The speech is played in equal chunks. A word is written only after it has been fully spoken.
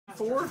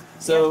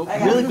So,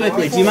 really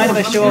quickly, do you mind if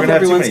I show off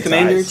everyone's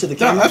commander to the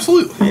camera? No,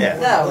 absolutely. Yeah.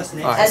 No.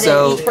 Alright,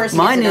 so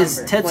mine is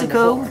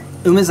Tetsuko,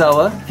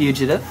 Umezawa,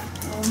 Fugitive.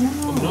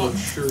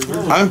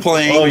 I'm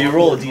playing. Oh, you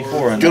roll a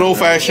d4. Good old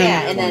fashioned.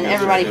 Yeah, and then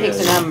everybody picks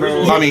a number.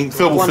 I mean,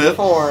 Fblthp.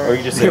 Or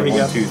you just say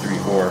 1, 2, 3,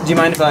 4. Do you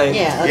mind if I?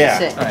 Yeah, Yeah.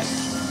 that's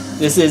Alright.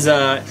 This is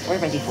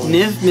Where's my D4?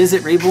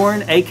 Niv-Mizzet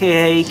Reborn,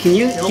 aka. Can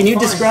you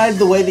describe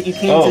the way that you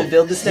came to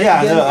build this deck?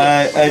 Yeah, again?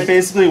 no, I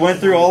basically went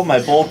through all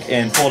my bulk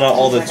and pulled out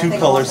all the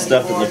 2-color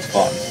stuff that looked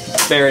fun.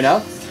 Fair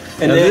enough.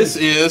 And Now then this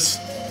is.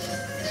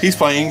 He's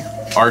playing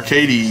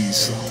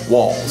Arcades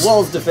Walls.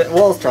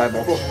 Walls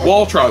tribal.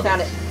 Wall Tribe.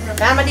 Found it.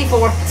 Found my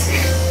D4.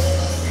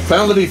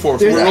 Found the D4.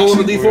 So we're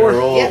rolling the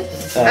D4. Yep.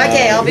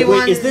 Okay, I'll be Wait,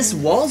 one. is this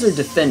Walls or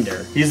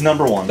Defender? He's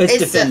number 1. It's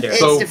Defender. It's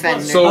So,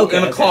 Defender. so Okay,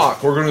 in a okay.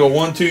 clock, we're gonna go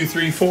 1, 2,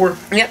 3, 4.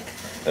 Yep.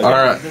 All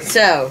right,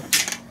 So.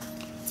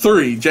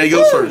 3. Jay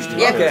goes first.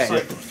 Yep.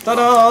 Okay.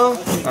 Ta-da!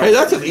 Hey,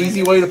 that's an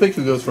easy way to pick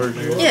who goes first.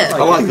 Yeah.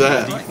 I like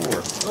that. There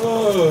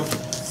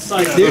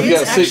We've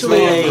got is 6 actually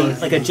men.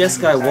 a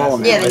Jeskai wall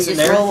now, Yeah, then you isn't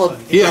just there? roll a.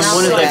 Yes.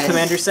 One of the size.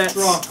 commander sets.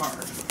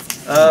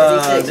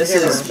 This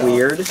is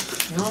weird.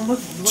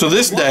 So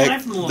this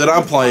deck that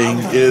I'm playing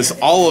is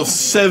all of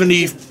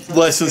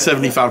less than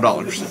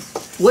 $75.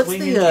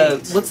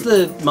 What's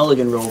the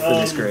mulligan roll for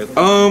this group?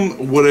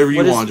 Whatever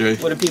you want, Jay.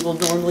 What do people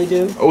normally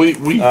do? Oh, we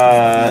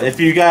If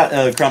you got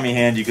a crummy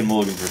hand, you can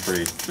mulligan for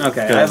free.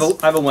 Okay, I have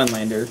a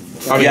 1-lander.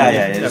 I mean,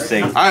 Yeah, just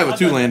take. I have a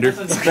 2-lander,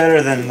 It's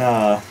better than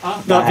not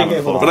having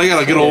a but I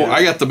got a good old.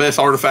 I got the best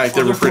artifact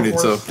ever printed.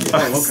 So,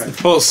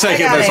 well,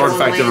 second I got best a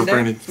artifact ever 1-lander.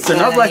 printed. So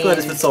not Black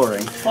Lotus, but Soul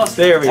Ring.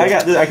 There we go.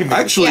 I can.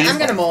 Actually, Yeah, I'm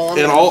gonna mull.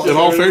 in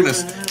all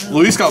fairness,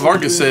 Luis Scott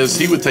Vargas says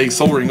he would take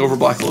Soul Ring over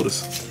Black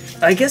Lotus.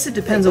 I guess it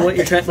depends on what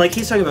you're trying. Like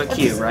he's talking about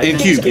Cube, right? In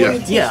Vintage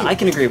Cube, yeah. Yeah, I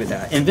can agree with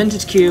that. In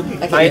Vintage Cube,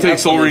 You take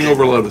Soul Ring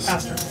over Lotus.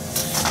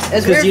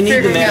 It's weird you need to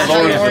figuring make out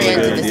how it to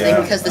orient this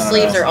thing because the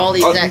sleeves are all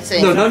the exact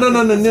same.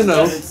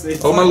 No.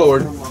 Oh my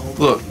lord!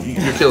 Look,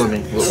 you're killing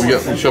me.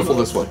 Look, we shuffle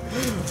this way.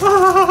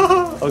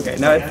 Okay,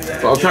 now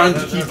I'm trying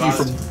to keep you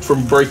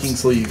from breaking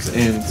sleeves,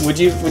 and would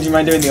you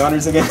mind doing the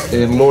honors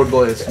again? Lord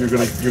bless, you're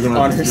gonna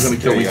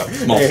kill me.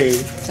 Small. Hey.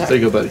 There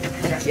you go, buddy.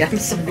 Yeah, I'm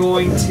so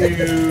Going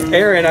to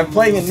Aaron, I'm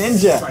playing a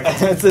ninja.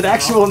 It's an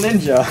actual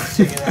ninja.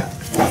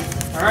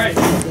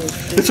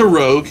 It's a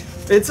rogue.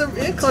 It's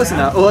close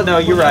enough. Well, no,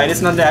 you're right.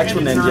 It's not the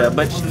actual ninja,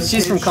 but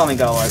she's from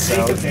Kamigawa,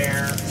 so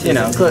you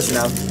know, close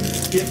enough.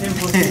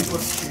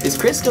 Is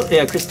Chris still?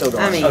 Yeah, Chris still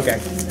going. I mean- Okay.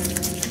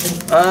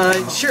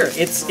 Sure.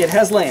 It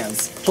has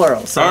lands,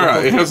 plural. So All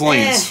right, it has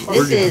lanes.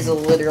 This is a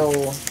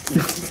literal.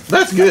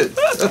 That's good.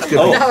 That's good.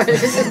 No, it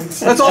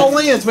isn't. That's all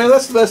lands, man.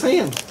 That's the best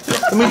hand.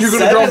 That means you're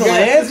gonna draw. 7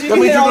 lands? You That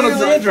can means get you're all your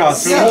gonna. land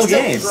drops for the whole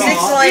game. 6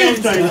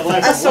 lands,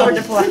 a sword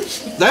to play.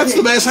 That's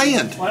the best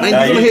hand. Man, you're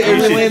No, gonna hit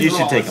every land. you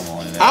should take them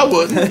all in there. I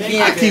wouldn't.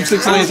 I keep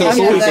 6 lands on a I'm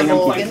sword. that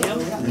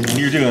mulligan.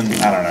 You're doing,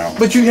 I don't know.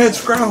 But you had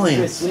scry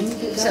lands,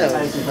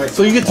 So,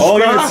 so you get to Oh,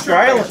 yeah,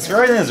 scry.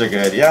 scry lands are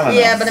good. Yeah, I don't know.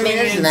 yeah, but I mean,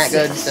 it isn't that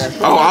good. So.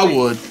 Oh, I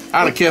would.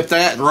 I'd have kept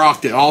that and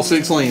rocked it, all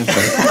 6 lands.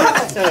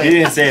 You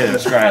didn't say that.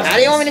 Scry lands. How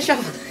do you want me to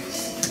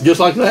shuffle? Just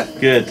like that.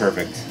 Good,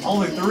 perfect.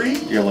 Only 3?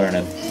 You're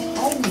learning.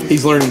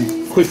 He's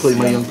learning quickly,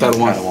 my young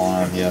Padawan.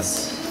 Padawan,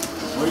 yes.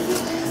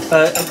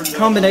 a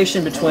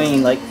combination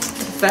between like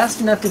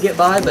fast enough to get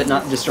by but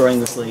not destroying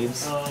the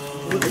sleeves.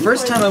 The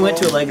first time I went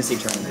to a Legacy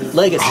tournament,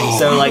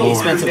 so like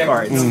expensive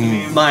cards,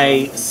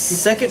 my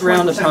second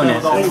round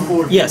opponent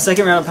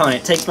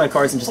takes my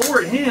cards and just,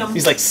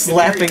 he's like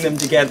slapping them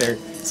together.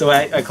 So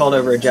I called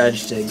over a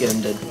judge to get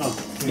him to,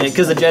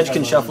 because the judge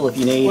can shuffle if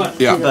you need,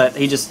 but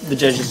the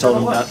judge just told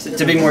him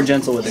to be more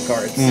gentle with the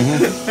cards.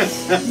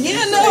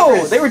 Yeah,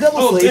 no, they were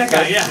double sleeve.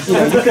 But, you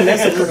know, you can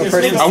mess it for a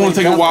person. I want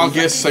to take a wild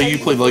guess. Say you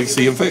played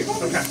Legacy in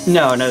fact.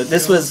 No,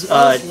 this was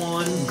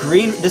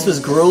green. This was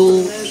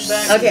Gruul.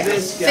 Okay, I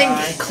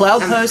think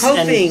Cloud Post and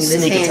hoping this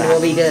Sneak hand Attack.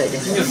 will be good.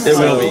 It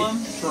will be.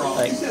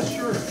 Like,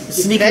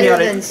 sneaking Better out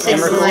than at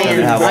 6 Emrakul.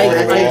 lands.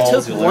 I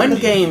took one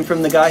game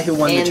from the guy who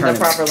won the And the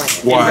tournament proper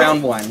land. in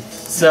round 1.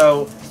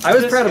 So I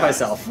was proud of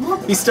myself.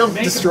 He's still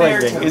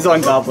destroying me. He's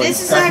on Goblins.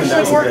 This is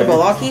actually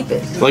workable. I'll keep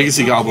it.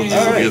 Legacy Goblins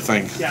is a good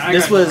thing.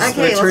 This was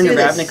Okay, Return to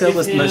let's do Ravnica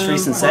was the most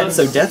recent set,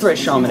 so Deathrite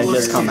Shaman had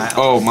just come out.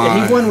 Oh my.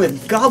 And he won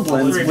with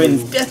Goblins when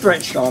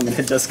Deathrite Shaman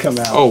had just come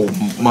out. Oh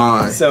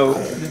my. So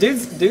the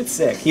dude's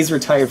sick. He's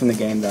retired from the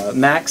game though.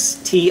 Max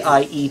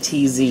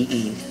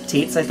Tietze.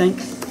 Teats, I think.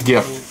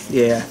 Yeah.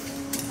 Yeah.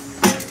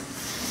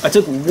 I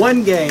took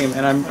one game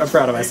and I'm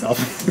proud of myself.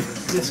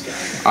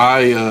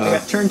 I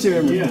got turned to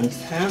him.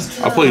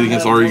 I played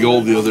against Ari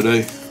Gold the other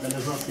day.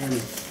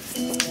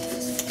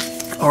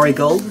 Ari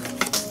Gold?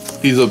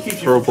 He's a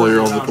pro player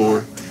on the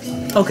tour.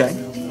 Okay.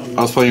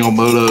 I was playing on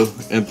Moto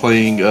and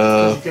playing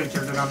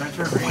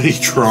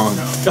Tron.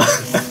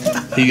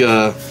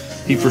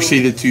 He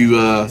proceeded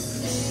to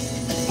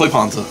play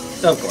Ponza.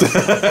 Of course.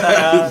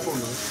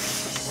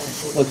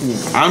 Look at me.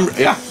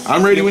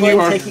 I'm ready when you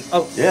are.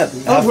 Oh,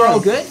 we're all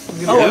good?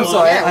 Oh, I'm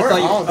sorry. Yeah, I we're thought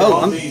you. all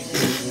Oh,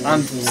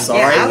 I'm sorry.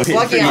 Yeah, I was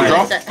lucky on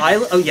draw? that.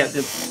 Oh yeah, the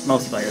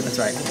multiplayer. That's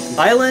right.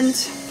 Island.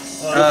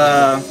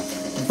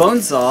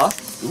 Bonesaw.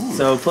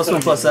 So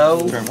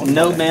 +1/+0,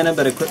 no mana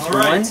but equips for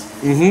 1.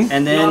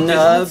 And then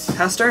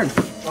pass turn.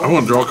 I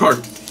want to draw a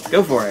card.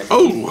 Go for it.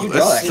 Oh, draw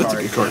that's that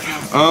a good card.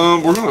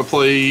 We're going to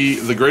play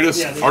the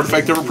greatest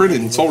artifact ever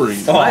printed, Soul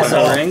Ring. Bye,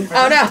 Soul Ring.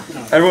 Oh no.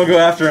 Everyone go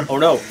after him. Oh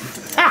no.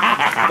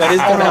 That is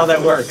kind of how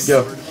that works.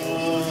 Go.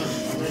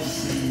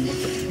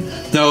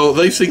 No,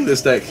 they've seen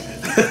this deck.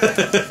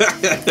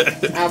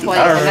 I'll play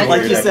I don't remember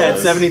Like you said,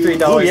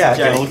 $73 Oh yeah, a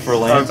can I J. look for a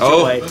land?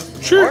 Oh, or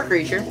sure.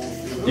 creature.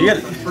 You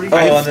got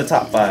oh on the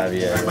top 5,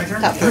 yeah.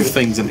 Top There's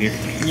 3. things in here.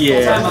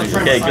 Yeah.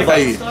 Okay, good luck.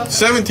 Hey,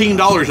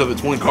 $17 of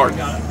it's one card.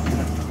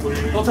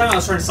 Don't tell me I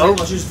was trying to say I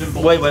was just been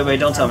bold. Wait,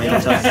 don't tell me,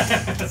 don't tell me. I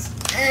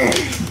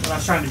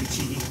was trying to be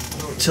cheeky.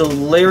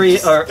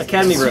 Tuleria, or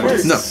Academy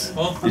Rose. No.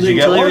 Did you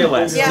get Tuleria one?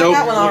 West. Yeah, Nope. I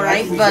got one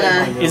alright, but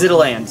Is it a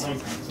land?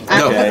 I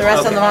have to put the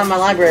rest on the bottom of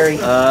my library.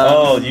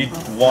 Oh, you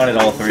wanted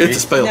all 3? It's a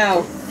spell.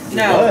 No.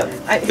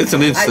 What? It's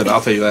an instant,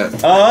 I'll tell you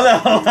that. Oh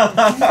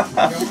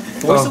no!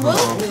 Force of Will?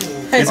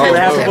 It's He's gonna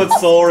have to gonna put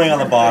Soul Ring on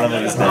the bottom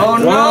of his deck. Oh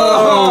no!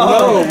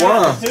 Oh, no,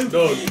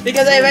 why?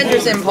 because I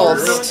Avengers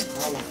Impulsed.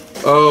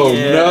 Oh,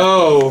 Yeah.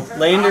 no.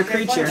 Land or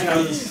creature?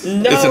 It's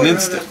an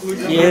instant.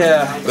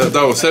 Yeah.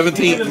 No,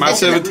 17. My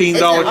 $17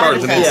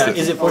 card's an Yeah. instant.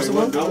 Is it Force of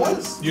Will?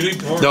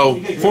 No,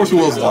 Force of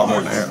Will's a lot more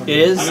than that. It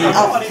is.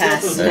 Oh,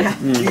 pass.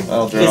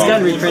 I'll It's draw.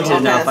 gotten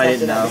reprinted now if I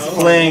didn't know.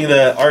 Playing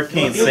the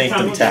Arcane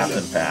Sanctum tap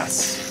and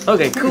pass.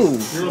 Okay, cool.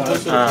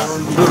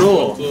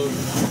 Bro.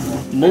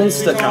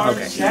 Monster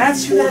okay.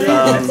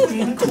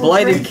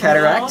 Blighted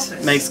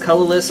Cataract makes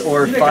colorless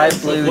or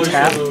 5 blue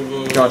tap,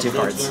 draw 2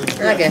 cards.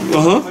 Okay.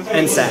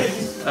 And sack.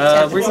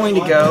 We're going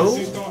to go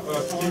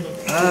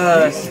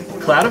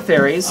Cloud of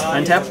Fairies,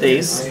 untap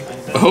these,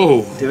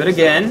 Oh. do it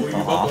again,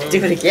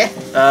 Do it again.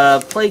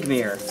 Plague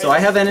Mirror. So I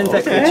have an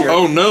infect creature.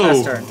 Oh, no.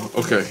 Pass turn.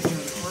 Okay.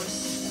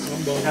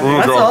 We're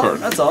going to That's draw a all, card.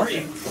 that's all.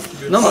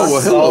 No Oh, more.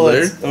 well, hello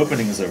there. Solid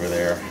openings over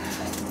there.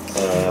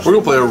 We're going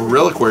to play a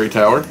Reliquary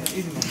Tower.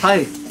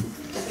 Hi.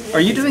 Are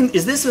you doing,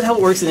 is this how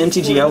it works in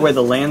MTGO where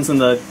the lands and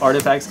the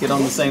artifacts get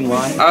on the same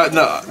line?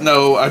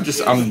 No,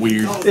 I'm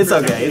weird. It's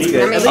okay, it's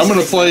good. I'm going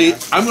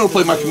to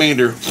play my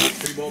commander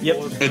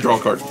Yep. and draw a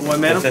card.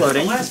 1 mana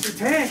floating.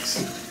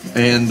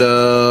 And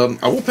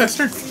I will pass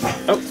turn.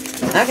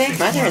 Okay,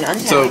 my turn. Untap.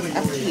 So-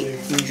 Up to you.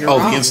 Oh,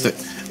 the instant.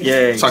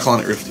 Yay.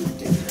 Cyclonic Rift.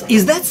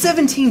 Is that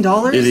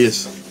 $17? It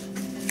is.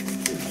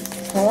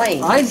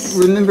 Play. I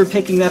remember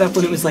picking that up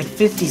when it was like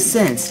 50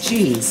 cents.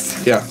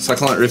 Jeez. Yeah,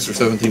 Cyclonic Rifts are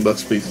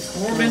 $17 a piece.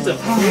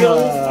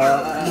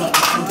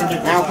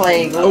 Now we'll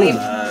play Gold.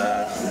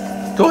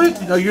 Go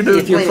ahead. No, you're doing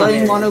If you're Wait a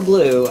playing minute. mono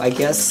blue, I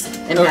guess,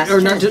 And or pass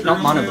not, turn.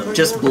 not mono blue,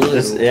 just blue.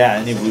 Yeah,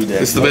 any blue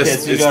deck. It's the best. Okay,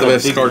 so you It's got the a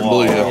best big card wall.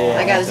 blue. Yeah.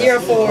 I got a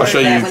 0/4. I'll show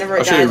you- Whenever it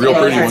I'll show you a dies, real you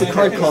pretty draw It's a one.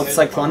 card called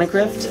Cyclonic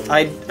Rift.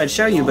 I'd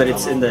show you, but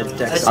it's in the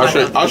deck.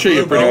 I'll show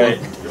you a pretty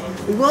one.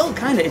 Well,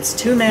 kind of. It's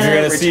 2 mana. You're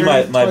gonna see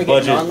return my target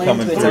budget non-land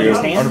coming to its through. owner's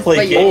I'm hand. gonna play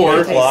But you Gateway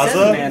pay 7 Plaza,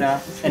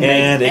 mana, and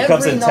make it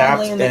comes in every tapped,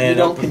 non-land that you and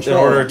don't in control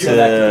order go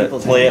back to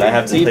people's play it, hand. I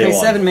have So to you pay pay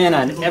 1. 7 mana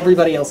on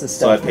everybody else's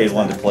So I stuff. paid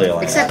 1 to play a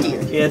land. Except you.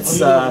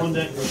 It's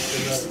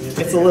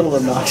a little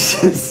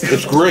obnoxious.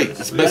 It's great.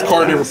 It's the best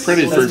card ever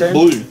printed for Turn?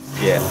 blue.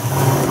 Yeah.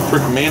 For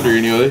commander,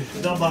 anyway.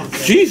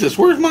 Jesus,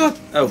 where's my?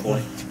 Oh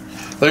boy.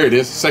 There it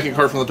is. Second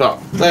card from the top.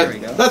 There we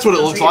go. That's what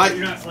it looks like.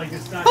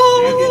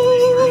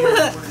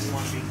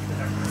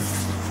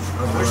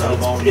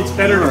 It's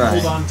better to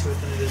Alright. hold on to it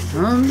than it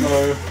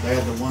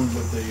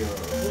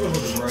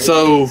is.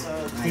 So,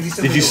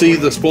 did you see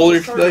the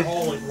spoilers today?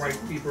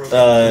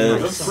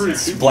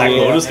 Black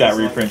Lotus got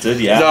reprinted.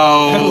 Yeah.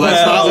 No,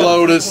 that's not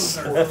Lotus.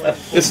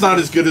 It's not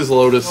as good as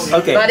Lotus.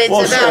 Okay. But it's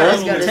Well, about sure.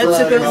 as good as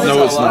Tetsuko. Lotus.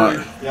 No, it's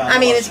not. I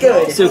mean, it's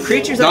good. So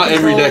creatures that Not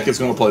every control, deck is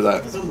going to play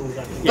that.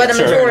 But a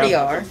sure. majority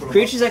are.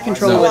 creatures that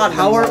control No. with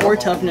power or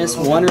toughness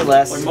 1 or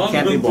less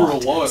can't be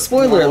blocked.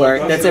 Spoiler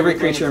alert, that's every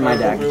creature in my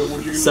deck.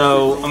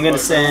 So I'm gonna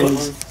send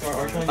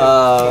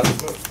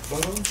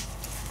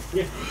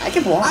I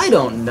can block. I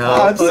don't know.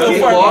 I'm so Okay,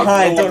 far block.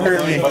 behind. Don't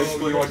hurt me.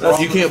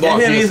 You can't block.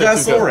 Him, he's got Tetsuko.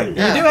 Soul Ring. You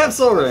do have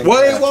Soul Ring.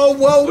 Wait,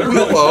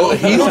 whoa.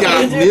 He's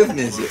got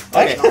Niv-Mizzet.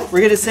 Okay, we're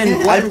gonna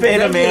send I one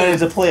paid a mana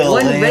to play a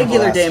one land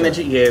regular blaster. damage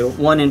at you,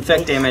 1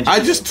 infect damage. I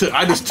just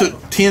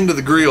took 10 to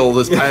the grill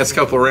this past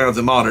couple of rounds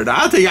in Modern.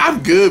 I tell you,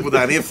 I'm good with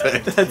that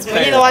infect. That's We need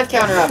a fair. life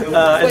counter up.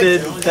 And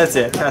then that's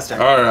it. Pass turn.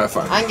 All right,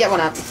 fine. I can get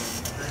one up.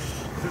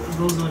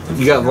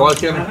 You got the light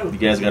counter? You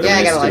guys got Yeah,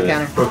 I got a life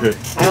counter. Okay.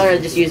 I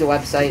already just use a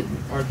website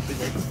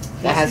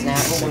that has an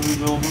app.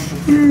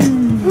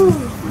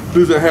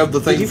 Does it have the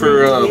thing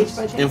for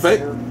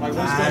infect? No.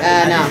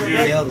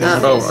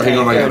 Oh, hang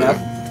on, I got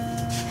it.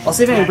 I'll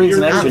see if I can bring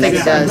some I extra don't think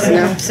it next time.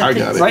 does. No. I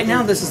got it. Right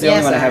now, this is the Yeah,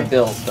 only one I sorry. have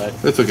built, but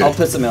It's okay. I'll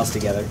put something else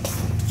together.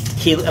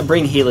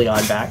 Bring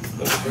Heliod back.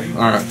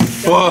 All right.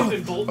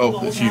 Whoa.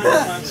 Oh, that's you.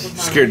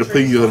 Scared the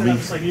pee out of me.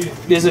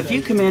 There's a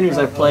few commanders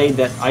I've played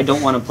that I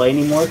don't want to play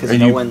anymore because And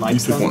no you- one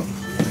likes you took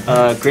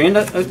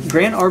them.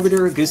 Grand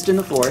Arbiter Augustin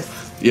IV.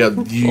 Yeah,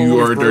 you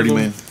are a dirty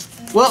man.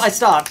 Well, I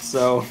stopped,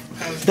 so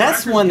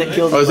that's one that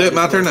killed. Oh, is that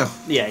my turn now?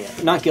 Yeah,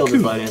 not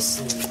Gilded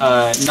Lotus,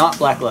 not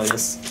Black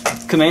Lotus,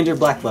 Commander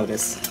Black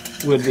Lotus.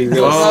 would be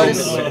really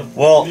stupid.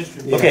 Well,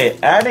 okay,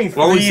 adding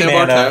Well, we 3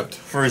 sandbar mana tapped.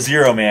 for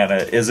 0 mana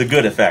is a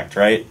good effect,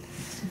 right?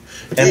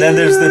 And then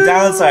there's the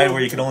downside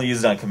where you can only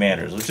use it on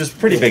commanders, which is a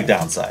pretty big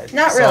downside.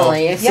 Not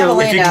really. If you have a If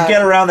land you can out,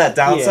 get around that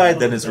downside,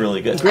 then it's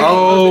really good.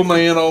 Oh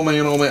man, oh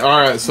man, oh man. All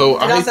right, so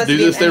I hate also to has do to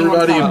be this to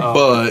anyone everybody, Uh-oh.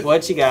 but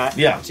What you got?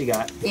 Yeah. What you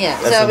got?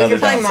 yeah. That's So if another you're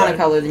playing downside.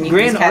 monocolored, then you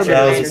Grand can just cast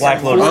Arbiter your is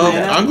Black raiders. Lord.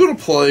 I'm gonna And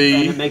play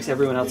it makes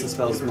everyone else's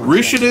spells more.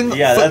 Rishidan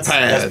Yeah, that's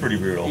Footpad. pretty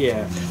brutal.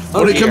 Yeah.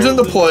 When it comes dear.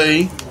 into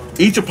play,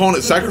 each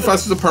opponent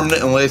sacrifices a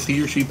permanent unless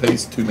he or she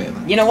pays 2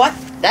 mana. You know what?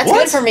 That's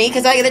What? good for me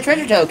because I get a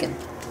treasure token.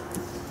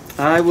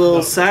 I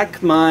will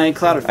sack my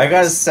Cloud of I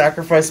gotta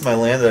sacrifice my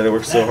land that I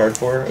worked so hard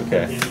for?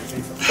 Okay.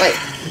 Wait,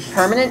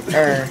 permanent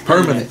or?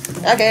 Permanent.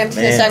 Okay, I'm just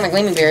gonna sack my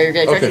Gleaming Barrier,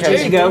 get a treasure Okay.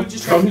 There you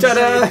token. go.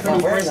 Ta-da! Oh,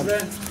 where is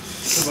them?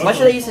 What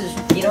should I use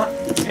as, you know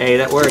what? Hey,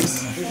 that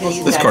works. I'm gonna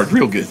use This that. card's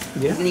real good.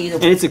 Yeah. I'm gonna use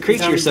And it's a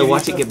creature, so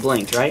watch it get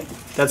blinked, right?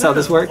 That's how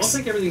this I'll works?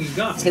 take everything you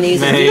got. It's gonna use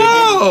Man.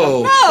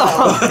 No!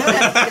 Oh,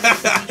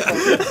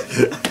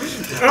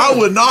 I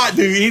would not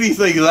do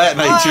anything of that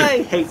nature.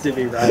 I hate to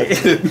be right.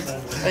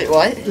 wait,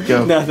 what?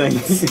 Go. Nothing.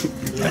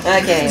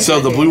 Okay. So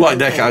the blue-white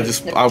deck I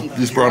just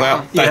brought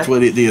out, that's Yeah.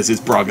 what it is.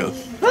 It's Brago.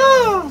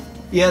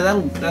 Yeah,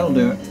 that'll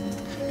do it.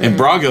 And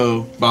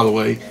Brago, by the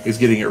way, is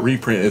getting a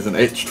reprint as an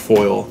etched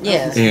foil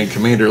Yes. in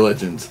Commander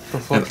Legends.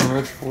 And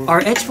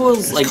Are edge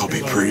foils like gonna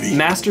be pretty.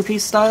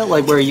 masterpiece style,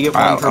 like where you get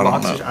I one per don't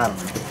box? know. I don't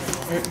know.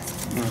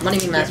 What do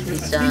you mean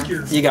masterpiece style?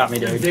 You got me,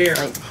 dude. There.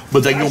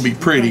 But they're gonna be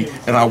pretty,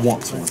 and I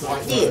want some.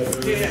 Yeah.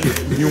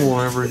 You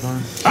want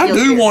everything? I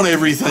do want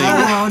everything.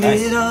 I want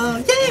it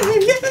all.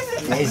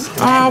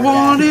 I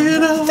want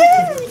it all.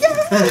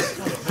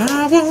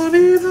 I want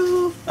it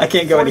all. I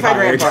can't go any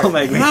higher. Don't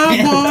make me.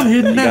 I want it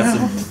You got now.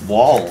 some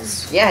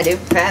walls. Yeah, I do.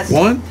 Pass.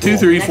 1, 2,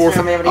 3, 4, Next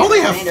round, 5. we I have only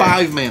an have extra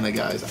 5 mana,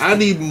 guys. I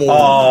need more.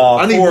 Oh,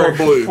 I need more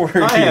blue.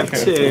 I have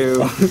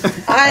 2.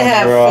 I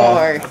have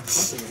Bruh.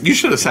 4. You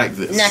should have sacked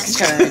this. Next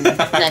turn.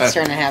 Next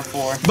turn I have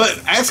 4. But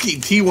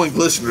asking T1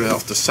 Glistener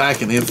Elf to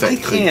sack an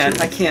infect creature.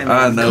 I can't.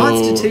 I know.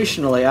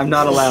 Constitutionally, I'm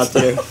not allowed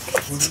to.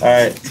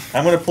 Alright,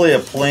 I'm gonna play a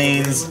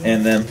Plains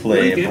and then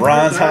play a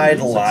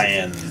Bronze-Hide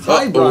Lion.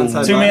 Hi,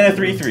 Bronze-Eyed 2 mana, Lion.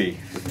 3/3.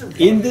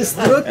 In this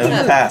book. And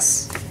then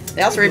pass.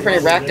 They also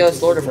reprinted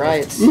Rakdos, Lord of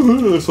Riots.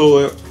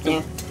 So that.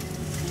 Yeah.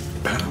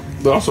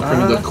 They also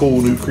printed the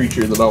cool new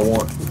creature that I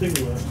want.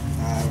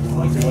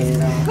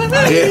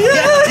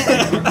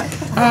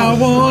 I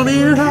want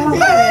it all.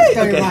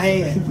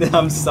 Okay.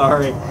 I'm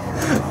sorry.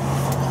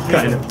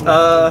 Kind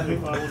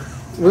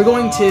of. We're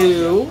going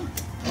to.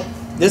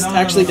 This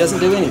actually doesn't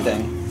do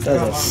anything,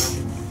 does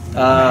it?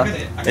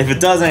 If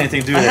it does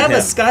anything, do it I have him.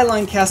 a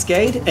Skyline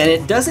Cascade, and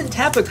it doesn't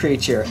tap a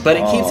creature, but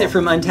it keeps it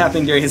from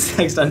untapping during his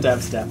next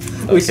untap step,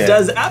 which Okay.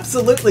 does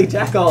absolutely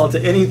jack all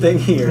to anything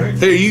here.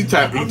 Here, you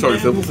tap. You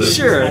target Fblthp.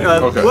 Sure.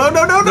 Okay. Well,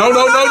 no, No,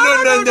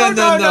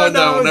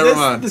 never This-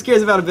 mind. This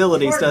cares about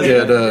abilities, doesn't Yeah,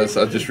 it? it does.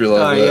 I just Oh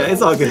realized yeah, that.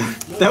 it's all good.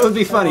 That would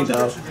be funny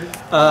though.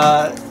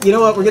 You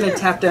know what? We're gonna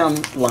tap down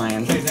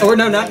Lion, or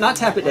no, not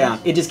tap it down.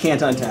 It just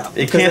can't untap.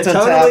 It 'Cause can't it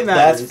untap, totally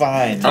matters. that's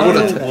fine. I'm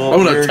gonna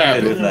We're tap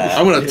good it. with that.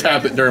 I'm gonna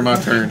tap it during my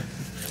turn.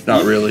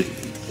 Not really.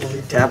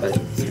 Tap it.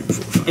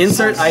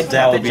 Insert I That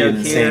tap it would be an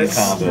joke here.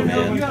 insane combo,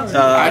 man.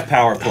 Uh,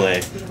 Power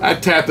play. I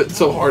tap it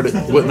so hard it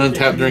wouldn't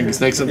untap during his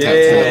next untap.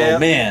 Yeah. Oh,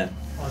 man.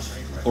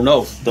 Oh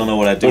no. Don't know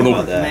what I'd do Oh, no.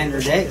 about that. Commander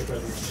Day.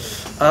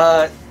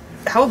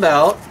 How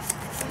about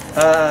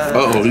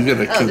Uh-oh, he's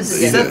gonna kill this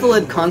is the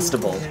Cephalid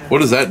Constable?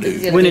 What does that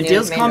do? When it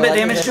deals combat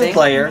damage to a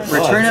player,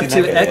 return up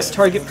to X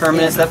target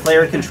permanents that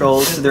player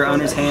controls to their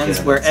owner's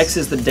hands, where X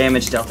is the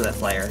damage dealt to that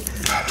player.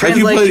 How'd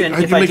you Translation: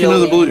 make if I deal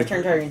another blue?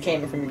 Return target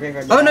enchantment from your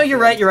graveyard. Oh no, you're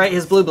right.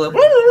 His blue.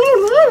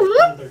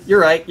 You're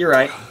right.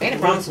 And it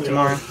promises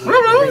tomorrow.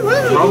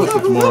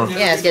 Probably tomorrow.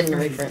 Yeah, it's getting a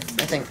reprint,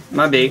 I think.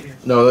 My B.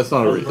 No, that's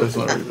not a that's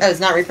not a Oh, it's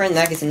not reprint?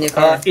 That gets a new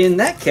card. In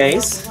that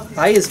case,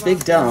 I is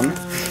big dumb.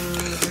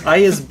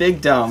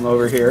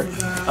 Over here.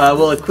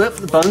 We'll equip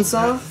the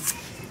Bonesaw.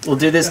 We'll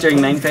do this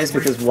during main phase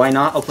because why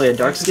not? I'll play a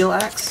Darksteel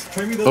Axe.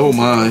 Oh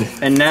my.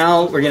 And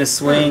now we're gonna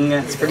swing.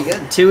 It's pretty good.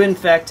 2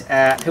 infect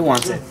at who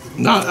wants it?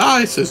 Not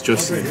ice, it's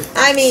just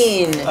I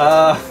mean,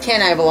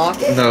 can I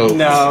block it? no.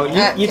 No,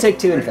 you take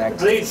 2 infect.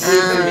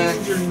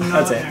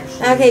 That's it.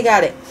 Okay,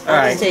 got it. I'll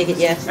Alright. just take it,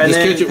 yeah. And Just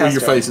then catch it with your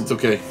Pesto. face, it's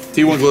okay.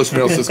 T1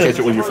 Glistener says catch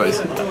it with your face.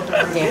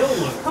 Yeah.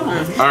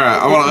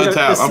 Alright, I wanna The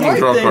untap. I'm gonna smart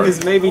draw a thing card.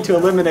 is maybe to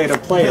eliminate a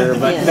player,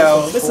 but Yeah.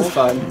 no, this is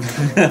fun.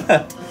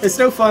 It's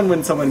no fun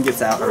when someone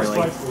gets out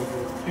early.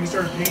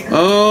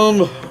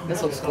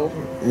 This looks cool.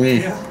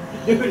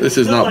 This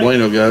is not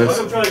bueno, guys.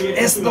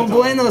 Es lo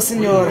bueno,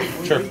 señor.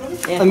 Sure.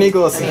 Yeah.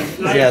 Amigos.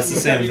 Yeah, it's the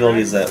same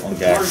ability as that one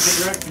guy.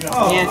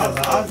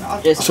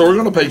 Yeah. Just So we're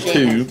gonna pay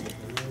 2.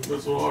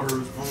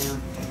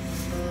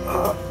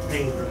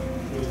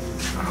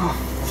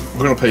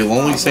 We're gonna pay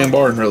Lonely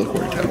Sandbar and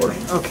Reliquary Tower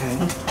Okay.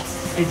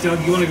 Hey,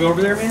 Doug, you want to go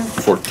over there, man?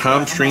 for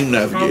Time Stream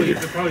They're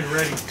Navigator. probably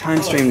ready.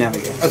 Time Stream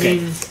Navigator. I Okay.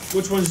 mean,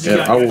 which ones did you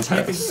Yeah, got? I will You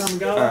got pass. Tom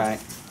Gallo? Alright.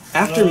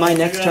 After my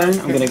next turn,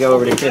 I'm gonna go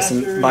over to Kiss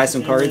and buy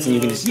some cards, and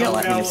you can just yell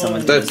at me if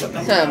someone does That's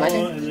something. So, my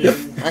turn? Yep.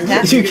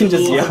 Untap. You can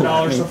just yell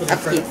at me.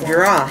 Upkeep.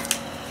 Draw.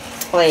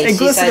 Play Hey,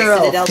 Seaside Glistener Elf.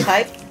 Citadel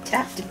type.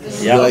 Tapped.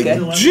 Yeah. Like,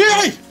 okay.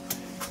 Jay!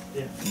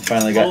 You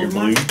finally got your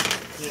blue.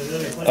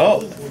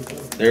 Oh,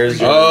 there's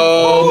your.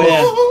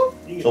 Oh,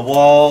 man. The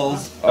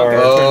walls are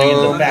Okay. turning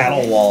into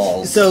battle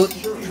walls. So,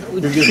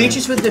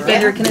 creatures with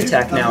defender can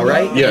attack now,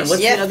 right? Yes. And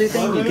what's Yeah. the other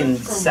thing? You can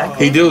sack.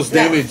 He deals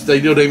damage. They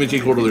deal damage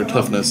equal to their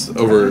toughness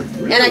over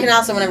And I can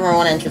also, whenever I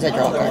want to enter, I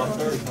draw a card.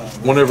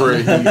 whenever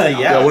he,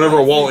 yeah. Whenever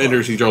a wall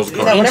enters, he draws a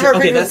No, card. whenever a Okay,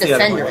 creature with that's the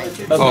other defender one.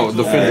 enters. Oh,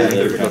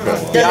 defender. Okay.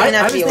 Doesn't Yeah, have I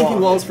to was be a thinking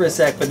wall. walls for a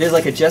sec, but there's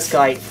like a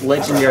Jeskai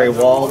legendary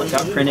wall that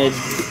got printed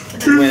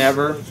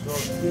whenever.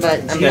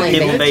 But I'm That playing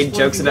people base. made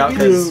jokes about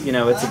because, you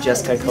know, it's a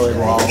Jeskai colored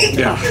wall.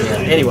 Yeah.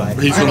 Anyway.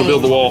 He's gonna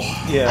build the wall.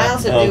 I Yeah.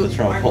 also Oh, do. the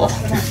Trump wall.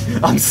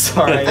 I'm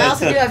sorry. I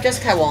also do have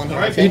Jeskai wall in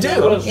here. You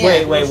do?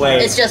 Yeah.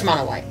 Wait. It's just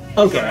mono white.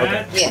 Okay,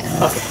 okay. Yeah.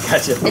 Okay,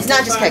 gotcha. It's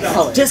not Jeskai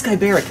color. Jeskai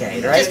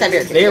Barricade, right? Jeskai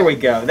Barricade, There yeah. we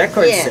go. That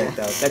card's Yeah. sick,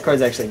 though. That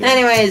card's actually good.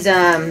 Anyways,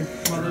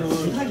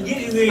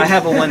 I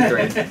have a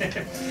 1/3.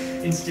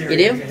 you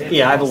do?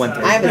 Yeah, I have a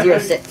 1/3. I have a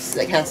 0/6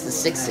 that counts as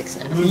 6/6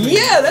 now.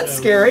 Yeah, that's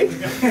scary.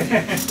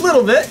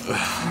 Little bit.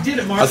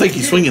 I think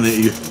he's swinging at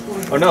you.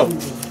 Oh no.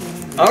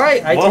 All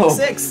right, I Whoa.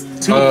 take 6. I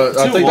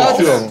Two think walls.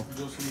 there's 2 of them.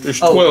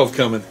 There's Oh. 12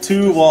 coming.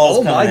 2 walls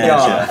Oh my coming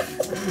god. at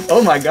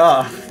Oh my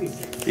god. you.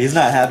 He's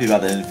not happy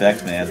about the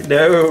infect, man.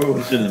 No.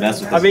 Shouldn't have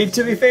messed with I mean,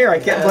 to be fair, I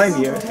can't blame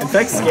you. In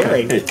fact,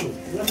 scary. this.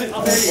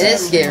 It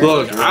is scary.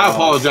 Look, I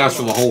apologize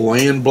for the whole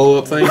land blow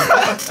up thing.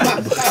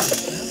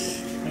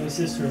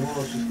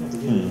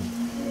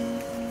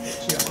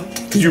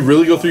 Did you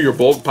really go through your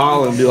bulk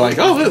pile and be like,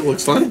 oh, it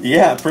looks fun?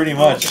 Yeah, pretty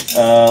much.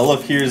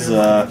 Look, here's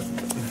let's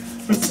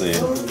see.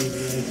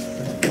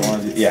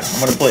 Yeah, I'm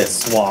gonna play a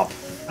swap.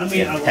 Swam.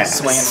 Okay.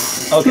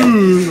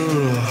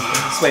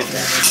 Sway for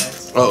that.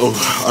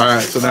 Uh-oh.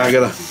 Alright, so now I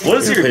gotta... What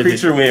does your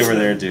creature waiver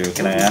there do?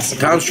 Can I ask?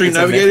 Downstream It's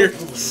a Navigator?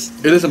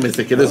 mythic? It is a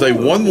mythic. It is a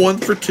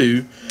 1/1 for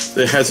 2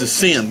 that has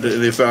Ascend.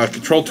 And if I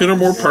control 10 or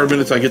more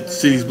permanents, I get the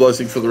City's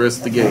Blessing for the rest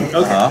of the game.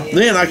 Uh-huh.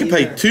 Then I can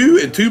pay 2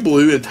 and 2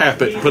 blue and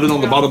tap it, put it on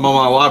the bottom of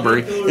my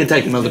library, and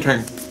take another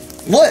turn.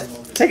 What?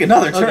 Take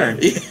another turn.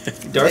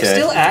 Dark Okay.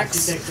 still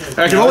acts.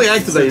 I can only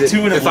activate it So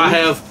 2 and a if I blue?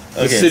 have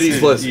the Okay, City's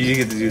so Blessing. you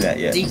get to do that,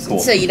 yeah. Cool.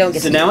 So you don't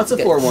get So to now it's a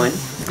good. 4/1.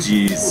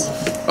 Jeez.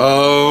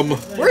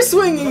 We're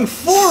swinging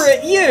 4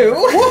 at you.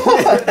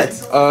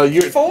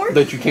 You're, 4?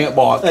 that you can't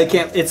block. I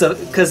can't. It's a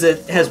because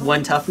it has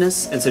 1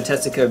 toughness, and so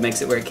Tetsuko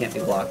makes it where it can't be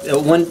blocked.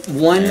 One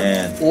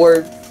Man.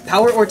 or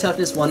power or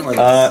toughness, 1 or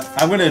less.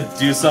 I'm gonna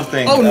do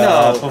something Oh,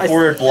 no.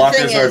 before blockers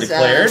Thing are is,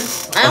 declared.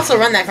 I also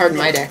run that card in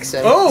my deck,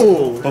 so.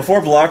 Oh.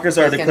 Before blockers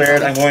are Okay.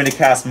 declared, I'm going to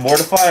cast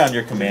Mortify on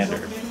your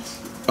commander.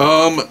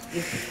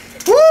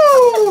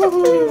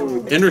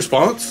 Woo! In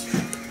response,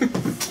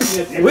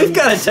 We've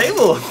got a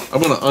table.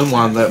 I'm going to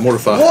unwind that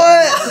Mortify.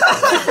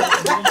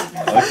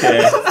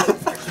 Okay.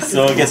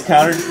 So it gets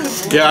countered.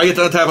 Yeah, I get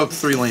to untap up to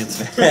 3 lands.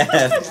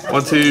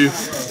 1, 2,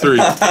 3.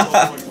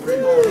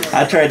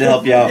 I tried to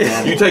help you out,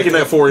 man. You taking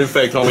that 4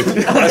 infect, homie.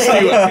 I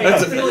see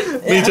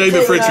what, me and Jay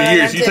been friends for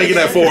years. You taking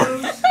that 4.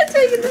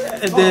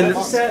 And then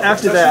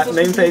after that,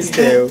 main phase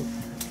 2,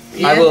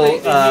 I will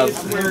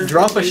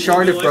drop a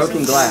shard of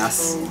broken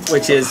glass,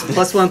 which is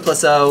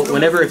 +1/+0.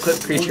 Whenever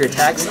equipped creature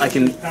attacks, I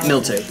can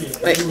mill 2.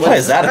 Wait, Why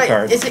is that a Wait,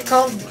 card? is it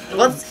called?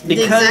 What's the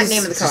Because exact name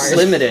of the it's card?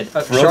 limited.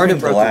 A shard of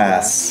broken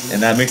glass.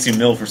 And that makes you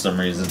mill for some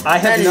reason. I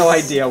have That no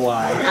is- idea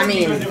why. I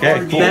mean, Okay, cool.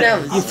 who That,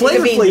 knows?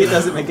 flavorfully, it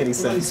doesn't make any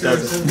sense,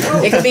 does it?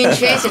 It could be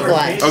enchanted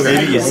glass. Okay,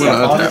 Maybe you I'm step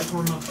gonna on it,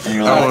 untap. and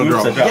you're I like, wanna oops,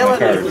 I draw. dropped Yeah, my let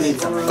me card. need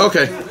something.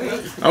 Okay,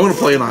 I want to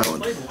play an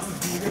island.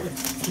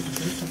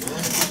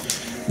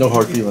 No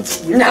hard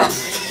feelings. No.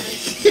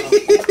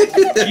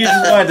 You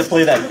just wanted to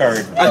play that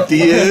card. I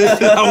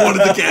did. I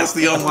wanted to cast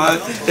the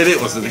unwind, and it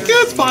was in a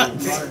good spot.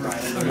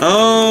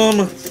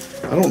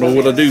 I don't know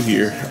what I do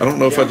here. I don't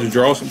know if I just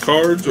draw some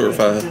cards or if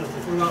I,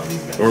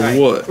 or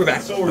what. We're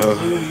back.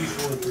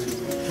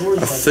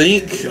 I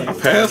think I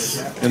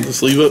pass and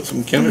just leave up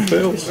some counter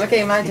spells.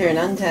 Okay, my turn.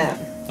 Untap.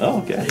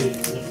 Oh, okay.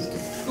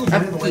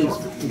 Upkeep.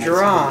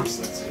 Draw.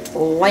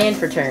 Land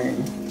for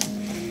turn.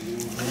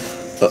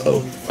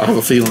 Uh-oh. I have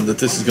a feeling that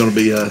this is going to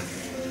be a...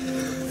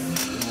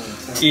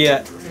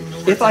 Yeah.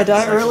 If I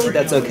die early,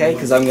 that's okay,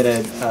 because I'm going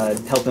to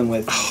help him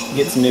with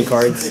get some new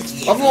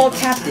cards. Overall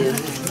captive.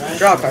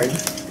 Draw a card.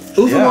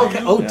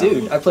 Oh,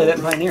 dude, I play that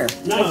in Pioneer.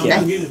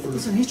 Yeah.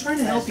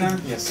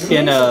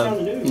 In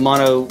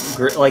mono,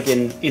 like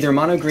in either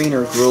mono green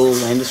or gruel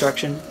land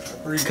destruction,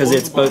 because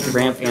it's both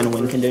ramp and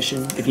win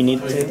condition if you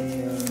need it to.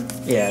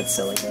 Yeah, it's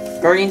silly.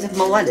 Guardians of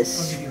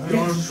Meletis.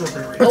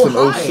 That's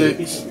an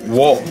 06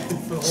 wall.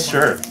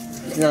 Sure.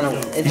 It's not a,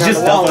 it's You not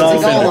just a wall, dump it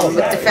it's a on golem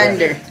with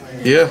defender.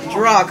 Yeah.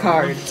 Draw a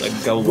card. It's a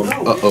golem.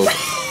 Uh-oh.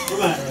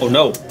 Oh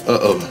no.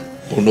 Uh-oh.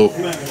 Oh, no.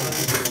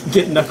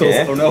 Get knuckles.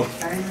 Yeah. Oh no.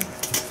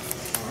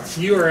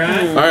 You are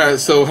at. Alright,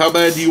 so how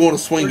bad do you want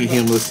to swing at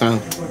him this time?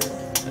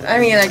 I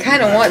mean, I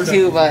kind of want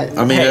to, but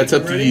I mean, that's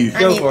up to you. I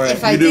Go mean, for it.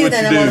 if I You do do, what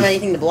then you I won't do. have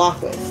anything to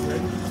block with.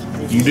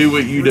 You do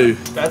what you do.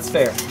 That's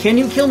fair. Can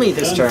you kill me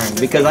this turn?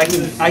 Because I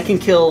can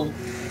kill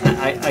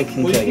I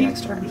can kill you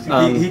next turn. He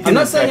can I'm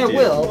not saying I infect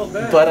you. will,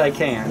 but I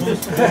can.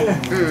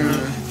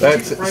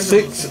 That's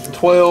 6,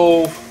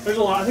 12. There's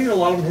a lot. I think there's a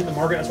lot of them hitting the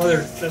market.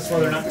 That's why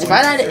they're not. If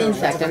I die to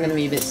infect, I'm going to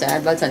be a bit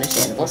sad, but it's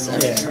understandable. So.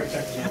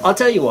 Yeah. I'll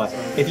tell you what.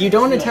 If you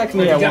don't attack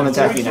me, I won't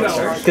attack you next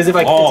turn. Because if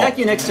I attack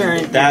you next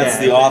turn, That's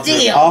the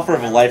offer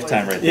of a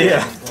lifetime right there.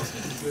 Yeah.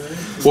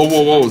 Whoa,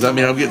 whoa, whoa. Does that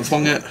mean I'm getting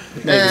swung at?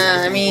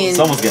 I mean,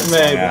 Someone's getting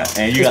swung at,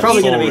 and you It's got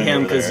probably going to soul be him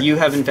ring over because there. you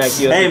have infect.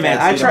 You have Hey man,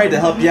 I tried to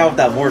help you out with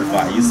that ward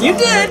fight. You, saw You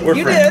that. did. We're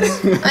You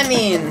friends. did. I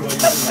mean,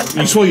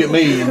 You swing at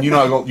me, and you're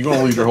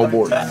gonna lose your whole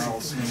board.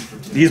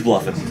 He's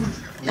bluffing.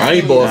 I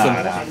ain't bluffing.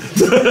 Nah.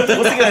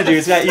 What's he gonna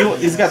do?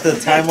 He's got the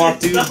time walk,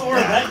 dude.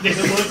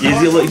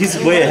 He's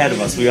way ahead of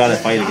us. We gotta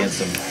fight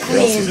against him, or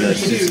else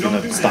he's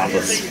gonna stop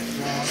us.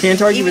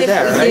 Can't argue even with if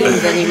that, we right?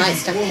 lose, then he might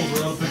stop.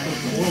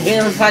 Even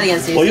if we fight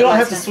against you. Well, you still don't might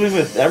have to stop. swing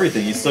with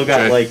everything. You still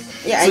got Okay. like.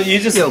 Yeah, So you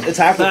just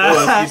attack with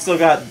both. You still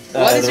got.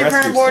 What is the your rest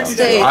of current board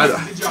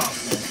stuff.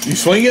 state? You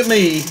swing at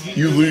me,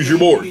 you lose your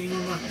board.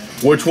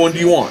 Which one do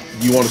you want?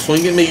 Do you want to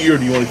swing at me, or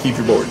do you want to keep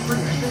your board?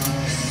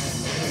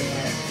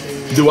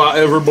 Do I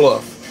ever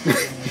bluff?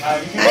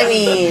 I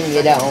mean,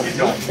 you don't.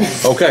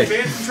 Okay.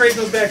 Trade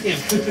those back in.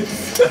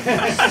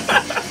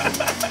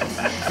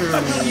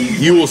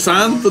 You will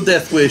sign the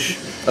death wish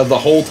of the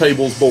whole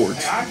table's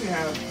boards.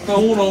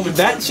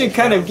 That should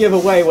kind of give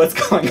away what's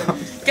going on.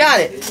 Got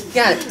it.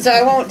 So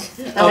I won't.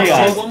 Hang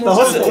on.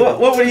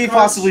 What would he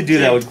possibly do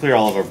that would clear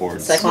all of our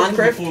boards? Cyclone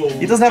Grip?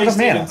 He doesn't have enough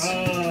mana.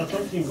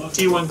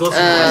 T1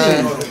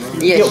 Glisten.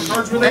 Yeah.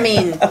 I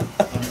mean,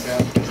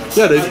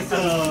 Yeah, dude.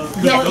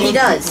 yeah, he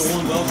does.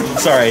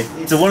 Sorry.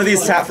 Did one of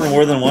these tap for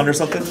more than one or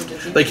something?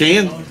 They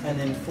can.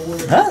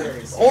 Huh?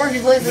 Or if he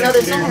plays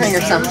another Silver Ring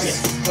or something.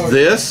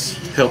 This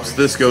helps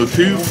this go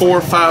 2,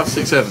 4, 5,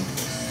 6, 7.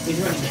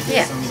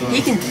 Yeah,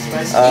 he can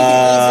easily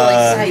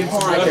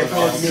Cyclone Grip.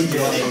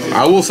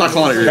 I will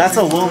cyclonic grip. That's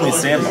a lonely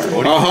sandbar.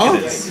 What do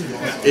you think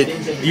it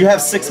is? You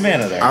have 6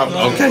 mana there.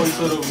 Okay.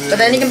 But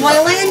then he can play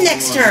a land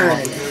next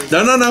turn.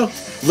 No.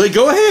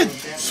 Go ahead.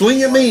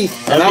 Swing at me.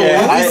 And Okay,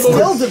 I will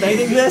Still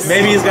debating this?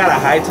 Maybe he's got a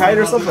high tide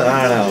or something.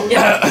 I don't know.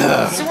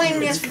 Yeah.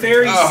 Swing is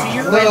Very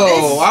seer.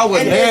 No, I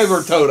would and this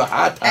never tote a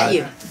high at tide.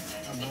 you.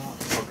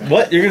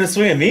 What? You're gonna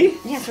swing at me?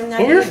 Yeah, swing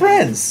But at we're you.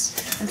 friends.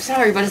 I'm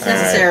sorry, but it's All right,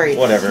 necessary.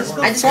 whatever.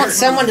 I just want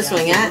someone to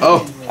swing at.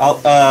 Oh,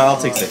 I'll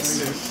take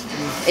 6.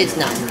 It's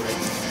not.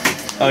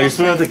 Oh, you're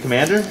swinging with the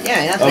commander?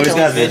 Yeah, that's Oh, he's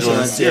got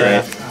Vigilance, vigilance. You're yeah.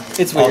 right.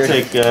 It's I'll weird.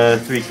 take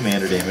 3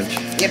 commander damage.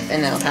 Yep,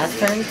 and now half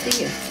turn to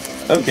you.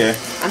 Okay.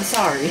 I'm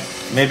sorry.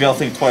 Maybe I'll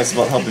think twice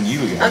about helping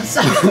you again. I'm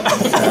sorry.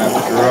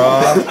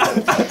 Draw.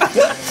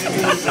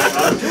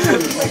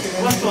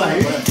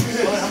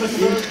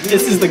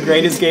 This is the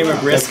greatest game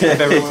of Risk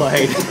I've ever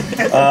played.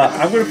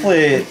 I'm going to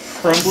play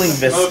Crumbling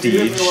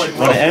Vestige.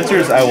 When it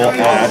enters, I will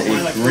add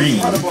a green.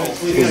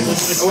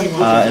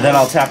 And then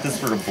I'll tap this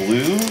for a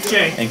blue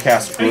and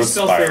cast Growth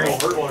Spiral.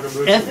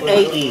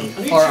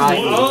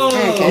 F-A-E-R-I-E.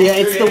 Okay. Yeah,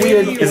 it's the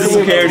weird... Is this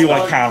okay or do you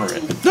want to counter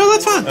it? no,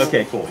 that's fine.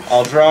 Okay, cool.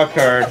 I'll draw a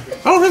card.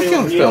 I don't have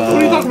counter spells.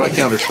 What are you talking about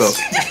counter spells?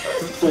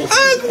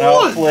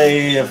 I'll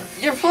play...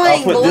 You're I'll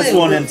playing put blue. this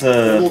one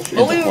into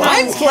Blue play.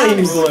 I'm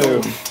playing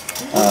blue.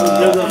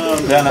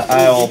 Then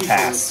I will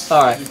pass.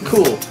 Alright,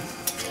 cool.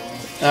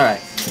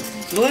 Alright.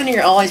 Blue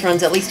Near always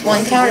runs at least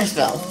one counter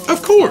spell.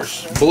 Of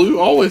course. Blue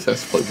always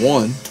has to play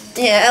one.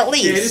 Yeah, at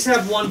Yeah, just least.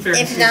 have one fair.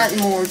 If not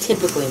more,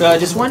 typically.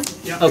 Just one?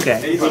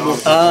 Okay.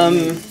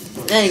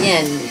 Then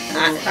again,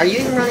 are you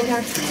even running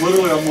counters?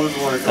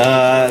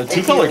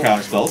 2 color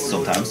counter spells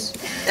sometimes.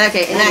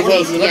 Okay, in that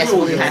case, yes,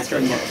 we'll do half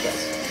turn counter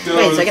spells.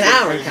 Wait a second, I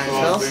don't run counter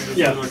spells.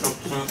 Yeah.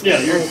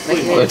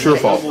 That's your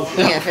fault.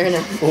 Yeah, fair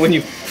enough. Well, when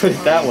you put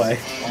it that way.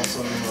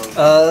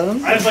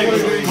 I just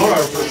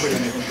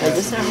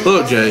like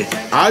Look, Jay,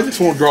 I just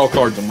want to draw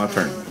cards on my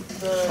turn.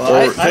 Well,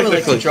 I would like to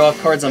technically- draw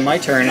cards on my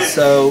turn,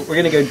 so we're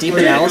going to go deep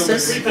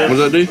analysis. What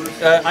does that do?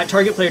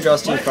 Target player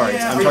draws 2 cards.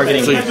 I'm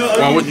targeting So, you.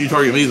 why wouldn't you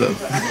target me, though?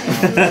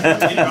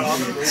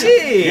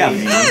 Gee,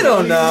 I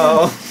don't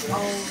know.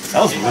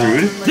 That was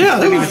rude. Yeah,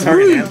 that was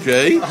rude,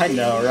 Jay. I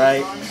know,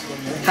 right?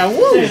 How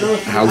woo!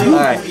 How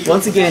Alright,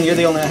 once again, you're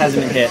the only one that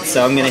hasn't been hit,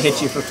 so I'm going to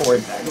hit you for 4.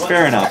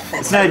 Fair enough.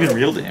 It's not even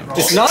real damage.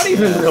 It's not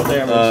even real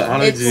damage. How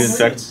many do you It's-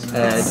 infect?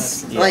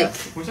 It's, yeah. Like,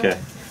 Okay.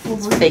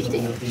 it's fake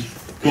damage.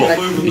 Cool. But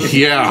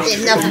Yeah.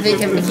 enough of it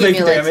Big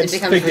accumulates, damage, it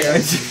becomes big real.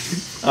 damage.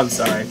 I'm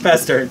sorry.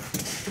 Fast turn.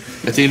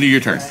 At the end of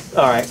your turn.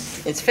 Alright.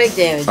 It's fake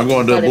damage. I'm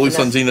going to but if Blue enough-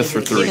 Sun Zenith if for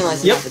it 3.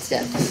 accumulates Yep. enough, it's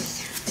dead.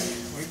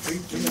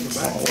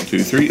 1,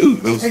 2, 3. Ooh,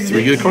 those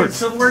 3 good cards.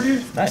 silverware,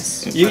 dude.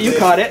 Nice. You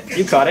caught it.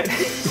 You caught it.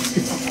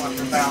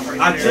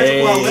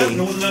 Hey.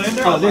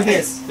 Oh, they're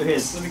his. They're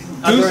his.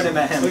 I'm throwing them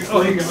at him.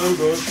 Oh, here you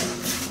go.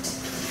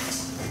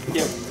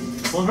 Yep.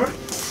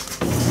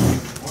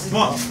 Come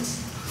on.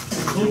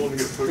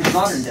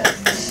 Modern deck.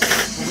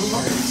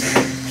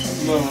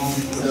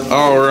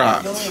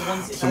 Alright.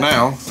 So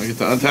now, I get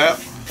to untap.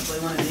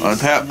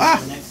 Untap. Ah!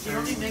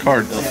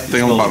 Card.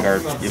 Thing on the bottom.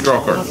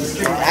 Draw a card.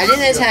 I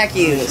didn't attack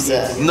you,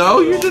 so. No,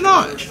 you did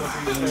not.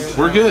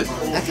 We're good.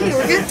 Okay,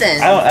 we're good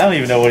then. I don't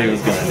even know what he was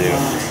gonna do.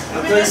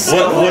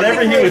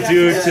 Whatever he would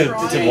do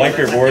to wipe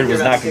your board was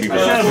not gonna be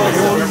worth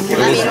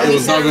it. It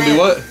was not going to be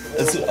what?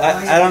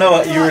 I don't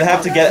know. You would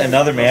have to get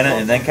another mana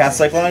and then cast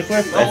Cyclonic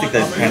Whip. I think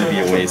that'd kind of be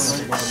a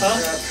waste.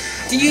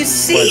 Do you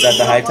see? What, is that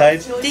the High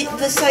Tide?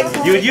 The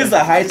Cyclonic? You would use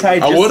the High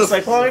Tide just to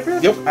Cyclonic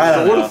Whip? Yep. I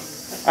don't know.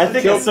 I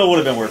think it still would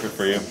have been worth it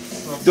for you.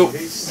 Go.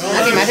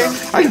 Okay, my turn.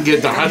 I can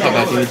get the high top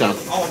back anytime.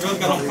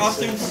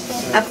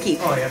 Upkeep.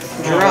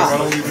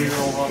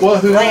 Draw. What?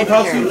 Who Land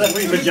had a turn.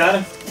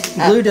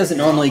 costume? Blue doesn't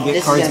normally get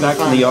This is cards gonna back be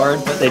from fun. the yard,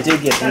 but they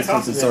did get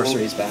instants and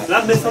sorceries back.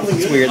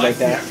 It's weird like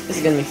that. This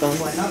is gonna be fun.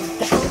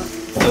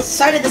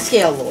 Side of the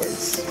Scale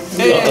Lords.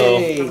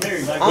 Hey!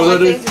 All my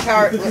things with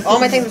power. All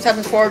my things with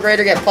toughness 4 or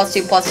greater get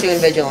 +2/+2 in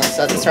vigilance.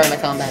 So at the start of my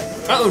combat.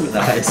 Oh,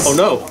 Nice. oh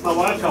no.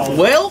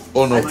 Well,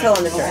 Oh no. Until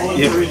end of turn.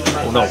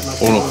 Oh no.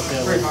 Oh no.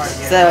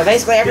 So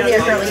basically everything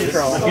I currently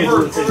control,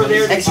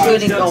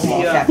 excluding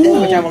Goldball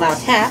Captain, which I will now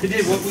tap They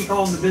did what we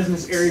call in the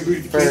business area for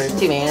beautification.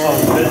 2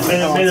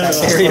 mana.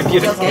 area Get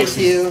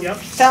beautification. to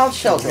Foul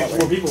Shelter.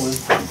 More people in.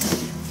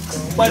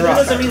 But that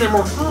doesn't mean they're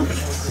more confident.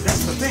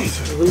 That's the thing.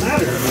 It doesn't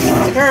matter.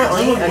 So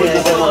currently, I'm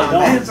gonna go along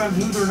Depends that. on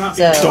who they're not.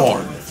 So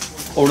Darn.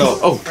 Oh no.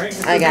 Oh.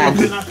 Right? I got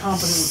They're not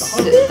confident with the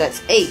hunter.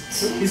 that's 8.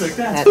 He's like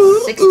that.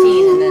 That's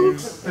 16, and then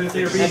But if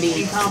they're that'd being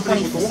be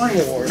incompetent with the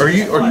wife,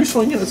 24. Are you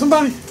swinging at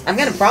somebody? I'm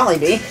gonna probably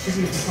be. But Who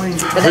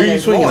then are you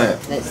there's swinging more.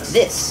 at? There's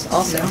this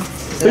also.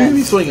 So Who are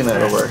you swinging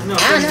at over?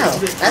 I don't know.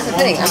 That's the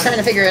thing. I'm trying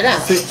to figure it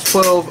out. 6,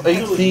 12,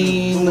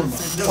 18.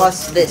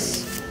 Plus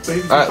this.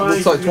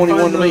 Looks like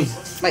 21 to me.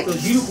 Wait,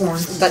 those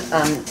unicorns, but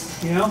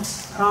you know,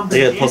 They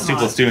get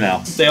 +2/+2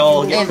 now. They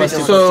all get And plus 2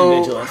 vigilance. plus 2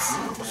 So-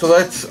 vigilance. So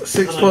that's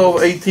 6,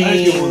 12,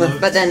 18,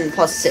 but then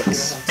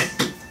 +6.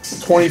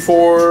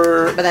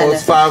 24, But then plus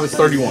the- 5 is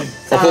 31.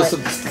 Or plus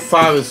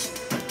 5 is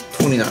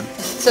 29.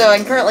 So I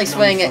can currently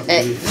swing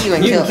at you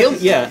and You kill. can kill.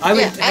 Yeah, I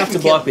would Yeah, I have can to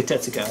block with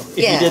Tetsuko.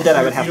 If Yeah. you did that,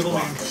 I would have to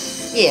block.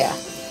 Yeah.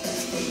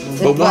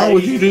 But why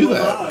would you do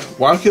that?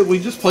 Why couldn't we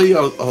just play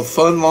a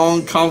fun,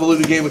 long,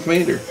 convoluted game of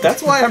Commander?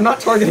 That's why I'm not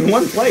targeting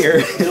one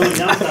player.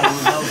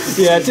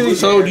 Yeah, to be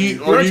So fair, are you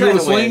we're going trying to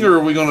to swing, win. or are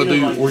we going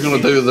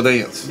to do the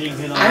dance?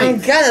 I'm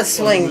gonna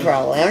swing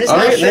probably. I'm just All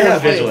not right, sure. They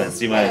have who.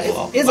 vigilance. You might as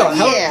well. Izzo,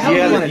 how, Yeah. how do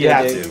you Yeah, want to you do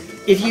have it?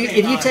 If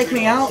you take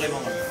me out,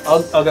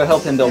 I'll go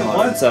help him build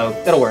one. So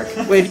that'll work.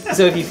 Wait,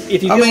 so if you I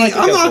feel mean, like it,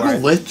 I'm go not for going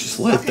it.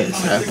 to let this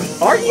happen.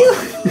 Are you?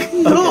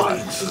 Not.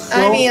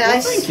 I mean,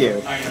 Well, thank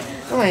you.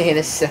 Oh my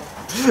goodness.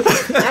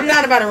 I'm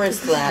not about to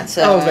risk that.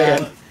 So. Oh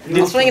man.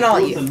 I'll swing it all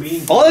at you.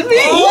 All at me.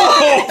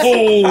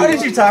 Whoa! How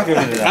did you talk him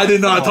into that? I did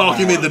not talk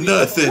him into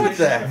nothing,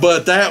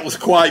 but that was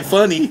quite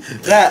funny.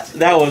 That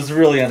was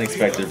really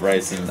unexpected,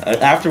 Bryson.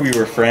 After we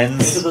were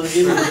friends,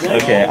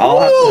 okay,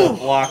 I'll have to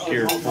block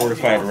your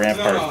fortified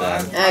rampart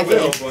then.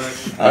 Okay.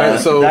 Alright,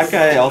 so- that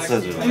guy also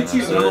has a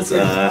so it's,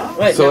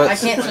 Wait, So no, I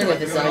it's- can't swing with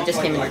this though. It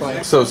just came into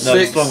play. So no,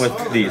 6, just one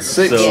with these.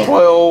 6, So,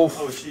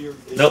 12,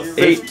 nope,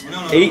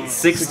 8, 16.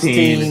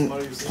 16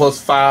 plus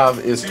 5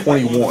 is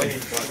 21.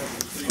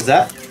 Is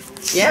that?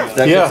 Yeah.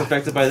 That Yeah. gets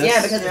affected by this?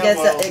 Yeah, because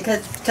it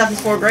gets toughness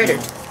 4 greater.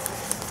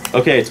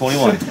 Okay,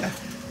 21.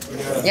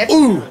 Yep.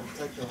 Ooh!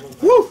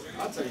 Woo!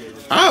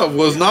 I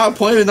was not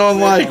planning on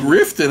like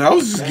rifting. I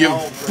was just giving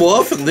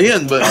bluffing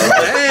then, but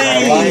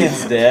dang!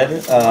 Lion's dead.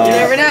 You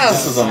never know.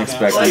 This is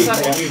unexpected.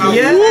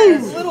 Yeah, a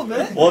little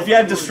bit. Well, if you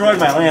had destroyed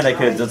my land, I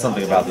could have done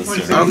something about this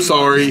sooner. I'm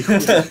sorry.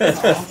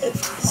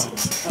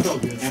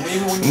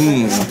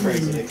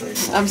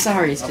 I'm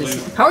sorry. It's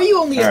just. How are you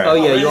only? All right. Oh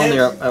yeah, you're only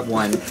at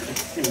 1.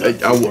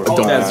 Don't.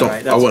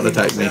 I wouldn't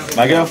attack me.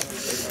 My go?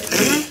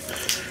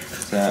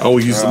 I will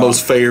use the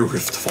most fair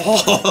rift of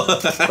all.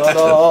 By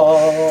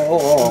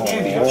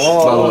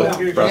the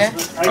way,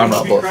 Bryson, I'm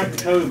not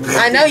bluffing.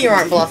 I know you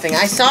aren't bluffing.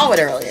 I saw it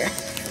earlier.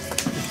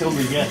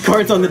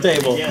 Cards on the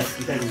table.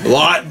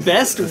 Lot.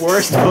 Best,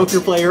 worst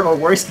poker player, or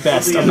worst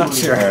best? I'm not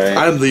sure. Alright.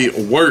 I'm the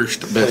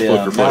worst best Yeah,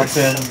 poker player.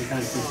 mountain.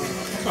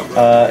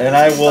 And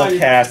I will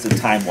cast a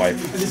time wipe.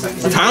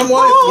 Time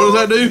wipe? What does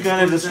that do?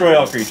 Gonna destroy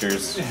all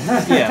creatures.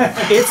 Yeah,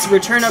 it's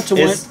return up to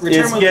one. It's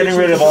Return one getting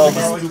rid creature. of all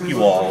the spooky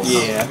walls.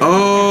 Yeah.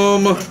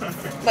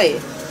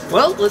 Wait.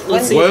 Well,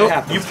 let's see Well, what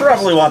happens. You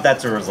probably want that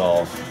to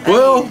resolve.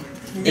 Well,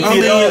 If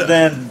you don't,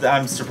 then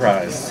I'm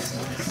surprised.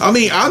 I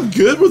mean, I'm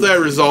good with that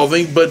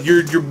resolving, but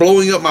you're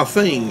blowing up my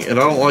thing, and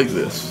I don't like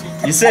this.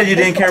 You said you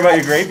didn't care about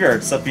your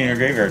graveyard. Stuff being in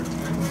your graveyard.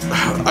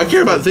 I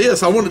care about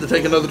this. I wanted to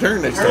take another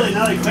turn next turn.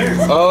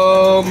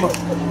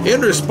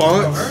 In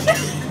response,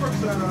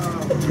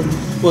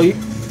 Well, you,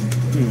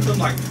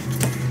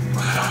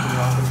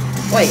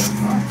 Wait.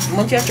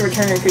 Won't you have to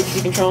return a creature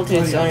you control to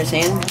its owner's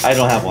hand? I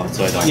don't have one,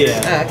 so I don't.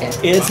 yeah. Oh,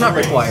 okay. It's not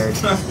required.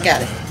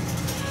 Got it.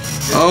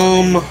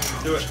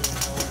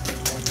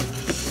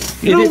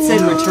 If it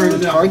said return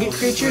target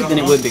creature, then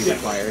it would be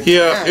required.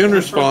 yeah, in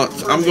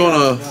response, I'm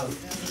gonna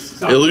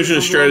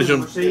illusionist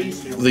stratagem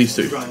these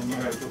two.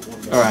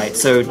 Alright,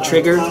 so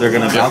trigger. They're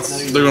gonna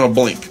bounce. They're gonna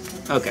blink.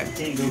 Okay.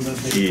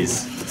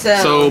 Jeez.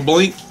 So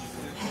blink,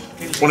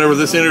 whenever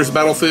this enters the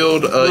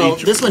battlefield, Well,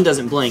 each. this one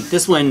doesn't blink.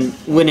 This one,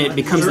 when it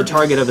becomes the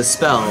target of a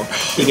spell,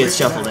 it gets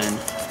shuffled in.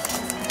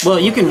 Well,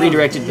 you can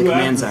redirect it to the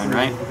command zone,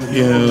 right?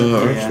 Yeah,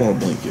 I just want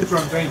to blink it.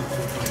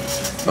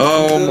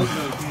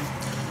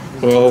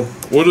 Well,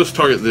 we'll just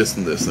target this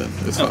and this then.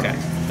 It's fine. Okay,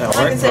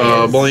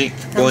 that'll work. Blink,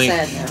 blink.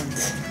 I'm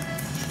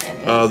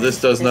sad now. This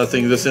does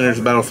nothing. This enters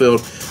the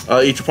battlefield.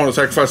 Each opponent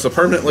sacrifices a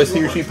permanent unless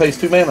he or she pays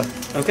 2 mana.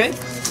 Okay.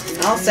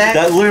 I'll sack.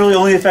 That literally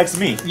only affects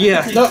me.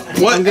 Yeah. No,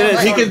 what? I'm gonna-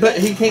 He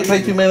can't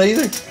pay 2 mana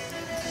either.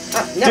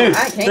 No, Dude,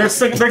 I can't.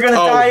 they're gonna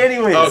die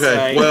anyways. Okay,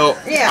 Right. well,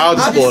 Yeah, I'll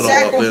just I'll blow just it all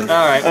up sacrifice- then.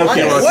 All right. Okay. You don't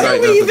have to What sack are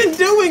we nothing. even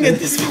doing at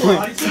this point?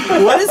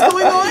 What is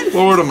going on?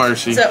 Lord of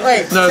mercy. So,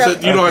 wait. No, so, so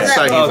you don't have to is that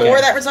sack before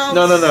anything. that resolves?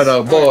 No,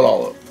 blow it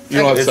all up. You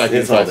don't have to sack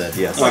It's all anything. dead,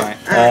 yes. All right.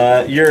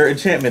 Your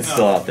enchantment's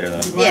still out there,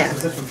 though. Yeah.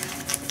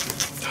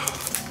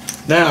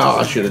 Now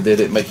I should have did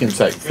it. Make him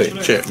sacrifice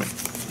enchantment.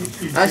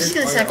 I was just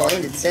gonna sack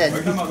land instead.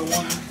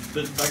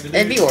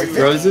 It'd be worth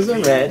it. Roses are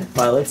red,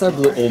 violets are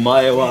blue. Oh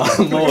my wow,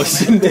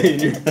 motion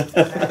danger. All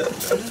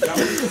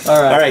right.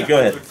 All right, go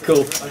ahead.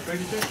 Cool.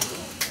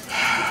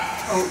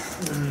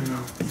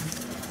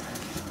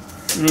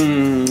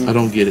 I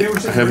don't get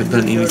it. I haven't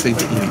done anything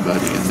to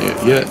anybody in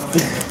there yet.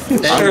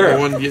 Sure. I'm the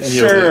one getting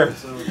Sure. yelled at.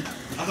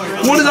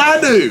 What did I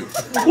do?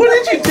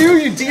 What did you do?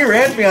 You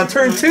DRA'd me on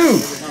turn 2.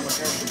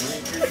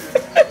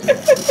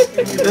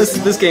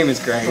 This game is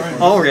great.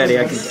 Already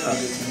I can tell.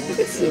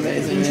 It's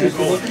amazing, man.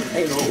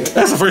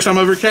 That's the first time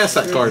I ever cast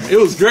that card. It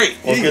was great.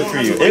 Well, good for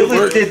you.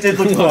 It did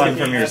look fun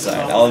from your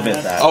side. I'll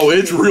admit that. Oh,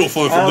 it's real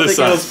fun I from don't this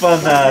think it side. was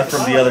fun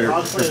from the other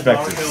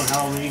perspective.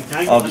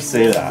 I'll just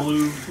say that.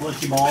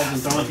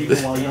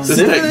 This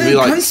deck would be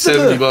like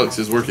 $70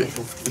 is working.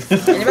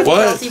 Anybody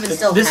What? else even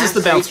still This have is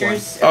the bounce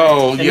creatures?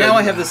 Oh, And yeah. now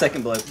I have the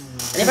second blow.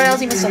 Anybody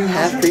else even still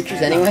have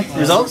creatures anyway?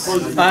 Results?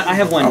 I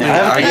have one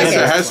now. I guess it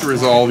has to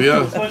resolve,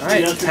 yeah.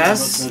 Alright,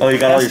 pass. Oh, you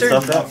got all your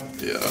Faster? stuff out?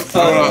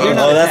 Yeah. you're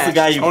not Oh, that's the attached.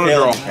 guy you I wanna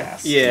failed draw. to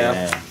cast.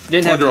 Yeah.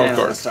 Didn't have I'll draw a to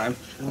card. this time.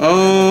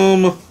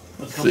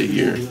 Let's see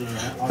here.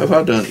 Have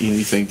I done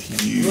anything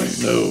to you?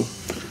 No.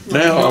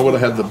 Now I would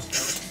have had the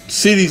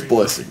city's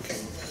blessing.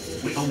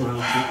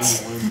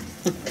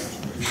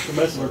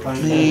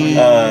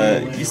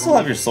 You still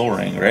have your soul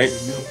ring, right?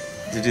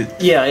 Did you?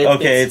 Yeah,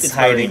 Okay, it's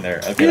hiding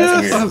there. Okay,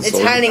 that's weird. It's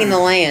hiding in the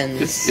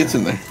lands. It's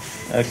in there.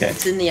 Okay.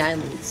 It's in the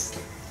islands.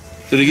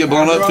 Did it get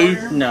blown up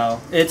too? No,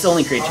 it's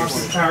only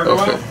creatures.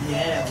 Okay.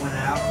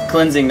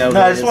 Cleansing no.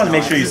 No, I just want to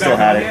make sure you still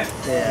had it.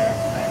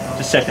 Yeah.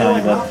 Just checking on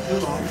you,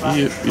 bud.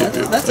 Yep.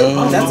 That's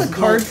a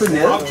card for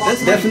Niv.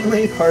 That's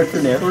definitely a card for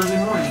Niv.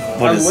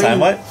 What is time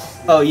what?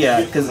 Oh yeah,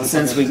 because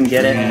since we can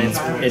get it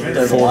and it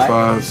does a 4, lot.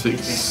 5,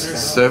 6,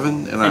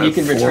 7, and I And you have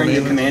can 4 return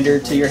your mana. commander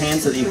to your hand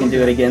so that you can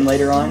do it again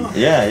later on.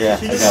 Yeah, I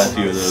got a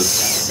few of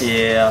those.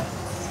 Yeah.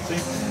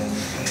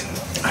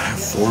 I have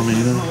 4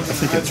 mana. I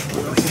think it's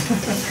 4.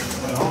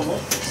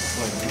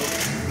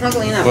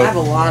 Luckily enough, I have a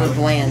lot of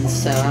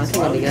lands, so I think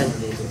it'll be good.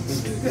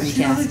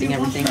 Recasting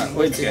everything.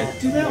 Wait, good.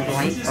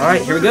 White. All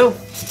right, here we go.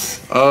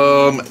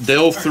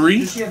 Del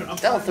 3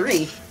 Del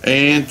 3.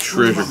 and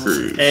Treasure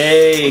Cruise.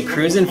 Hey,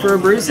 cruising for a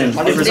bruising.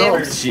 It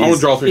resolves. I'm gonna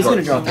draw 3 He's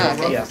gonna cards. draw Oh,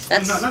 three. okay. Yeah.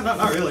 That's kind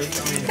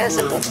of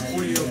simple.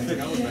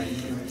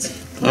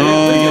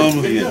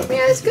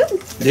 Yeah, it's good.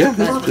 Yeah,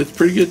 it's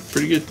pretty good.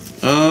 Pretty good.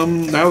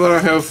 Now that I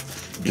have,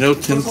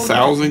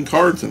 10,000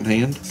 cards in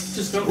hand,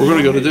 we're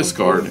gonna go to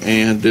discard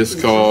and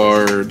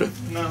discard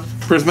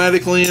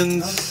Prismatic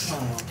Lens,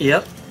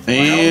 Yep.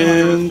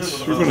 and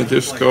we're gonna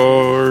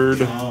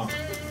discard.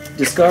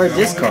 Discard.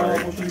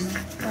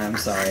 I'm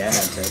sorry, I had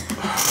to.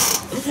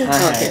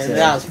 Okay,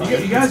 that was fun. I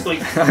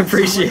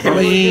appreciate I it.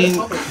 mean,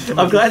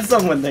 I'm glad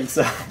someone thinks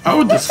so. I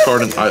would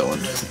discard an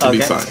island to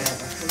be Okay. fine.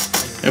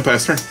 And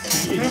pass turn.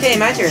 Okay,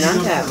 my turn.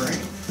 I'm tapped.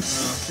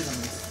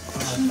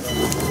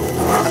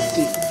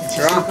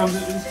 Draw.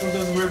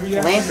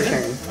 Land for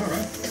turn.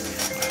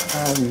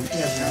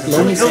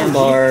 Lonely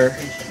Sandbar,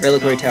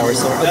 Reliquary Tower,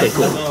 Soul. Okay,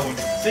 cool.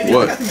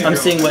 What? I'm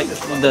seeing what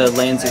the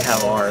lands you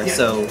have are.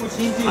 So,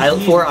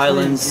 4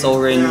 islands, Soul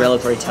Ring,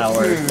 Reliquary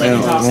Tower, And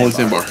only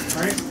Sandbar.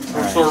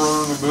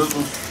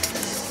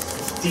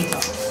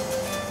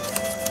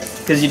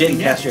 because you didn't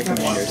cast your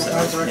commander,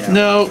 so you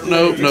know.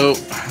 No.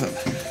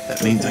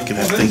 That means I can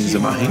have things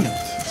in my hands.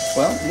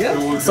 Well,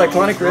 yeah.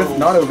 Cyclonic Rift,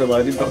 not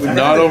overloaded, but we'd Not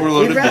rather,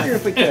 overloaded. We'd rather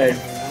if we could.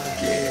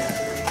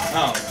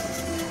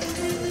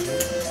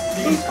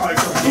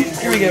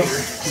 Here we go.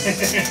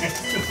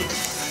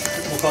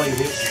 We'll call you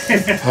Hitch.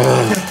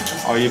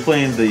 Are you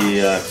playing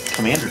the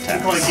commander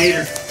tax?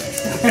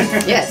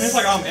 Yes. It's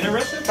like I'm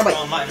interested. Oh, wait.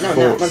 Oh, mine. No.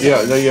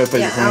 Yeah, no, you have to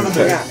pay Yeah, I your almost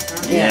commander forgot.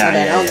 tax. Yeah, my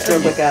bad. I'll just do a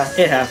quick,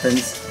 It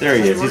happens. There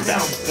he is. He's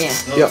down. yeah.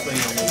 Yep.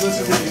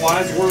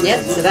 Yep,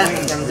 so that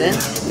comes in.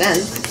 Then,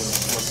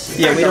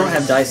 Yeah, we don't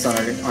have dice on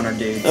our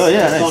dudes. Oh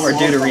yeah, nice. Or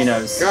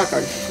Deuterinos. draw a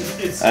card.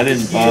 I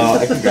didn't.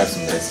 I can grab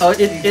some dice. Oh,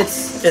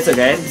 it's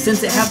okay.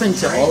 Since it happened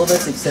to all of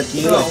us except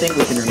you, I think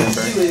we can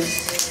remember.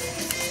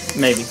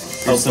 Maybe.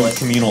 Here's some Hopefully.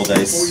 communal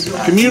dice.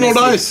 Communal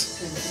dice.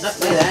 Look at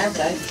that, I have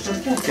dice.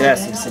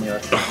 Gracias, senor.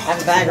 I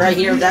have a bag right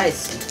here of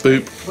dice.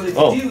 Boop.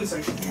 Oh,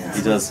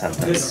 He does have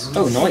that.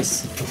 Oh,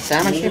 nice. So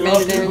how much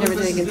commander damage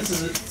ever taken? I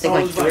think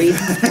like 3.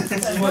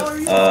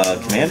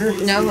 Commander?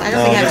 No, I don't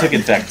No, think you I took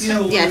infect.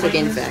 Yeah, I took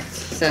infect.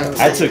 So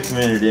I took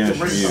commander damage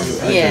from you.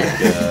 Yeah.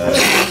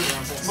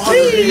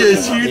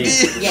 Yes, you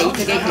did. yeah, you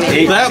took 8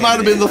 commander. That might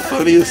have been the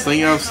funniest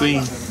thing I've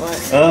seen.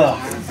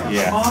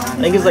 Yeah. I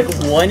think it's like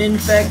 1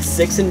 infect,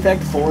 6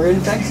 infect, 4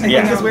 infect. I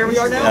think is where we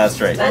are now. That's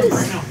right. That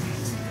is.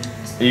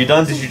 Are you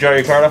done? Did you draw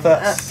your card off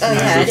that? Oh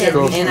yeah, I did,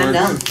 and I'm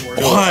done.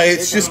 Why?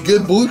 It's just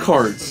good blue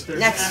cards.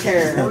 Next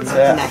turn.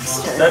 that?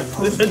 Next turn.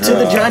 To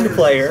the John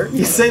player.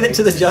 You say that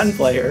to the John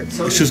player.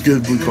 It's just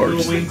good blue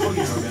cards.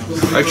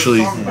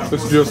 Actually,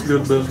 It's just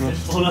good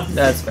business.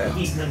 That's fair.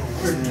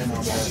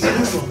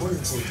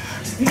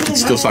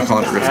 it's still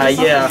Cyclonic Rift.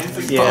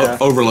 Yeah.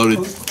 Overloaded.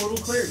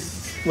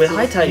 With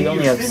High Tide, you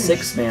only have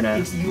 6 mana.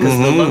 Because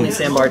the Lonely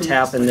Sandbar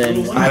tap and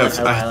then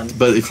Island.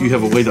 But if you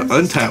have a way to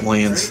untap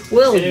lands,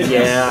 Well,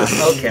 yeah,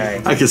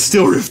 okay. I can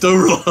still Rift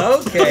Overload.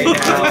 Okay,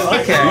 now,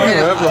 okay.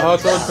 Have the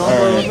hot dog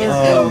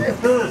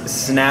combo.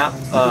 Snap,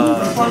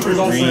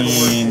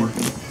 Green.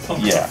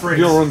 Yeah. You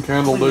don't run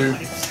Candle, dude.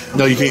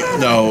 No, you can't.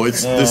 No,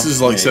 it's this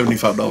is like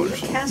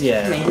 $75.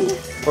 yeah.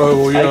 Oh,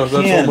 well, yeah, I that's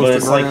can, but almost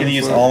it's a like grand, gonna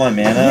use so- all my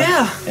mana.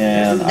 Yeah.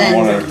 And I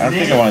don't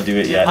think I want to do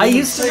it yet. I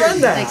used to run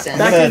that. Makes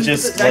sense. I'm gonna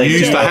just like, You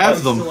used to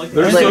have them.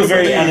 There's a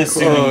very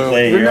unassuming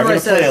play here. I'm Remember I gonna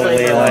said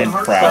play a Leyline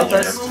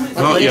Prowler.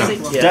 Oh, yeah.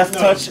 Death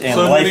Touch and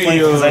So many Lifelink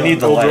because I need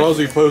the life.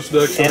 Eldrazi post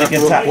decks And that it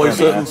have can tap to play for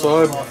set mana.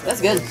 inside.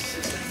 That's good.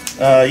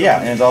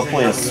 Yeah, and I'll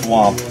play a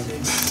Swamp.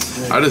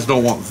 I just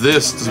don't want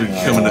this to be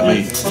coming at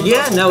me.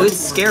 Yeah, no, it's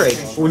scary.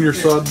 When your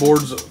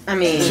sideboard's I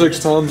mean, 6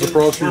 tons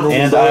across your normal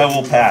And deck. I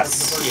will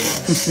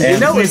pass. And You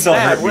know please it's don't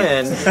bad hurt me.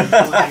 when.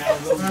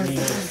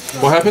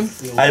 What happened?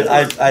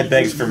 I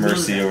begged for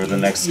mercy over the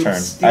next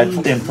turn. I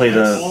played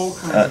a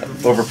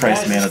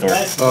overpriced mana door.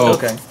 Oh,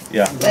 Okay.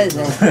 Yeah. that is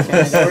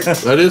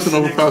nice. That is an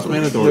overpriced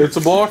mana door, It's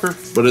a blocker.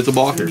 but it's a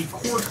blocker.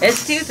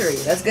 It's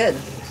 2/3. That's good.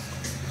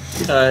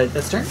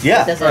 That's turn?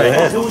 Yeah. That's Go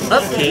ahead.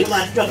 Upkeep.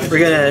 We're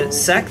gonna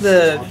sack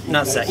the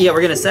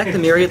we're gonna sack the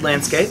Myriad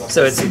Landscape.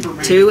 So it's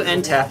 2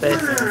 and tap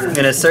it. I'm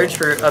gonna search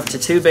for up to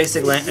 2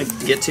 basic land,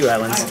 get 2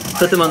 islands.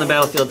 Put them on the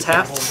battlefield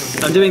tapped.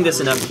 I'm doing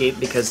this in upkeep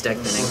because deck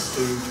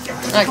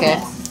thinning.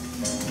 Okay.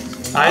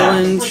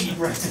 Island.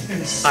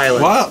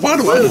 Why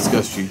do I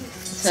disgust you?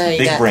 So you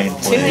Big got brain 2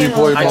 play. You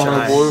play I mono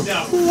try. blue.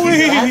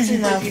 That's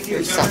enough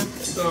for something.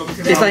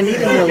 If I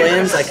needed more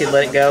lands, I could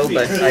let it go,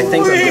 but I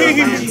think I'm going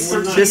lands.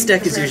 This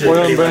deck is usually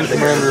Play pretty unbanked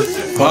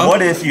commander. But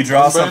what if you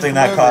draw something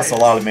that costs a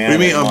lot of mana? What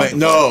do you mean and unban?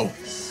 No.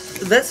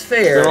 That's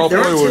fair. Then I'll There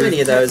aren't play too with many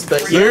you. of those,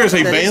 but yeah, There is a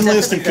that ban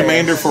list in definitely fair.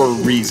 Commander for a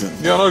reason.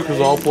 Yeah, I know, because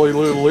I'll play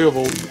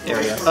Leovold. There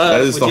we go. That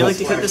is would the you whole- like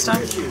to cut this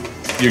time?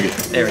 You're good.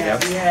 There we go.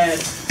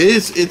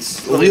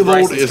 It's Well, Leovold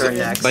Bryson's is turn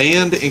next.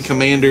 banned in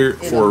Commander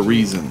for a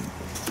reason.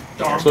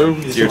 So,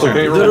 if I turn.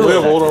 can't run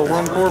Leovold, I'll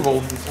run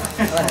Corvold.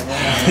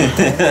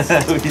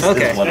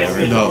 Okay.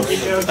 Whatever. No.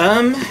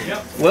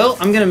 Well,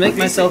 I'm gonna make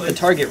myself a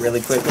target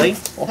really quickly.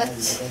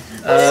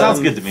 Sounds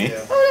good to me.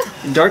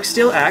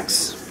 Darksteel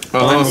Axe.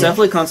 Uh-huh. On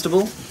Cephalid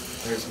Constable.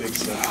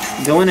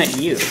 Going at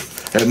you.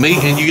 At me,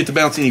 and you get to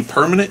bounce any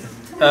permanent.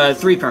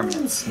 3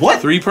 permanents. What?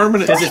 3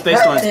 permanent. Because it's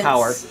based on its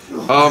power.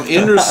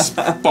 In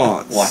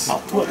response.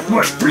 Wow.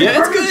 Yeah,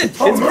 it's good. It's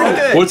pretty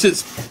good. What's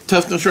its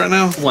toughness right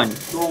now? 1. It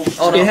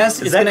has.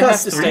 Does It's that gonna have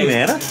cost to 3 stay.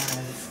 mana?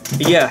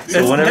 Yeah,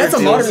 whenever that's a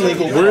it modern deals-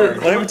 legal card.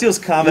 Whenever it deals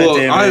combat Look,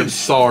 I am damage.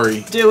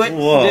 sorry. Do it.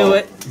 Whoa. Do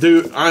it.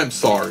 Dude, I am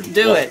sorry.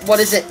 Do it.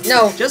 What is it?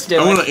 No. Just do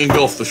I it. want to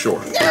engulf the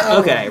shore.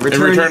 Okay. And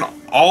return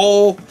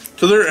all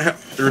to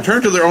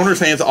their owner's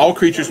hands all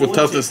creatures with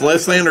toughness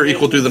less than or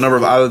equal to the number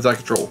of islands I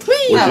control,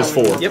 which is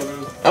 4. Yep.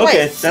 Oh,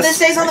 Okay, wait, this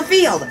stays on the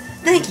field.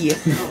 Thank you.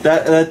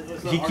 that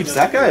he keeps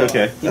that guy.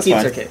 Okay, He that's keeps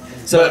fine. okay.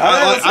 So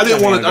I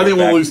didn't want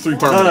to lose 3 No,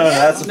 permanents.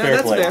 that's a no, fair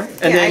that's play. fair. And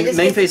Yeah, I then just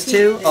main get- phase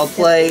 2, I'll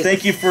play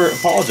Thank you for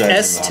apologizing.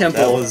 S though.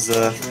 Temple. That was.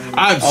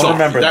 I'm sorry.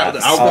 remember that.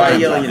 I'll Sorry. remember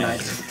Yellow that.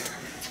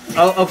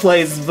 Unite. I'll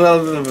play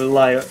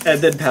Zvliyo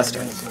and then pass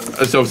turn.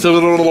 So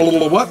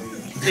what?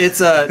 It's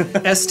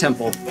S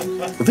Temple.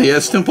 The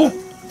S Temple?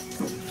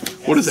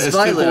 What does S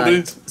Temple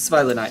do?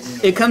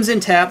 Svilinite. It comes in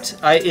tapped.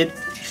 It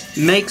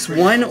makes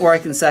 1, or I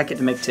can sack it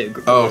to make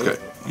 2. Oh, okay.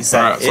 You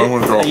sack Alright, so I'm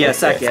going to draw. Yeah,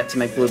 sack it to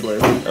make blue.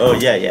 Oh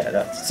yeah,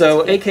 that's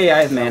So AK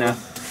I have mana.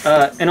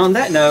 And on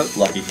that note,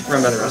 lucky.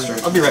 run by the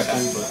restaurant. I'll be right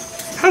back.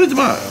 How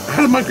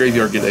did my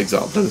graveyard get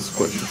exiled? That is the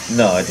question.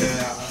 No, I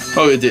didn't.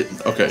 Oh, it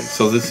didn't. Okay,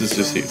 so this is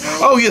just here.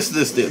 Oh, yes,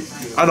 this did.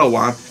 I know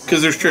why.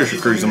 Because there's treasure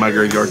cruise in my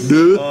graveyard.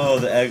 Duh. Oh,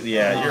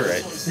 yeah, you're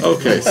right.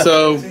 Okay,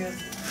 so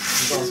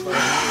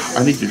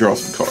I need to draw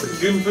some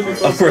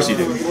cards, Of course you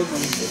do.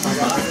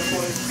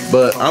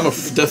 but I'm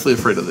definitely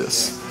afraid of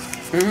this.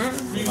 He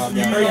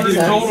doesn't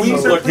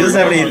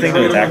have anything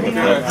to attack with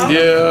though.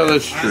 Yeah,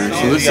 that's true.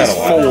 So this is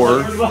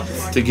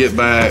 4 to get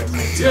back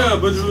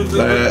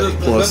that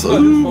plus.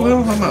 Ooh,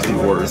 well, that might be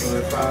worth.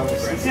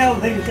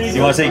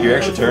 You want to take your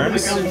extra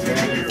turns?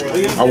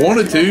 I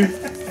wanted to.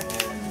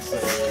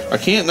 I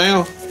can't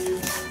now.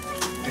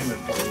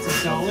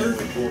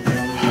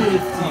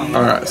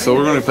 Alright, so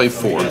we're going to pay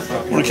 4.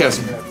 I'm going to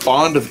cast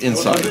Bond of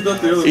Insight.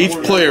 Each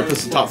player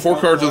puts the top 4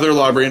 cards of their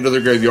library into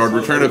their graveyard.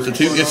 Return up to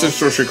 2 instant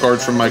sorcery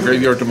cards from my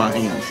graveyard to my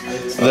hand.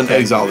 And then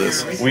exile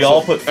this. We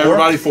all put 4?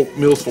 Everybody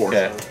mills 4.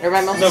 Okay.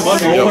 Everybody must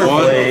You got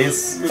 1,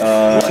 Blaze, 2,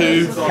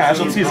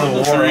 Casualties of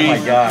War, 3, oh my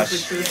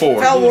gosh.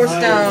 4. Fell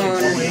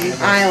Warstone,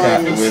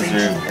 Island,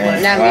 Wizard,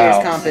 and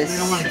Navigator's Compass,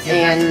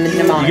 and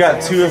Mnemonic. You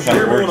got 2 of my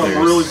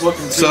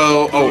workers.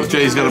 So,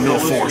 Jay's got to mill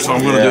 4, so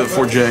I'm going to do it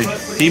for Jay.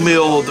 He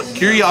milled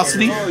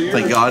Curiosity,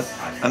 thank God,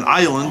 an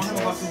Island,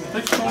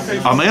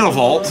 a Mana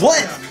Vault, What?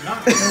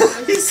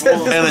 He said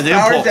this and an is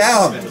powered Impulse.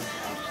 down.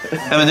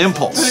 And an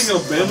Impulse.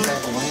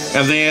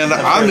 And then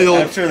I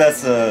milled... I'm sure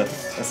that's an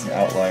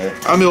outlier.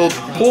 I milled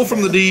Pull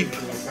from the Deep,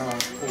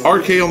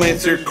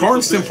 Archaeomancer,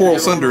 Karn's Temporal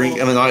Sundering,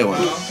 and an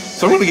Island.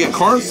 So I'm going to get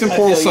Karn's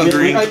Temporal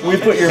Sundering We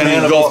put your and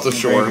mana engulf vault the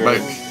shore. in the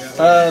Back.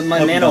 My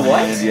mana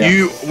what?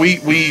 Yeah.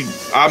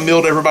 I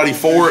milled everybody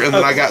 4, and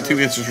then I got 2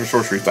 instants for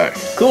sorceries back.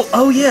 Cool.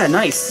 Oh yeah,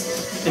 nice.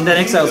 And then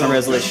exiles on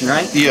resolution,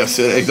 right? Yes,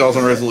 it exiles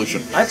on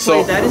resolution. I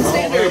played that in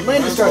standard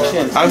land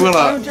destruction. I'm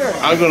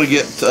gonna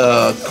get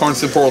Karn's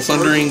Temporal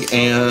Sundering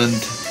and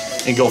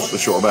engulf the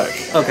shore back.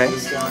 Okay.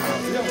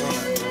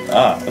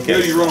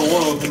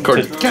 Okay.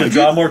 Card, To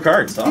draw more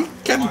cards, huh?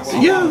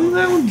 yeah,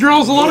 that one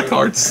draws a lot of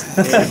cards.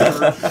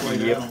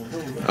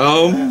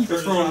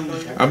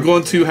 I'm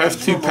going to have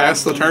to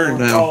pass the turn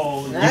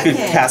now. You could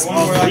cast No,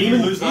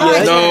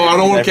 I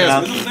don't want to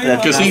cast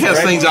because he has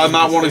things I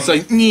might want to say.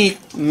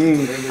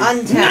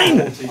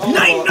 Untapped.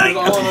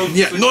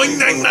 Yeah,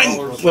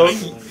 9. Well,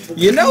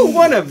 you know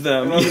one of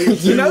them.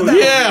 You know that.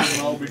 Yeah.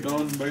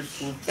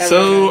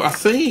 So I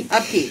think.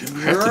 Upkeep.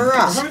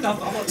 Draw.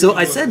 So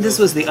I said this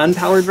was the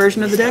unpowered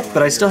version of the deck,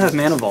 but I still have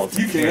Mana Vault.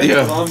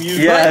 Yeah.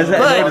 Yeah,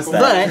 I noticed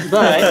that.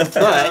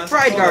 But.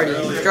 Pride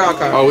Guardian. Draw a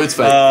card. Oh, it's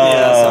fake.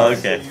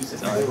 Okay.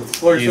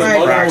 Pride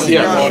Guardian.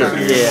 Yeah, Draw a sure. card.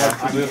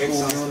 Yeah.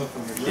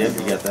 Yep,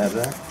 you got that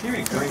back.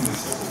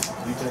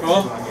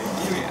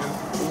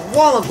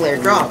 Wall of Glare.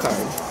 Draw a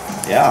card.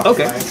 Yeah.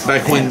 Okay.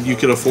 Back when you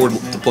could afford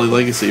to play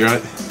Legacy,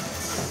 right?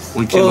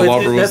 When Well,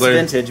 Candelabra was that's there.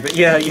 vintage, but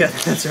yeah,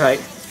 that's right.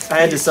 I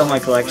had to sell my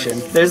collection.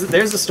 There's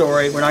a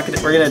story. We're gonna.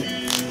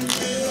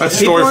 That's a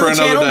People story on for the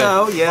another channel day.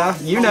 know. Yeah,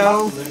 you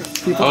know.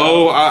 People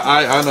Oh,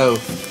 I know.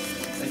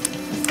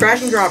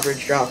 Crash and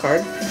Drawbridge. Draw a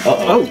card.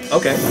 Oh,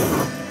 okay.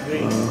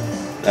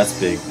 That's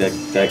big.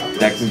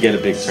 That can get a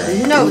big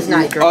turn. Nose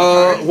Knight. Draw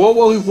a card.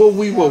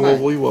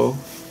 Whoa.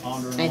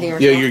 Anything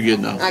Yeah, you're good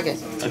now. Okay.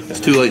 It's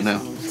too late now.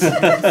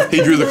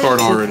 He drew the card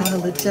already.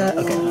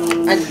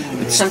 Okay.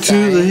 It's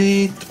too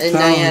late to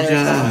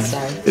apologize.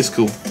 Sorry. It's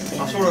cool.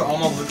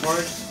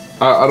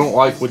 I don't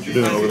like what you're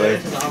doing over there.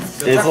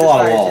 It's a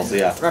lot of walls,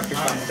 yeah. Rupture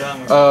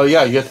Spine.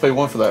 Yeah, you have to pay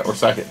 1 for that, or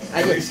sack it.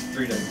 I did.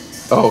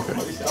 Oh, okay.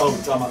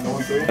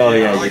 Oh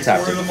yeah, you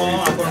tapped it.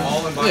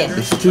 Yeah.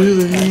 It's too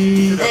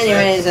late.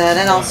 Anyways,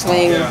 then I'll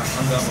swing.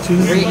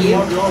 Read you.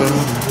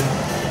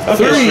 Okay,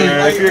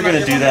 sure. If you're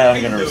gonna do that,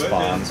 I'm gonna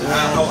respond.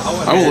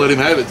 I'm gonna let him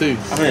have it too.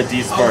 I'm gonna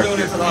despark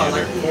your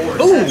commander.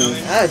 Ooh.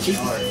 Oh, gee.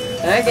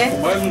 Okay.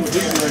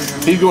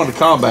 He's going to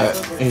combat,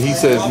 and he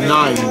says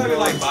 9.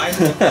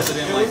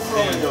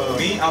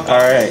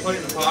 Alright.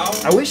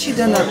 I wish you'd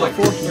done that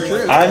before he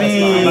drew. I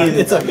mean,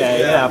 It's okay.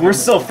 Yeah. we're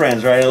still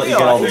friends, right? I let you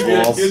get all the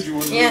balls.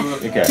 Yeah.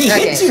 Okay. He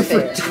Okay, hits you for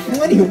fair.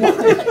 21.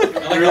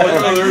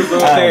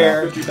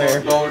 Fair. To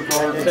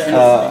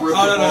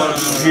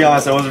be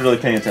honest, I wasn't really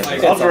paying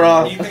attention. I'll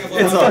draw.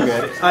 It's all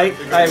good. I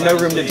have no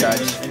room to judge.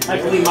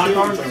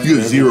 You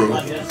have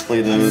 0.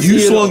 Play those. You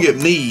swung at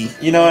me.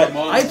 You know what?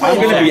 I I'm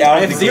gonna be I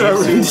out of have the 0 game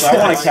room soon, to so I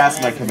want judge. to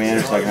cast my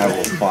commander so I can have a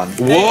little fun.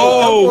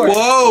 Whoa.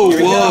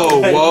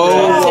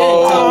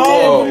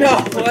 Oh, no.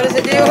 What does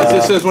it do?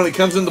 It says when it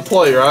comes into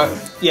play, right?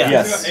 Yeah.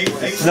 Yes.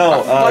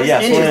 No,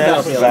 yes. Any When it of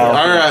enters the the battle.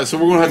 Alright, so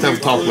we're going to have a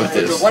talk about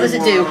this. What does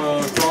it do?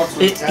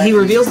 He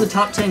reveals the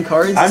top 10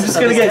 cards. I'm just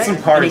of gonna his get deck, some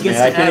cards, and he gets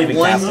man. I to can't add even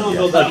one cast it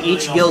yet. of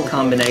each guild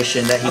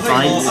combination that he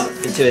finds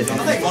to his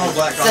hand.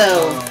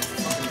 So,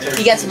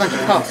 he gets a bunch of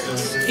cards.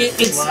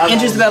 It's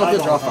enters the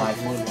battlefield, draw 5.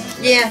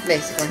 Yeah,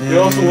 basically.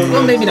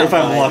 Well, maybe not If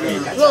I'm 5. lucky.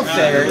 Well,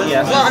 fair,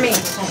 yeah. Well, I mean,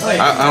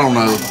 I don't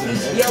know.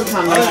 guild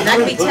combination, that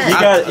could be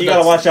 10. You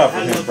gotta watch out for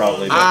him,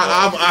 probably. but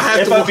I have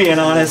if to. I'm being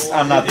honest,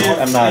 I'm not. Can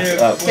I read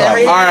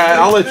Probably. it? Alright,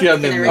 I'll let you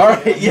have them.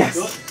 Alright,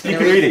 yes. You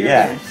can read it,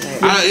 yeah.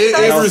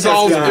 It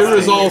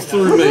resolves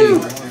through me.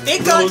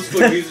 It got,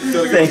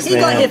 Thanks, he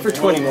got man. hit for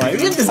 21. He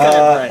just got it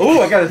right.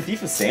 Oh, I got a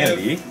Thief of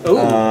Sanity. Ooh.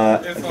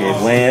 Okay,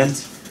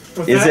 land.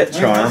 Is it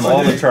Charm?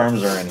 All the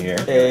charms are in here.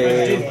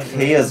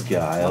 Chaos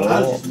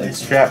Guile.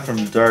 Extract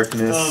from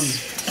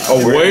Darkness. A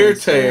wear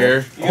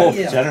tear. Oh,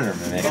 Genitor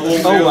Mimic.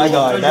 Oh my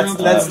god,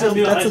 that's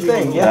a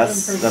thing, yeah.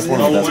 That's one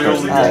of the best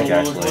cards in the deck,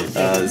 actually.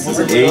 This is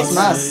an 8,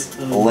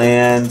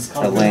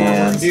 a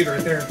land,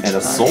 and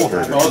a Soul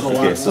Herder.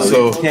 Okay,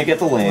 so you can't get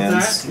the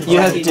lands. You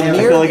have You can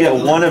Demir. only get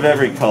one of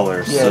every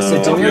color. Yeah,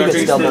 so Demir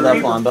gets doubled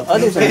up on, but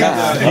other than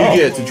that,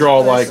 You get to draw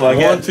like So I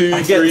get- 1, 2,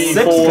 I get 3,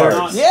 6 4,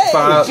 cards.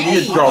 5. You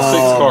get to draw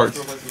 6 cards.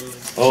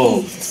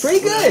 Oh, it's pretty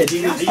good.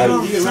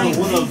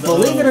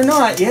 Believe it or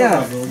not,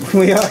 yeah,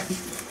 we are.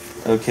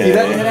 Okay. You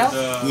got to head out?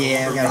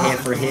 Yeah, I gotta head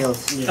for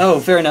hills. Oh,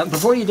 fair enough.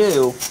 Before you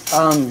do,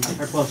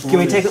 can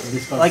we take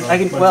like I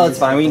can? Well, it's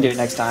fine. We can do it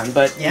next time.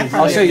 But Yeah,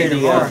 I'll show you the.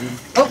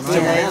 Oh,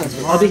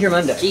 Yeah. I'll be here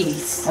Monday.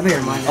 Jeez. I'll be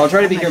here Monday. I'll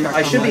try to be here.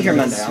 I should be here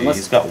Monday. He's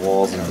Unless got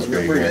walls in his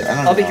graveyard.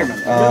 I'll be here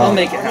Monday. I'll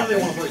make it happen.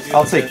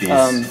 I'll take these.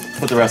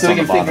 Put the rest So we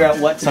on the can figure bottom.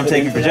 out what. So I'm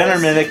taking Progenitor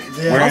Mimic,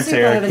 Wear I'll and see if I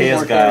Tear, have any Chaos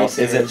more Guile,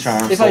 fairy Is It tears.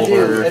 Charm, If I do,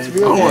 Solar. that's I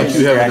real don't like good.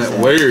 you having that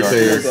wear Real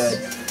tear. good.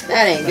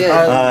 That ain't good.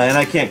 And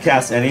I can't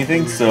cast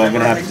anything, so I'm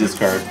gonna have to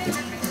discard.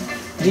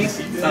 Do you,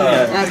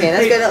 Okay,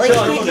 that's good. At least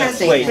you can't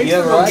cast wait, anything. you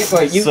have a ride?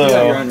 Wait, you So- have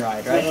your own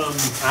ride, right?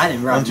 I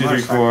didn't run. 1, 2,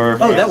 3, 4.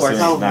 Oh, that 5, works.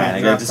 6, 9.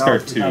 I gotta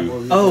discard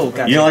 2. Oh,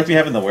 gotcha. You don't like me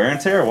having the Wear and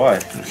Tear? Why?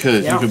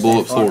 Because you can blow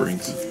up Soul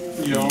Rings.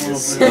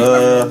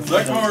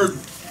 That card.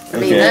 I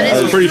mean, that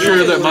I'm is pretty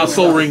sure that my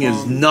Soul Ring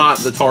is not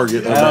the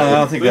target of I that.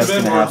 don't think that's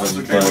gonna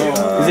happen.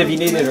 Because if you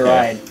needed a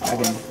ride, I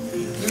can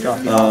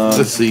drop you off.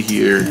 Let's see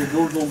here. You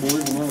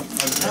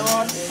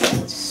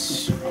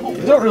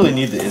don't really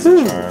need the Is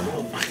It Charm.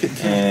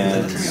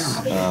 And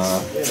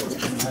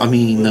I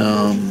mean,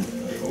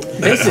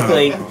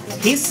 Basically,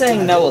 he's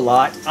saying no a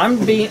lot.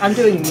 I'm doing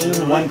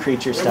mean one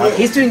creature stuff.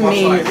 He's doing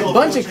mean a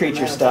bunch of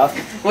creature stuff.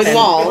 with And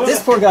walls.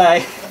 This poor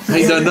guy.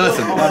 ain't done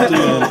nothing.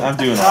 I'm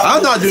doing that.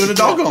 I'm not doing a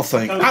doggone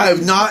thing. I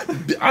have not.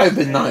 I have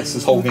been nice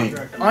this whole game.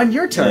 On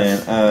your turn.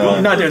 And,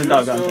 You're not doing a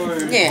doggone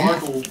thing. Yeah.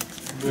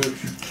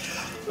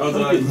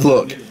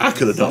 Look, I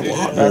could have done a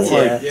lot that's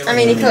more. like. I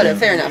mean, he could have.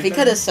 Fair enough. He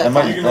could have I sucked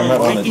might, on I might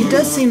want to. It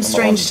does seem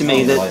strange to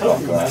me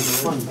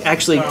that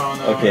actually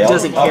Okay,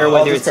 doesn't care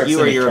whether it's discard you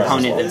or your Sinister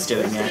opponent as that's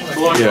doing it.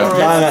 Yeah. I'm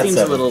That at seems a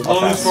 7. little I'll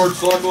pass. odd.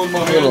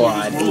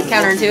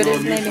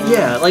 counterintuitive, maybe.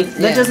 Yeah, like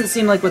that Yeah. doesn't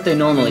seem like what they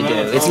normally do.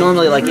 It's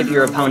normally like if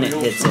your opponent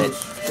hits it,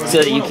 so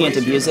that you can't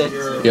abuse it.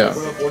 Yeah.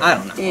 I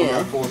don't know.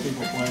 Yeah.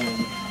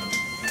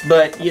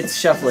 But it's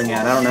shuffling it.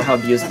 I don't know how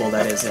abusable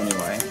that is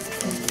anyway.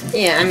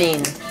 Yeah, I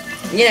mean,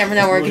 you never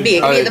know where it could be.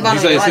 It could be at the bottom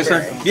of you the say it's his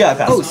library. Yeah, I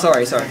passed. Oh,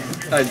 sorry.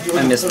 I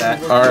missed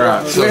that. All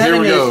right. So We're here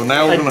having we go.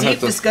 Now we're a gonna deep have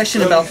to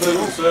discussion about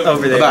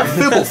over there. about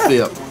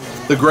Fblthp,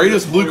 the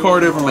greatest blue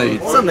card ever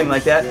made. Something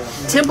like that.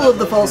 Temple of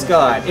the False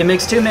God. It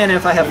makes 2 mana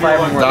if I have 5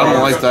 or more I don't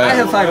lands. like that. I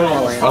have 5 or more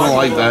I lands. don't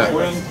like that.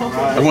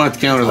 I'm gonna have to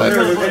counter that.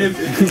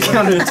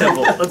 Counter the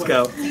temple. Let's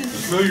go.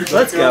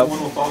 Let's go.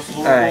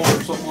 Alright.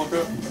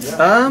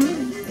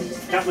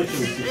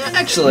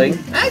 Actually, no.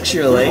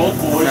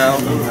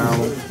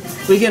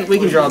 We can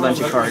draw a bunch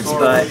of cards,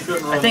 but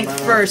I think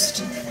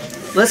first,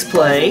 let's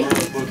play.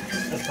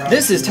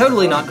 This is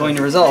totally not going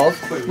to resolve.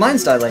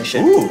 Mind's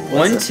Dilation. Ooh,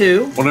 1,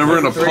 2. Whenever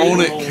an 3,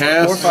 opponent 4,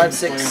 casts, 5,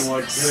 6,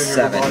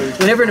 7.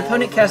 Whenever an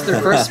opponent casts their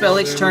first spell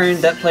each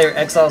turn, that player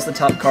exiles the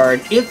top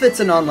card. If it's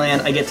a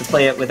non-land, I get to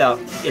play it without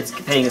it's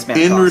paying its mana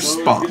in cost.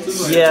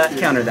 response, Yeah,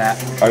 counter that.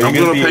 Are you I'm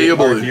gonna gonna be pay you our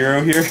blue.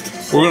 hero here?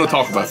 we're gonna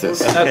talk about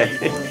this. Okay.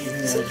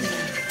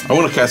 I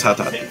want to cast High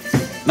Tide.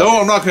 No,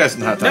 I'm not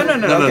casting High Tide.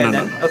 No. Okay,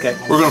 then. Okay.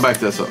 We're gonna back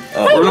this up.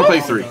 We're gonna pay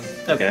 3.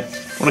 Okay.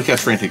 I'm gonna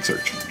cast Frantic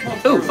Search.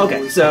 Ooh,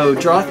 okay. So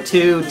draw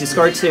 2,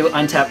 discard 2,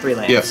 untap 3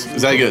 lands. Yes,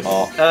 is that good?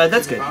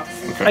 That's good. I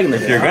can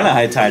live If you're with gonna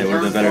high tide, it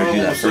would have been better to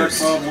do that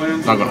first.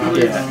 Not gonna happen.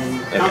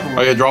 that. I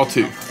gotta draw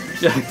 2.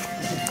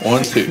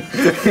 1, 2.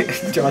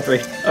 Yeah. Draw 3.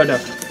 Oh no.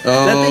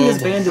 That thing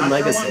is banned in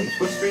Legacy.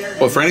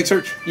 What, Frantic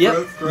Search?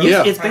 Yep.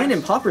 Yeah. It's banned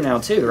in Pauper now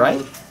too,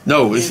 right?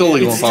 No, it's still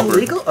legal It's in still Pauper.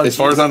 legal? Oh, as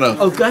far as I know.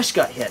 Oh, Gush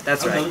got hit.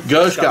 That's right.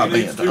 Gush got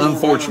banned,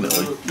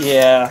 unfortunately.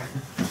 Yeah.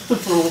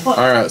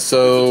 Alright,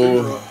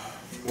 so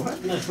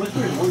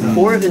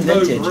 4 of in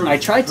Vintage. I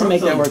tried to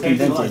make that work in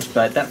Vintage,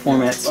 but that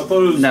format's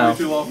no.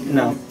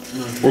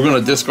 we're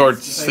gonna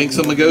discard Sphinx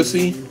of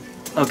Magosi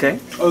Okay.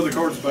 Oh, the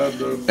card's bad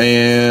though.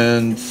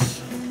 and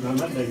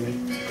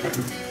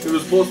It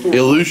was +4.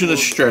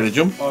 Illusionist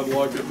Stratagem I'd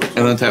like it.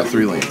 and untap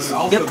 3 lands.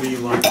 Yep.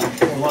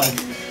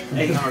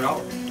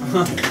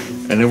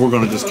 And then we're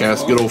gonna just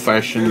cast good old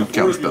fashioned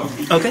counterspell.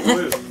 Okay.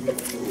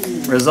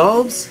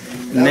 Resolves.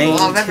 Main A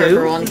lot of effort 2.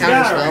 for one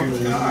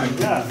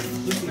counterspell.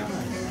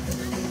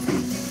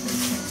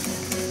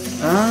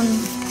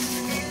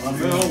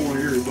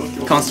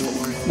 Constable.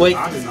 Wait.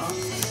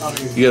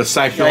 You gotta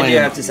sack your I do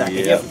have land. to sack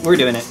it. Yep. We're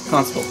doing it.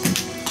 Constable.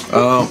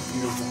 All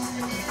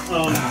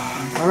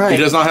He right.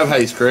 does not have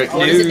haste, correct?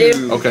 What does it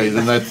do? Okay,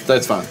 then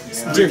that's fine.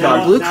 Dear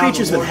God, blue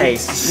creatures with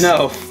haste.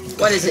 No.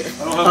 What is it?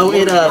 Oh,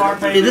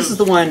 this is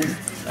the one.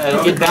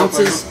 It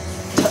bounces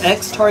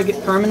X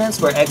target permanence,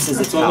 where X is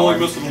its power,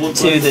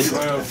 to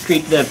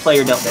the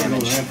player dealt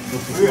damage.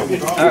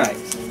 All right,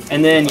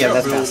 and then yeah,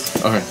 that's fast.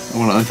 Okay, I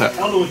want to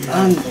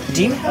untap.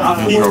 Do you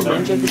have 4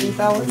 range of the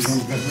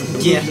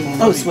defowers? Yeah.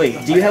 Oh,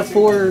 sweet. Do you have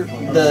 4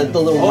 the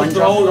little one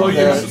drop? The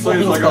I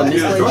think it's called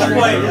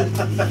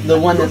Misplaced? The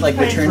one that like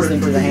returns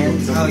them to the hand.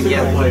 Oh,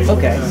 yeah.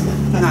 Okay.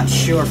 I'm not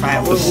sure if I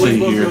have Let's see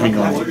here. Hang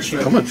on.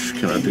 How much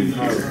can I do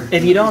here?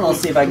 If you don't, I'll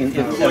see if I can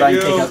if I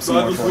can pick up some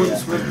more for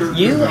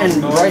you. You and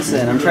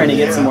Bryson, I'm trying to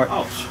get some more.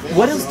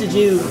 What else did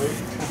you?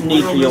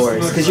 need for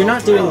yours? Because you're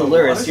not doing the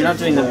Lurist. You're not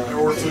doing the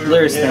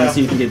Lurist thing, so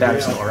you can do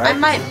Batterskull,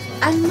 right?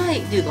 I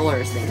might do the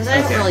Lurist thing because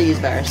I don't really use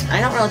Batters. I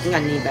don't really think I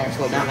need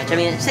Batterskull that much. I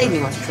mean, it saved me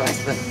once or twice,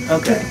 but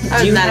Okay.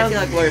 other than that, I feel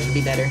like Lurist would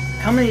be better.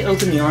 How many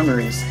open the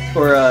armories?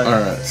 Or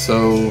Alright,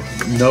 so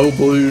no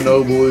blue,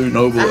 no blue,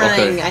 no blue. I'm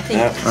running, Okay. I think,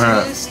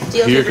 Alright. two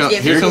Steel Here Shaper's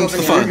Gift. here and two comes Open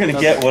the Yarn. fun. You're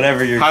gonna get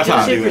whatever you're High Steel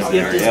tide. Shaper's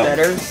Gift is Yep.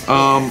 better.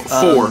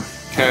 4.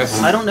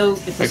 Cast. I don't know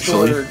if the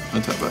Actually, score...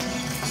 untap that.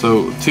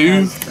 So 2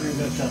 and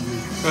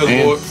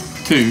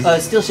 2.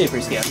 Steel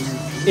Shaper's Gift.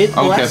 The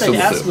Okay, last so I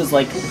asked two. was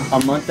like a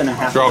month and a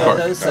half Draw a ago, card.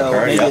 though, so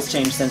card, maybe yeah. it's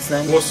changed since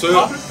then. What's it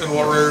and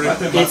what rarity?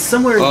 It's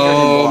somewhere in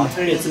block.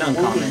 It's an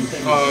uncommon.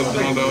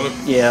 Don't doubt it.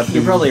 Yeah,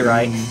 you're probably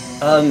right.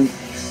 Open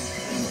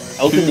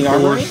 2, the 4,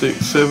 armory?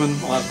 6, 7.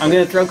 I'm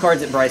gonna throw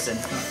cards at Bryson.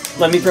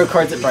 Let me throw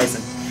cards at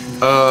Bryson.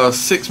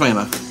 6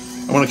 mana.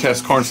 I want to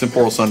cast Karn's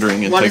Temporal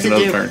Sundering and What take does it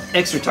another do? turn.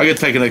 Extra I turn. get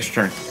to take an extra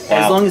turn. As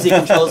Wow. long as he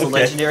controls a Okay.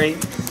 legendary.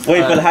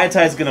 Wait, but High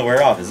Tide's gonna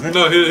wear off, isn't it?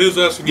 No, his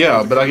asking.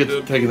 Yeah, but I get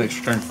to take an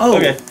extra turn. Oh,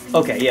 Okay.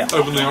 okay, yeah.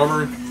 Open the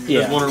armory. Yeah.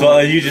 Just wondering So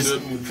what you you just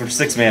did. for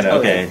 6 mana.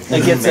 Okay, It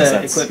Makes gets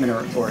sense. equipment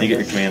or You get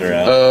your commander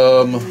out.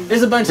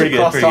 There's a bunch Pretty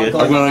of good, crosstalk pretty good.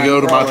 going I'm gonna on. go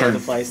to We're my all over turn. the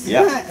place.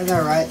 Yeah. Is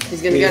that right?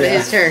 He's gonna go to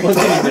his turn. What's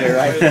gonna do,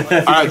 right?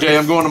 Alright, Jay,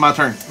 I'm going to my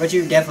turn. But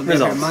you definitely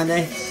Results. for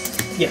Monday?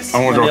 Yes. I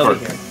wanna draw a Monday will card.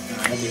 be here.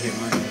 I'll be here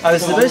Monday. I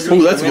was supposed to Ooh,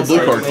 be that's a good blue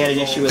Wednesday, card. We had an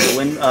issue with the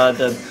wind,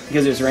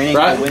 because it was raining.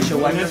 Right. The windshield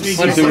wipers. You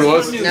see what it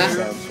was?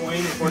 No?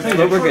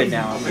 But we're good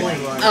now.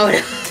 Oh,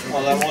 no.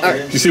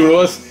 You see what it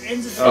was?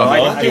 Oh, I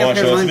Oh, got do you Yeah, want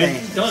to for show us to Monday. me?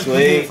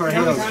 Sweet. For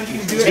Hills.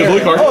 It's a blue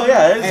card. Oh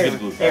yeah, it is a good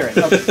blue card. Aaron.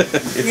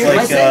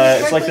 Okay.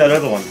 It's like that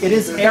other one. It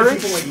is Aaron.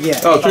 Yeah.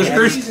 Oh, Trish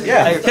Chris?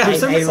 Yeah, For some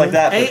it's reason- like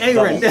that. Hey,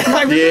 but Aaron. double.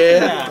 I remember Yeah.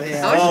 that.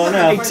 Yeah. Oh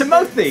Hey, no.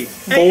 Timothy.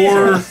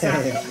 4.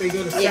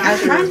 Yeah, I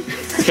was trying.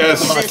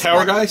 Cast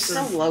Tower Geist.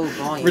 So low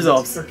volume.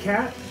 Results.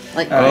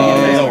 Like,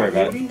 Don't worry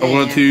about it. I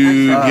want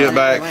to get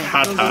back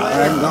High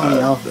Tide. I'm going,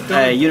 y'all.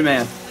 Hey, you the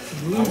man.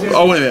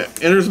 Oh, wait a minute.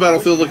 Enters the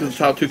battlefield, look at the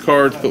top 2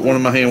 cards, put one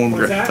in my hand, one in my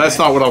grave. That's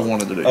not what I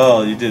wanted to do.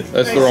 Oh, you did.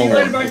 That's the wrong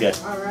one. Okay.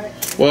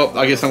 Well,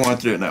 I guess I'm going to have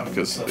to do it now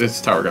because it's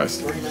Tower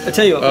Geist. I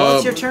tell you what, while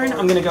it's your turn,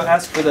 I'm gonna go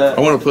ask for the. I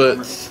want to put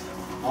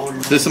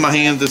this in my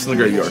hand, this in the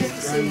graveyard.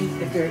 See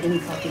if there are any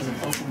copies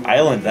of Open.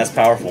 Island, that's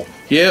powerful.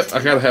 Yep, I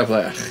gotta have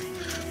that.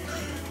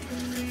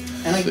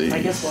 And see.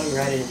 I guess while you're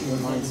at it, if you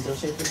wouldn't mind Steel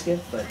Shaper's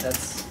Gift, but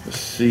that's Let's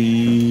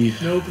see.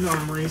 No open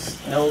armories.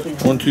 no open.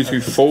 1, 2, 3,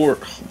 4.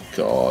 Oh,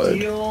 God.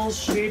 Steel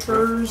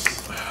shapers.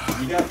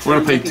 We're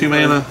gonna pay 2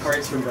 mana.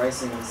 Cards from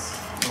Bryson is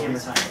hammer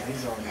time.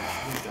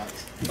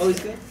 Oh, he's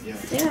good? yeah.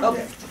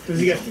 Okay. Does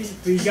he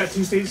got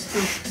 2 stages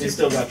still? They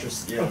still got your.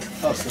 Yeah.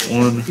 Oh, sweet.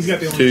 1, He's got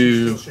the only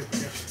 2, steel shaper,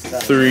 yeah.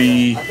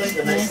 3, I think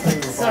the next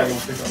thing we're probably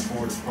gonna pick up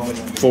forward is probably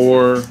gonna be.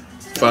 4,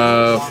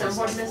 5,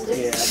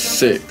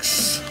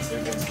 6.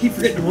 Keep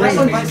forgetting to That bring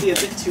one me. might be a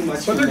bit too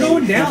much. But for they're me,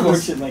 going down.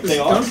 Unfortunately, The they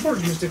are.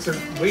 Gunforge sticks are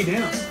way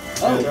down.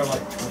 Oh, they're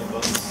like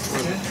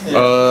 $20.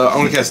 I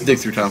want to cast Dig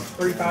Through Time.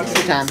 35.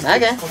 Good time.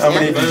 Okay. How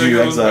many did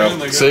you exile?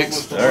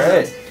 6. All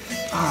right.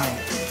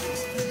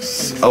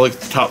 I look at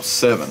the top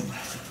 7.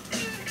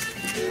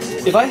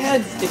 If I had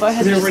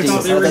Everybody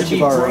thought Misties, they were I'd going let to you be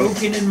borrow.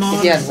 broken in mod.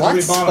 If you had what?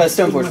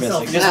 Stoneforge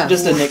Mystic,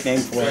 just a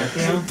nickname for it.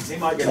 Yeah.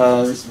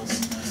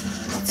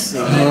 Let's see.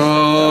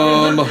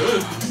 They're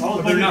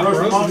not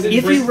broken.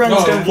 If you run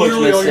Stoneforge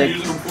Mystic,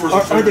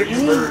 are there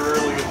any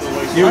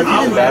other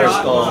than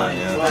Batterskull?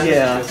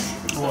 Yeah.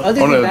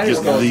 Other Oh, than no,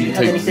 just Batterskull, do you take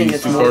have anything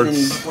these that's 2 more than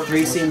cards.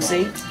 3 CMC,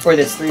 or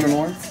that's 3 or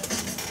more?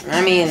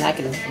 I mean, I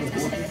can.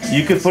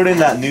 You could put in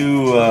that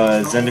new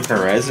Zendikar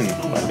Rising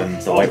weapon,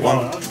 the white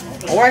one.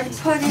 Or I could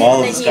put in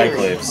Maul the of the Sky Hearing.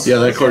 Claves. Yeah,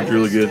 that card's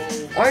really good.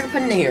 Or I could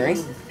put in the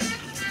Hearing.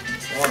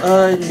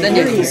 The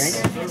new Hearing.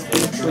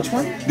 Which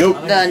one? Go.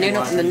 The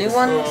new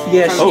one?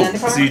 Yeah, from Oh,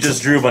 Zendikar? so you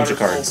just drew a bunch of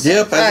cards.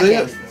 Yep, that's Okay.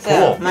 it. So,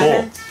 Cool, my cool.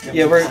 turn?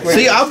 Yeah, we're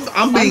See,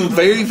 I'm being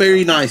very,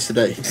 very nice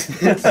today.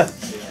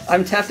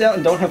 I'm tapped out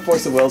and don't have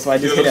Force of Will, so I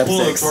just hit Yeah, that's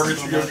one of the F6.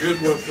 targets you go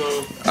good with,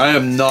 I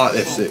am not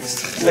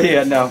F6.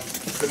 Yeah, no.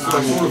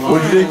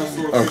 What'd you do?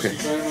 Okay.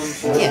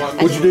 Yeah.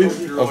 What'd you do?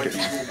 Okay.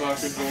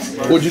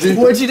 What'd you do?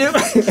 What'd you do?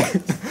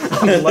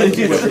 I'm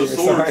lucky with you,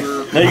 sorry.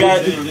 No, you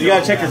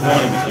gotta check your phone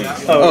in between.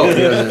 Oh,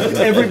 yeah.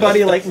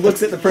 Everybody like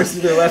looks at the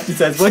person to their left and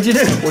says, "What'd you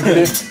do?" What'd you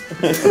do?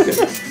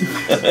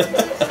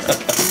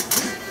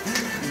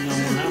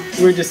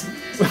 We're just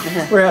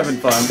we're having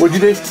fun.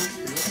 What'd you do?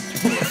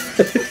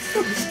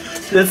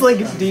 That's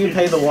like, do you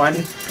pay the one?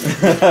 You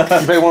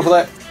pay 1 for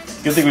that?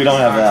 Good thing we don't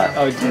have that.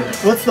 Oh, dude.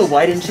 What's the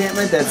white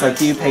enchantment? That's like,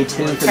 do you pay 2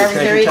 for the Carbon treasure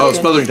carry? Oh,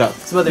 token? Smothering Time.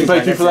 Smothering You pay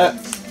Time, 2 for that?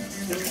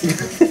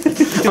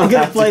 I'm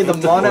gonna play the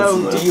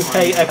mono. Do you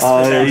pay X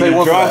for that? You pay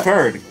 1 for draw a that.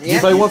 card. You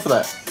pay 1 for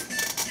that.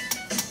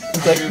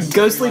 Like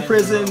Ghostly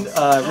Prison,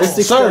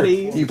 Mystic Sir,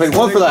 Study. you paid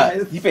 1 for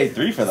that. You paid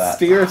 3 for that.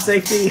 Sphere of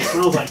Safety.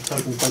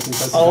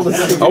 All the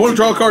I want to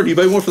draw a card. You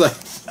pay 1 for that.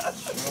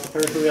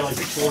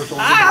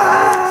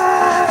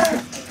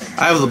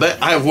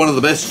 I have one of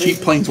the best cheap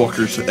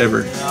planeswalkers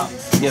ever.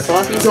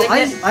 So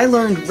I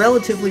learned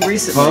relatively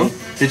recently.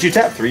 Did you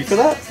tap 3 for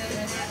that?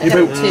 I got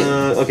 2.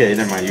 Okay,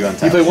 never mind. You You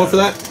untapped. pay 1 for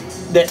that?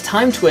 that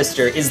Time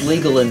Twister is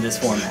legal in this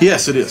format.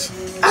 Yes, it is.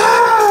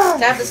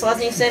 Tap the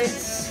Slothy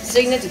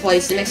Signet to play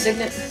Simic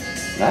Signet.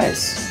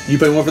 Nice. You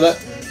pay more for that?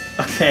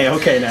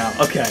 Okay now.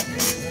 Okay.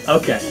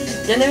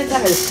 Then every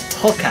time is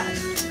Okay.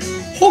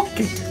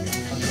 Okay.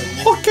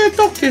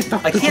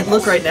 I can't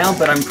look right now,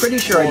 but I'm pretty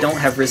sure I don't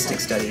have Rhystic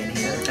Study in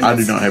here. And I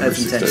do not have that's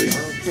Rhystic Study.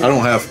 intentional.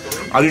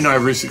 I do not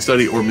have Rhystic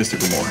Study or Mystic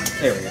Remore.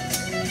 There we go.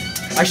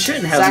 I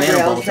shouldn't have Sacred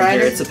Mana Bolt in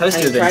here. It's supposed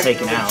to have been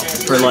taken out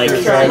for like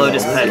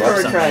Lotus Pet or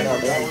Or tried something. all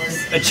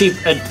that. A cheap,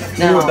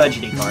 No. more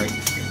budgety card.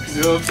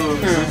 Yeah, it's a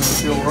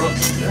deal, right?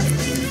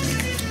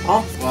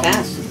 Oh,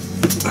 pass.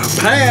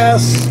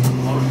 Pass.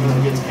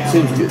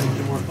 Seems good.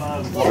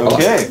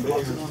 Okay.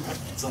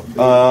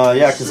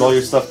 Yeah, because all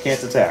your stuff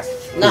can't attack.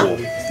 No.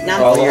 Not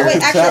Oh, wait,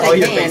 it's actually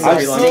that- they can. oh,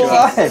 I'm still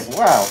alive.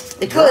 Wow.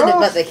 They could,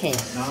 but they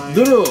can't.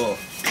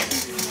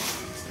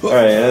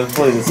 Alright, let's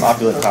play this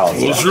opulent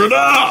palace. Ultra.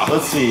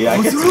 Let's see.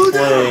 I get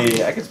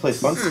to play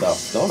fun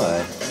stuff, don't I?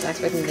 Not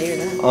expecting to do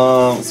that.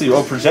 Let's see.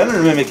 Oh,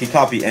 Progenitor Mimic can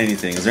copy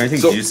anything. Is there anything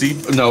juicy?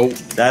 No.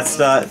 That's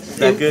not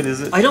that good,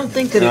 is it? I don't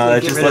think that it No, would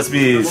that get just rid lets of...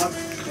 me.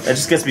 That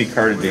just gets me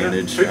card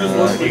advantage. You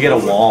get a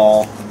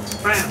wall.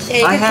 Yeah,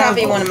 you I could have-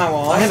 copy one of my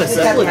walls. I have a You could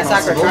copy settler my Sacred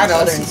possible. Tribal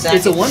other than Sack.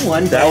 It's a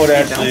 1/1. That would it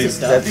actually. bounces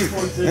That'd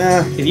stuff. be,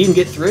 yeah. If you can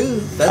get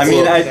through, that's I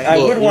mean, I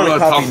Look, would we're want not to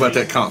talking copy. about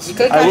that You concept.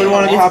 could I copy would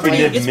want to walls. copy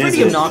It's pretty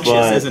Niv-Mizzet, obnoxious,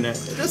 but isn't it?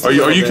 Just a Are you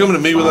little bit. coming to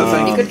me with that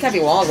You thing? could copy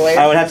wall glare.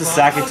 I would have to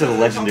sack it to the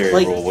legendary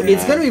Like, rule. Wouldn't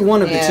it's going to be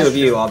one of the Yeah. two of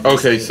you,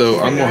 obviously. Okay, so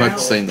I'm gonna have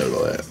to say no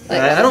to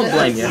that. I don't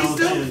blame you.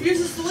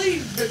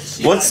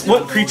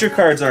 What creature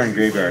cards are in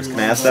graveyards? Can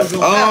I ask that?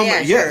 yeah,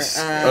 sure. Yes.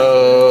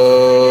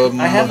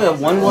 I have a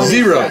 1/1.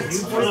 Zero.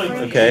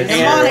 Okay.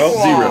 Demonic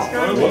wall.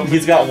 Zero.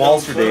 He's got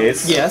walls for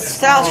days. Yes.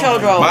 Style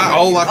Children.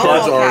 All my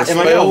cards are Am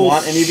I gonna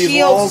want spells. any of these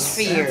Shield walls?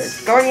 Sphere.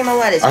 Guardian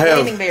Maletis. I have-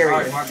 Flaming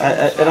Barrier.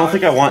 I don't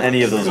think I want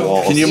any of those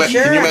walls. Can you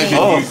imagine?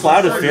 Oh,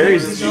 Cloud of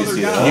Fairies is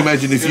juicy. Can you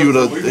imagine if you would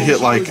have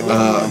hit like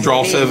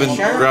draw 7,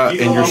 right,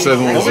 and your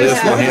 7 was this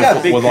one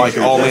hand with like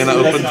all mana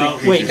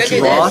open? Wait,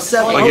 draw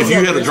 7? Like if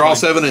you had a draw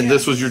 7 and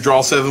this was your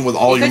draw 7 with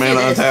all your mana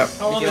untapped,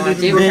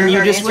 Then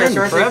you just win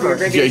forever.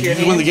 yeah,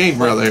 you win the game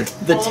right there.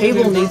 The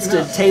table needs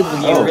to table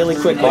you really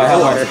quickly. I have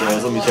lots of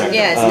those. Let me check.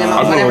 Yes, and then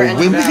I'm whatever gonna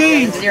win the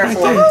game.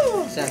 0/4.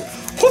 So,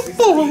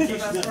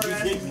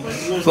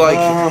 It's like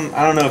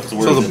I don't know if it's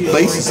worth so it. the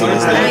basis of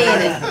this I thing,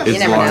 mean, you It's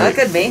never know. like- It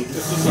could be.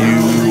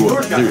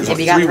 there's like If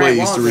you got 3 the right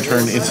ways to walls. return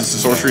instants to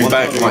sorcery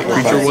back like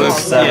creature was,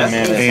 7 mana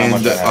is how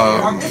much and I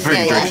have.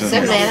 Peregrine Yeah, Drake's in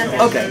 7 there.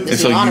 mana. Okay. And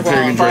so you Peregrine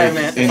Drake and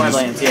five just,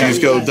 lands, you yeah.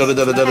 just go da da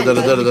da da da da da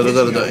da da da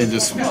da da and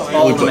just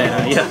All loop the them.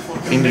 mana, yeah.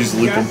 And you just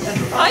loop them.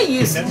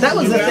 That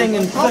was the thing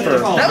in Pauper.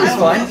 That was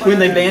fun. When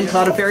they banned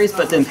Cloud of Fairies,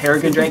 but then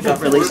Peregrine Drake got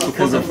released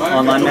because of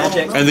online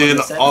magic. And then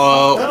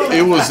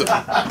it was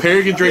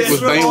Peregrine Drake was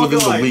banned within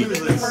the week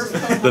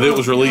that it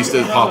was released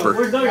at Pauper.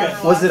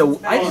 Was it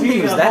I didn't think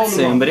it was that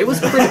soon, but it was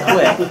pretty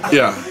quick.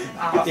 Yeah.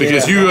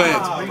 Because you went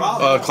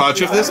cloud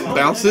shift this,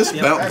 bounce this,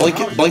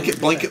 blanket,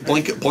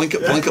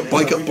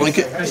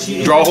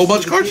 draw a whole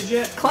bunch of cards.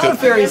 Cloud of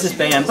Fairies is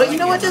banned, but you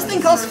know what? This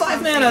thing costs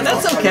 5 mana.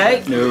 That's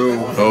okay.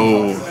 No.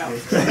 Oh,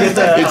 it's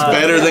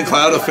better than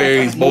Cloud of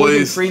Fairies, Morgan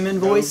boys. Freeman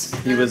voice.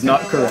 He was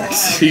not correct.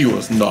 He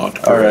was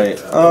not. All right.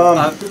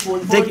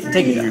 Take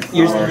it.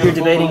 You're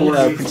debating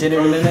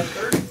Progenitor Mimic.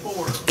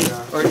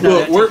 Or,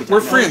 no, Look, we're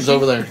friends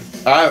over there.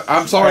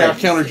 I'm sorry I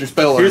countered your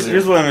spell. Here's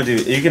what I'm gonna do.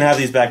 You can have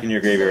these back in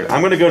your graveyard.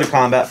 I'm gonna go to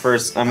combat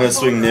first. I'm gonna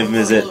swing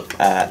Niv-Mizzet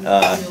at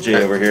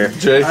Jay over here.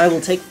 Jay. I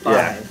will take 5.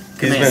 Yeah.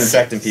 He's been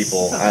infecting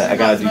people. I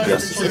gotta do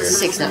justice It's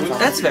here. 6 now.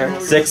 That's fair.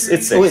 6.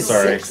 It's 6. Oh, it's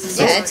sorry. 6.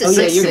 Yeah, it's a Oh yeah,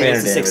 6. you're right. Mana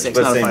It's a 6/6, damage,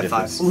 but not a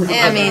same 5/5.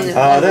 Yeah, I mean,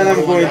 Then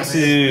I'm going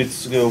to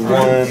go 1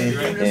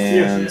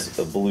 and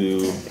a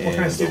blue and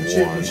a 1.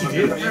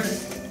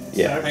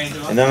 Yeah.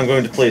 And then I'm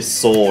going to play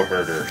Soul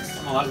Herder.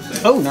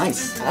 Oh,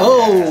 nice.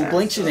 Oh,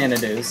 blink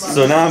shenanigans.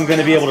 So now I'm going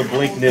to be able to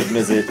blink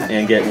Niv-Mizzet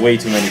and get way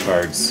too many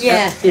cards.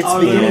 yeah. It's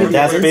beginning. And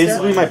that's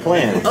basically my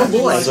plan. Oh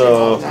boy.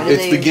 So,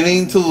 It's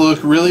beginning to look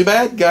really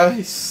bad,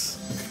 guys.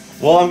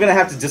 well, I'm going to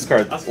have to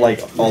discard,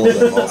 like, all of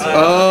them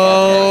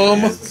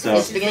also. So,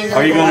 It's beginning to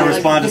are you look going a to lot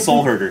respond to like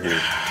Soul Herder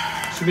here?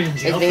 It's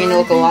beginning to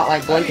look a lot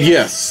like Blink.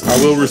 Yes, I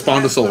will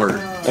respond to Soul Herder.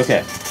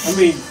 Okay.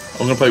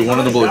 I'm gonna play 1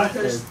 in the blue.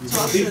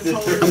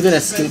 I'm gonna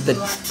scoot the.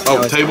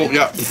 Oh, table,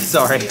 yeah.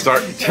 Sorry.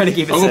 Sorry. Trying to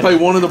keep it. I'm gonna simple. play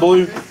 1 in the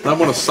blue, and I'm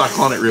gonna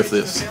Cyclonic Rift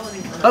this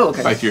Oh,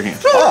 okay. back to your hand.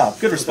 Ah,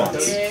 good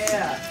response.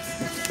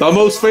 The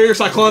most fair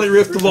Cyclonic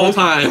Rift of all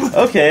time.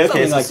 Okay,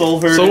 Something so like-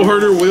 Soul Herder. Soul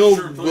Herder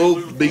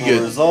will be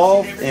good.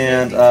 Resolve,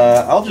 and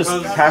I'll just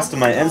pass to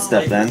my end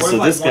step then. So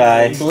this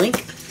guy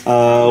Blink.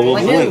 will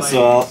blink.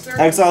 So I'll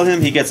exile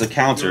him. He gets a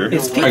counter.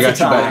 It's I pizza got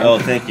you back. time. Oh,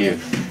 thank you.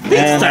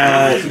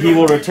 And he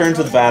will return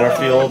to the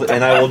battlefield,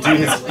 and I will do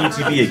his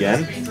ETB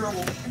again.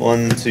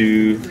 1,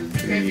 2,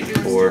 3,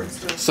 4.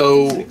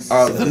 So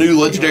the new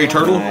legendary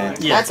turtle,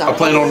 Yeah. I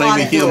plan on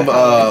naming him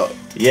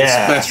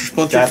Yeah, Master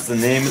Splinter. that's the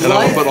name. and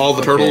I'm gonna put all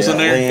the turtles in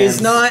there.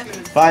 Is not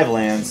 5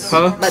 lands.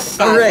 Huh? But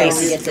 5 lands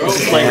to get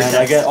this. And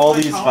I get all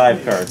these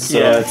 5 cards. So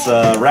it's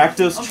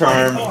Rakdos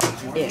Charm,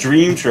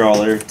 Dream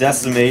Trawler,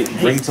 Decimate,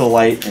 Bring to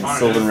Light, and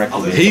Sylvan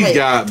Reclamation. He's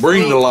got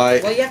Bring to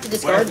Light. Well, you have to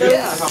discard those?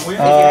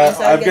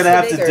 I'm gonna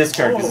have to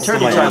discard because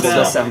Turtle Tribal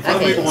does sound fun.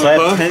 Okay. So I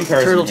have 10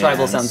 cards. Turtle in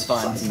Tribal hand. sounds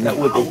fun. That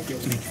would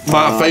be.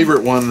 My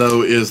favorite one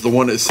though is the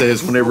one that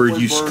says whenever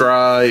you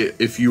scry,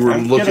 if you were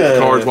I'm looking gonna- at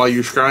cards while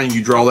you're scrying,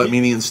 you draw that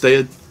mini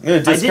instead. I'm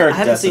gonna discard I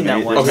haven't seen that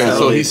Decimate. one. Okay, There's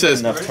so not he says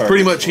enough targets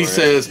pretty much he for it.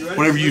 says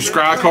whenever you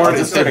scry a card,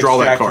 instead draw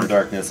that Extract from card.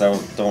 Darkness. I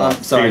don't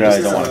want. sorry, I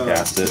just- don't want to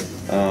cast it.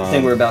 I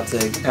think we're about to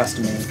pass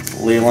to me.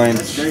 Leyline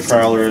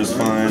Prowler is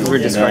fine. We're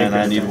And discarding. then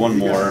I need one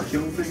more.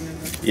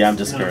 Yeah, I'm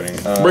discarding.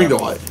 Bring to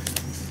Light.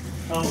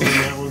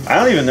 I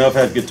don't even know if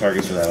I have good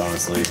targets for that,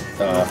 honestly.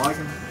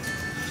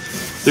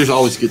 There's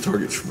always good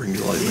targets for Bring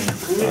to Light, man.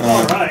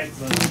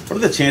 What are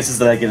the chances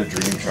that I get a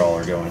Dream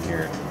Trawler going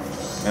here?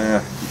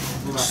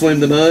 Slim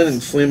the Nun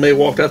and Slim May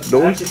walked out the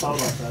door.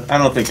 I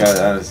don't think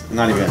I'm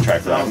not even gonna try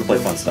for that. I'm gonna play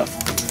fun stuff.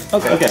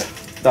 Okay,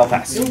 I'll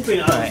pass.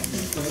 Alright.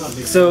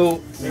 So,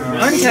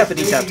 untap it,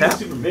 tap tap.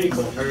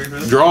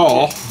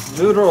 Draw.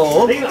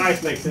 Doodle.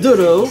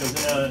 Doodle.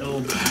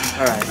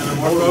 Alright.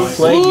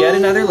 Play yet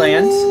another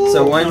land.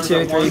 So 1,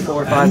 2, 3,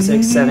 4, 5,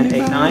 6, 7,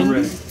 8,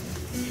 9.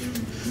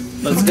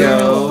 Let's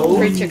go.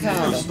 Creature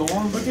card.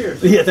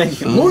 Yeah,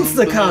 thank you.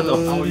 Monster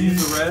Cado. I'll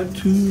use the red.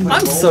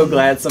 I'm so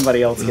glad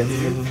somebody else gets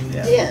it.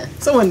 Yeah.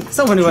 Someone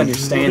who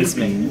understands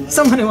me.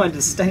 Someone who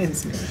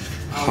understands me.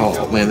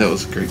 Oh man, that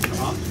was a great.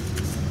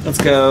 Let's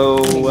go.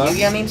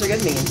 Yu-Gi-Oh memes are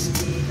good memes.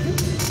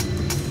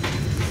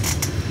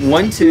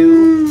 1,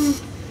 2,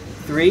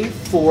 3,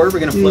 4. We're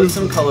gonna float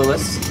some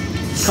colorless.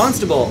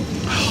 Constable.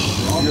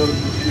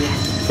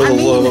 For the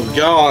love of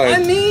God,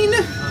 I mean,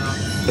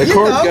 that you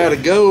card's know. gotta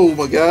go.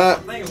 My God.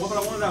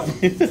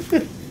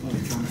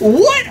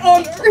 what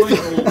on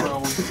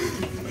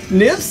earth?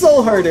 Nib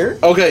Soul Herder.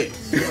 Okay,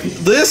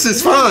 this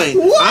is fine.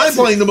 What? I'm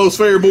playing the most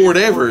fair board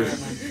ever.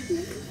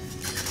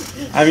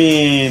 I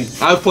mean,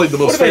 I've played the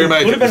most fair would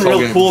Magic have been this whole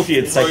real game. cool if you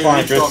had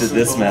Cyclonic Drifted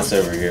this mess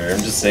over here. I'm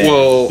just saying.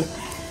 Well,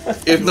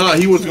 if not,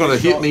 he was gonna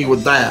hit me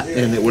with that,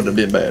 and it wouldn't have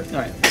been bad.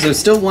 Alright, so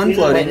still one Wait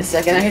floating. a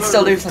second, I can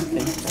still do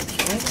something.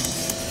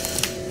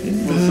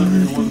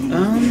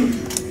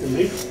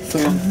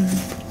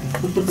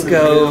 Let's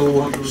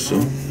go.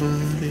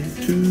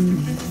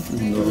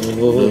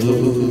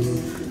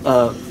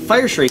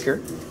 Fire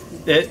Shrieker.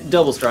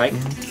 Double strike.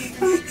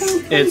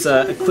 It's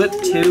equip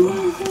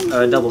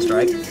 2, double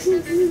strike.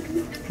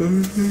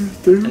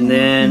 And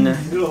then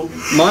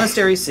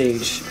Monastery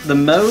Siege. The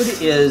mode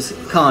is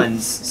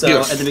cons. So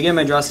Yes. at the beginning of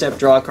my draw step,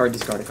 draw a card,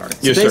 discard a card. So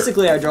Yes, sir.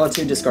 basically I draw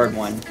 2, discard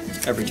 1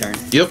 every turn.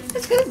 Yep.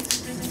 That's good.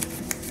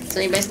 So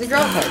you basically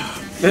draw a card.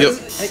 Yep.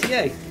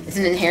 Yay. It's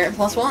an inherent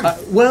 +1.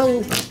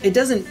 Well, it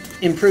doesn't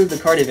improve the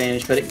card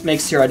advantage, but it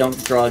makes sure I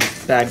don't draw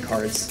bad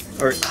cards.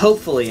 Or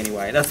hopefully,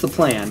 anyway. That's the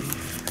plan.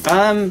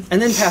 And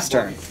then pass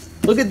turn.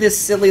 Look at this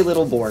silly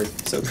little board.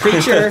 So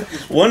creature...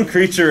 One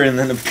creature and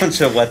then a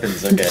bunch of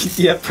weapons. Okay.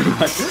 Yep, pretty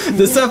much.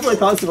 The Cephalid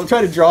Constable,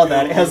 try to draw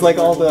that. It has like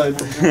all the...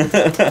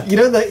 You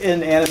know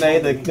in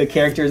anime, the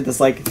characters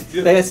that's like...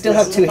 They still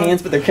have 2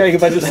 hands, but they're carrying a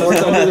bunch of swords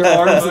under their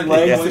arms and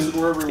legs. Place it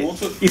wherever he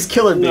wants it. He's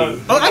Killer Bee.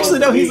 Oh, actually,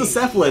 no, he's a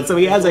Cephalid, so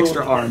he has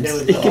extra arms.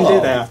 He can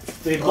do that.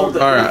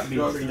 Alright.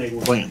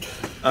 Land.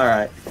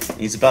 Alright.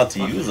 He's about to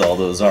use all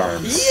those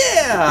arms.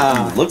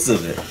 Yeah! Looks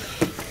of it.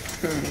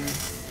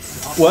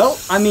 Well,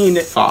 I mean...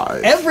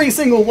 5. Every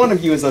single one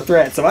of you is a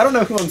threat, so I don't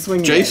know who I'm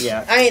swinging Jace? at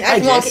yet. I mean, I Hi,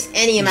 can walk Jace.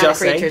 any amount of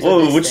Just saying. creatures with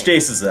Whoa, this which thing.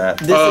 Jace is that?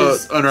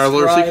 This is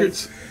Unraveler Scry-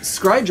 Secrets?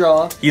 Scry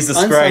Draw. He's the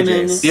Scry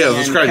Unsummon, Jace. Yeah, the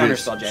and Scry Jace.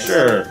 Counterspell Jace.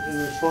 Sure.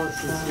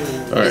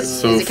 Alright,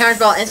 so... Is it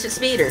counterspell instant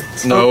speed or?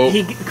 No.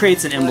 He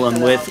creates an emblem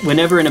with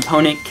whenever an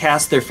opponent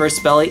casts their first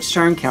spell each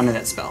turn, counter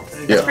that spell.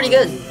 That's Yeah. pretty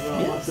good.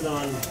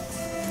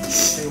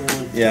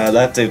 Yeah, I'll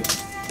have to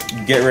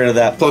get rid of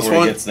that Plus before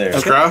 1. he gets there.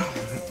 Scry.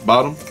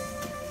 Bottom.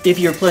 If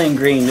you're playing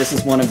green, this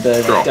is one of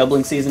the Draw.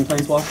 doubling season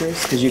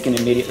planeswalkers, because you can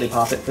immediately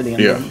pop it for the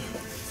emblem. Yeah.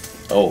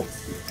 Oh.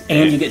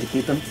 And you get to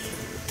keep them.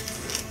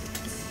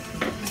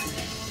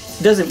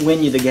 Doesn't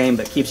win you the game,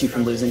 but keeps you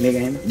from losing the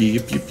game.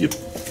 Yep.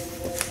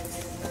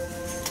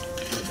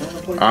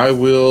 I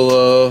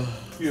will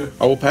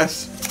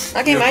pass.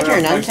 Okay, my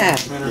turn. Untap.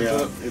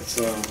 Yeah, it's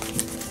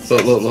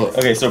Look.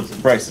 Okay, so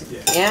Bryson,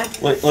 Yeah.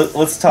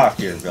 let's talk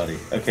here, buddy.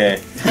 Okay,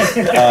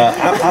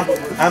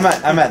 I'm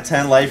at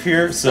 10 life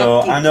here,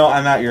 so I know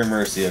I'm at your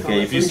mercy.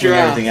 Okay, if you swing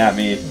Draw. everything at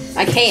me,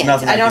 I can't.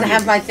 Nothing I I don't can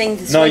have do. my thing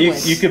to swing no, you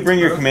with. could bring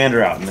your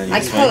commander out and then you I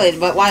swing. could,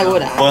 but why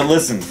would I? Well,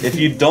 listen, if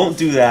you don't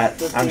do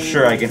that, I'm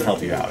sure I can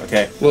help you out.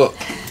 Okay. Look.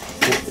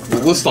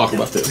 Let's talk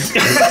about this.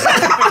 The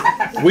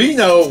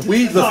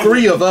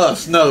 3 of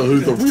us know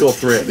who the real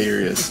threat here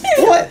is.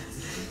 What?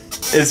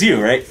 It's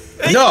you, right?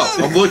 No,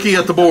 I'm looking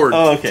at the board.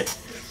 Oh, okay.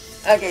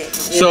 Okay.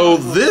 So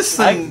this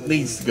thing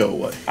needs to go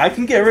away. I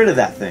can get rid of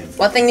that thing.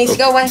 What thing needs to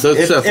go away? The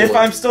If cephalid.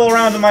 I'm still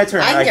around in my turn,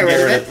 I can get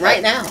rid of it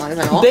right now. I don't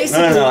know.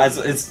 Basically, No.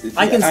 It's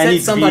I can set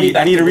need somebody to be,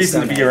 back I need to a the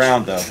reason to Stone be Age.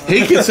 around, though.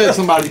 He can send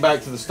somebody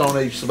back to the Stone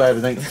Age so bad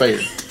it ain't fair.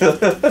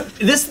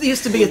 this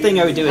used to be a thing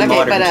I would do in Okay,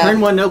 Modern. but,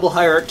 turn 1 Noble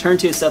Hierarch, turn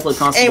 2 Cephalid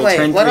Constable, Anyway,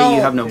 turn 3 what all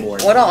you have no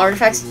board. What all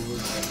artifacts?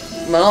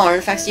 What all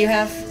artifacts do you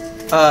have?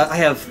 I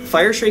have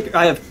Fire Shrieker,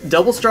 I have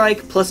Double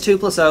Strike,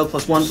 +2/+0,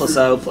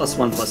 +1/0,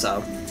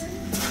 +1/0.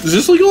 Is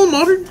this legal in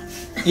Modern?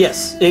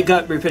 Yes, it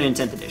got reprinted in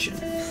 10th edition.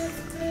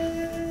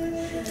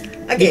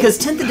 Okay. Because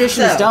 10th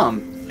edition is So-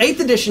 dumb. 8th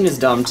edition is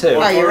dumb too.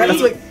 Are you ready?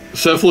 That's what,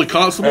 Cephalid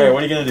Constable? Alright,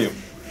 what are you gonna do?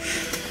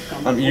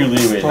 you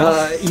leeway.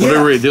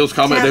 Whatever it deals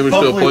combat damage to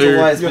a Hopefully it's a player.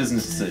 wise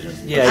business decision.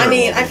 Yeah, I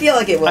mean, I feel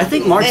like it will. I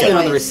think Mark's been on the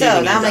Anyway,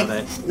 receiving now end make,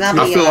 of it. now I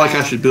make, feel like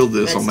I should build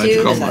this on that's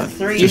Magic two, Online that's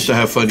three. just to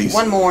have funnies.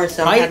 One more,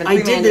 so I'm having I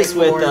 3 did mana this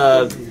with,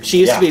 more. she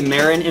used to be Yeah.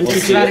 Marin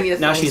It's gotta be MTG, the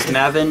now funny she's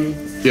stuff. Mavin.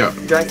 Yeah.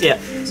 Yeah,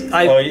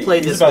 I Oh,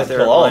 played he's this about with to her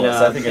kill all on of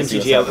us. I think I see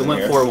MTG. what's It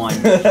went happening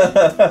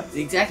 4-1. The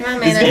exact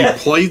amount of mana. You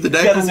played the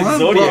deck got this online?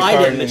 Exodia Well, I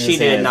card didn't, in but his she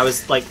did, hand. and I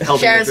was like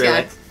helping her Sharon's through got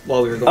it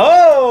while we were going.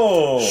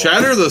 Oh!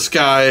 Shatter the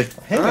Sky.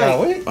 Hang Alright.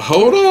 on, wait.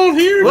 Hold on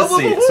here. Let's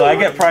see. So I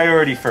get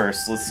priority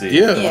first. Let's see.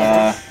 Yeah.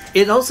 Yeah.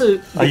 It also, you're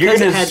because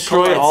gonna it had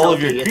destroy Collide all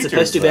of your Selkie, it's creatures,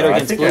 supposed to do better though. I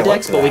against think blue I like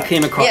decks, but we that.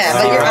 came across Yeah,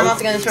 but I'm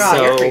also going to throw out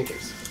your So-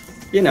 creatures.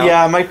 you know.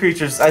 Yeah, my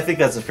creatures. I think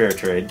that's a fair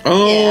trade.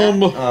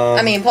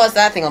 I mean, plus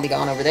that thing will be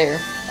gone over there.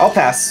 I'll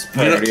pass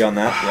priority on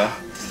that. Yeah.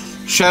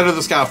 Shatter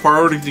the Sky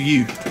priority to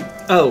you.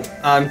 Oh,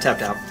 I'm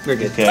tapped out. We're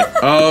good. Okay.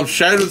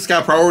 Shatter the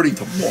Sky priority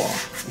to moi.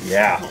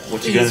 Yeah.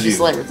 What you gonna Just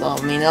do? let it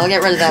resolve. I mean, I'll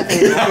get rid of that thing.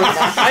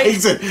 He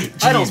said,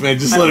 "Jeez, man,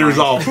 just let it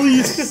resolve,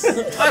 please."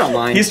 I don't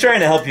mind. He's trying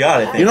to help you out.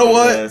 I think. You know with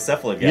what? the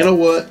Cephalid guy. You know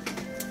what?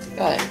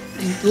 Go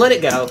ahead. Let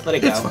it go. Let it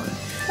go. It's fine.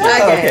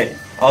 Oh, okay.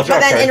 I'll draw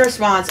But a then in card.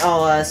 response,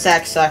 I'll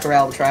sack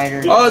Sakurel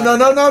Trider. Oh no!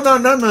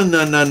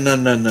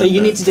 But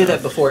you need to do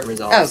that before it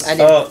resolves. Oh, I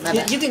did. Oh. My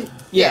bad. You can.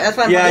 Yeah, that's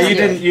what I'm Yeah, planning you on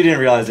doing. didn't. You didn't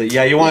realize it.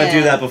 Yeah, you want to do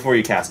Yeah. that before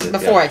you cast it.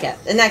 Before I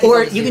cast. In that case, Or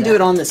I'll just you can do that.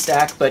 it on the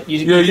stack, but you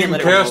Yeah, you can't can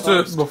let cast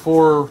resolve. it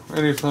before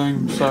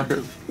anything, sack it.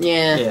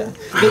 Yeah. Yeah.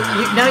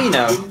 But now you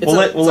know. It's We'll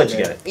let you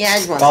get it. Yeah, I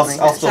just want I'll something.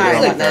 still Sorry do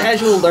It's it. like about that.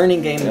 casual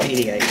learning game of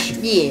EDH.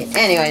 Yeah,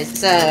 anyways,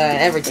 so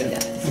everything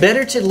done.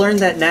 Better to learn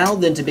that now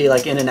than to be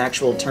like in an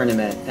actual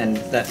tournament and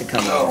that to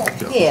come out.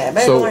 Yeah,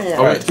 better So learn it I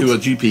now. went to a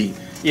GP.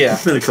 Yeah.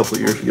 It's been a couple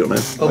of years ago now.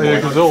 Oh, Yeah,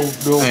 boy.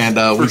 because they'll And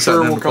for we sat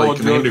sure down will to call play a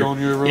judge Commander.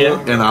 on you. Yeah.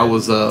 And I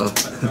was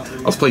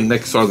playing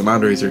Next Star the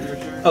Mindraiser.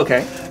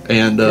 Okay.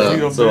 And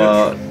So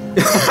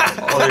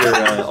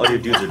all your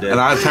dudes are dead.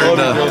 and I turned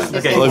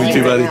Okay. love you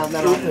too, buddy.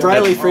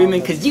 Riley Freeman,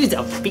 because you's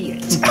a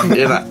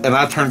bitch. and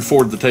I turned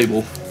forward the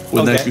table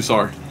with Okay.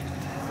 Nekusar.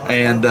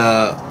 And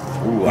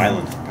Ooh,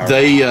 island.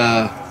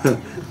 Power.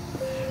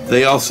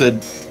 they all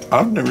said,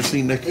 "I've never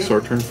seen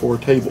Nekusar turn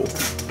forward a table."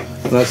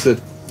 And I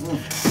said,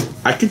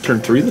 "I can turn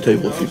 3 of the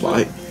table if you'd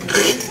like."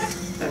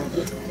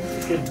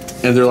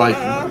 And they're like,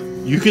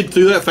 "You could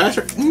do that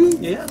faster?"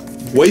 Yeah.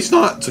 Waste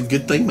not. It's a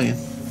good thing, man.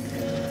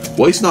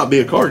 Waste not be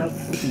a card.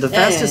 The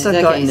fastest I've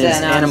okay, gotten so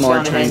is now I'm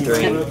Animar showing turn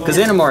 3. him. Because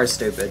Animar is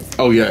stupid.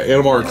 Oh yeah,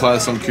 Animar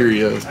class on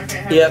Curio.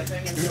 Yep.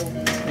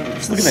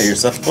 Just looking at your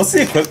stuff. What's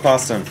the equip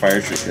cost on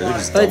Fire Street?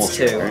 Just double It's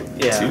 2. strike, right?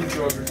 Yeah.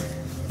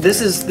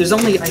 There's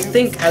only, I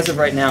think, as of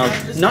right now,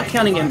 not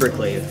counting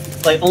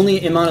Embercleave, like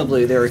only in Mono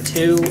Blue, there are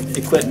 2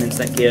 equipments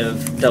that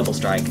give double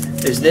strike.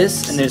 There's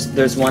this, and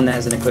there's one that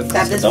has an equip Tap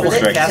cost. this of for Double this,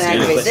 strike and is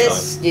activate good.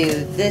 this,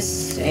 do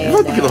this, I and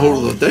might get a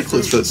hold of the deck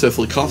list for that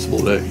Cephalid Constable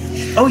today.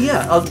 Oh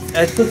yeah,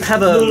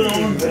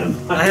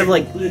 I have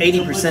like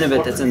 80% of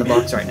it that's in the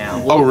box right now.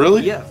 Oh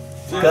really? Yeah.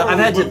 I've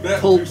had to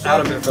pull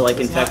out of it for like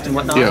infect and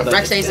whatnot. Yeah. But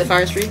Rex says the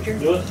Fire Streaker.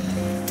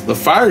 The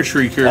Fire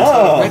Shrieker.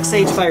 Oh, Rex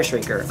Sage Fire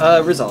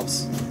Shrieker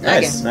resolves.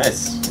 nice,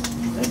 nice.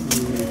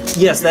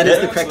 Yes, that is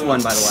the correct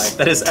one, by the way.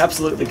 That is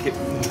absolutely.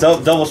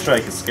 Double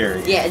strike is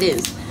scary. Yeah, it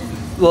is.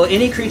 Well,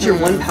 any creature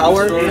 1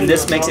 power, and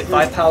this makes it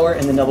 5 power,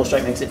 and then double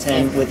strike makes it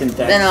 10 with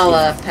infect. Then I'll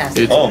pass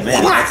it. It- Oh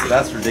man,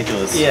 that's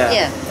ridiculous. Yeah.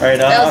 Yeah. All right,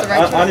 That was the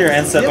right on your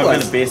end step, It I'm was.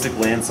 going to basic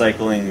land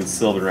cycling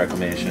Sylvan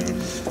Reclamation.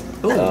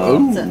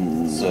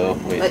 Ooh. So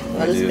wait,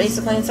 What does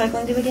basic land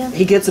cycling do again?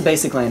 He gets a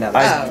basic land out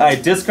of it. I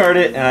discard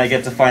it and I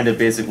get to find a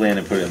basic land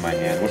and put it in my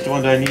hand. Which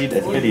one do I need? I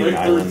think I need an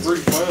island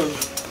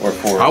or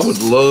forest. I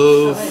would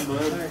love.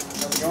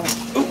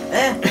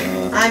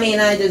 I mean,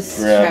 I just.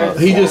 Grab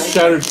He just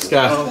shattered the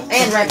sky.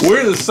 And Rex.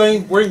 We're the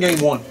same. We're in game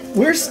 1.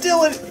 We're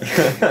still in.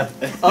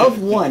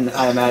 of 1,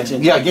 I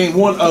imagine. Yeah, game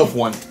 1 of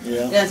 1.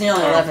 Yeah, it's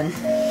nearly 11.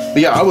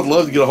 But yeah, I would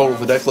love to get a hold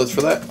of a deck list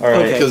for that. All right.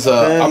 Okay. Because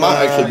I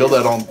might actually build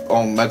that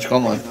on Magic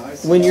Online.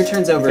 When your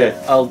turn's over, Okay.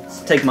 I'll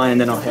take mine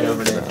and then I'll head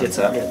over to get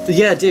some.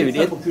 Yeah, dude,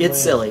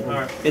 it's silly.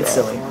 It's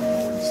silly.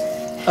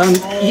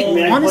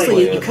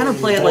 Honestly, you kind of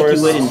play it like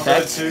you would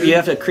Infect. You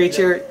have a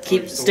creature,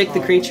 stick the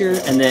creature,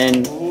 and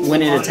then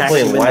when it attacks, Play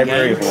you win the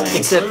Library game. of Land.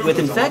 Except with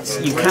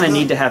Infect, you kind of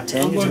need to have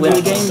 10 to win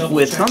the game.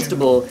 With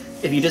Constable,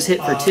 if you just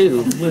hit for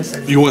 2,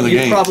 You win the you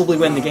game. probably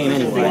win the game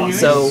anyway.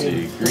 So,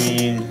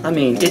 Green I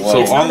mean, So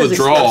it's not on the as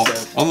draw,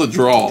 expensive. on the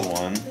draw,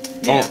 one.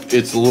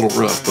 it's a little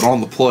rough, but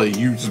on the play,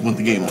 you just win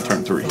the game on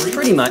turn 3.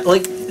 Pretty much.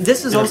 Like,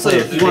 this is also,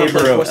 you want to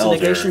play Force of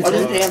Negation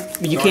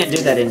too? You can't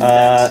do that in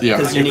that,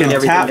 because you need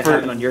everything to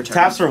happen on your turn.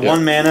 Taps for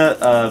 1 mana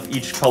of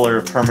each color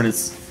of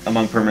permanents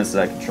among permanents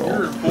that I control.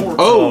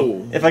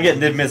 Oh! So if I get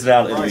Niv-Mizzet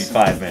out, it'll be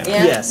 5 mana.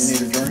 Yeah. Yes.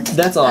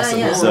 That's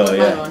awesome. So,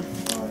 yeah.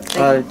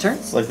 Turns?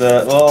 It's like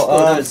the, well,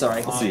 Oh, no,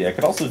 sorry. let's see, I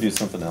could also do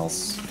something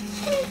else.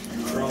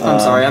 I'm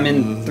sorry, I'm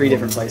in 3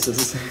 different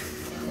places.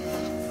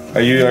 Are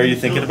you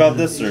thinking about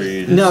this, or are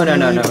you just... No.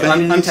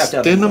 I'm tapped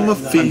out.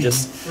 I'm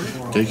just...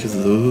 Take a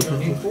look.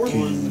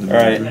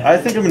 Alright, I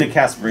think I'm going to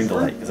cast Bring to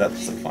Light, because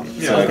that's like fun.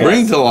 So,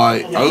 Bring to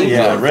light. Oh,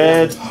 yeah,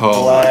 red,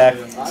 Oh. black,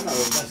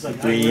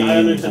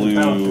 green,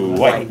 blue,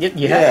 white.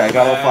 Yeah, I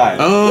got all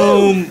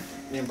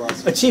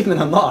 5.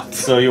 Achievement unlocked.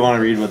 So you want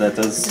to read what that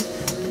does?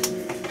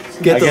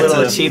 Get I the get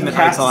little to achievement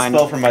cast a icon.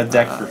 spell from my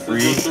deck for free.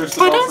 It's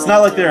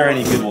not like there are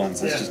any good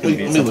ones. It's just going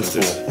to be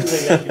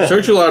something cool.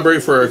 Search your library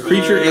for a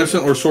creature,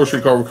 instant, or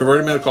sorcery card with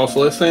converted mana cost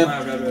less than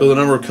the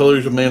number of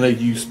colors of mana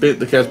you spent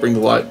to cast Bring to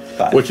Light,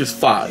 5. which is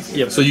 5.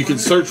 Yep. So you can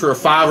search for a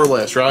 5 or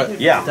less, right?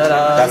 Yeah,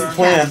 Ta-da. that's the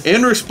plan.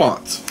 In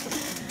response.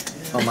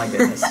 Oh my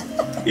goodness.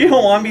 You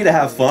don't want me to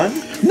have fun?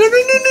 No.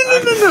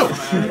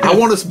 I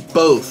want us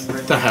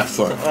both to have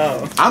fun.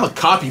 I'm a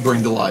copy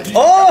Bring to Light.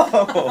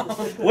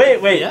 Oh!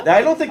 Wait.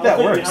 I don't think that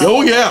works.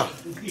 Oh, yeah.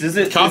 Does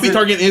it Copy is it-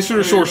 target instant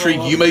or sorcery.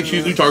 You may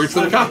choose new targets for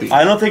the copy.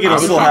 I don't think it'll I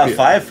would still copy have it.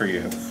 5 for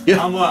you.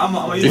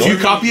 Yeah. If you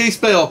copy a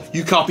spell,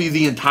 you copy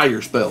the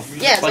entire spell.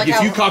 Yeah, it's like like if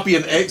how- you copy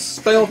an X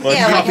spell,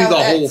 Yeah, you like copy how the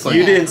X- whole thing.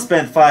 You didn't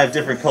spend 5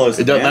 different colors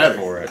It of doesn't mana matter.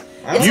 for it.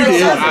 You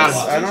did.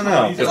 I don't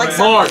know. like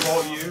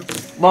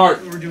Mark,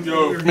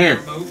 come here.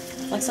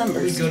 Like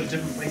sunburst.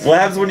 What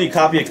happens when you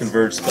copy a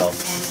converge spell?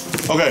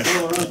 Okay.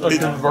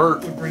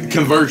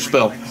 Converge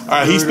spell.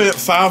 Alright, he spent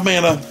 5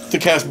 mana to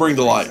cast Bring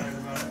to Light.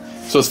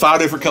 So it's 5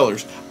 different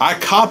colors. I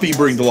copy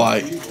Bring to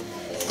Light.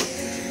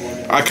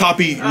 I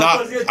copy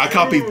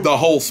the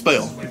whole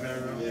spell.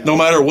 No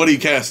matter what he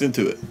casts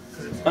into it.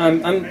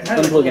 I'm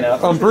looking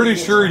up. I'm pretty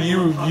sure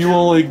you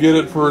only get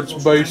it for its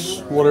base,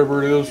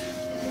 whatever it is.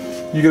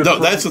 You get it No,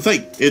 for- that's the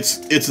thing. It's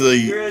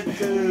the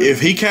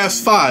if he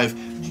casts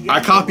 5, I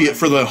copy it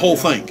for the whole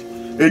thing.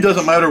 It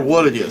doesn't matter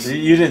what it is.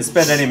 You didn't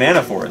spend any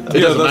mana for it, though.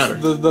 It doesn't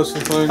that's, matter. that's the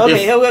thing.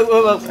 Okay,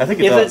 wait. I think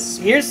it does.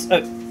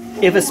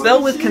 If a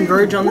spell with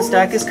Converge on the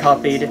stack is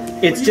copied,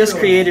 it's just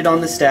created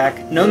on the stack.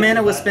 No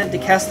mana was spent to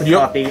cast the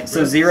copy,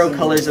 so 0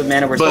 colors of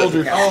mana were spent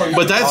to cast.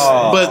 But that's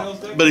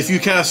but if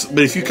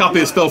you copy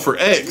a spell for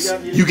X,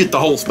 you get the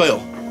whole spell.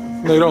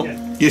 They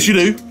don't. Yes, you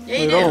do. Yeah,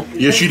 you don't. do.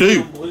 Yes, you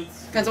do.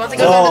 Because once it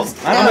goes Well, on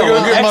the I don't know.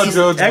 Go get my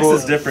judge X book.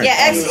 is different. yeah,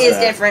 X is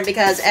different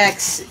because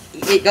X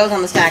it goes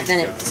on the stack, then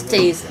it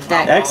stays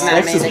that X amount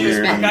of is mana that you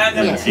weird spend.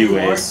 in a Yeah. few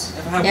ways.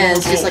 Yeah,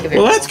 it's just like a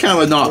Well, that's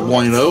kind of not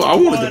bueno. I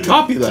wanted to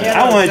copy that.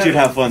 I wanted you to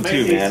have fun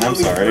too, man. I'm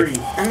sorry.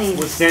 I mean,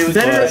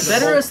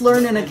 Better us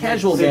learn in a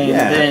casual game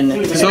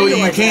than. So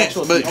you can't,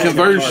 but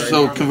Converge.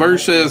 So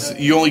Converge says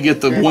you only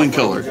get the 1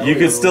 color. You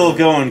could still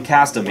go and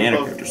cast a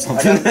mana crypt or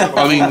something.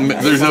 I mean,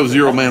 there's no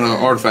 0 mana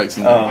artifacts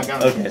in there.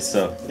 Oh, okay.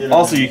 So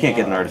also you can't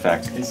get an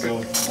artifact.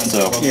 So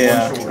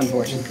Yeah,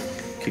 unfortunately.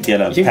 could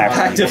get a You pact.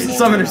 packed a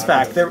summoner's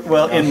pack.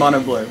 Well, in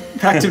mono blue.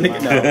 Packed him to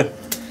get no.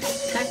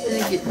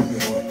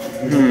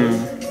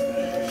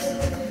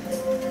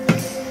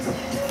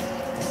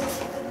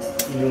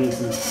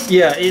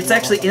 Yeah, it's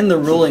actually in the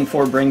ruling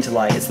for Bring to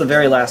Light. It's the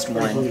very last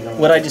one.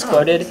 What I just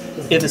quoted,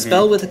 if a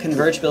spell with a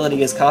Converge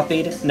ability is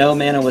copied, no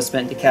mana was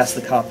spent to cast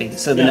the copy,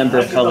 so the number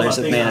of colors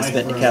of mana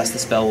spent to cast the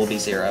spell will be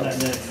 0.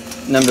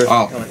 Number of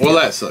Oh, well,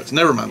 that sucks.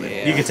 Never mind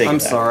that. You can take I'm it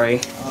back.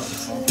 sorry.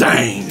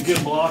 Dang.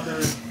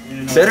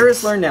 Better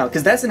is learn now,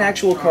 because that's an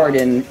actual card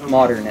in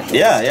Modern. At least.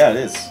 Yeah, it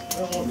is.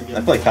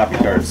 I play copy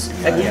cards.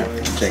 Heck yeah.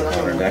 Take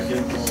one back.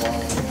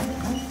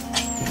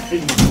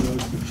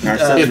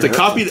 If the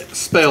copied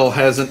spell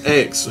has an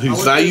X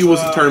whose value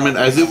was determined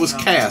as it was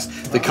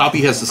cast, the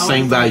copy has the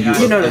same value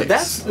You of know, X.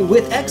 that's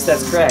with X.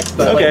 That's correct,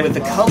 but Okay. like with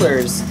the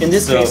colors, in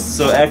this case,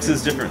 So X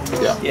is different.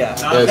 yeah,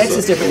 That's X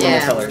is different than the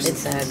yeah, colors. it's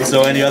sad.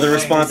 So any other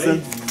response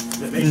then?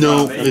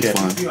 No, it's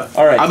fine.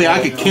 All right. I mean,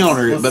 I could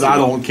counter it, but I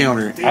don't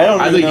counter it. I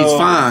don't I think even it's know,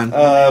 fine.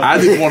 I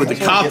just wanted to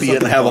copy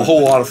it and have a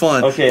whole lot of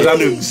fun. Okay. But I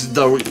knew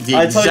the I tell you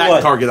exact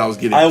what, target I was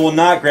getting. I will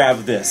not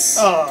grab this.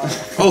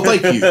 Oh,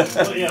 thank you.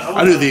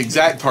 I knew the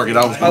exact target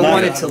I was I getting.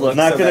 wanted to look.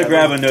 Not so gonna bad.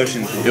 grab a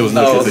notion. It was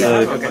no big.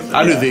 okay.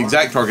 I knew the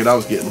exact target I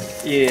was getting.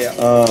 Yeah.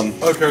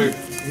 Okay.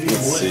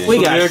 Let's see. We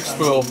So got the it. X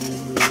spell.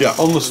 Yeah.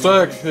 On the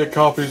stack, it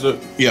copies it.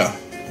 Yeah.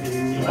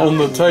 On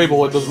the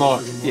table, it does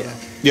not. Yeah.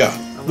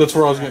 Yeah. That's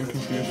where I was getting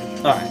confused.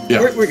 All right. Yeah.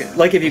 We're good.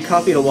 Like if you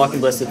copied a Walking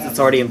Bliss, it's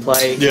already in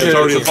play. Yeah, it's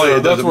already in play. It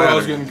That's doesn't where I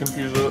was matter. getting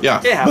confused at.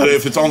 Yeah. Yeah. But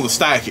if it's on the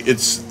stack,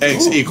 it's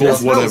X That equals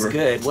smells whatever.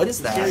 good. What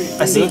is that?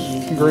 I see.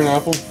 Green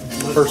apple.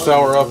 Or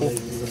sour apple. It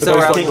tastes Sour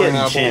like apple. I can't green get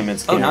apple.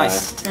 enchantments. Oh, can I?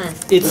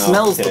 nice. It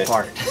smells okay. the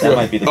part. That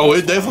might be the. Oh,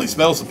 it definitely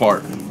smells the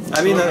part.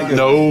 I mean, good.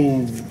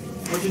 No.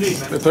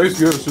 It tastes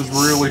good. It's just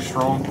really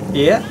strong.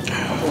 Yeah,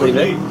 I believe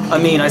it. I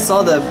mean, I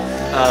saw the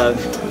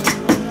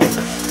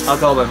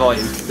alcohol by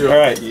volume. All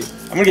right.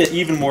 I'm gonna get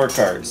even more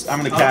cards. I'm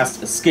gonna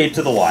cast Escape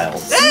to the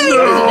Wilds.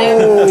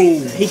 No!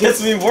 He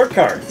gets me more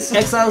cards.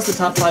 Exiles the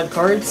top 5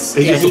 cards.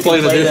 He gets to play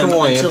can an play them additional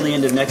land. until the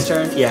end of next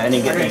turn. Yeah, and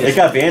he gets It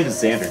got banned in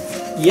Standard.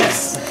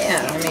 Yes.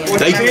 Yeah, I mean,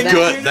 They remember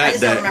gut I that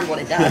just don't deck. remember what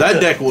it does. That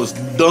deck was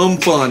dumb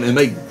fun, and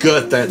they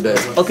gut that deck.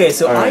 Okay,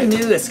 so Alright. I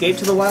knew Escape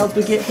to the Wilds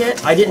would get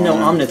hit. I didn't know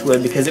Omnith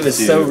would because it was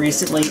so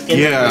recently in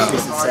Yeah. the most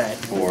recent set.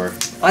 4.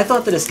 I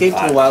thought that Escape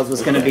to the Wilds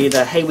was going to be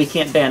the, hey, we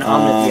can't ban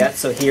Omnith yet,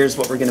 so here's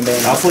what we're going to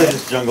ban. I'll play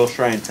this Jungle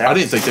Shrine tap. I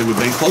didn't think they would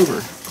ban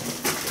Clover.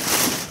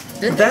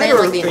 Didn't That they or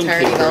like the Green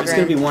entirety of Keeper. It's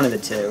going to be Eldraine? one of the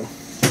two.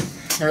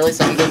 Really,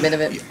 so you get a bit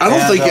of it. I don't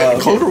And, think okay.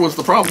 Clover was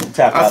the problem.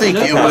 Tap I out. think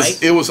No,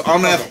 it was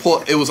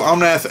Omnath. It was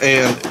Omnath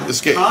and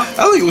Escape. I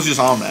think it was just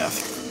Omnath.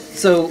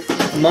 So,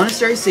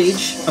 Monastery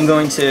Siege, I'm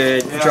going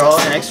to draw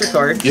an extra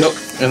card. Yep,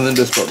 and then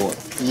discard one.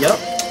 Yep.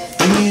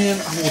 Man,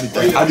 I wanted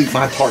that. I do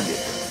my target.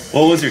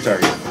 What was your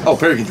target? Oh,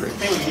 Peregrine Drake.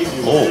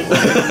 Oh.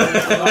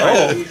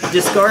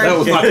 Discard. That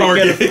was my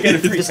target.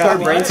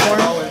 Discard Brainstorm.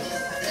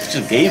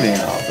 Just gave in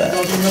off that.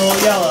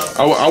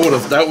 I would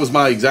have. That was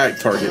my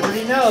exact target.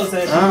 He knows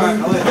that.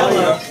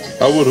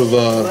 I would have.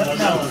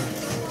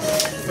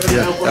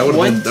 Yeah, that would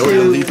have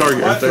been the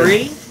target right there.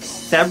 3.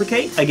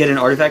 Fabricate. I get an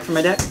artifact from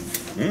my deck.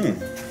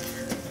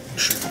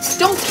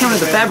 Don't counter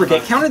the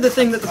Fabricate. Counter the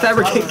thing that the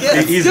Fabricate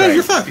gets. He's Yeah, right.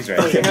 you're fine. He's right.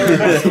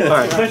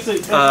 Alright.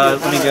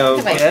 Let me go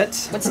Wait,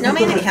 get. would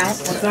Snowman count?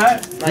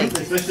 Like,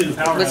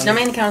 would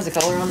Snowman count as a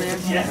color on there?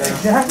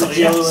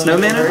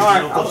 Snowman?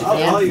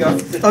 Yeah.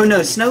 Oh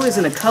no, snow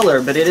isn't a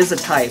color, but it is a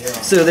type.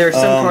 So there are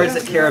some cards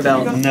that care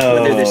about No,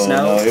 whether there's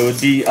snow. no, it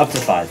would be up to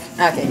 5.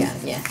 Okay, got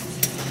it. Yeah.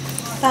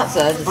 Thought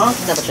so.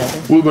 Just double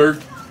checking.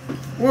 Wooberg.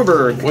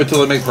 Warburg. Wait till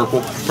they make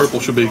purple. Purple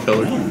should be a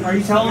color. Are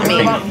you telling me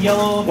about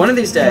yellow? One of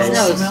these days.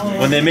 Snows.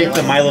 When they make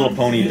the My Little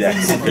Pony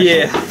decks,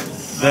 Yeah.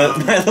 the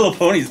My Little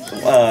Pony's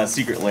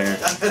secret lair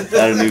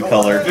got a new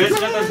color.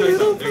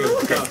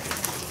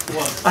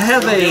 I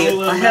have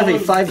a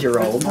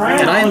 5-year-old,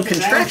 and I am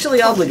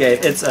contractually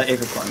obligated. It's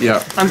Apricorn.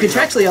 Yeah. I'm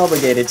contractually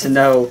obligated to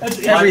know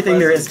everything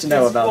there is to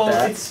know about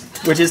that,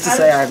 which is to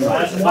say I have no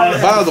idea.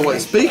 By the way,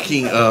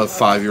 speaking of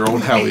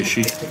 5-year-old, how is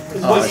she?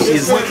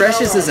 She's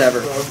precious as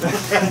ever.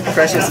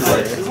 Precious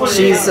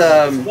as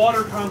ever.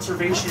 Water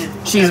conservation.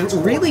 She's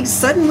really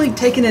suddenly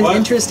taken an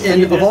interest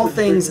in, of all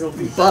things,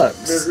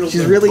 bugs.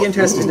 She's really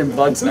interested in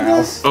bugs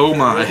now. Oh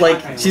my!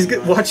 Like she's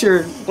good. Watch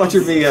her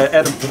be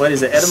a what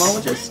is it?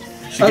 Etymologist.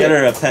 Should get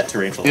her a pet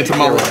tarantula.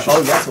 Entomologist.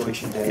 Oh, that's what we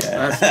should do.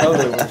 That's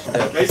totally what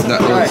we should do. No,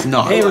 All it's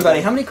not. Hey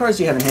everybody, how many cards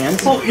do you have in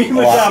hand? 5.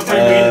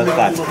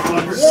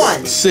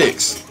 1.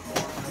 6.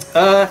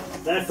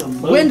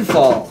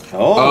 Windfall.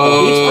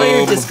 Oh. Each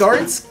player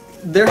discards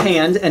their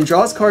hand and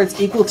draws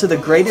cards equal to the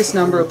greatest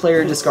number of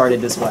player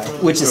discarded this way,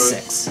 which is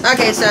 6.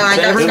 Okay, so I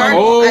don't everyone- start.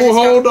 Oh, I just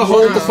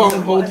hold start- the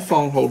phone, hold the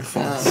phone, hold the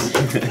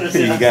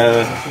phone. You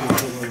gotta.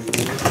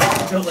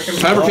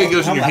 Fabricate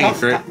goes in your hand,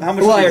 correct? How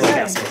much? Well, I do you already like-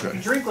 cast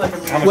it. Drink like a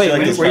man. how much do Wait, you like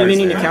were these you cards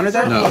meaning to there? counter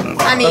that? No, no, no.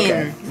 I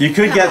mean, You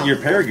could get your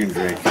Peregrine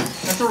Drake.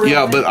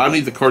 Yeah, but I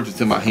need the cards that's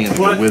in my hand to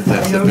go with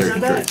that Peregrine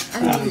Drake.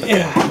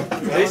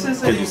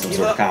 Could do some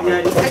sort of combo.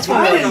 I just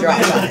want to draw.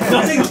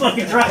 Nothing's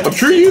fucking dry. I'm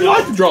sure you'd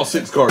like to draw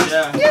 6 cards.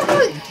 I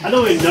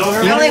don't even know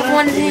her. I only have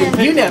one in hand.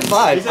 You net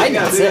 5. I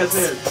net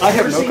 6. I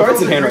have no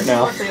cards in hand right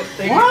now. Why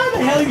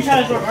the hell are you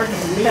trying to throw cards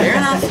at me? Fair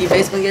enough. You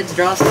basically get to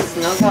draw 6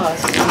 at no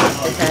cost. They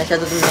kind of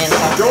other than man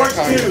top George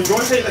card. too.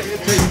 George said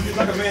he's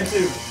like a man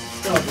too.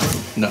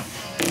 No.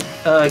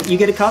 You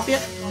get a copy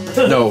yet?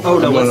 No. Oh,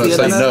 no, I'm what's going the to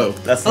say other no.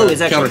 That's Oh, the is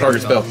that Counter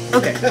target spell.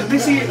 Okay.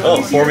 Oh,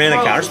 4-mana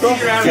counterspell?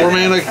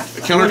 4-mana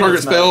counter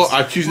target spell.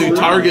 I choose new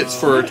targets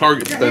for a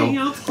target spell.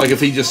 Like if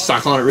he just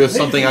Cyclonic Rift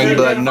something, I can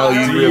be like, no, you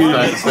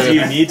rift that Do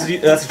you instead. need to do?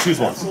 That's a choose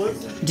one.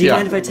 Do you Yeah.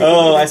 mind if I take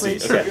Oh, it? I see.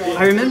 Okay.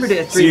 I remembered it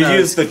at 3 you modes.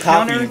 use the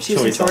copy Counter,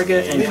 choose a choice.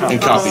 target, and copy.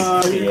 And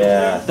copy.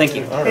 Yeah. Thank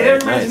you.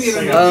 Alright,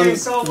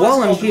 nice.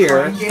 While I'm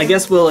here, I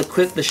guess we'll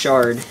equip the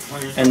shard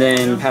and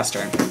then pass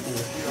turn.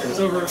 It's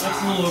over. That's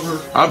a little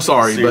over. I'm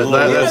sorry, So your but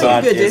little that's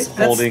robot Good, is dude.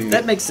 holding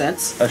That makes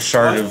sense. a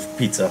shard of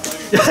pizza.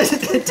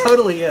 It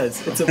totally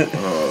is. It's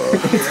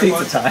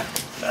pizza time.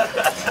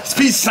 it's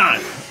peace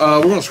time.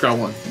 We're gonna scry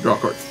 1. Draw a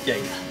card. Yeah.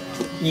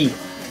 Yee.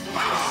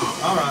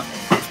 Alright.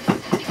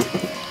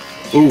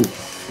 Ooh,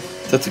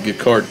 that's a good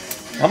card.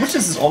 How much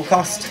does this all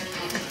cost?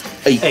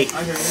 8. 8.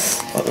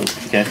 Uh-oh.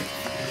 Okay.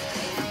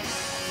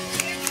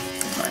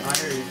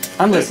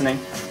 I'm listening.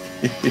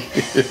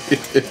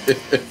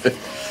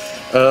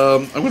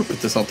 I'm gonna put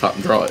this on top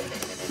and draw it.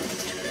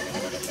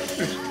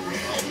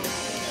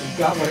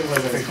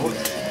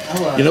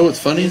 You know what's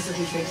funny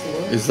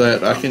is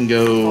that I can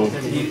go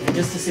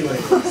Just to see what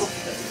it is.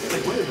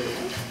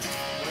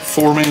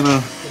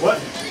 4-mana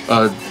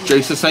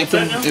Jace's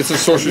Sanctum. It's a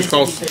sorcerer's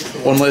cost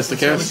 1 less to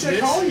cast, Okay.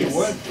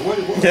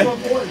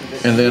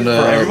 and then For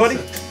everybody?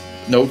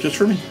 no, just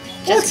for me.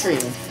 Just for you.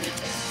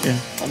 Yeah.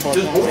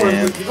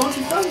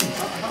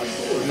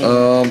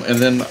 And And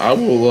then I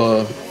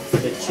will.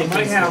 You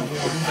might have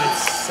one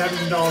that's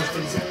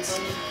 $7.50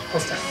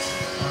 plus tax.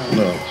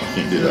 No, I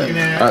can't do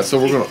that. All right, so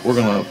we're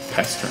gonna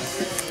pass turn.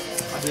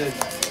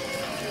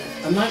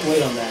 I might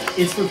wait on that.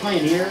 It's for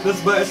Pioneer.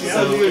 That's bad. So,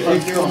 Don't worry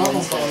don't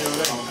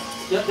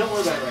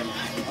worry about it right now.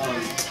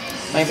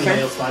 My If turn?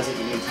 somebody else buys it in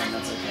the meantime,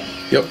 that's okay.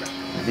 Yep. I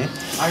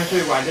can show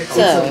you why they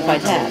So, if I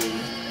tap,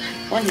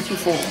 1, 2,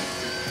 4,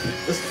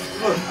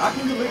 Look, I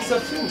can do big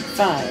stuff too.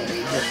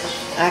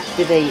 5,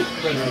 activate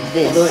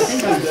Although I this.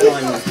 think I'm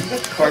drawing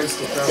cards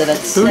to throw. So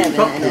that's 7, and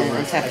then I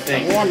tap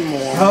one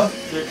more. Here,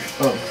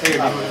 do you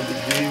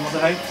want the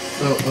height?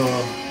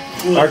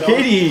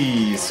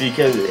 Arcady! So you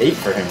get 8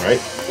 for him, right?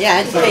 Yeah,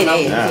 I just paid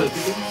 8 Yeah.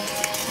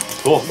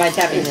 Cool. by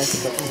tapping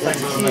this. 3,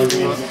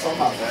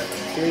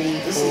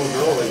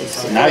 4,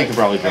 6. Now you can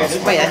probably draw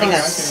some. Wait, I think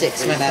that's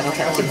 6. My bad. I'll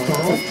tap 2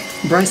 more.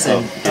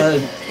 Bryson,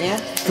 Yeah?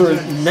 for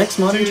next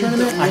modern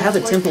tournament, I have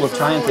a Temple of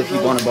Triumph if you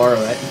want to borrow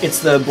it. It's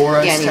the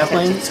Boros Yeah, I need tap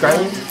lane, to.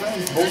 Scryland.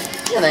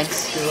 Yeah,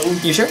 thanks.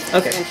 You sure?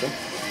 Okay. I'm sure.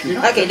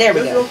 Okay, there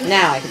we go.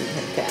 Now I can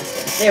cast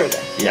it. There we go.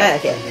 Yeah.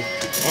 Okay.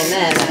 And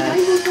then,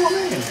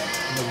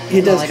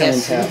 It does I come in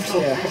guess- tapped.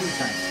 Yeah.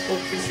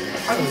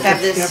 tap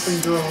this.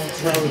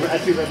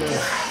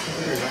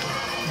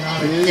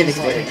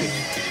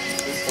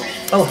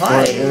 Niv-Mizzet. Oh,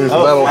 hi. There's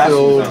Oh,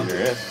 Battlefield.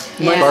 Pathfinder, yeah.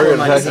 Yeah. Target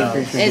myself.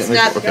 attacking creature. It's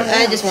not.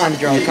 I just wanted to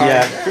draw a card.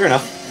 Yeah, fair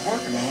enough.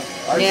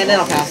 Yeah, then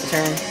I'll pass the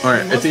turn. All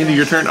right. At the end of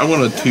your turn, I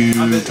want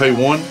to tell you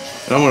one,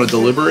 and I want to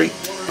deliberate.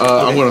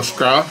 I'm going to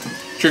scry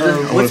trigger.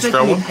 I'm going What's to making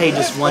scry me one. pay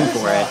just 1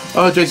 for it?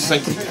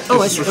 Jason Sanctum.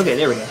 Oh, I see. Okay,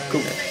 there we go.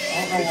 Cool.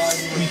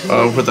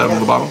 We'll put that on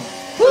the bottom.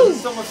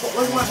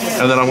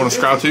 And then I want to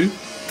scry 2.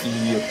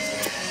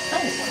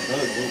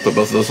 Put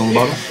both of those on the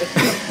bottom.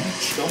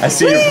 I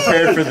see you're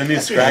prepared for the new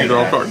And scry.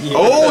 draw a card.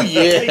 Oh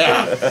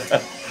yeah.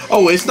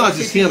 Oh, it's not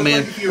just him,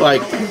 man.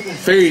 Like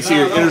Fairies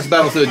here enters the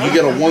battlefield. You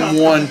get a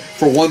 1/1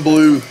 for 1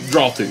 blue.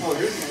 Draw 2.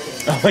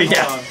 Oh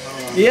yeah.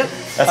 Yep.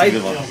 That's I a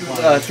good one.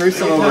 threw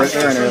some over at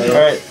Aaron earlier.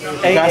 All right.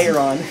 Hey, Pass it.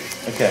 Aaron.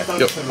 Okay.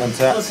 Yep.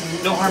 Untap.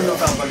 No harm, no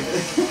foul, buddy.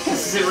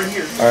 This is it right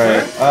here. All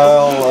right.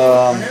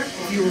 I'll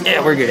Yeah,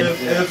 we're good.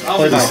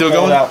 play my still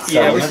going? fold-out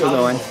Yeah, we're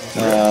settlement.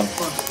 still going.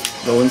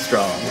 Going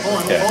strong.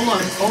 Okay.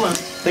 Hold on. I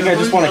think I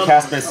just want to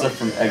cast my stuff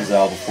from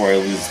exile before I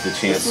lose the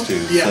chance to.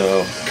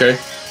 So Okay.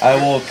 I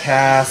will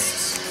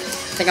cast I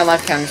think I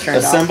left counters turned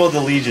off. Assemble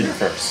the Legion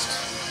first.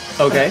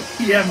 Okay.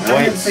 Yeah,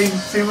 White.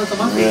 same with the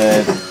monkey.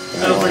 Red. I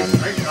was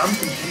like, I'm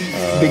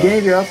confused. Beginning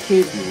of your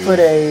upkeep, put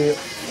a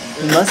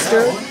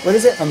muster. What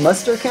is it? A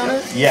muster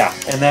counter? Yeah,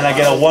 and then I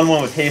get a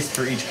 1/1 with haste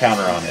for each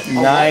counter on it.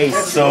 Nice.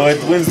 So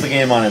it wins the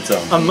game on its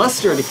own. A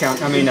mustard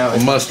account. I mean, no. A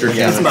mustard It's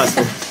counter.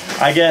 mustard.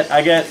 I get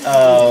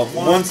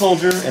 1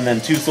 soldier, and then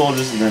 2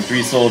 soldiers, and then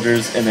 3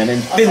 soldiers, and then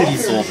infinity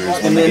soldiers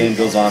when the game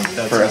goes on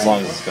for as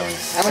long as it's going.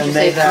 How much you And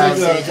say they have,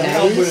 for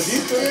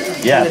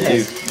Yeah,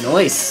 dude.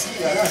 Nice.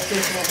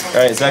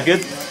 Alright, is that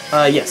good?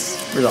 Yes.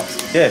 Results.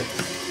 Good.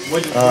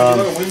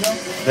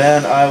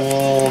 Then I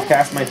will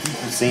cast my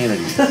Thief of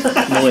Sanity.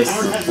 Nice.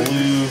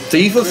 Blue.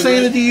 Thief of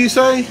Sanity, you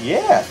say?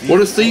 Yeah. What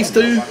does thieves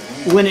do?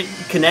 When it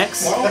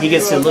connects, he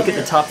gets to look at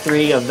the top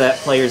 3 of that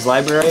player's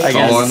library. I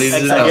guess Oh, I needed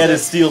to know. I get to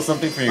steal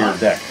something from your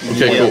deck.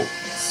 Okay, cool.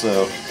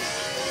 So,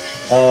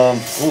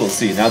 ooh, let's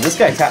see. Now this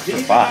guy tapped for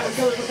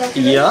 5.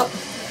 Yup.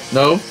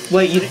 No?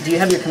 Wait, do you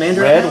have your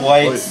commander? Red, out?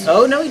 white,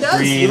 Oh no, he does.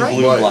 green, You're right.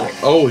 blue, black.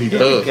 Oh, he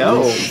does.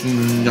 go.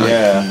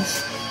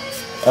 Nice.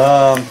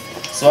 Yeah.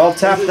 So I'll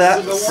tap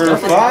that for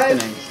Stuff is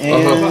 5, happening.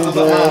 and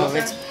Oh,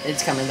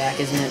 it's coming back,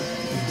 isn't it?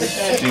 do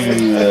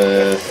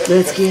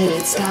Let's get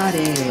it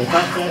started.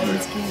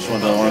 which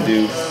one do I want to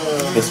do?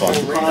 This one.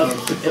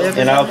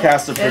 And I'll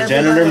cast a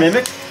Progenitor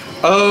Mimic.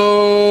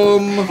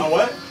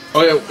 What?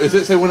 Oh yeah, does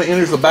it say when it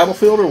enters the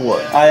battlefield or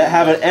what? I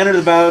have it enter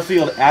the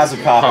battlefield as a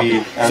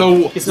copy.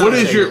 So It's not what a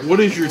is savior.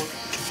 your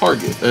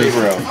target?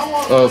 Zero.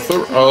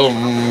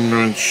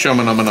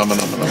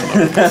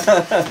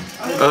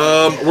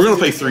 We're gonna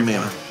pay 3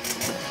 mana.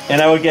 And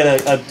I would get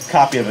a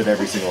copy of it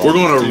every single We're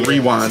one. gonna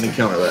rewind and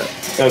counter that,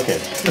 Okay.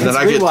 and then It's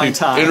I get rewind to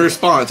time. in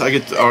response. I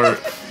get to, or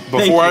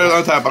before I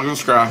untap, I'm gonna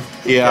scry.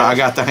 Yeah, I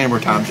got the hammer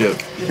time joke.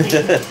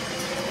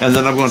 And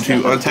then I'm going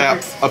to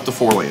untap up to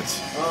 4 lands,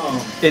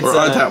 It's or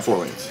untap 4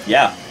 lands.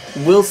 Yeah.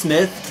 Will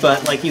Smith,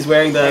 but like he's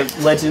wearing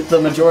the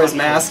Majora's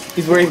mask.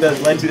 He's wearing the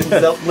Legend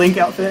Link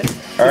outfit.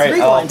 All right, It's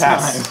I'll rewind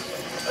pass. time.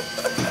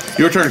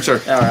 Your turn, sir.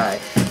 All right.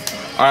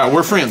 All right,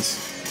 we're friends.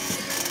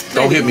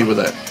 Don't hit me with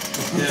that.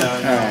 All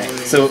right.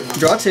 So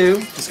draw 2,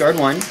 discard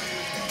 1.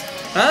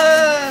 I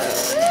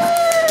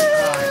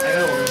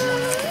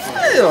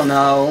don't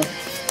know.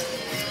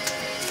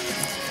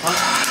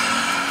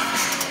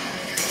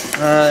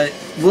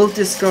 We'll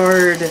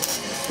discard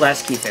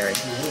Latchkey Fairy.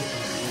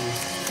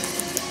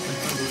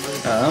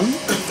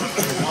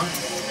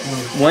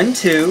 1,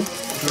 2,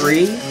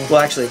 3.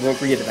 Well, actually, we'll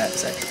get to that in a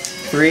second.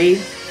 3,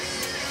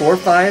 4,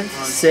 5,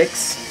 6.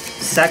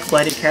 Sack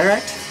Blighted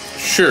Cataract.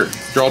 Sure.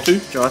 Draw 2.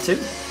 Draw 2.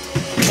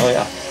 Oh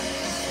yeah.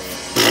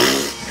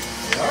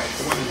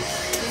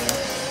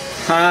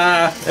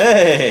 Ha!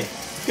 Hey,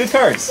 good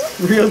cards.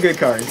 Real good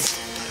cards.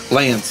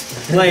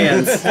 Lands.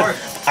 Lands.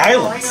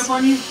 Islands.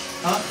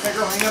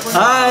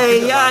 Hi.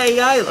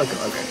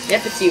 Okay.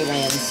 Yep, it's you,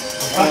 lands.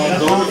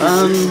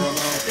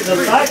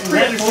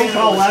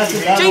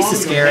 Jace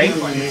is scary.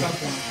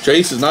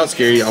 Jace is not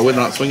scary. I would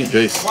not swing at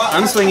Jace.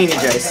 I'm swinging at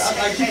Jace.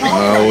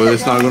 Oh, well,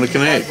 it's not going to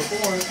connect.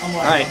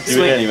 Alright, Do it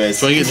swing. anyways.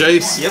 Swing at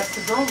Jace. Yep.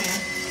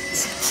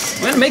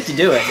 I'm gonna make you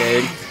do it,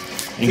 dude.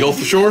 Engulf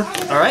the shore.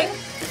 Alright?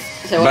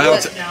 So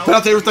Bounce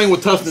everything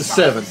with toughness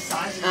 7.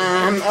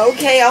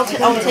 okay, I'll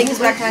take this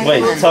back to my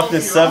Wait, hand.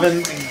 toughness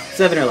 7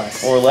 7 or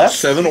less. or less?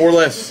 7 or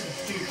less.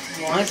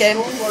 Okay,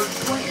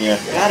 Yeah.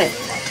 got it.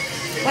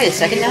 Wait a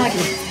second, now I can...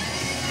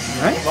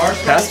 Alright,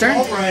 pass turn.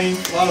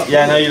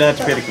 Yeah, now you don't have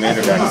to pay the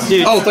commander back.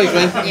 Dude, Oh, thanks,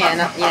 man.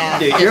 Yeah.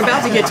 dude, you're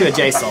about to get to a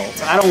Jace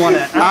ult. I don't want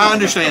to... I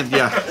understand,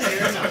 yeah.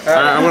 Alright,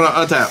 I'm going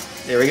to untap.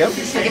 There we go. I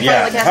can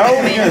Yeah. finally cast How my are we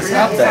gonna commander.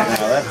 stop that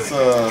now? That's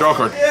Draw a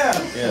card. yeah.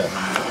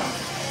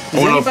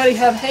 Does anybody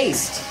have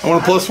haste? I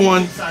want a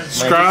 +1.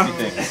 Scry.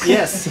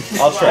 Yes.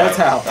 I'll try. That's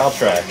how. I'll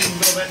try.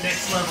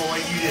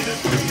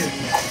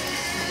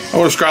 I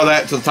want to scry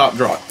that to the top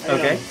draw.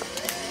 Okay.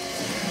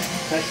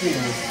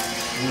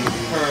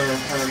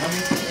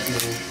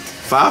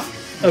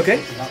 5. Okay.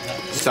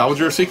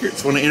 Salvager of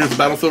Secrets. When it enters the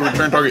battlefield,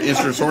 return target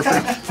instant or sorcery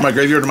from my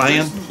graveyard to my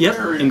hand.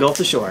 Yep. Engulf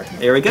the shore.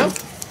 There we go.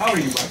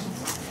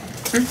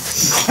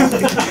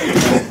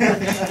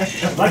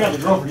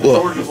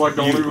 Look,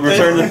 You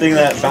return the thing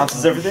that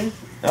bounces everything?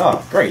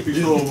 Oh, great.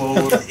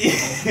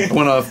 I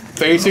want a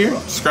Fairy Seer.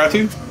 Scry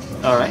 2.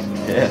 Alright.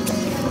 Yeah.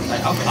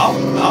 I'll call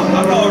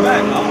her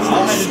back.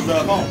 I'll head into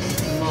the phone.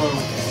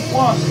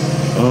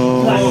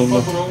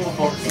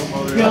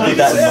 I did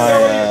that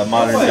in my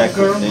modern deck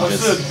with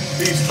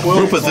ninjas.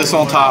 We'll put this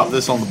on top,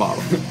 this on the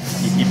bottom.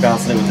 You keep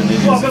bouncing it with the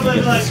ninjas and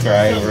you get the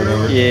scry over and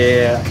over.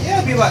 Yeah.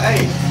 Yeah, be like,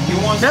 hey, you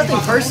want Nothing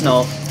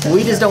personal.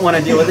 We just don't want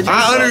to deal with it.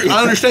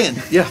 I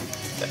understand. Yeah.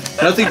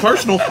 Nothing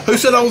personal. Who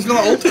said I was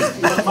going to ult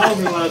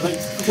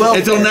it? Well,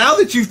 Until now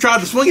that you've tried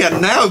to swing at it,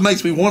 now it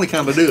makes me want to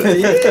kind of do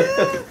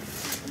it.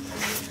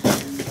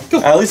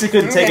 At least it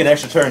couldn't take an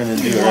extra turn and then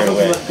do it right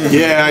away.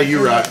 Yeah,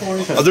 you're right.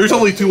 There's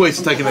only 2 ways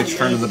to take an extra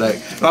turn in the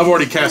deck. And I've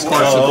already cast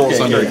Quantum Support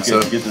Sundering, good,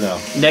 so. good to know.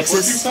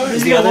 Nexus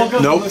is the other.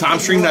 Nope, Time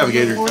Stream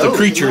Navigator. The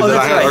creature that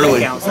I had That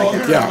earlier. counts like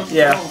that. Yeah.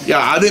 Yeah. Yeah,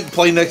 I didn't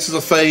play Nexus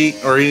of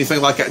Fate or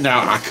anything like that.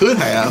 Now, I could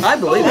have. I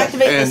believe it.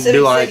 Activate And the civic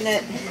do like,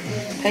 signet.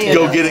 Pay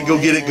Go it. get it, go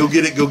get it, go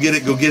get it, go get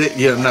it, go get it.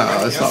 Yeah, no,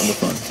 that's not the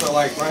fun. So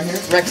like right here?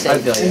 Rex I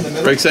save. feel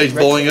you. Break Sage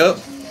blowing up.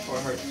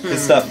 Good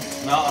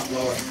stuff. No, I'll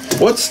lower.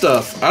 What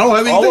stuff? I don't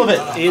have anything. All of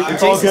it.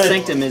 It's all Jason good.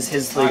 Sanctum is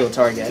his legal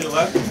target.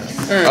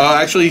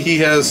 Actually, he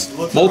has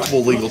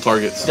multiple legal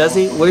targets. Does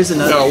he? Where's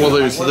another? Yeah, well,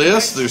 there's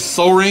this, there's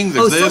Soul Ring,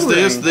 there's this, Soul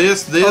this, Ring.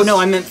 this, this. Oh no,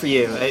 I meant for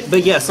you.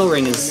 But yeah, Soul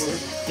Ring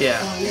is. Yeah.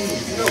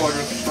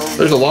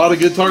 There's a lot of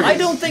good I targets.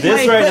 don't think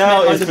This my right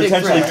now equipment is was a big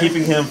potentially threat.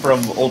 keeping him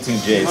from ulting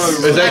Jace.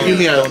 Does that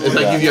give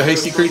you a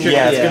hasty creature?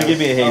 Yeah, it's Yeah. gonna give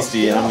me a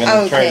hasty, and I'm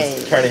gonna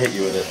Okay. try to hit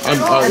you with it.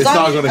 It's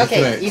not going to Okay,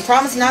 connect. you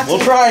promise not to.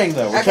 We're trying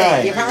though. We're Okay,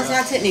 trying. you promise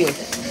not to hit me with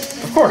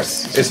it. Of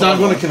course. It's not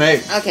going to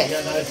connect. Okay.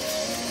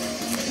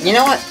 You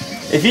know what?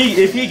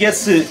 If he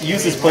gets to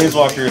use his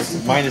Planeswalker's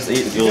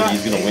 -8 ability,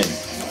 he's gonna win.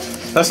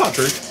 That's not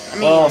true. I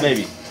mean, Well,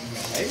 maybe.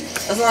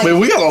 that's I like,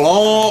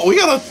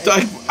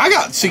 mean, I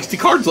got 60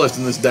 cards left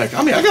in this deck.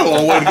 I mean, I got a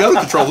long way to go to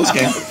control this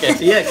game.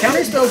 Yeah,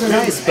 counter spells are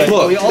nice, but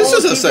Look, we all this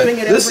is a keep set. doing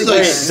it This every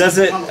is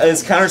a- game.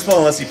 Does it's counterspell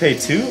unless you pay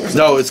 2? Or something?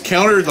 No, it's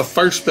counter the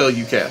first spell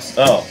you cast.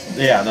 Oh,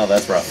 yeah, no,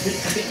 that's rough.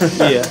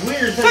 Yeah.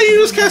 Hey,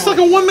 you just cast like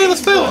a 1-mana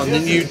spell, and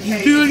then you do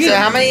it so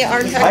again. how many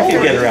artifacts? I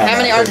can get around How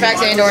many that.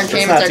 artifacts and/or It's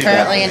enchantments not are too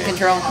bad. currently in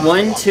control?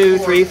 1, 2,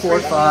 3, 4,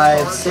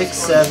 5, 6,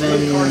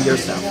 7.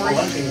 Yourself.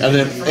 And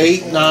then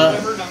 8, 9,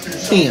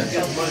 10.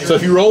 So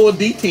if you roll a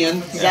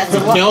D10, That's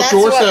what- count that's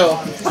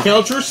yourself.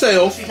 Count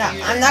yourself. No,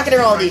 I'm not gonna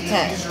roll a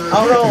d10.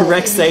 I'll roll.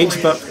 Rex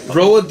Sage, but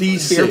Roll a beer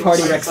D6.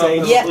 party Rex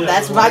Sage. Yeah,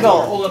 that's my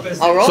goal.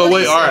 I'll roll. So a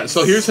wait, d6. all right.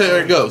 So here's how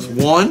it goes: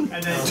 1,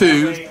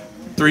 2,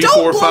 3, Don't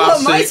 4, blow 5,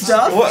 up my 6,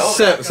 stuff.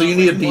 7. So you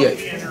need a D8.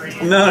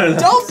 No.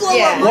 Don't blow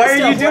Yeah. up my Why are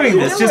stuff. you doing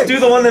What this? Just do doing?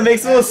 the one that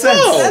makes the most sense.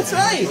 No. That's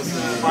right.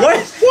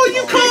 What? Well,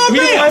 you calm He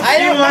down. wants, I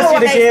he don't wants know you what to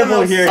makes the gamble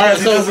most here. All right,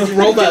 so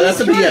roll that. That's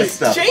a D8.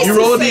 Stuff. You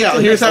roll a D8.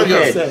 Here's how it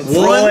Okay, goes: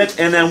 roll 1, it,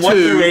 and then 1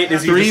 through 8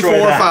 is you 3, destroy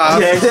 4, that. 5,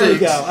 Okay? There you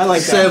 6, go. I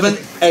like that. 7,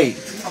 8.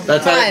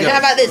 That's how it Fine. How goes.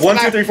 about this? 1,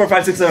 If 2, I- 3, 4,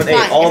 5, 6, 7, 8,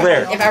 fine, all if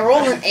there. If I roll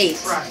an 8,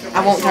 I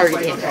won't target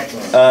him.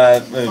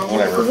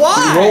 Whatever.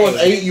 You roll an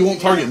 8, you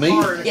won't target me.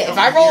 Yeah, if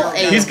I roll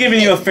 8, He's giving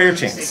you a fair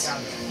chance.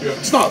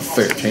 It's not a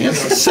fair chance.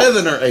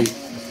 7 or 8.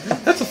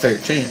 That's a fair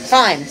chance.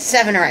 fine,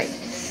 7 or 8.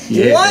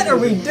 Yeah. What are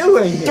we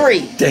doing here?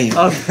 3. Damn.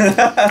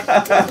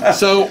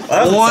 So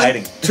That was 1,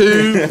 exciting.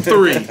 2,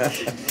 3.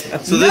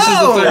 So this is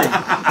the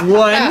thing.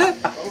 1,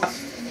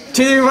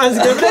 2, 3, 4, 5,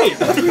 6, 7,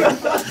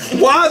 8.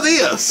 Why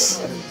this?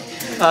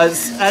 At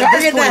this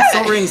Target point, that.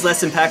 Soul Ring's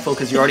less impactful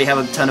because you already have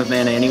a ton of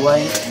mana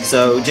anyway.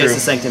 So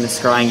Jason's Sanctum is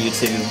scrying you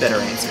to better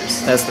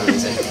answers. That's the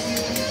reason.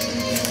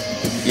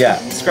 Yeah,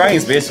 scrying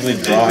is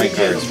basically drawing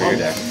cards for your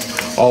deck.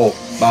 Oh,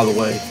 by the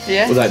way.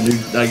 Yeah? With that new,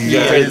 you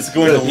Yeah, it's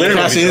going to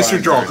literally cast an be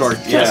instant drawing draw card.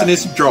 cards. Cast an Yeah.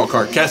 instant draw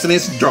card. Cast an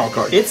instant draw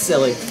card. It's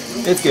silly.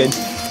 It's good.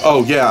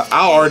 Oh yeah,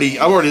 I'm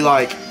already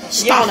like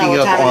stocking what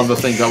up time it on is. the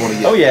things I want to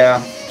get. Oh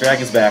yeah,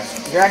 Dragon's back.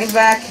 Dragon's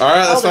back. All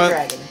right, that's Elder fine.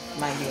 Dragon.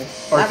 mind you.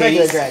 Not Arcades.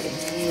 regular dragon.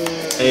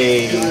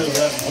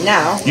 And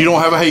now, You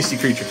don't have a hasty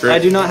creature, correct? I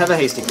do not have a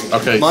hasty creature.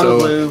 Okay, Mono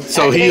blue.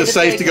 so he is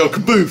safe to go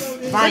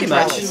kaboof. Vine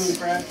much.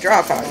 Trellis. Draw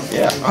a card.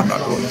 Yeah. I'm not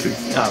going to.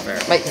 Oh, fair.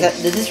 Wait,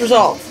 does this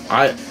resolve?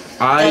 Does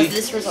I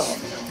this resolve?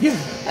 yeah.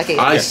 Okay.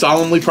 I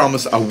solemnly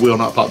promise I will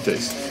not pop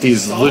chase.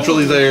 He's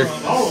literally there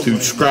to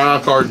scry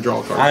a card and draw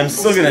a card. I'm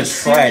still gonna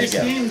try it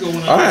again.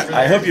 Alright.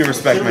 I hope you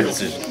respect my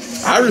decision.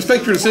 I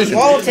respect your decision,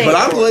 Wall take but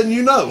I'm four. letting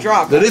you know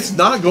Draw that it's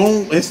not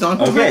going. It's not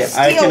going. Okay, I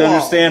Steal can wall.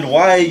 understand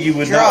why you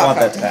would Draw not a want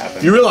that card. to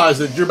happen. You realize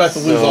that you're about to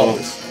lose So- all of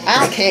this. I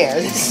don't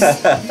care.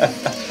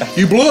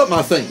 You blew up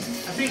my thing.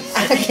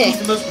 I think he's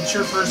the most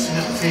mature person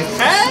at the table.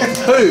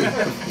 Who?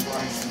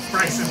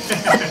 Bryson.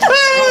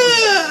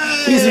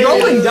 He's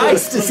rolling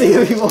dice to see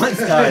who he wants.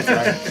 No, it's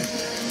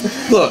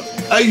fine. Look,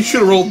 you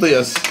should have rolled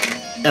this,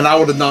 and I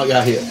would have not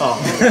got hit. Oh.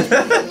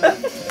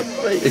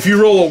 If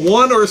you roll a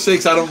 1 or a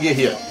 6, I don't get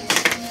hit.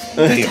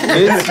 Damn.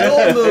 It's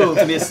your move,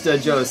 Mr.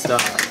 Joestar.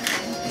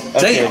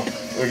 Okay, Damn.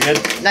 we're good.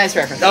 Nice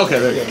reference. Okay,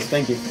 there you Yes, go.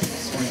 thank you.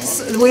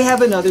 So we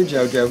have another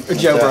Joe Bro.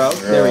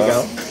 There we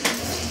go.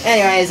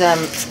 Anyways,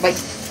 like,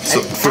 So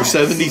for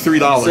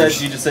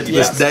 $73, You just said you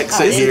this missed. deck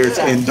sit here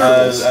and You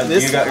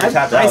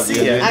tapped I out. see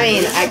You it. did. I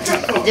mean,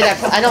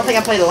 I don't think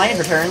I played the land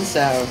return,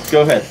 so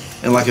Go ahead.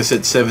 And like I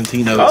said,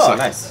 17 of it. Oh,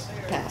 nice.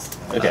 pass.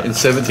 Okay. And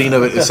 17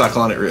 of it is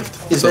Cyclonic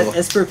Rift. Is So, that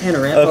Esper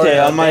Panorama? Okay,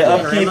 or, on my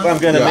upkeep, I'm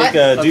gonna Yeah. make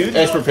a dude.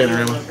 Esper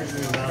Panorama.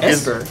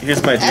 Esper.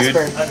 Here's my dude.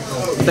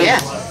 Esper. Yeah.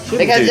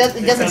 Because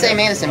it doesn't say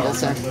mana symbol,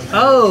 so.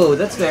 Oh,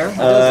 that's fair.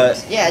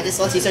 Yeah, it just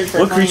lets you search for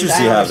What creatures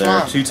do you have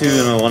there? 2/2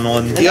 and a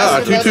 1/1. Yeah,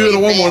 a 2/2 and a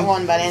 1/1.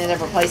 One, but I ended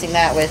up replacing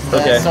that with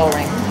Okay. Soul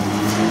Ring.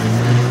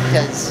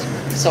 Because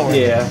Soul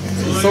Ring. Yeah.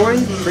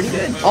 Soaring, pretty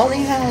good. Only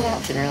you have an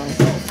option, really.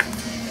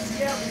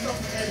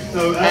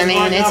 I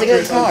mean, it's a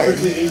good card.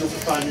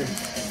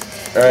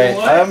 Alright,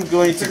 I'm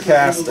going to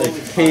cast a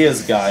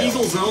Chaos Guile.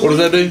 What does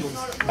that do?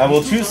 I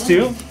will choose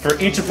 2 for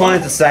each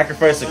opponent to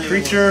sacrifice a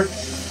creature.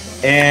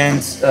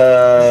 And,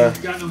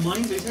 Got no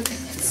money, they said?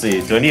 let's see,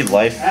 do I need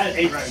life?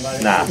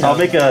 Nah, I'll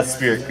make a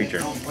spirit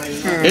creature.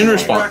 In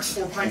response,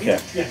 Okay.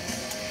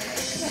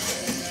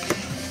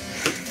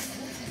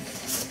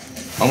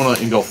 I'm going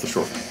to engulf the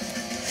shore.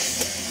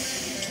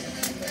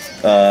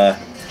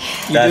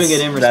 You That's, doing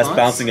it in that's response?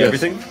 bouncing Yes.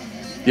 everything?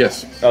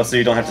 Yes. Oh, so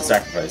you don't have to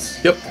sacrifice.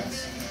 Yep.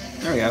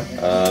 There we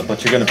go.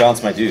 But you're gonna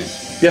bounce my dude.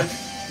 Yeah.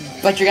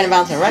 But you're going to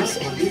bounce the rest.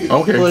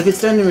 Okay. Well, if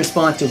it's done in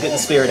response, you'll get the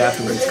spirit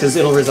afterwards, because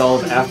it'll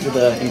resolve after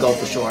the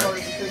engulf the shore.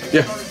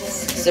 Yeah.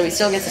 So he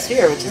still gets the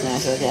sphere, which is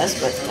nice, I guess.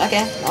 But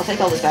okay, I'll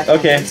take all this back.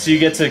 Okay, so you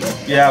get to,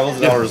 yeah, we'll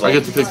Yeah, resolve. I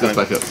get to pick this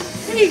back up.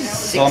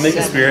 So I'll make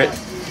a spirit.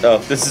 Oh,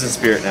 this is a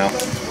spirit now.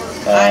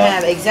 I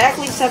have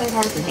exactly 7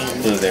 cards in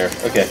hand. So there.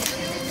 Okay.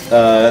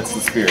 That's the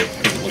spirit.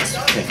 It looks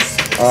pink.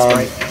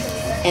 Sprite.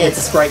 And It's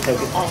a sprite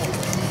token.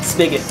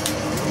 Spigot.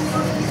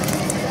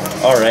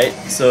 All right.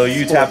 So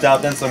you tapped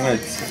out then, so I'm gonna.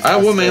 I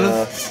have 1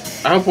 mana.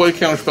 I have play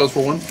counter spells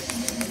for 1.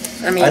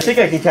 I mean, I think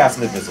I can cast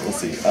Niv-Mizzet. Let's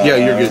see. Yeah,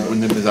 you're good when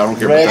them is. I don't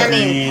care Red, about I that.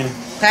 mean, green.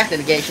 pack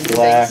negation's a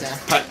Black. thing,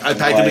 so.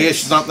 Pack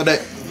Negation's not in the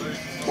deck.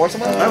 Force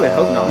of Will? I would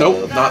hope not.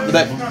 Nope, not in the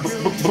deck.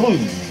 Blue.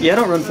 Yeah, I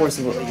don't run Force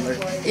of Will either.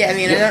 Yeah, I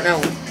mean, I don't know.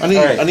 I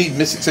Alright. need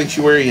Mystic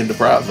Sanctuary and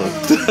Deprive though.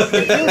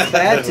 It's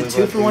bad to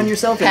 2-for-1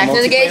 yourself in a Pack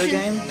multiplayer negation?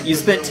 game. You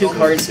spent 2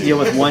 cards to deal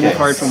with 1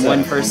 card from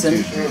 1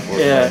 person.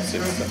 Yeah.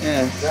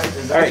 Yeah.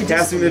 All right,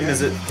 casting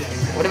Niv-Mizzet.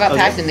 What about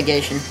Okay. pack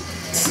negation?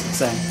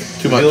 Same.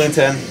 Too much. Dealing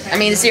 10. I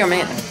mean, it's 0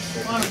 mana,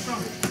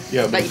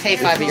 Yeah, but you pay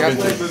 5 of your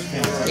upgrade.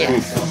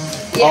 Yeah.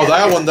 Oh,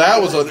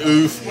 that was an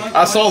oof.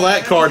 I saw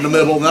that card in the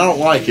middle and I don't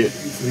like it.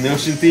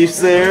 Notion Thief's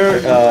there.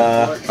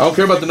 I don't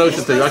care about the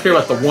Notion thing. I care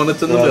about the one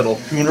that's in the middle.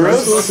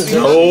 Kunaros.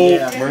 Oh,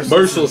 Yeah.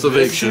 Merciless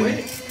Eviction.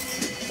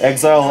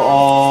 Exile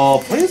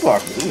all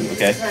planeswalkers. Ooh,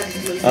 okay.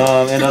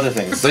 And other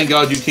things. Thank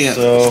God you can't.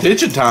 So-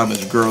 Stitching Time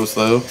is gross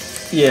though.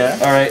 Yeah.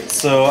 All right,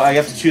 so I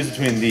have to choose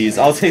between these.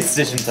 I'll take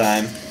Stitching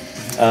Time.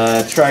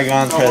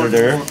 Trigon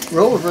Predator.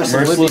 Roll reversal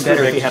would be Merciless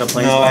better if you had a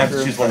Eviction. No, I have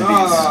to choose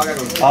planeswalker. one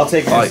of these. I'll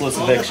take Merciless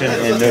Eviction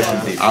and Notion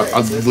Thief. I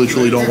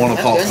literally don't want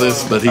to pop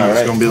this, but he was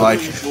Alright. gonna be like,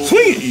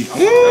 swing at you.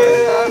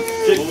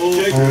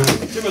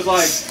 Jim was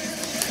like,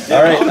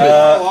 All right,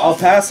 I'll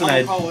pass and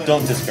I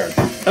don't discard.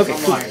 Okay,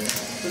 cool.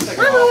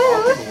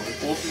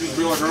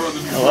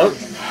 Hello?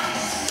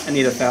 I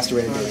need a faster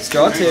way to do this.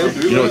 Draw 2.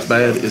 You know what's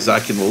bad is I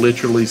can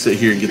literally sit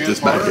here and get this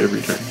back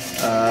every turn.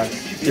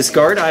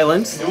 Discard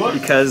island,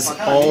 because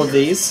all of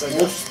these.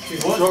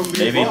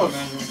 Maybe.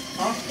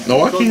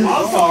 No, I can't.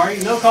 I'm sorry,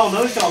 no call,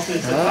 no shot.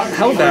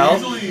 How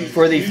about,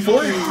 for the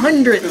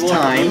 400th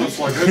time,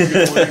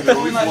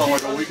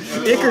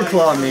 Ichor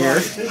Claw Mirror,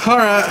 All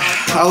right,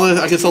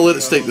 I guess I'll let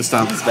it stick this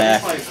time.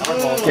 Back.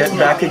 get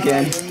back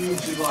again.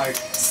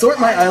 Sort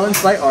my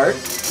islands by art,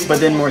 but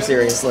then more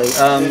seriously.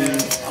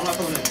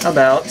 How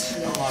about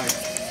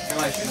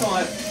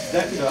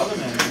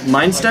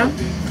Mind Stone,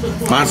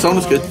 Mind Stone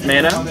is good.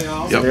 mana,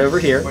 Yep. set it over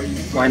here.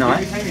 Why not?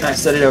 I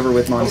set it over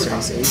with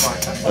Monstering Seed.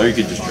 Or you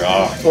could just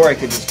draw. Or I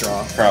could just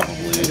draw. Probably.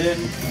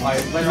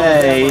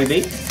 Maybe.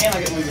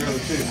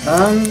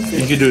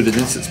 You can do it at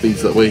instant speed,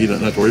 so that way he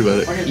doesn't have to worry about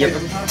it. Yep.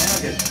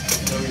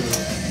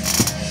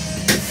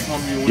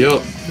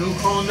 Yep.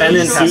 And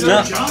then pass it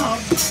up.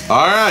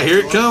 All right, here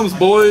it comes,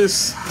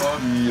 boys.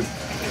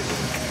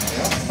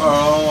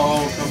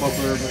 I'll come up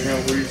there and hang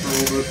out with you for a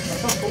little bit.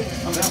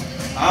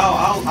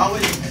 I'll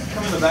let you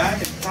come in the back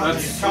and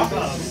chop it.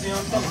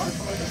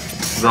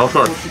 Draw a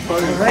card.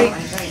 Right.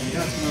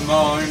 No,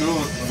 I ain't doing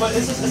it. But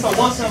it's a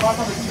once in a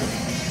lifetime.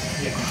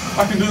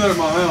 I can do that at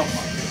my house.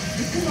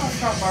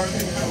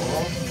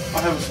 I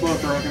have a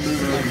smoker, I can do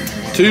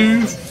that. 2,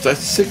 that's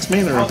 6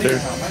 mana right there.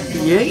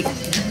 Yay.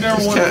 You've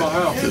never won at my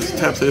house. Just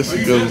tap this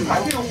and go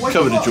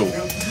Coveted Jewel.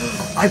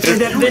 I played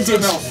that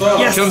vintage.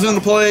 Yes. Comes into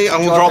play,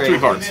 I'm gonna draw 3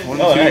 cards. 1,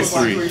 2, nice.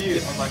 3.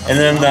 And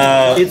then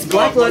It's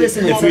Black Lotus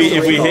and if we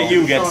hit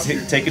you, we get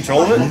to take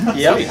control of it.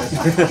 Yep.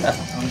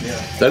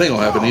 That ain't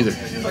gonna happen either.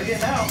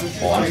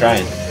 Well, I'm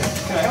trying.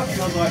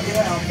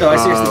 No, I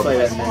seriously play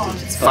that in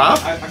vintage. It's fun.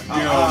 5.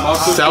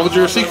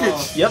 Salvager of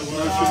Secrets. Yep.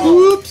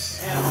 Whoops.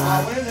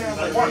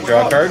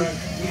 Draw a card.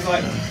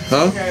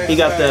 Huh? You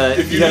got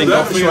the. You got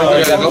engulf the shore.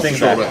 I got Engulf the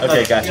Shore.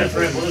 Okay, gotcha.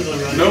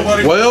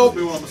 Nobody Well,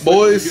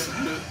 boys,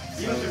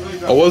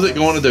 I wasn't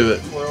going to do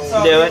it.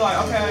 Do it.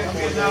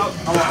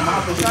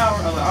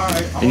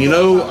 And you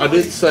know, I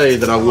did say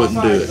that I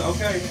wouldn't do it.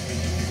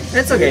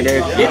 It's okay,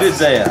 dude. You did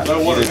say that. But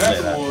You what did say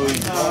happened that.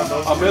 was,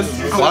 I messaged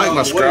you. I like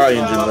my Scry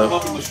engine, though.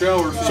 Up in the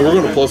shower, So we're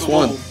going to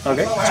 +1.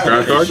 Okay.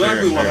 Scry card.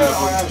 exactly what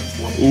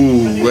happened.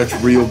 Ooh, that's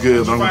real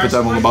good. I'm going to put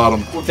that on the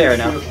bottom. Fair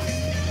enough.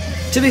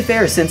 To be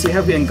fair, since you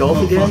have the engulf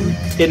again,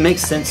 it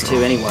makes sense to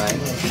anyway.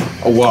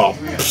 Oh, wow.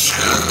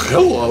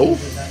 Hello.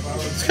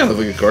 It's kind of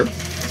a good card.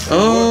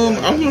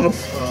 I'm going to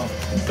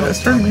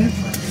pass turn, man.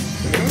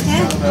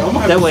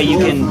 That way you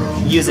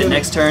can use it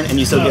next turn and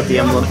you still get the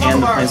emblem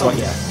and the planeswalker.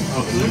 Yeah.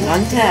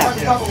 Untap.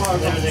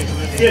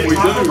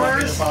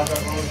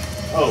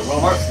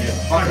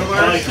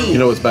 You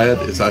know what's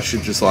bad is I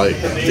should just like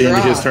at the end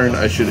of his turn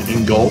I should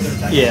engulf,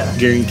 Yeah.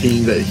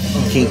 guaranteeing that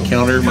he can't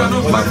counter my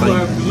thing.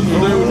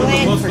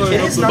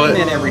 It is not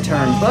in every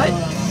turn, but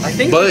I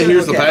think. But you're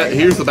here's the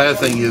okay. bad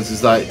thing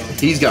is like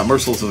he's got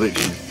merciless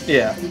eviction,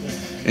 Yeah.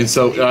 and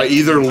so I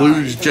either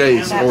lose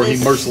Jace or he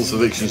merciless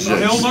evictions Hell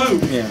Jace.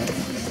 no.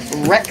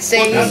 Yeah. Wreck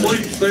save.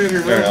 Stay in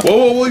here now.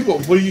 Whoa,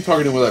 what are you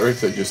targeting with that red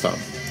save this time?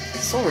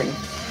 Sorry.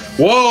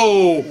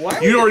 Whoa!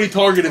 You already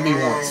targeted me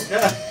once.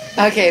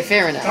 Okay,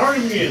 fair enough.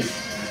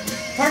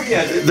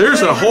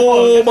 There's a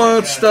whole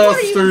bunch of stuff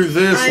through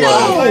this I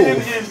way. know.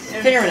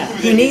 Fair enough.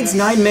 He needs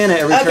 9 mana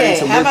every Okay,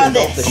 turn to how loop about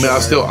engulf this? the I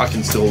mean, shore. I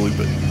can still loop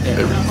it.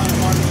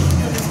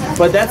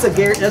 But that's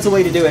a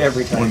way to do it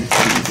every time. 1, 2,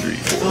 3,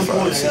 4,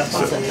 5, 6,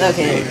 7.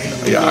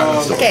 Okay. Yeah, I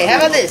can still. Okay, how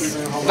about this?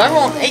 If I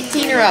roll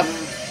 18 or up,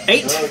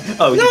 8?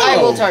 Oh, No. I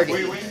will target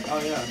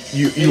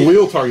you. You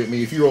will target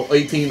me if you roll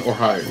 18 or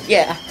higher.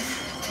 Yeah.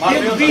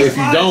 If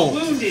you don't,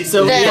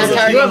 So Then I'm you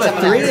targeting have a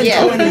someone 3 else. and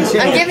Yeah. 20 chance.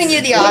 I'm giving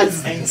you the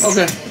odds.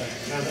 okay.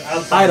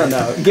 I don't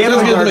know. Gamble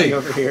Sounds good to Harvey me.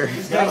 over here.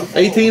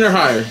 18 or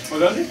higher.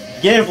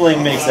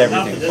 Gambling makes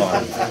everything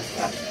fun.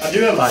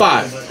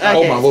 5.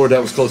 Oh my lord,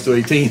 that was close to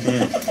 18.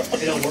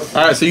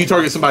 Alright, so you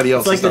target somebody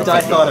else. It's like the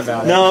die thought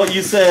about it. No,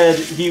 you said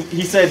he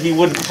said he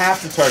wouldn't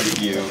have to target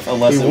you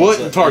unless He it was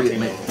wouldn't a- target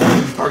me.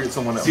 Target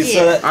someone else. See,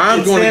 so that,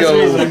 I'm it going to stands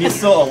go- reason he's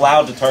still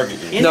allowed to target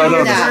you. In No,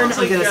 your no. turn,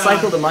 I'm gonna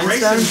cycle the Mind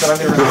Stone, but I'm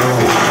gonna.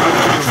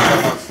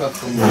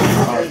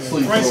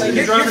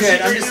 You're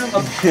good. I'm just.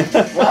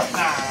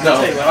 No,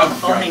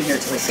 I'll hang here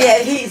till Yeah,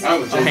 he's. I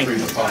was just free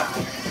to talk.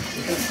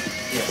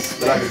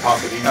 But I could talk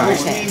it easily.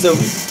 Okay. So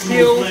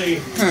heal.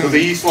 So the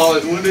East Wall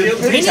is wounded.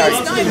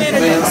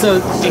 So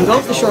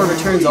engulf the shore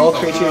returns all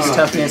creatures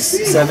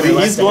toughness 7 or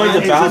less. He's going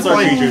to bounce our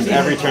creatures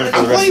every turn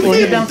for the rest of the Well,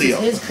 he game. bounces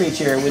his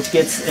creature, which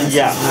gets.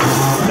 Yeah,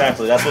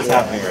 exactly. That's what's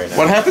happening right now.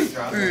 What happened?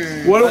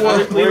 What it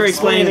was? We were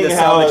explaining the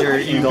how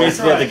salvager you engulf.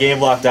 basically have the game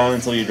locked down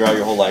until you draw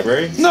your whole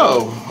library.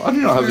 No, I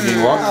do not have the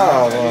game locked.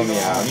 Oh, well,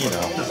 yeah, you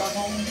know.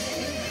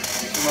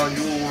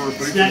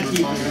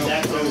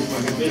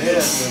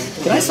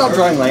 Can I stop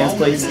drawing lands,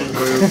 please?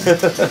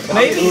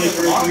 Maybe.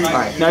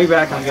 Alright, now you're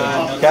back. I'm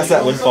good. Cast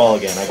that windfall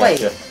again. I got Wait.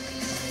 you.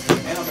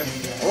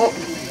 Oh,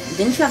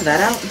 didn't you have that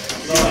out?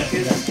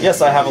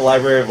 Yes, I have a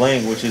library of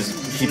Lang, which is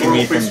keeping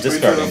me from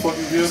discarding.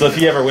 So if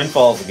he ever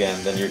windfalls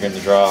again, then you're going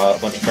to draw a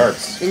bunch of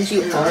cards. Didn't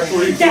you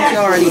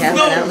already have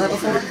that outlet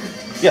before?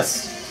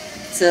 Yes,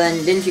 So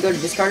then didn't you go to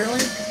discard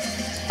earlier?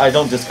 I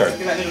don't discard.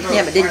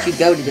 Yeah, but didn't you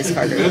go to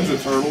discard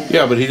earlier?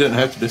 Yeah, but he didn't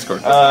have to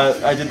discard.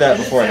 I did that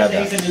before I had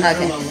that.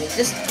 Okay.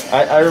 Just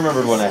I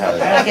remembered when I had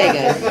it. okay,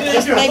 good.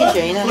 Just making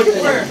sure, you know.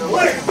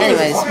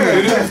 Anyways.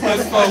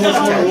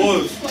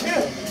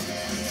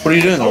 What are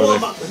you doing over there?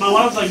 My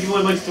wife's like, you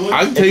want much to it?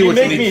 I can If tell you you what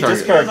you make need me to target.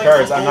 discard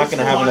cards, I'm not going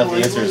to have enough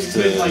answers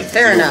to Fair deal with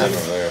enough. them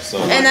over there.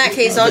 So In that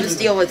case, I'll just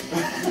deal with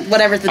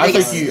whatever the I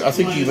biggest,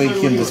 think you make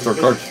him discard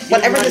cards.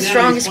 whatever the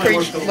strongest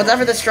creature,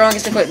 whatever the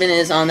strongest equipment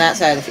is on that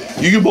side of the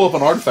field. You can blow up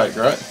an artifact,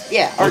 right?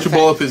 Yeah. Why don't you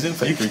blow up his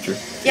infect creature?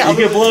 Yeah. You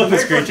can blow up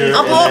his creature.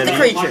 I'll blow up and the then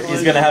creature.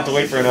 He's gonna have to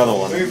wait for another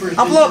one.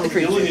 I'll blow up the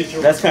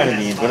creature. That's kind of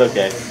mean, but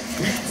okay.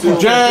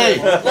 Jay,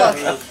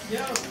 Look,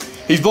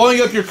 he's blowing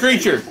up your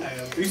creature.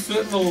 He's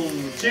sitting on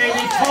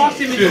Jamie, talk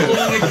him into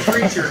blowing a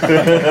creature.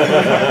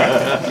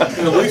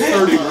 at least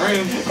 30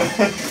 grand.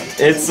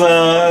 It's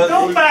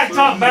Go back,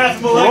 top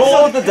bathroom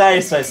roll Alexa. the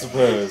dice, I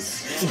suppose.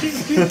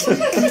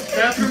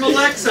 Bathroom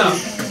Alexa.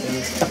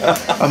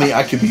 I mean,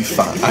 I could be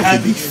fine. I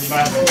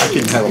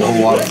can have a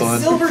whole lot of fun.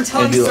 Silver and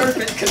tongue be like,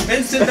 serpent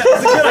convinced him that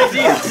was a good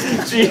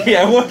idea. Gee,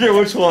 I wonder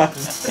which one.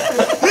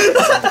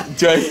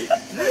 Jay.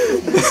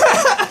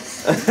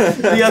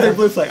 The other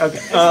blue flag.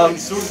 Okay.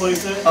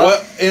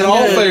 Well, in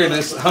all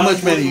fairness, how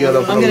much mana you got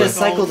up? I'm gonna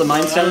cycle the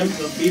Mind Stone.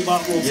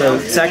 So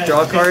sack,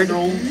 draw a card.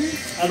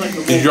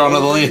 Did you draw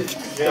another land? It's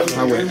You don't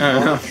have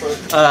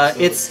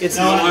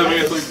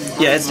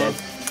anything. yeah, it's dead.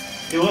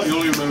 You don't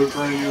even know what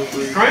training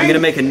is. I'm gonna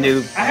make a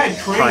new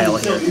pile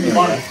here.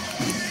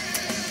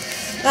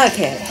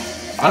 okay.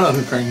 I know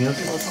who Crane is.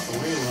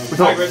 We're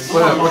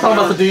talking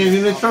about the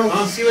D&D next show.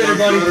 I'll see you later,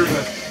 buddy.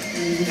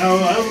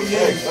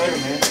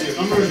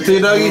 See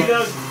you, Dougie.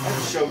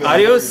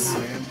 Adios.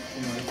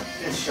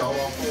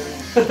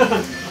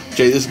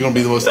 Jay, this is gonna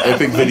be the most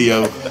epic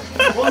video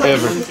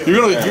ever.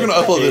 You're gonna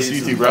upload this to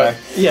YouTube, right?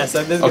 Yes,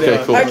 I'm this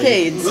Okay, cool.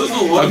 Arcades.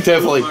 I'm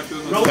definitely.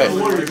 Okay,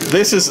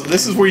 this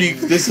is where you.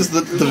 This is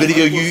the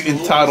video you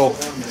entitle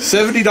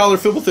 $70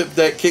 Fblthp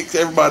deck kicks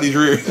everybody's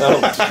rear.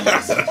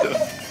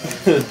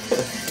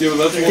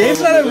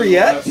 Game's not over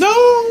yet. No.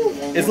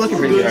 It's looking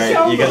pretty good. Alright, you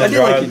I gonna did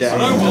draw like you, Dad.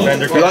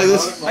 Defender You like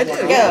this? I do.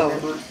 Go.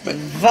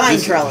 Vine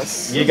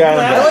trellis. You got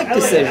I him. like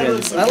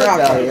decisions. I like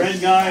value.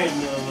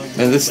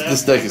 Man,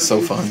 this deck is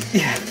so fun.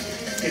 Yeah.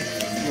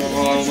 No, I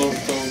don't know what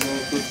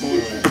this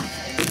point.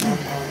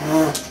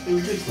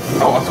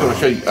 Oh, I was gonna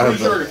show you. I was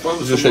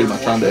gonna show you my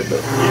Tron deck,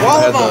 but Wall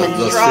I of have Omens.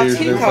 the Draw series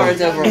and 2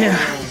 cards everything.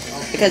 over.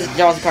 Because it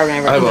draws a card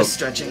whenever. I have I'm a- just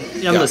stretching.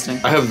 Yeah, I'm listening.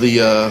 I have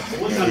the I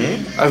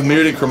have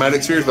mirrored and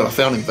chromatic spheres, but I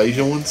found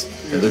invasion ones,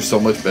 and they're so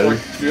much better.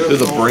 They're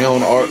the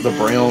brown art, the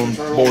brown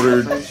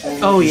bordered.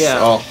 Oh yeah.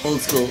 Oh. Old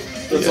school.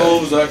 That's all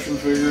of his action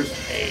figures.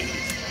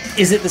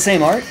 Is it the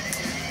same art?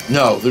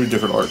 No, they're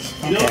different arts.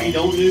 You know what you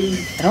don't do?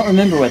 I don't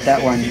remember what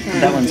that one's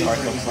art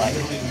looks like.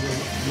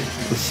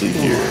 Let's see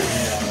here.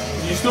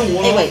 You still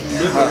want Hey, wait.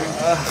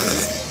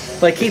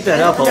 If I keep that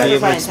up, I'll be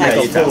able to make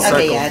a full circle.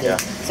 Okay, yeah.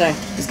 Sorry.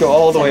 Just go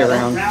all the way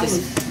around. I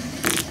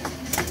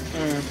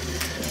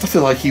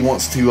feel like he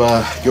wants to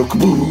go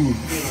kaboom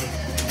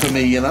to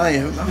me, and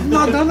I'm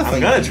not done a I'm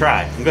thing. gonna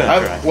try. I'm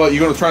gonna try. What, you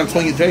gonna try and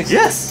swing at Jason?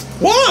 Yes!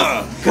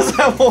 Why? Because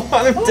I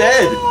want him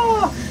dead!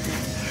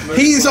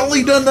 He's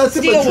only done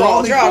nothing Steel but draw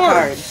wall, the draw a card.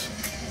 cards.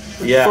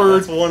 Yeah, For-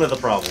 that's one of the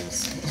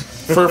problems.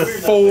 For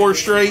 4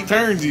 straight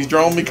turns, he's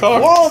drawn me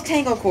cards. Wall of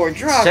Tangle Core,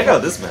 draw a Check card.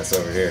 out this mess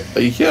over here.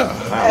 Yeah.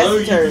 Wow. That's you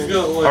the just turn.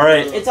 got like.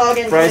 Alright, It's all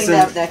getting Bryson,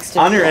 cleaned up next to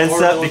on your end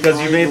step, because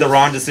you made the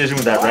wrong decision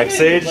with that Rex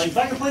Sage,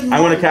 I'm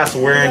gonna cast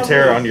Wear and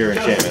Tear on your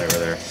enchantment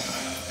over there.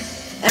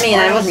 I mean,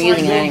 I wasn't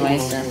using it anyway,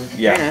 so.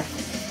 Yeah. Fair enough.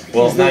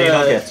 Well, Is now there you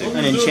don't get to.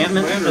 an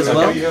enchantment as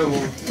well?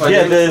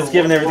 Yeah, it's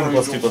giving everything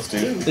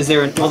 +2/+2. Is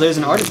there? Well, there's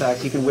an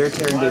artifact. You can wear,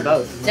 tear, and do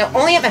both. No,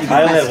 only at my I only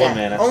combat have one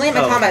step. mana. Only at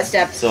my Oh. combat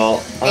step, So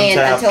I'll and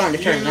until untap, end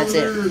of turn. That's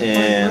it.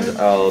 and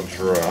I'll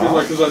draw.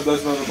 That's not a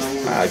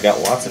problem. I got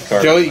lots of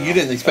cards. Joey, you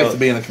didn't expect to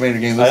be in a commander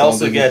game this I long,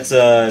 also did you? get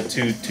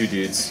two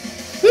dudes.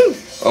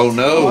 Oh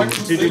no.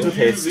 2 dudes with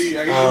haste.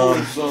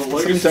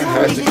 Sometimes I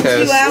have to 2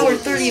 cast. hours,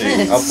 30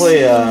 minutes. I'll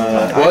play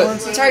What?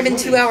 It's already been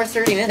 2 hours,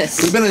 30 minutes.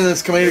 We've been in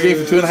this commander game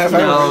for 2.5 No,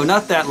 hours.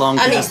 not that long.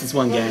 I mean- Cast it's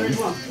one game. If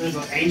we been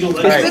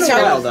a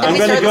start, while, though. if I'm we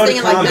gonna start go this to thing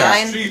at like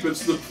combat. 9,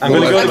 I'm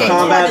gonna go Okay, to so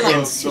combat probably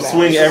and like 2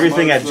 swing hours.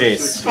 everything at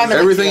Jace. probably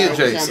like Everything 2 at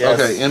hours, Jace. yeah.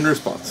 Okay, end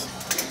response.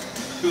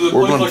 We're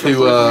going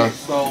to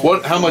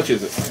what? How much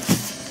is it?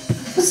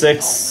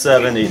 6,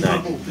 7, 8,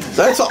 9.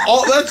 That's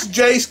all. That's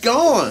Jace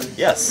gone.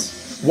 Yes.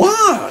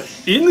 Why?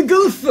 In the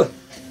Gulf.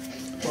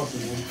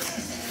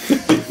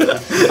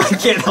 I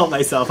can't help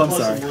myself. I'm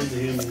sorry.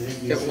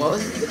 What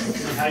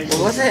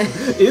was it?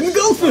 In the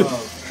Gulf.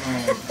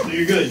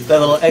 You're good. That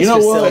little extra know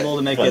what? syllable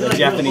to make it a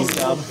Japanese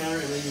dub.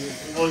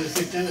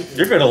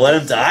 You're gonna let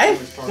him die?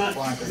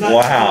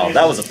 Wow,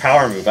 that was a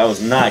power move. I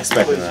was not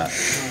expecting that.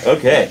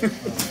 Okay.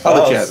 I'll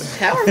let you have it.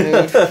 Power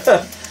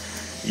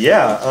move.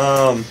 Yeah,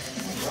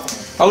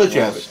 I'll let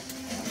you have it.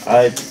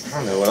 I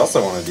don't know what else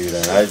I want to do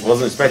then. I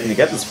wasn't expecting to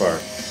get this far.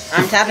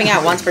 I'm tapping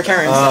out once per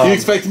turn. so. You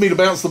expected me to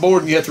bounce the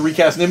board and you have to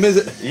recast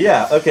Niv-Mizzet?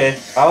 Yeah, okay.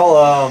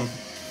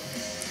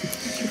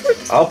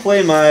 I'll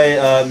play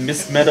my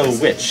Mist Meadow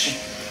Witch.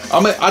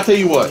 I tell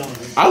you what.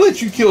 I'll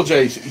let you kill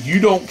Jace. You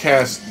don't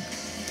cast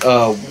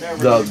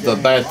the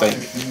bad thing.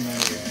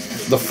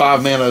 The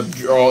 5 mana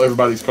draw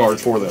everybody's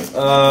cards for them.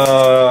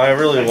 I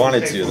really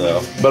wanted to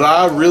though. But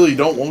I really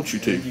don't want you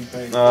to.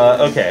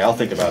 Okay, I'll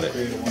think about it.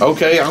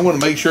 Okay, I'm going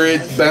to make sure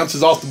it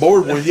bounces off the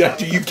board when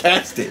after you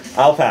cast it.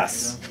 I'll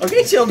pass.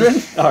 Okay, children.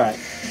 All right.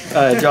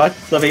 Draw.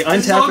 Let me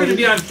It's all untap going to it.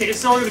 be on.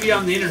 It's all going to be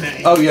on the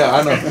internet. Oh yeah,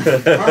 I know.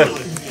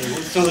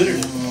 It's on the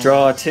internet.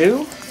 Draw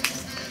 2.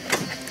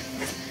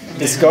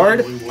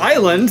 Discard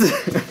island.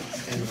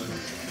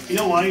 You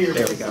know why you're.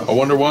 There we go. I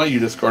wonder why you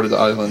discarded the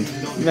island.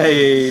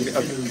 Maybe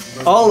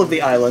all of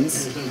the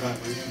islands.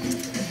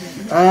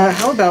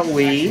 How about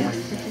we?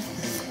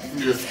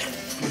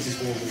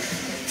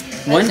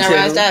 1, 2, Now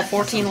I was at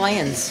 14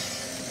 lands.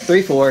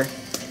 3, 4.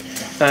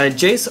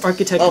 Jace,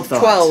 Architect Well, of Thought.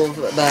 12,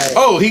 but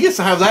Oh, he gets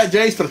to have that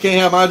Jace, but I can't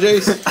have my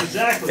Jace.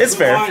 Exactly. It's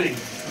fair.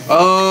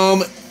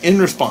 In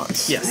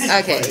response. Yes.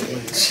 okay.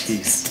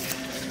 Jeez.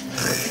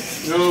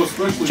 No,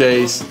 especially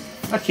Jace.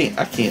 I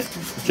can't.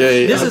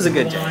 Jay. This is a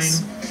good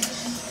Jace.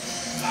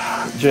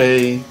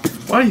 Jay.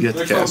 Why do you have to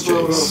next time cast throw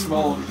another Jace?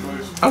 small in your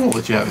face. I won't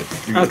let you have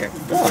it. You're good.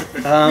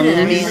 Okay.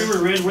 I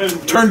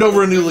mean, Turned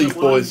over a new leaf,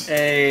 boys.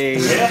 A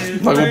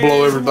I'm not gonna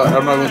blow everybody.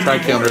 I'm not gonna try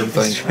and counter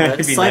everything.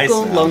 It'd be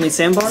Cycle, nice now. Lonely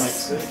Sandbar.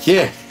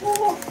 Yeah.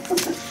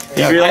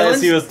 He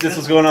realized Island? this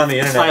was going on the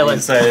internet. Island.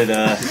 And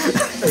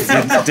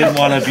decided didn't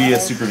want to be a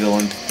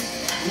supervillain.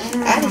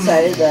 I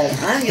decided that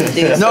I'm gonna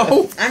do.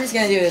 No. I'm just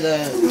gonna do the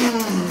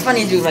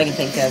funniest move I can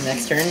think of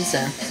next turn.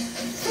 So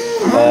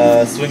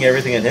Swing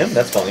everything at him.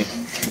 That's funny.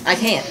 I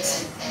can't.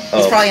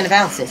 He's Oh. probably gonna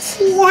bounce it.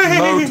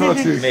 No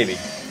touchy. Maybe. Now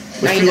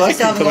Would you you just like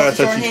still to have come a out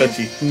Golden touchy Sword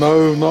touchy?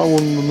 No, not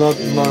one. Not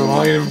no. I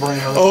ain't even bringing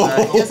her.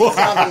 Just still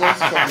have a Golden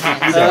Sword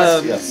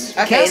hand. Yes.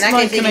 Okay, in Cast that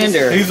my case, you can-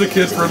 commander. He's a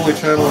kid-friendly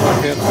channel, and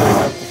I can't say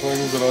half the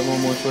things that I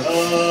normally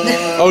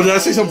say. Oh, did I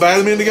say something bad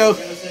a minute ago?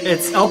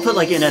 It's. I'll put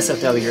like an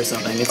SFW or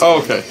something. It's, Oh,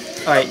 okay.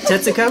 All right,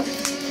 Tetsuko.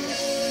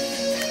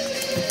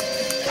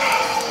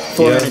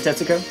 4 Yeah. minute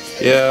Tetsuko.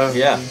 Yeah.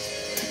 Yeah.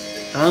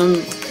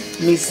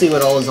 Let me see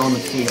what all is on the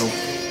field.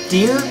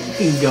 Dear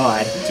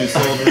God. 2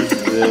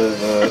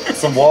 soldiers.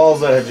 Some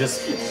walls that have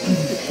just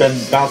been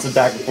bouncing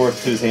back and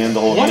forth to his hand the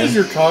whole Why game. does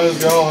your Kai's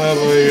gal have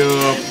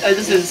a? I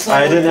just did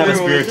I didn't have a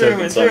spirit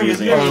token, so I'm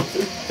using it. Oh.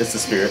 It's the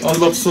spirit. I was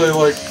about to say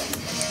like,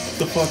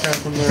 the fuck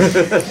happened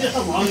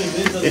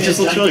there? It just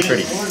looks really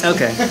pretty.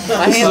 Okay.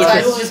 My hand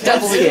size is just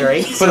double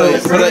Scary. But So I-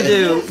 we're but gonna I-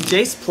 do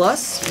Jace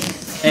Plus,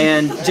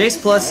 and Jace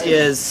Plus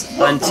is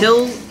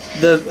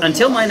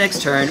until my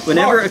next turn.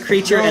 Whenever a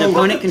creature an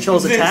opponent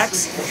controls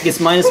attacks, it gets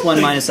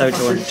 -1/-0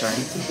 till end of turn.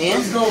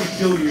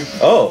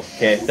 Yeah. Oh,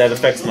 okay. That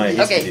affects my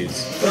hasty Okay.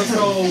 dudes.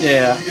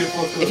 Yeah.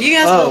 If you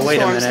guys Oh, Golden wait a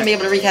Storm, I'm just minute. gonna be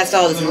able to recast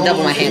all this and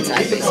double my hand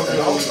size basically.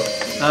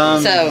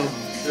 So,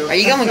 are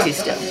you going to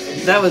still?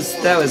 That was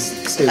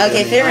stupid.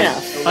 Okay, fair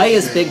enough. I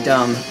is big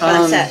dumb. But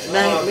I'm sad.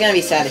 We're gonna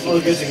be sad if you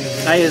do.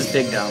 I is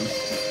big dumb.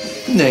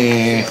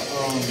 Nah.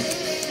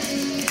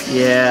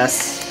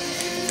 Yes.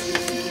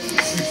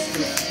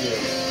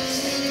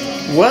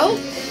 Well,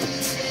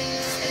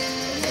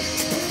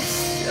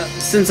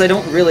 since I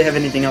don't really have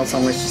anything else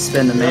on which to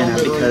spend the mana,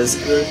 because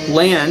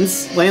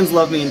lands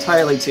love me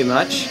entirely too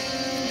much,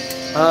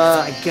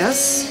 I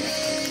guess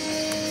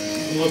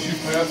Unless you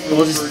pass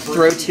we'll just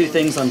throw 2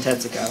 things on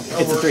Tetsuko.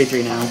 It's a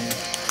 3/3 now.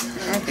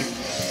 Okay.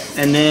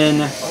 And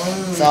then,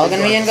 It's all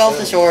gonna be engulfed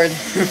the sword.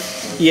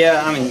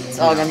 yeah, I mean, It's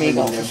all gonna be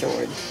engulfed the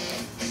sword.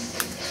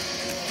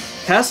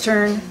 pass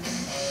turn.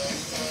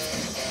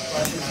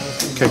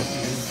 Okay.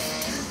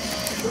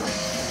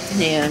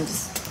 Yeah, I'm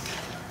just.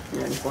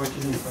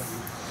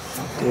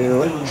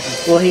 Do it.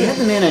 Well, he had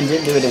the mana and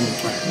didn't do it in the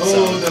turn.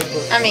 So.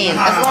 I mean,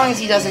 as long as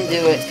he doesn't do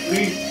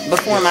it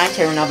before my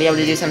turn, I'll be able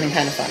to do something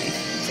kind of funny.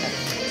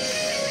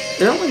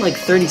 There are only like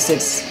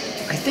 36,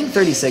 I think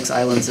 36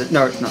 islands,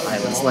 no, not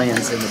islands,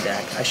 lands in the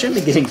deck. I shouldn't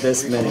be getting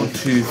this many. 1,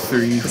 2,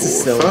 3, This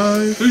is 4, silly.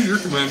 5. Who's your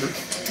commander?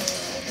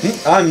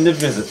 I'm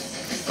Niv-Mizzet.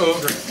 Oh,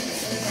 okay.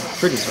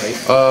 Pretty sweet.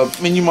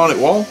 Menu mon at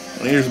wall.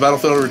 When it enters the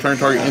battlefield, I return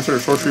target insert or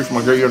sorcery from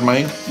my graveyard to my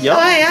hand. Oh,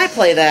 hey, I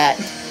play that.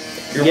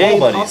 Your Yay,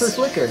 wall Popper buddies.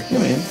 Flicker. Yeah,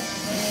 man.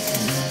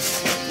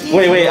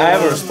 Wait, I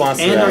have a response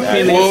to And that.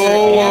 Arcane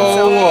Whoa,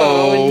 whoa,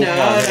 whoa.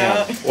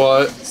 No.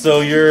 What?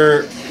 So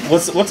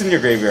what's in your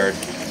graveyard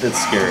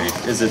that's scary?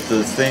 Is it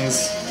the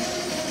things?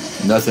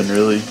 Nothing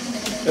really.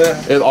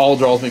 It all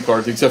draws me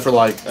cards except for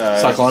like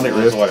Cyclonic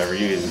Rift. Whatever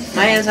you use.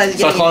 My hand size is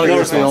getting Cyclonic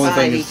Rift's the only 5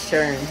 thing. each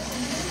turn.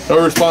 No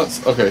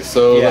response. Okay,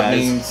 so Yeah, that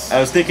means I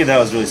was thinking that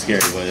was really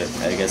scary, but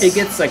I guess It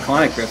gets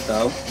Cyclonic Rift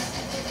though.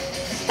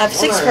 I have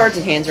 6 cards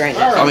in hands right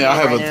now. I mean I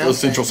have Right an now.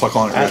 essential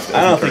Cyclonic Rift.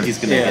 I don't think he's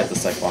gonna Yeah. get the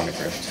Cyclonic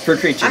Rift. For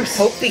creatures. I'm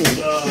hoping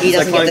he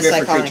doesn't get Cyclonic the Rift for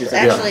Cyclonic creatures, Rift.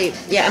 yeah. Actually,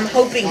 yeah, I'm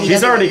hoping he He's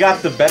doesn't. already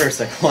got the better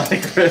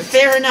Cyclonic Rift.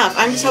 Fair enough.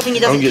 I'm just hoping he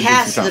I don't doesn't get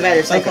cast this the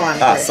better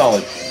Cyclonic Ah, Rift.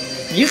 solid.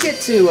 You get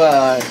to,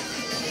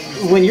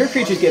 when your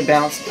creatures get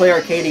bounced, play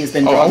Arcades,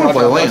 then Oh, draw I want to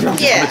play a draw, land. draw. I'm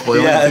Yeah. gonna play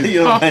a Yeah, land you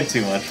too. don't mind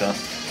too much, huh?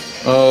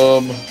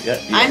 Um, Yeah,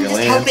 you I'm got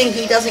just your land. hoping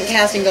he doesn't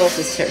cast Engulf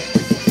this turn.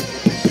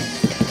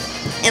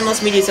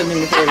 Unless we do something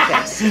before he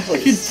casts, I could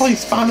please. play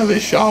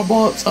Spinovish, Shaw,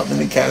 blow up something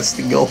and cast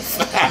Engulf.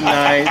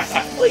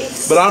 Nice.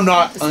 Please. But I'm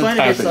not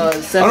Spinovish,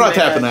 untapping. seven I'm not mana,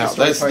 tapping out.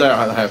 destroy That's target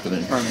not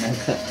happening. Permanent.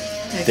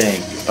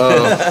 Dang.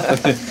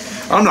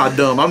 I'm not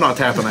dumb. I'm not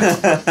tapping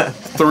out.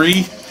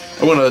 3.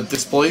 I'm gonna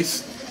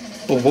displace.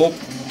 Boom, boom.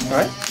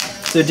 Alright.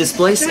 So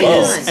displace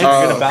Whoa. is...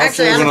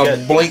 Actually, I'm I'm gonna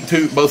blink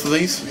to both of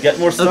these. Get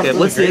more stuff. Okay, from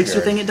what's the extra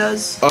graveyard. thing it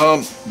does? That's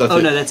Oh,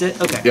 it. no, that's it?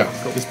 Okay. Yeah,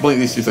 just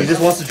blink these two He things.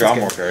 just wants to draw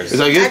more cards. Is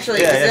that good?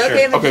 Actually, Yeah, is it yeah, okay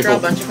sure. if I Okay, draw a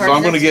cool. bunch of So cards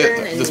I'm gonna next get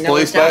turn and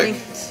displaced no one's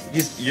back.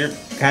 drawing? You're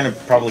kind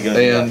of probably gonna.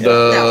 And do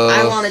that, No,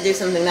 I want to do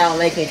something that'll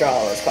make me draw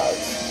all those cards.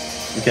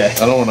 yeah. Okay.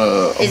 I don't want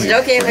to. Is it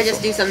okay if I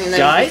just do something that makes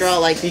Guys, me draw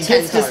like he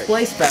 10 gets cards?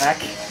 displaced back.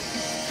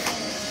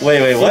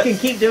 Wait, what? You can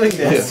keep doing this.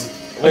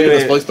 Yes. Wait, I get wait.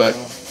 displaced back.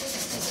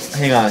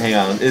 Hang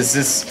on. Is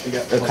this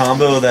a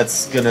combo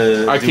that's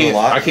gonna I do a can't.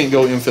 lot? I can't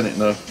go infinite.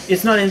 No.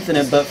 It's not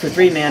infinite, but for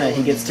 3 mana,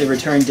 he gets to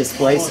return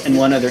displace and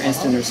 1 other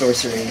instant or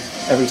sorcery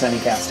every time he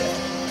casts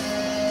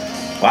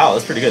it. Wow,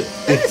 that's pretty good.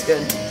 That is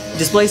good.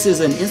 Displace is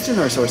an instant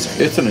or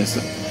sorcery? It's an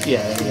instant. Yeah.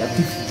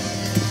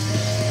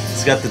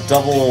 It's got the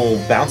double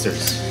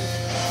bouncers.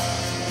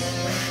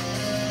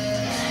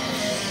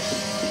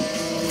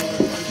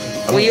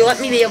 Will you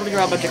let me be able to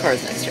draw a bunch of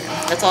cards next turn?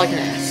 That's all I can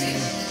ask.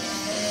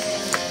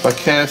 If I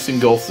cast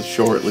Engulf the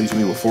Shore, it leaves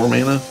me with 4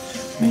 mana.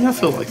 I mean, I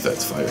feel like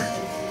that's fair.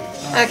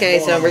 Okay,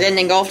 so we're getting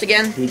engulfed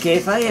again? PK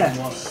fire.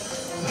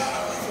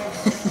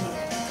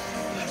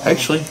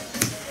 Actually,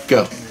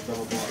 go.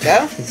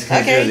 Go? It's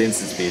gonna do the Okay.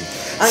 instant speed.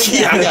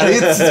 Yeah, I got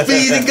instant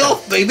speed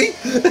Engulf, baby.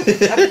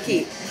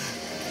 Upkeep.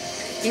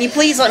 Can you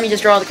please let me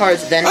just draw the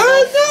cards then?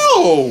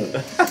 No!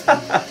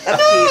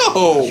 Upkeep.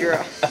 No!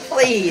 Draw.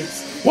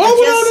 Please. Why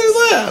would I do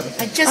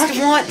that? I just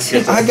want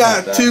to. I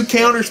got 2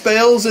 counter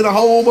spells and a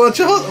whole bunch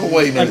of other.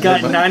 Wait a minute. I've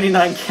got man.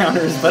 99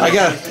 counters, but I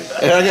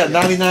got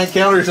 99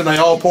 counters and they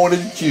all pointed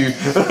at you.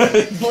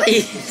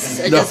 Please.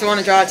 I No. just want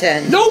to draw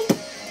 10. Nope.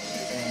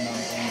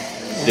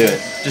 Do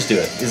it. Just do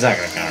it. He's not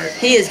gonna counter it.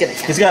 He is going to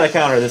He's counter. got to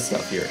counter this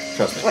stuff here.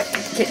 Trust me. What?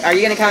 Are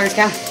you going to counter his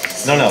counter?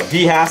 No.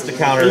 He has to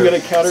counter. You're gonna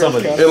counter some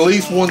his of these. At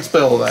least 1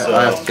 spell of that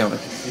I have to counter.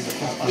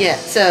 Yeah,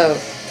 so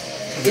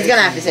he's going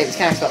to have to save his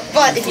counter spell.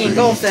 But if he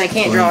engulfs, then I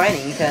can't draw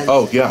any because...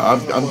 Oh yeah, I'm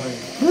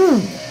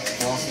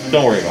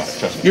Don't worry about it.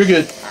 Trust me. You're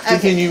good.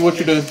 Continue what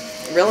you're doing.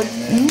 Really?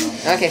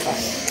 Okay, fine.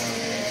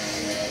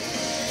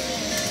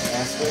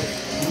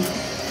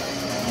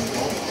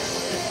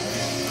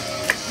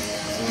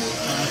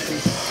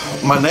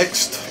 My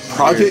next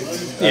project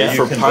Yeah.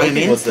 for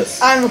Pioneer What's this?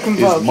 I'm is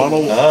convoking.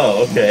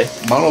 Oh, okay.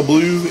 mono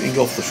blue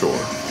Engulf the Shore.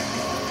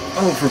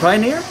 oh, for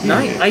Pioneer?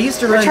 Nice. I used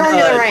to run Return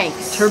to the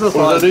ranks. Turbo What does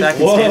Claws that do? back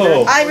in Whoa.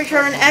 Standard. I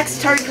return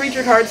X target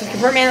creature cards with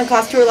confirmed mana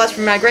cost 2 or less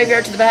from my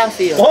graveyard to the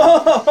battlefield.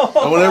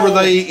 And whenever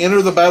they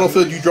enter the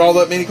battlefield, you draw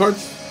that many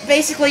cards?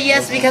 Basically,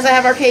 yes, because I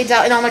have arcades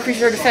out and all my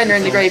creatures are defender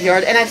in the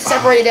graveyard, and I've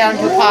separated down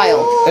into a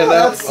pile. And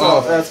that's,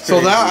 that's so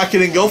crazy. now I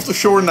can Engulf the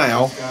Shore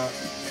now.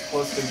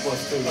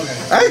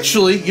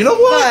 Actually, you know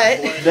what?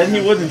 But, Then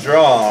he wouldn't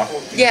draw.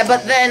 yeah,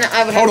 but then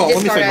I would have Hold to on, let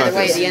me discard think either about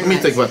way this. at the end. Let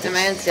me think about And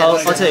my end's I'll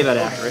dead. tell you about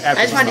it after.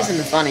 I just want to do this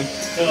something funny.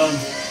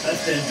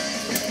 That's it.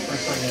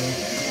 First part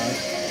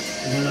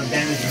damage. And then the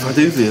damage. If I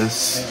do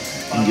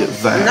this and get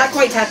I'm that, not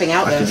quite tapping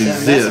out I though, can so do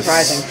that's this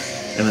surprising.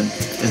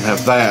 and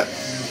have that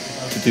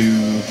to do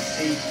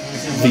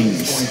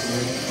these.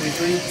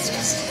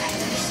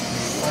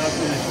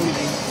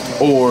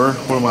 Or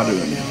what am I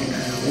doing here?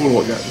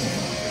 What do I got?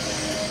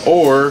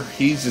 Or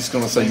he's just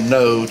gonna say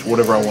no to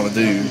whatever I want to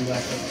do,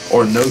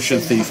 or notion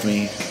thief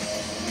me.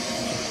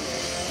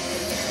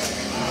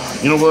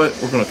 You know what?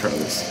 We're gonna try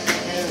this.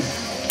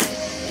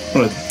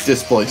 I'm gonna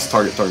displace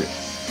target.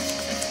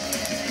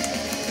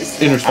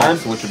 In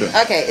response to what you're doing.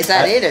 Okay, is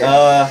that it or?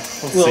 Let's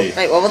see.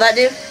 Wait, what will that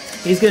do?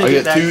 He's gonna I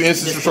get get back 2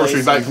 instants of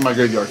sorcery back from my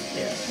graveyard.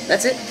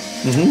 That's it?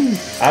 I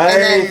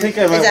And then, think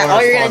I might is that wanna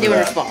all you're gonna respond do in to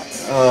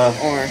response?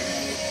 that.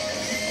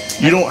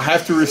 Or You don't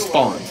have to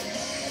respond.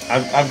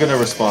 I'm gonna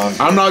respond.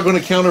 I'm not gonna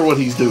counter what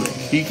he's doing.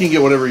 He can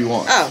get whatever he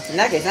wants. oh, in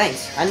that case,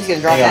 thanks. I'm just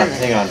gonna draw 10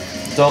 then. Hang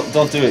on.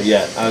 Don't do it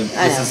yet. This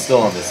know. is still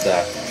on this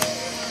stack.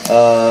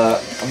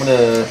 I'm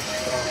gonna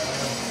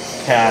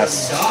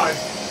cast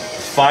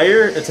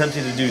Fire,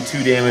 attempting to do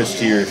 2 damage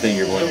to your thing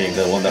you're blinking,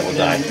 the one that will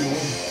die.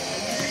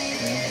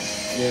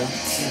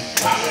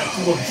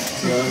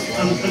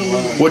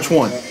 Which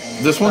one?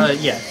 This one?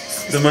 yeah.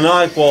 The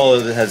Monodic Wall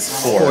has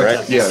 4, Four right?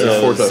 tokens. Yeah,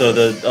 there's 4 tokens. So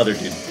the other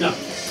dude. No.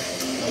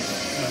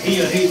 He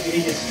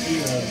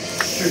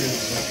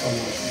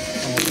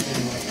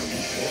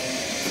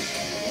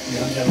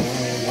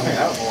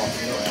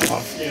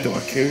Do I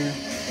care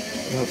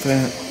about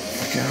that?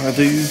 Okay, I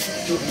do.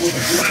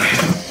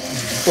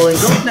 Well,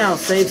 Engulf now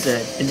saves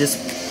it, and just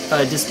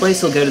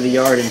displace will go to the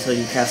yard until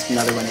you cast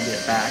another one and get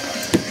it back.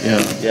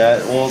 Yeah. Yeah,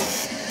 well,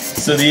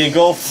 so the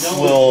Engulf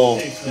will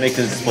make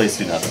the displace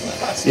do nothing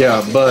then.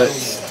 Yeah, but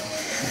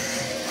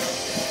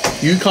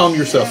you calm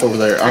yourself over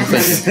there. I'm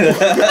thinking.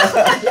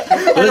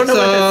 I don't know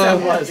what that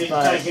sound was, Try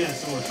but again at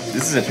some more time.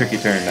 This is a tricky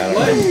turn. I don't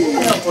What?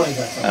 know. How funny is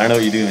that? I don't know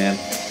what you do, man.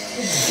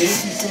 He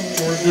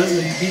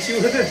beat you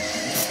with it?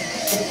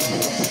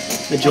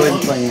 the joy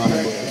of playing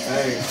mono blue.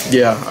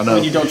 Yeah, I know.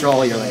 When you don't draw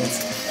all your lands.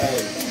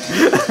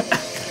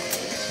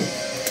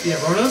 Yeah,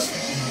 Ronos?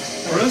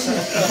 Ronos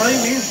is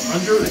playing me.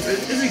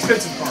 It's an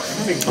expensive card.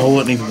 I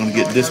wasn't even going to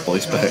get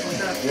displaced back.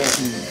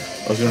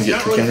 I was going to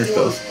get 2 counter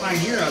spells.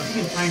 Pioneer. I was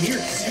thinking Pioneer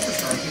is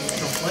superstar. People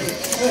don't play it.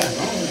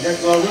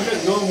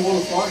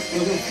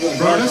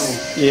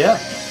 Bonus? Yeah.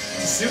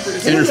 Super.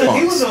 In response.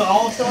 He was an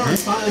all-star.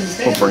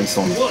 Or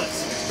brainstorm. He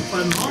was.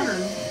 But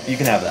modern, You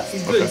can have that.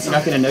 he's Okay. good. You're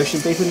not going to Notion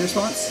Thief in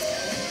response?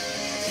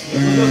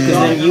 Because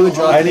then you would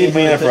draw I 3 need and you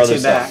mana would for put other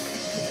 2 back.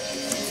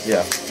 stuff.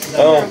 Yeah.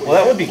 Oh, well,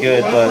 that would be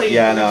good, but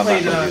yeah, no, I'm not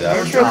gonna do I'm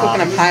that. sure we're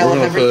gonna pile We're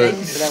up gonna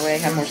everything, so that way I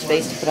have more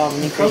space to put all the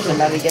new creatures I'm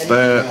about to get.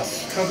 That.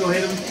 Coco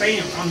hit him,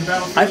 bam, on the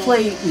battlefield. I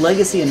play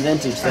Legacy and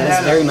Vintage. That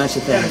is very much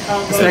a thing.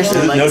 Especially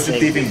Is it Legacy. Notion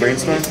Thieving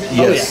Brainstorm?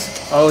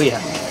 Yes. Oh yeah.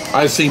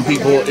 I've seen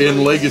people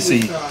in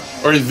Legacy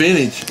or in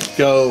Vintage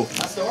go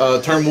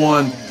turn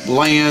 1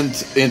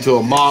 land into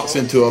a Mox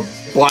into a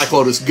Black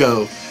Lotus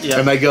go, Yeah.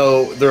 and they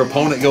go their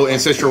opponent go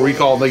Ancestral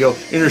Recall and they go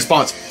in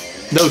response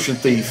Notion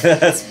Thief.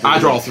 That's I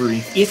draw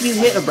 3. If you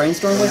hit a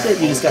Brainstorm with it,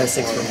 you just got a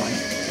 6 for 1.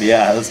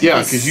 Yeah, that's Yeah,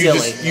 It's because you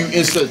silly. just you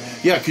instant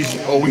because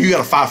you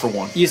got a 5 for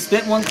 1. You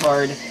spent 1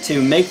 card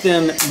to make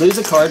them lose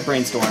a card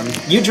Brainstorm.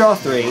 You draw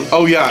 3.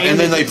 Oh yeah, and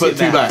then they put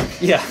 2 back.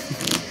 Yeah.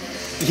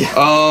 Yeah.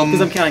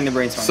 Because I'm counting the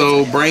Brainstorm.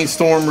 So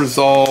Brainstorm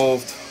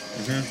resolved.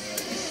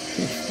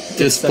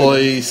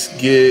 Displace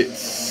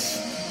gets.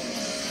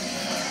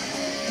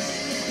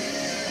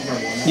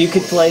 You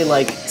could play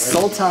like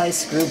Sultai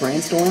Screw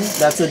Brainstorm.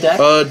 That's a deck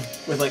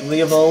with like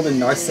Leovold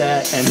and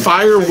Narset and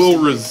Fire will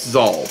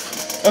resolve.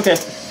 okay.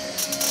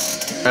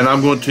 And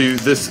I'm going to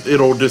this.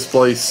 It'll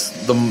displace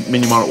the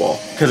mini mono wall.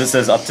 Because it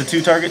says up to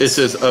 2 targets? It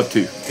says up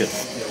to. Good.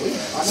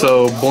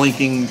 So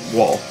blinking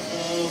wall.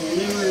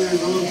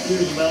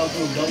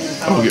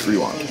 I'll get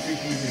rewind.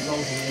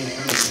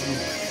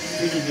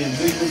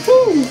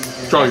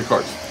 Draw your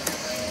cards.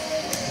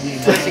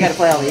 First, you gotta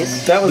play all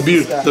these. that was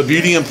The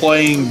beauty in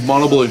playing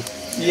mono blue.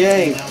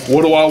 Yay!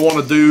 What do I want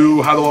to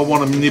do? How do I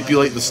want to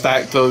manipulate the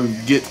stack to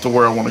get to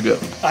where I want to go?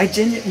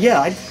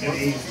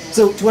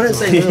 So to what I was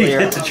saying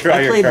earlier, to try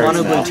I your played cards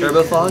Mono Blue now.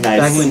 Turbo Fog Nice.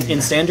 back when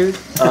in Standard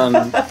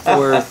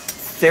for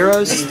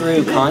Theros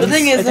through Cons. The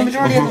thing I is, the think.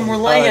 majority of them were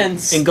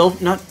lands.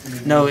 Engulf,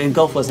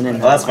 Engulf wasn't in. Oh,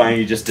 that's fine.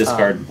 You just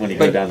discard when you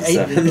go But down to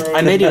 7.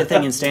 I made it a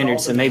thing in Standard,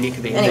 so maybe it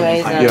could be.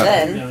 Anyways, Yeah.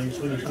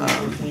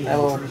 then I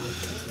will.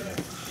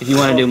 If you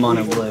want to do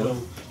Mono Blue,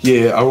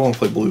 Yeah, I want to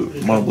play blue,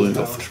 mono blue and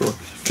go for sure.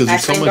 Because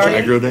there's so Action much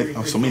Guardian? aggro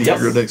deck, so many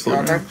aggro decks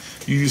floating Okay. around.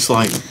 You just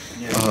like,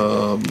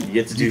 You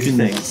get to do you can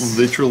things.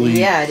 literally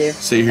Yeah, I do.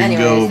 sit here and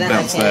Anyways, go then I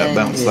bounce that, can-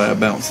 bounce that,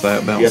 bounce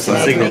that, You bounce have some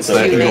that, signals bounce that,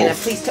 that you Mana, go.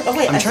 golf. please. Oh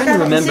wait, I'm I trying forgot to about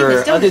the remember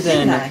signals, don't other you,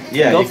 didn't than I?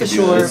 Yeah, Gulf you can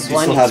do Ashore, this. You still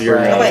Blinding have your,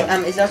 Spray, Oh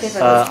wait, is it okay if I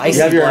go? Icy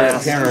You have your Blast.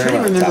 I'm panorama trying to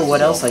remember tapped what as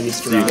well. else I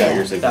used to So you run got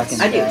your signals. back in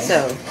the I do. day.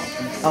 So,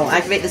 oh,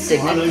 activate the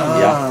signet. Yeah.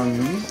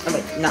 Oh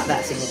wait, not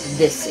that signet.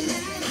 This signet.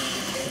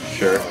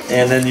 Sure.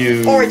 And then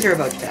you. Or a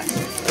turbo attack.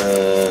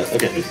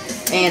 Okay.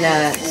 And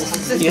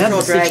You have the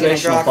Control Dragon, I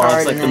draw situational a fogs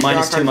card, like and the then -2, draw a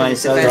card for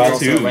 -0. the Draw also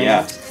 2, land,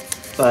 yeah.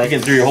 But You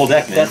can through your whole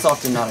deck, man. that's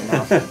often not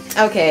enough.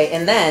 Okay,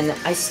 and then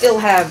I still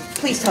have.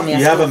 Please tell me I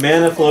You have still a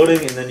mana floating,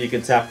 and then you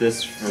can tap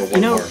this for 1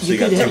 You know, more. So you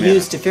got could 2 have mana.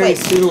 used Teferi's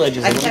Wait, Tutelage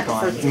as I a kept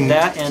Recon. it for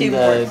That and 2 the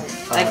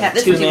more. I kept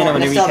this 2 for 2 mana more, whenever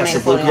and you I still cast a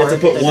have blue mana You have to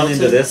card. put 1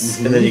 into this,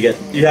 and then you get.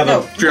 You have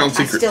No, Drown I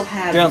Secret. still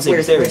have. Ground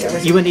Secret, there we go.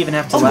 You wouldn't even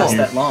have to last Almost.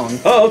 that long.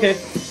 a. Oh, okay.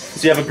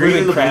 So you have a green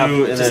and the Crap,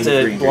 blue, and just then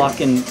to green. block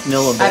and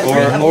mill a I have bit.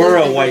 a green- Or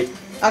a white.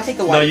 I'll take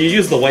the No, white. you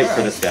use the white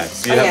for this guy.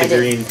 So you Oh, have yeah, the I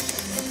green.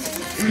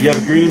 You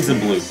have greens and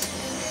blue.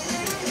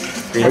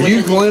 Green Are and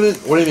you blue. playing it?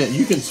 Wait a minute,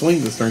 you can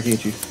swing this turn,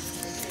 can't you?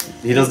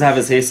 He doesn't have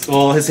his haste.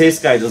 Well, his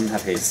haste guy doesn't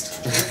have haste.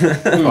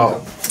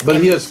 Oh, but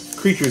he has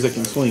creatures that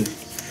can swing.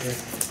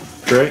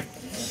 Correct?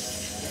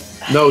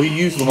 No, he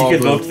used them You all.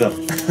 can to- vote them.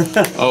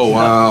 Oh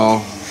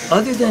wow.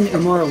 Other than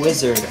Umara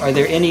Wizard, are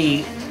there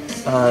any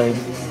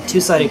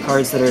two-sided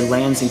cards that are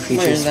lands and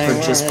creatures Where are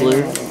they? for just Where are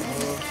blue?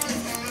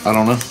 they? I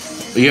don't know.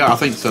 Yeah, I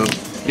think so.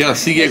 Yeah,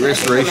 Seagate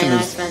Restoration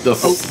is the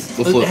Oh,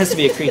 the it flip. has to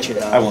be a creature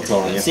though. I won't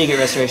tell him. Seagate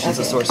Restoration is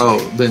a sorcery. Oh,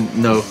 then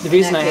no. The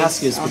reason I In that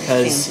ask case, is I'll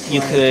because change you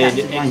my could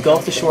captain one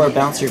engulf the card. shore,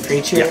 bounce your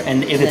creature, Yeah.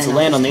 and if it's a Then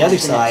land on the I'll other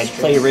just cast side, an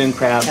play a extra Rune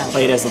Crab, counter.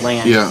 play it as a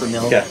land Yeah. for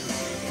mill. Okay.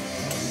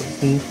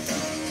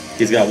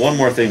 He's got 1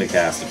 more thing to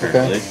cast,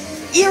 apparently.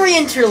 Eerie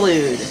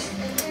Interlude.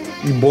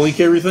 You blink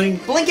everything?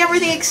 Blink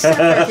everything except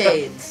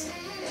arcades.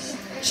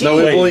 No,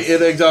 Wait.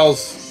 it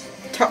exiles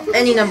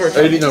Any number of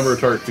 80 targets. number of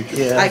target creatures.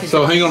 Yeah. I can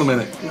So hang on a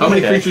minute. How many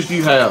Okay. creatures do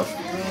you have?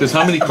 Because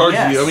how many cards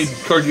do you? How many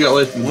cards you got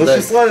left in the Let's deck?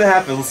 just let it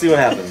happen. Let's see what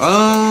happens.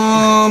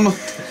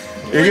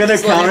 You're gonna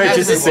just let counter it it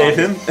just to save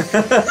him?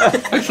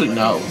 Actually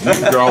no. You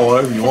can draw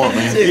whatever you want,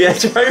 man. Yeah,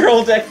 try your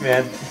whole deck,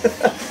 man.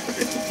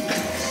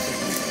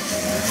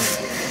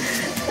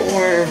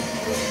 4,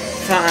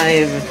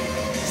 5.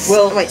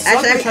 Well, wait.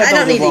 Actually, I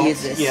don't need to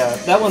use this. Yeah,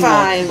 that one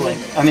 5, won't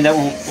blink. I mean, that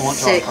won't draw a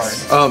 6.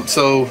 card.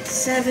 So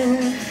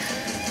 7,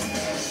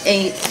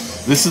 8,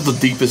 this is the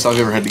deepest I've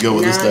ever had to go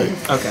with this 9,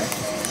 deck. Okay.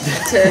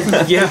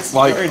 10. Yeah.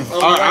 Like,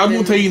 I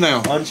will tell you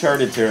now,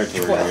 Uncharted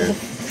territory here.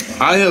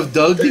 I have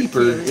dug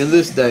deeper in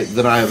this deck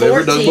than I have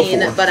ever done 14,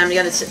 before. but I'm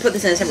gonna put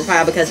this in a separate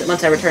pile because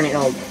once I return it,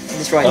 it'll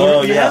destroy it.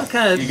 Oh, You yeah. have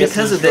kind of, You get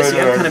because to of this, you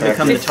destroy have kind of our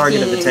become the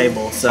target of the 15.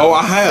 table. So. Oh,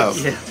 I have.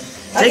 Yeah.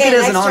 Okay, Take it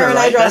as next an honor, turn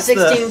right? I draw That's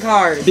 16 the,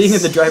 cards. being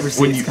in the driver's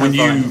seat When is you kind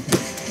when of you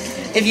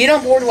fun. If you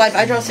don't board wipe,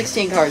 I draw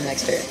 16 cards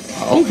next turn.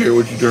 I don't care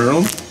what you turn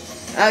them.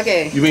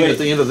 Okay. You mean at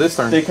the end of this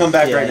turn? They come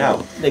back right now.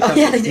 They come,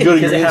 yeah, they You go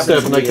to because your it end step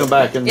happens and they come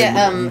back and Yeah,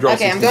 then you draw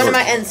okay, I'm 16 going to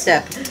my cards. end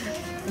step.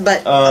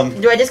 But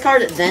do I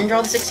discard it, then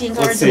draw the 16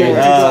 cards? Let's see. or-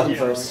 draw them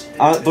first.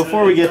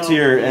 Before we get to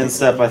your end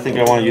step, I think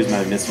I want to use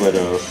my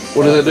Miswedo.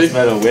 What does that do?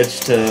 Miswedo Witch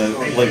to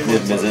link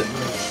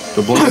Niv-Mizzet.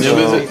 The blink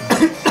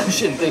Niv-Mizzet? You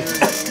shouldn't think.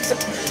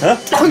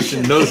 Huh? You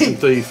should notion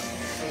thief.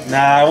 Nah,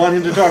 I want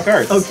him to draw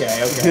cards. Okay.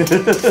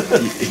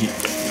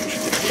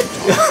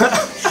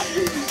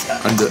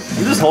 I'm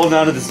just holding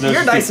on to this notion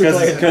You're a nicer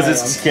player because than I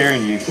it's am.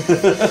 scaring you.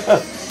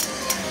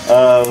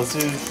 Let's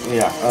do,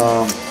 yeah.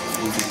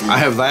 I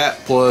have that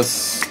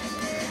plus.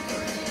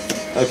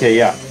 Okay,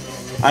 yeah.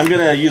 I'm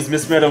gonna use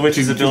Miss Meadow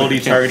Witch's ability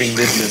targeting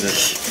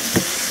Niv-Mizzet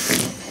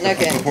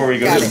Okay. before we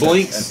go got to It it. the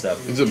blinks. end step.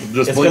 Is it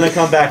just It's blink? gonna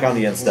come back on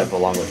the end step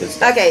along with his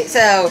step. Okay,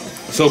 so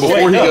So before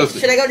Wait, he no. goes.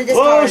 should I go to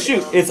discard? Oh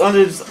shoot! It's under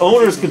its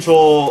owner's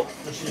control.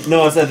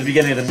 No, it's at the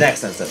beginning of the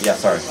next end step. Yeah,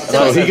 sorry.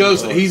 So he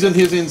goes. He's in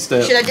his end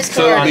step. Should I So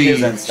discard it'd his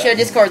be, end step? Should I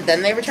discard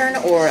then they return,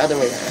 or other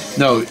way around?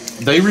 no,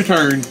 they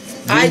return.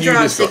 Then I you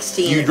draw discard.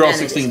 16, You draw then I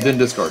 16, then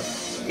discard.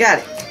 Got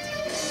it.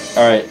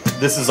 All right,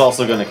 this is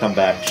also gonna come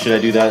back. Should I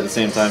do that at the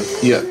same time?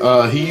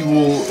 Yeah, he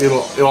will.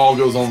 It all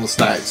goes on the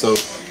stack. So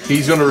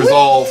he's gonna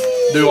resolve,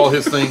 do all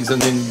his things, and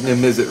then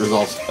Niv-Mizzet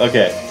resolves.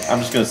 Okay, I'm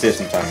just gonna save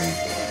some time.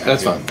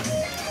 That's fine.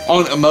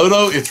 On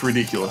Emoto, it's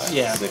ridiculous.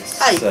 Yeah. 6,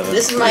 Hey, 7.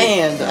 this is my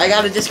hand. I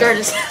gotta discard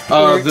this.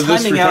 We're Then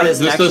timing out as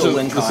an this actual doesn't.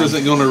 win This con.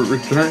 isn't going to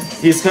return.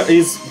 He's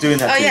doing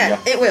that Oh too. yeah,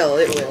 it will.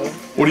 It will.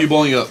 What are you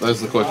blowing up? That's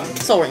the question.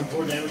 Soul Ring.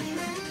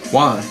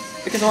 Why?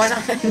 Because why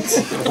not? Because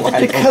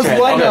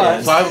why Okay,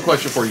 not? so I have a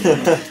question for you.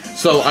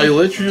 So I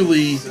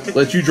literally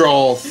let you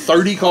draw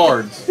 30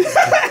 cards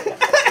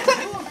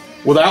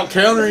without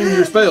countering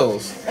your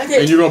spells, Okay.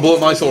 and you're gonna blow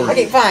up my Soul Ring.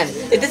 Okay, fine.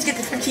 If this gets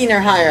to 15 or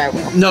higher, I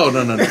will. No.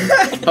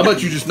 How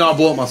about you just not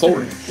blow up my Soul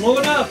Ring? Blow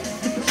it up.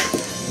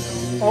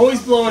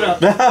 Always blow it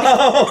up.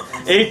 No,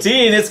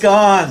 18. It's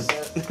gone.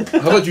 How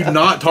about you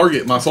not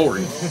target my Soul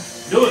Ring?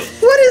 Do it.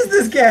 What is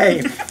this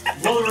game?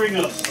 Blow the ring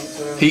up.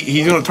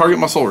 He's gonna target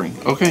my Soul Ring.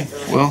 Okay.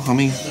 Well, I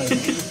mean,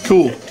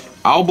 cool.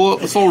 I'll blow up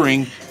the Soul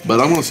Ring, but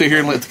I'm gonna sit here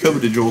and let the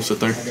coveted jewel sit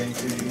there.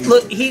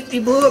 Look, he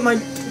blew up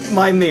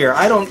my mirror.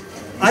 I don't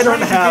Trying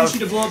to have. convince you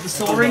to blow up the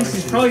soul rings.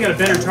 He's probably got a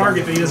better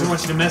target that he doesn't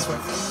want you to mess with.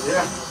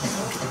 Yeah.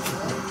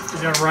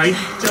 Is that right,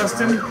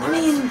 Justin? I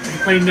mean, You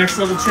playing next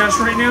level chess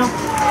right now?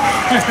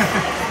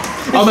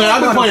 I mean,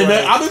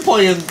 I've been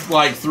playing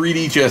like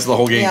 3D chess the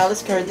whole game. yeah, I'll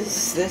discard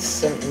this.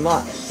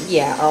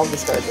 Yeah, I'll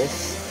discard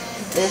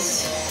this.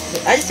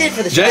 This. I just did it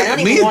for the show. I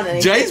don't even want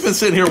anything. Jay's been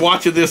sitting here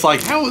watching this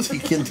like, how has he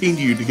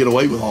continued to get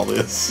away with all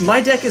this?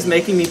 My deck is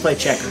making me play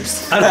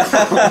checkers.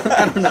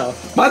 I don't know.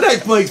 My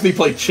deck makes me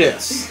play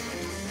chess.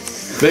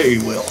 Very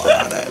well,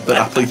 I might add, but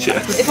I play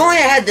chess. If only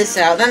I had this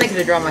out, then I could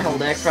have drawn my whole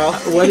deck,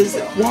 probably. What is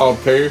it?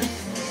 Wild pair.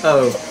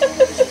 Oh.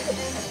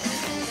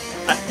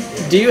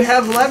 Do you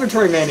have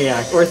Laboratory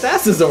Maniac or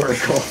Thassa's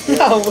Oracle?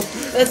 No,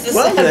 that's the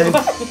Well sad then.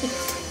 part.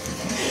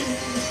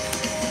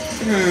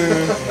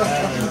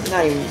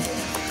 Not even.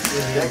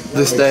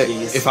 This deck,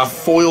 Jeez. if I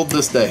foiled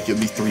this deck, it'd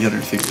be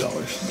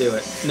 $350. Do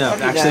it. No, I'll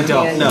do actually that.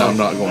 don't. No, No. I'm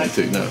not going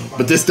to, no.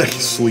 But this deck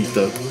is sweet,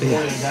 though.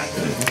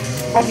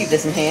 I'll keep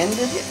this in hand.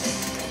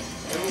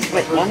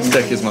 Wait, one, This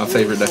deck is my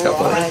favorite deck I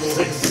play. 5,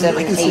 6,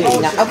 7,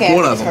 8, 9. Okay.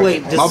 One of them.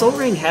 Wait, does My- Soul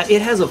Ring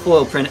it has a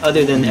foil print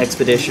other than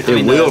Expedition?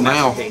 It will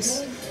now. Masterpiece.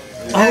 Okay,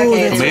 Oh,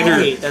 that's Commander,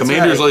 right. That's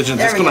Commander's right.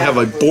 Legends, it's There we going to have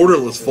go. a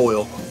borderless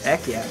foil.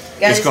 Heck yeah.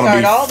 Gotta It's going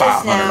to discard be all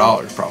this now.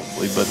 $500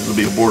 probably, but it'll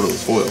be a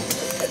borderless foil.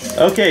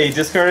 Okay,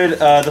 discarded.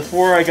 The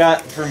 4 I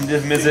got from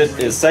Niv-Mizzet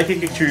is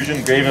Psychic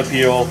Intrusion, Grave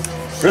Appeal,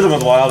 Rhythm of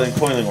the Wild, and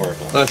Coiling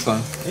Oracle. That's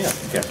fine. Yeah.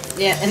 Okay.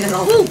 Yeah, and then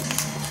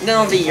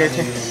I'll be your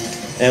turn.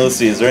 And let's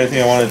see. Is there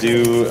anything I want to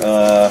do?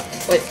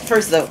 Wait,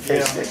 first. I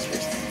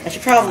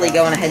should probably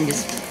go on ahead and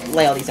just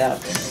lay all these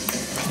out.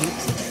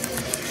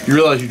 You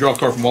realize you draw a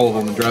card from all of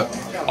them and drop.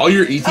 All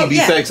your ETB Oh,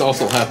 yeah. effects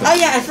also happen. Oh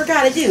yeah, I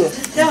forgot I do,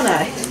 don't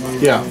I?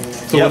 Yeah.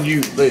 So Yep. when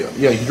you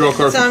draw a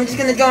card So from. I'm just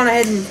gonna go on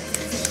ahead and.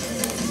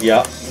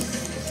 Yeah.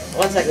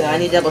 1 second, I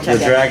need to double check The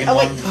that. dragon oh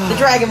wait, one? the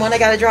dragon one. I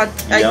gotta draw.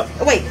 Yep.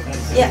 Oh wait,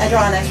 yeah, I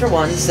draw an extra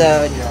one,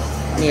 so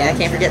yeah, I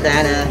can't forget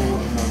that.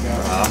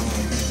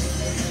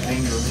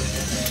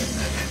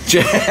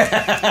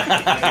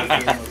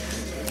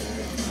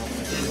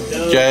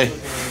 Jay,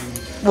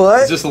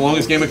 What? is this the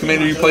longest game of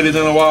Commander you played it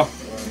in a while?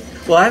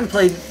 Well, I haven't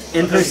played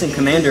in-person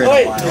Commander in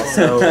a while,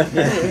 so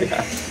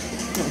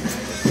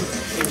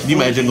Can you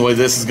imagine the way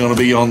this is going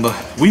to be on the?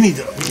 We need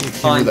a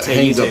camera On that to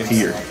hangs YouTube. up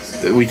here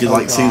that we could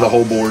like see the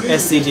whole board.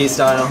 SCG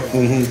style.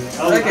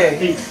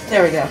 Okay,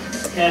 there we go.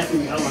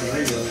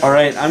 All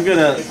right. I'm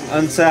gonna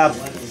untap.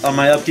 On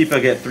my upkeep, I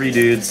get 3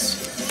 dudes.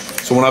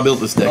 So when I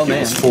built this deck, Oh, it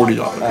was man.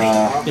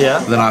 $40. Yeah.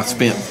 Then I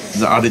spent.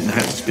 I didn't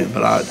have to spend,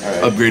 but I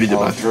upgraded it I'll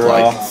by draw.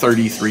 like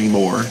 33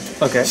 more.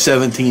 Okay.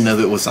 17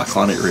 of it was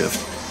Cyclonic Rift,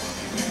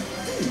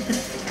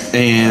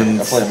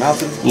 and I play a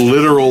mountain.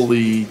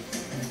 literally,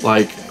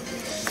 like,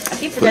 I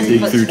keep put forgetting to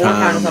Dig put Through spore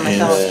Time counters on my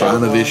and fellow.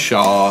 Spine of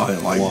Ishah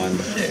and like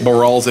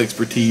Baral's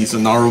Expertise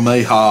and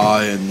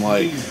Narumeha and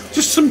like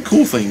just some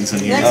cool things in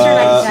here. Next turn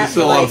I can It's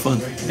tap a lot of like,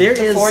 fun. There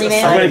is 40 a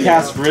mana? I'm side gonna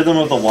cast Rhythm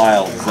of the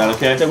Wild. Is that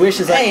okay? that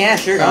wishes I Hey, yeah,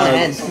 sure, go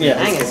ahead. yeah.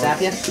 I ain't gonna stop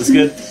you. This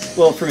good?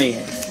 well for me.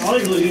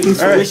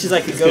 Alright. Wishes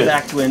I could go good.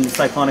 back to when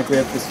Cyclonic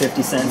Rift was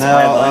 50 cents. Now,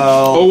 buy a bunch.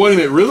 Oh wait a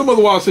minute! Rhythm of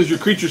the Wild says your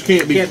creatures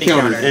can't be Can't be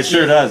countered. countered. it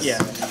sure does. Yeah.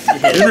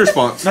 In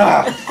response,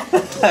 Ah,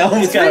 I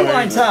almost It's got away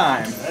rewind with it.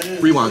 time.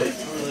 rewind.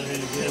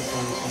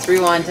 It's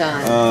rewind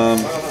time.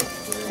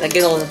 That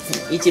good old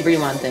ET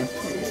rewind thing.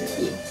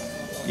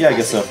 Yeah, I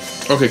guess so.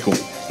 Okay, cool.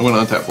 I'm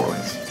gonna untap 4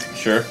 lands.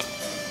 Sure.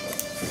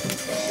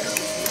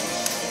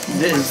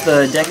 Does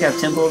the deck have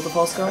Temple of the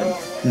False God?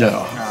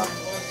 No.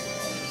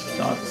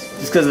 No.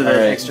 Just because of the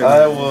Alright, extra.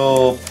 I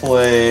will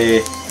play.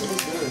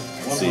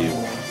 Let's see.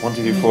 1,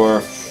 2, 3,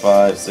 4,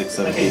 5, 6,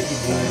 7, 8, 9,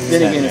 10.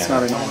 Then again, it's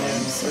mana. not an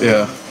all-in. So.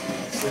 Yeah.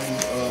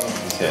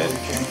 Okay.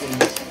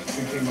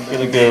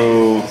 Gonna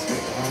go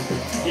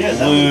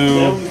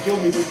blue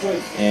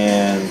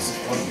and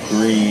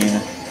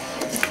green.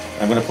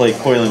 I'm gonna play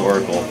Coiling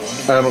Oracle.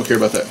 I don't care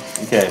about that.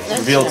 Okay,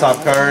 reveal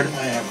top card.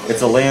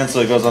 It's a land, so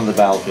it goes on the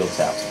battlefield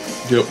tapped.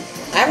 Yep.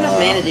 I have enough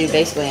mana to do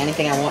basically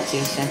anything I want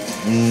to, so.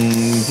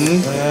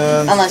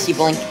 And Unless you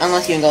blink,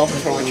 unless you engulf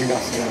for what you're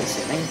going to do,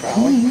 assuming,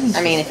 probably.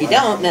 I mean, if you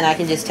don't, then I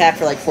can just tap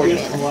for like 40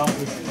 mana.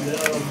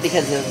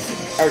 Because of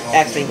our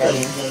X-Wing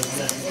Guardian.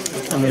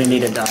 I'm gonna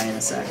need a die in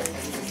a sec.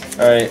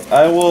 alright,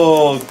 I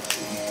will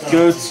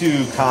go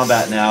to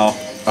combat now.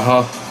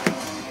 Uh huh.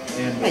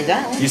 Wait,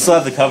 that You still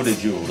have the coveted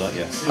jewel, don't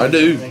you? I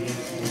do.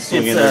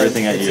 Swinging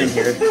everything at it's you. in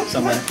here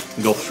somewhere.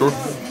 Gulf Shore.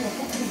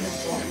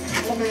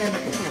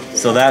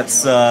 So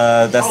that's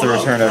the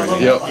return of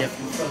everything. Yep.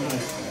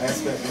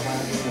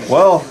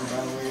 Well,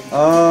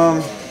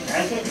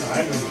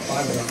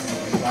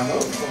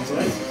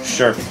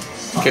 sure.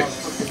 Okay.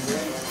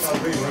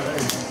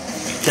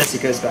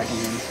 Tetsuko's back in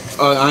here.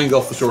 I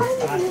engulf the shore.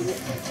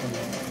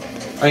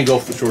 I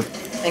engulf the shore.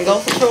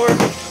 engulf the shore.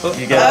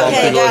 You get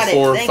Okay, Two, got it.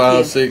 4, Thank 5,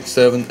 you. 6,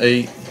 7,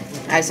 8,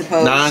 I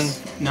suppose. 9.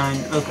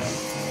 9. Okay.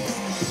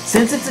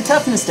 Since it's a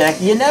toughness deck,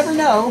 you never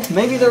know.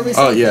 Maybe there'll be Oh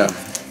something. yeah. I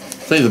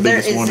think the There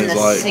biggest one isn't is a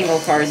like. single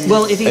card.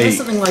 Well, if he has 8.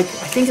 something like,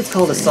 I think it's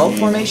called Assault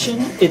Formation.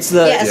 It's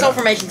the. yeah, assault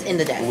formation's in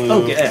the deck. blue.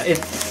 Okay.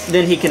 If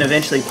then he can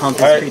eventually pump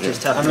his Alright, creature's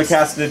I'm gonna toughness.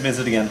 cast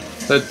Niv-Mizzet again.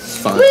 That's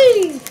fine.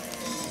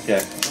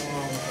 Okay.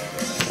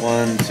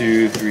 1,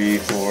 2, 3,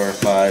 4,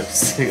 5,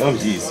 6. Oh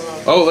jeez.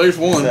 Oh, there's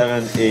one.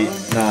 7, 8,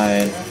 9,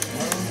 10. Is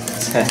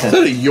that a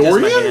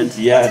Yorian? hand.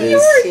 Yeah, it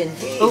is. Yorian,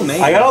 jeez. Oh man.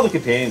 I got all the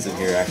companions in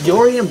here actually.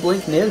 Yorian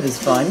Blink Niv is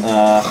fun.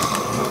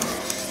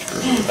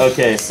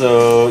 Okay,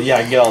 so yeah,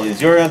 I can get all these.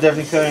 You're on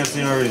definitely cutting us,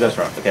 you know, that's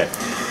wrong. Okay.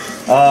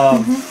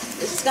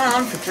 This has gone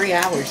on for 3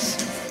 hours.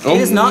 Oh, It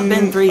has not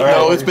been 3 Alright.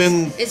 hours. No, it's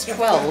been It's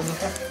 12.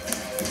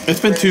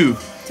 2.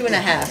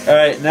 2.5.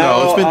 Alright, now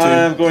No, it's been 2.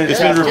 I'm going to It's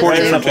been tap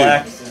reported Bryson for 2.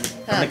 black.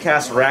 I'm gonna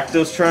cast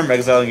Rakdos Charm,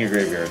 exiling your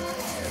graveyard.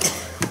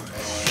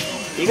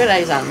 You could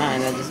exile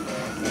mine.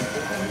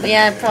 But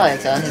yeah, probably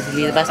exile his would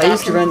be the best I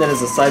used to option. run that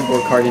as a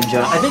sideboard card in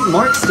John. I think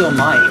Mark still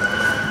might.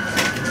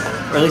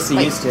 Or at least he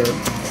Wait. used to.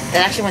 It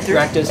actually went through.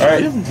 Rakdos.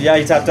 Alright, yeah,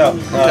 you tapped out.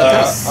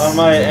 On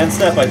my end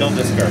step, I don't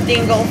discard. The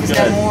engulf is Go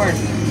no ahead. more.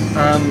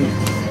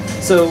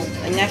 So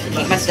I can actually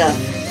keep my stuff.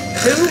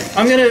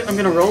 I'm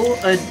gonna roll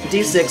a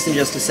d6 in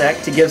just a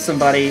sec to give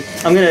somebody.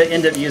 I'm gonna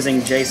end up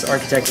using Jace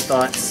Architect of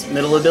Thought's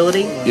middle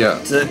ability Yeah.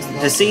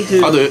 to see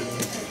who. I'll do it.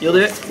 You'll do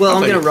it. Well, I'll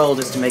I'm take gonna it. roll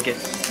just to make it.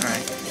 All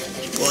right.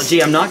 Well,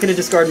 gee, I'm not gonna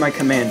discard my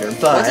commander,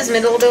 but What's his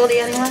middle ability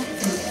anyway?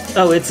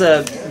 oh, it's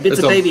a It's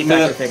a baby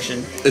mini- fact or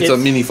fiction. It's a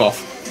mini foff.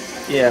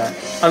 Yeah.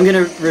 I'm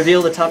gonna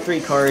reveal the top 3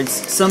 cards.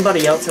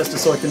 Somebody else has to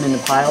sort them into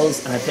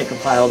piles, and I pick a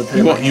pile to put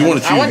in my You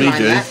want hand. to I choose wouldn't me,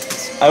 mind Jay? that.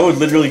 I would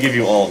literally give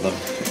you all of them.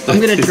 I'm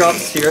gonna drop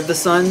Sphere of the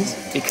Suns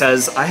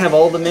because I have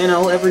all the mana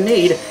I'll ever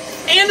need,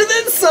 and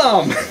then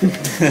some.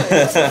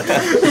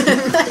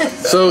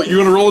 So you're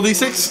gonna roll a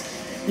d6?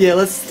 Yeah,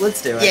 let's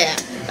do it. Yeah.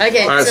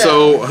 Okay. All right.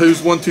 So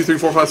who's 1, 2, 3,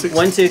 4, 5, 6?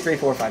 1, 2, 3,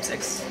 4, 5,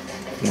 6.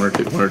 1 or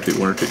 2. 1 or 2.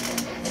 1 or 2.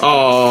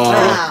 Oh.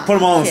 Ah, Put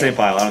them all in the okay. same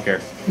pile, I don't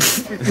care.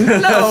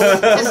 No,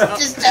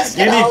 Just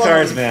You get need all of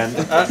cards, them.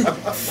 man.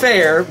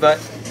 fair, but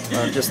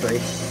just 3.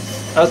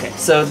 Okay,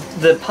 so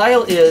the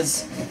pile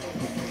is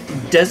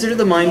Desert of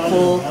the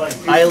Mindful,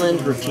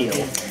 Island Repeal.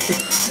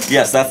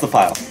 Yes, that's the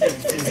pile.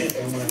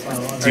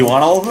 Do you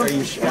want all of Are them?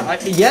 you sure?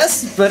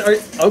 Yes, but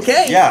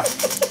okay. Yeah.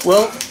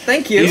 Well,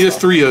 thank you. He just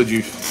 3-0'd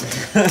you.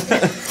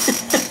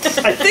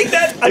 I think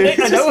I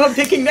know who I'm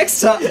picking next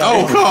time.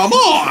 Oh, come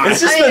on!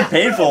 It's just been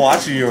painful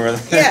watching you over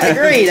there. Yeah,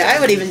 agreed. I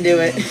would even do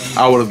it.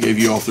 I would have gave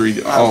you all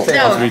 3. All fair.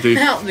 No, 3 too.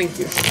 I don't think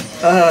so.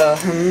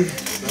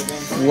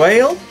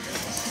 Well,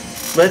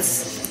 let's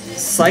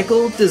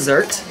cycle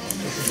dessert.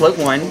 Float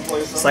 1,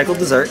 cycle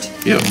dessert.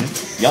 Yep. Yum.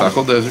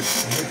 Cycle Desert.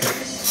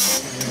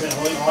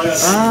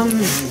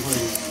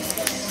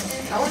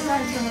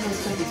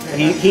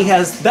 He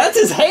has. That's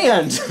his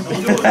hand.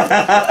 Bigger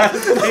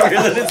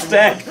than its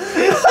deck.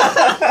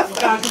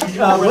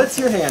 What's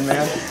your hand,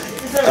 man?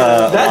 You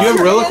have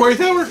a Reliquary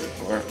Tower?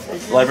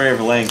 Library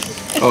of Link.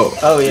 Oh.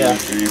 Oh yeah.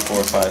 3,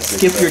 4, 5, 6,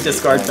 Skip 7, your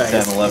discard 8, 9,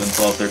 phase. 10, 11,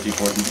 12, 13,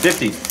 14,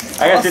 15.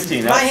 I got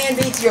 15. My hand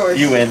beats yours.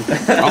 You win.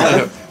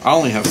 I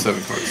only have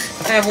 7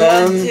 cards. I have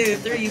 1, 2,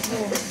 3,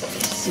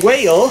 4.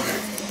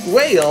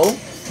 Whale.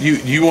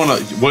 You want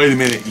to wait a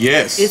minute?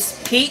 Yes.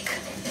 It's peak.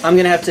 I'm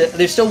gonna have to.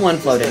 There's still one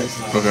floating.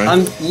 Okay.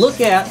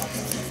 Look at.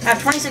 I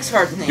have 26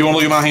 cards in hand. You want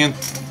to look at my hand?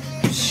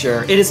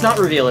 Sure. It is not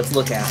reveal. It's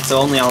look at. So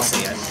only I'll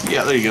see it.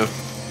 Yeah, there you go.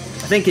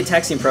 I think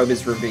Gitaxian Probe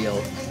is revealed,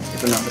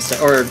 if I'm not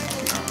mistaken. Or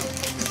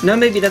no,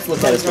 maybe that's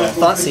look at as well.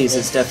 Thoughtseize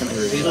is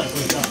definitely revealed.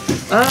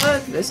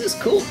 This is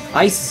cool.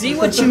 I see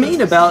what you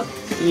mean about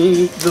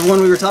the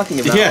one we were talking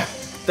about. Yeah.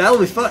 That'll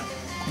be fun.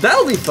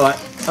 That'll be fun.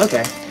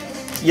 Okay.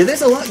 Yeah,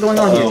 there's a lot going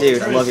on here,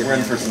 dude. I love your We're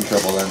in hand. for some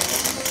trouble then.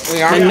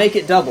 We are. And make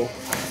it double.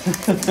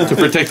 To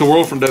protect the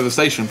world from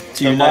devastation.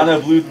 The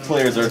mono blue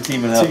players are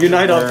teaming up. To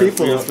unite all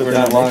people We're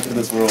not locked to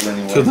this world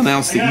anymore. To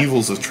denounce the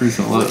evils of truth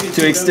and love.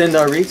 To extend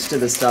our reach to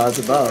the stars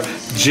above.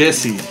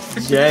 Jesse.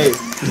 Jay.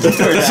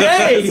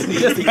 Jay!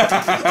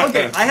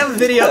 Okay, I have a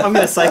video. I'm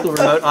going to cycle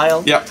remote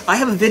aisle. Yep. I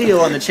have a video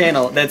on the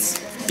channel that's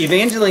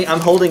Evangeline. I'm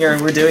holding her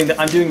and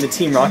I'm doing the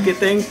Team Rocket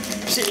thing.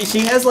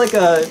 She has like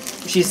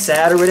she's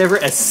sad or whatever.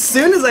 As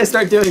soon as I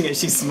start doing it,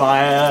 she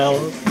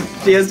smiles.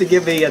 She has to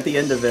give me at the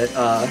end of it,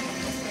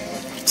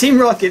 Team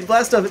Rocket,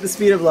 blast off at the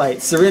speed of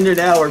light. Surrender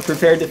now or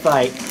prepare to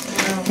fight.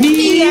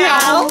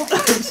 Meow!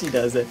 She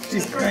does it.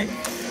 She's great.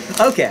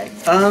 Okay,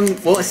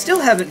 well I still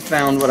haven't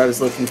found what I was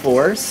looking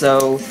for,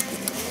 so...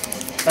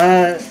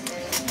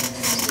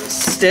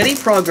 steady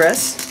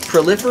progress.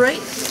 Proliferate.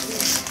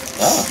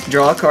 Ah.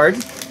 Draw a card.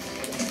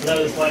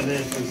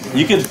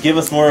 You could give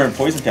us more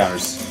poison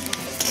counters.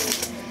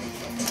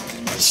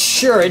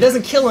 Sure, it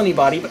doesn't kill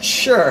anybody, but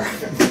sure.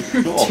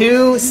 Cool.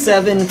 2,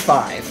 7,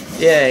 5.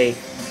 Yay.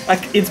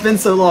 It's been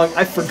so long,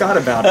 I forgot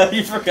about it.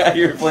 You forgot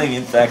you were playing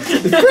Infect.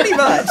 Pretty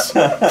much.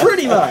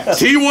 Pretty much.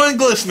 T1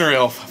 Glistener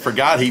Elf.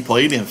 Forgot he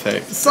played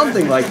Infect.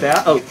 Something like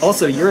that. Oh,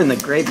 also, you're in the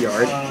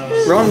graveyard.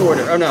 Wrong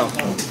order. Oh, no.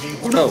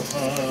 Oh, no.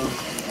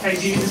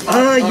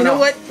 You know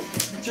what?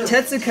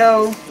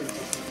 Tetsuko.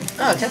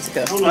 Oh,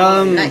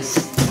 Tetsuko. Nice.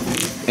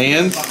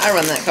 And I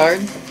run that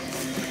card.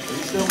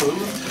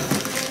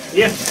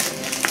 Yeah.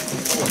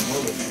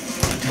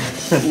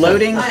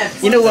 Loading. I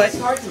have You know what?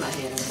 26 cards in my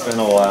hand. It's been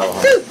a while,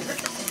 huh?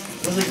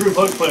 That's a group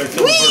hook player.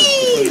 Kill him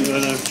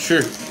first.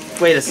 sure.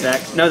 Wait a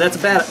sec. No, that's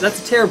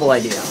a terrible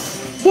idea.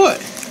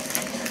 What?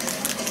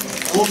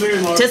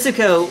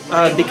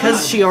 Tetsuko,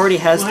 because she already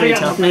has 3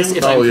 toughness,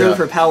 if I Oh, improve yeah.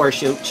 her power,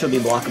 she'll be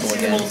blockable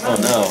again. Oh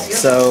no.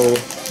 So,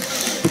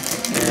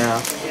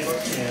 yeah.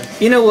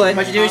 You know what?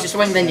 What you do is you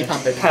swing, then you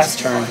pump it. Pass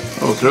turn.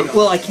 Okay.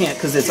 Well, I can't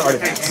because it's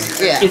artifacts.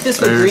 Yeah. If this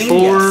were There's green,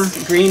 4.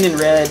 yes. Green and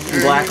red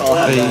and black all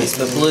have those,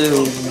 but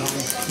blue.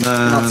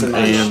 9 so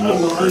much.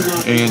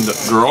 and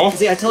draw.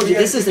 See, I told you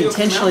this is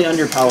intentionally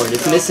underpowered.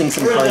 It's missing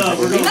some cards that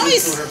would be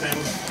Nice!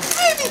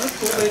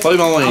 Play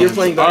my lane. You're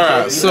playing.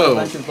 Alright, so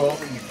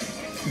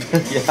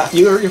Yeah.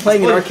 You're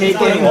playing an arcade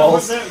game.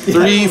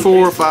 3,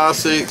 4, 5,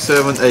 6,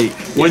 7, 8.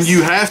 When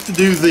you have to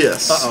do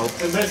this,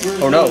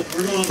 Oh no.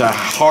 it's a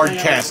hard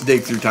cast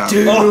dig through time.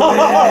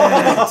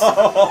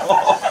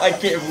 I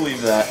can't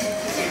believe that.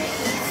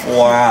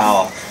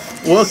 Wow.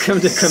 Welcome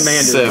to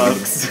Commander, 7.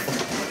 folks.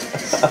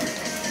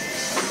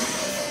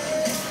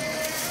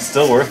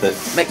 Still worth it.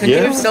 But couldn't you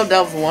have still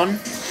delved 1?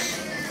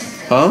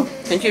 Huh?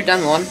 Couldn't you have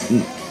done 1?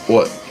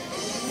 What?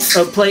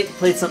 Oh,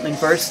 played something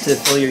first to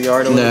fill your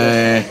yard a little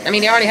bit. Nah. I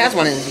mean, he already has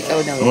 1 in his...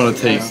 Oh, no. I'm gonna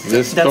take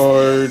this That's-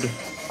 card.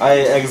 I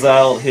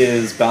exile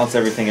his bounce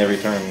everything every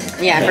turn.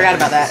 Yeah, I forgot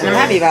about that. And I'm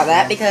happy about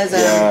that because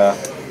Yeah.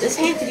 this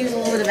hand could use a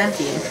little bit of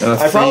emptying. And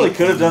I probably think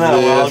could have done that a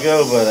while this.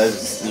 ago, but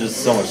there's just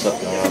so much stuff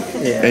going on.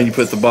 Yeah. And you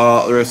put the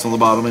rest on the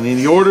bottom in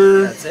any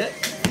order. That's it.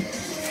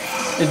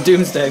 And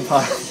Doomsday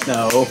pile.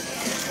 No.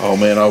 Oh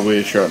man, I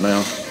wish right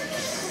now.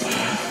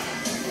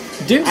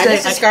 Doomsday. I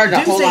just discarded a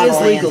whole Doomsday lot is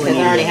of legal land,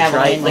 in and I already EDH, have a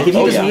right? land Like if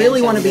you Oh, just yeah.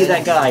 really want to be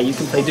that guy, you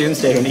can play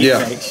Doomsday in Yeah.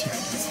 EDH.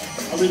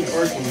 I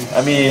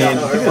mean, I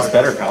think there's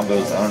better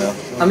combos. I don't know.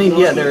 I mean,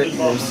 yeah, there's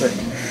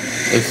certain.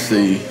 Let's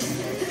see.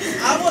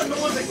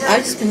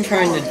 I've just been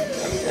trying to...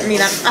 I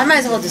mean, I might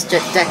as well just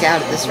deck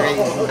out at this rate.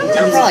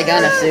 I'm probably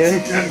gonna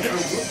soon.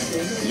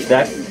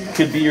 That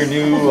could be your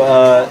new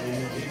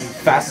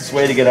fastest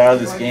way to get out of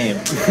this game.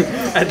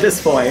 At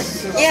this point.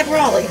 Yeah,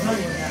 probably.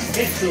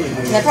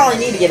 I probably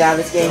need to get out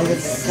of this game.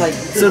 It's like...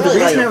 So the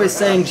reason I was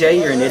saying,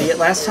 Jay, you're an idiot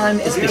last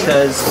time is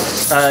because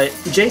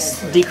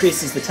Jace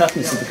decreases the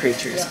toughness of the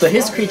creatures, but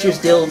his creatures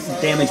deal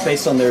damage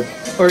based on their...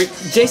 Or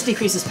Jace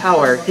decreases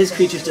power, his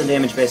creatures deal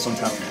damage based on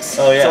toughness.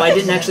 Oh, yeah. So I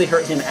didn't actually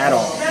hurt him at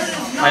all.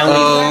 I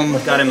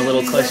only got him a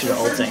little closer to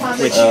ulting,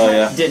 which Oh,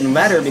 yeah. didn't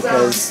matter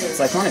because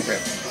Cyclonic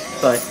Rip.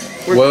 But,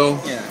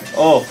 Well, yeah.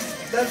 Oh,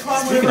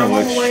 speaking of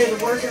which,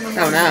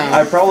 Oh, no.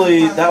 I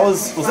probably...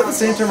 Was that the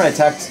same turn I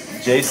attacked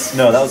Jace?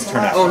 No, that was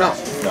turn after. Oh, no.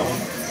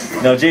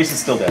 No, Jace is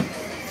still dead.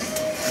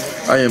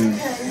 I am.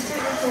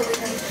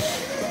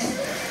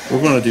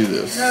 We're gonna do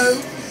this.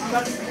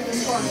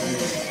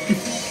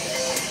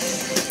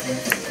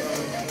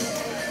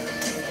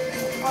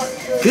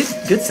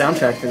 Good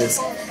soundtrack for this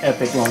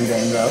epic long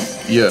game though.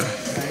 Yeah.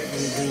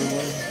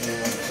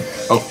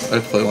 Oh, I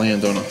have to play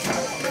land, don't I?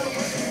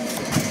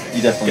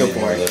 You definitely Go need for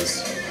more of it.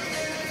 those.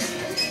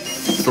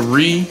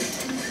 3.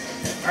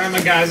 Alright,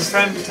 my guys, it's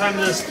time to find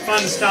a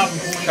stopping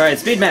point. All right,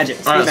 speed magic.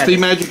 Alright, speed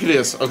magic it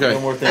is. Okay.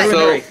 One more thing.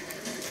 Everyone So, hurry.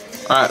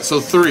 alright,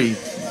 so 3.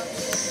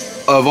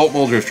 Volt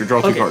Mold Drifter,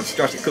 draw 2 Okay, cards.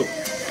 draw 2. Cool.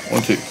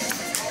 1, 2.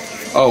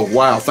 Oh,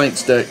 wow,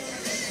 thanks, deck.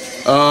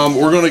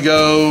 We're gonna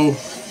go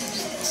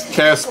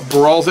cast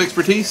Brawl's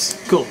Expertise.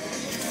 Cool.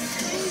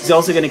 He's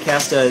also going to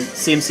cast a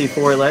CMC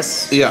 4 or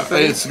less. Yeah,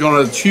 it's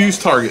gonna choose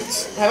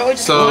targets. How about we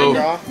just So,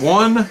 draw?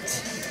 1,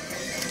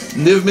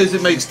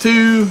 Niv-Mizzet makes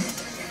 2,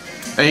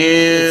 and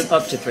It's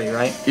up to 3,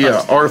 right?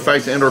 yeah,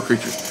 artifact and or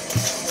creature.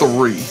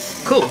 3.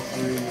 Cool.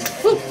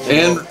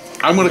 And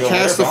I'm gonna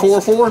cast the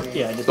 4/4.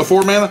 Yeah, just The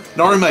 4 mana,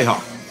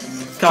 Nari-Meha.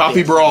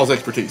 Copy Brawl's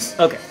Expertise.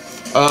 Okay.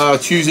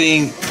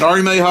 Choosing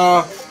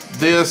Nari-Meha,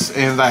 this,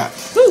 and that.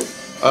 Woo!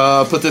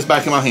 Put this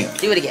back in my hand.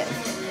 Do it again.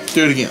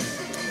 Do it again.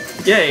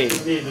 Yay.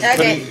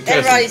 Okay,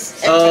 everybody else.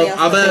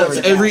 I bounce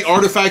every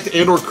artifact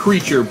and or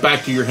creature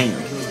back to your hand.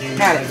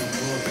 Got it.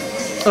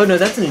 Oh no,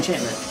 that's an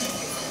enchantment.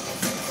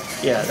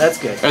 Yeah, that's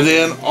good. And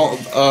then,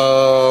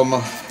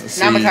 let's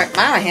see. Now my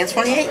hand's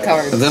 28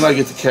 cards. And then I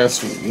get to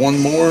cast one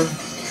more.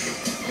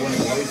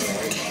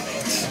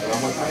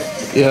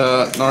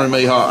 Yeah,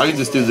 Nari-Meha. I can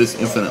just do this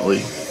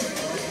infinitely.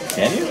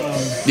 Can you?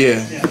 Yeah,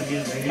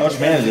 How much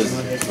mana does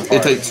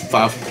it takes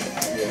 5.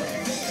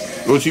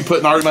 Once you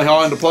put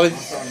Nari-Meha into play,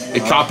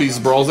 it copies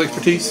Brawl's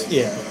Expertise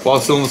Yeah. while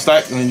it's still in the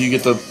stack, and then you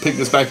get to pick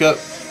this back up.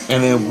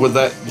 And then with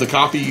the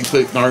copy, you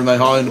put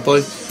Nari-Meha into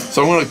play.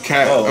 So I'm gonna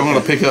I'm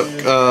gonna pick up.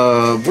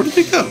 Where did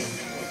it go?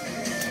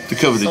 The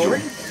Coveted Jewel.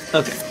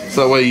 Okay.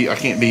 So that way I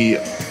can't be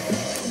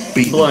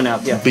beaten, Blown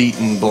out, yeah.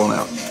 beaten, blown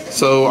out.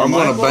 So I'm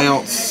gonna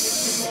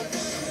bounce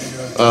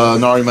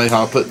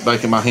Nari-Meha, put it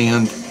back in my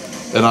hand,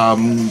 and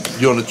I'm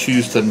gonna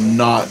choose to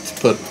not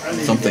put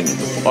something.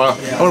 I'm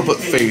gonna put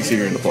Fairy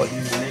Seer into play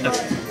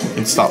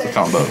and stop the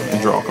combo and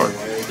draw a card.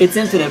 It's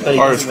infinite, but he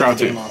Or doesn't it's really Crown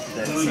get 2. him off of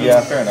it, so-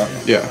 Yeah, fair enough.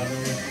 Yeah.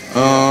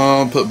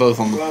 Put both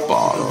on the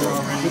bottom.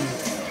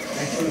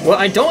 Well,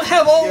 I don't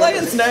have all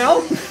lands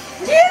now.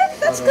 Yeah,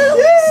 that's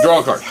good. Draw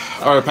a card.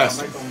 All right,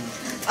 pass.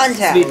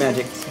 Untap. Speed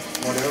magic.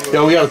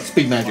 Yeah, we got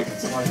speed magic.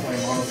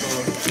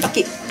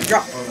 Okay,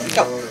 draw.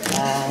 Go.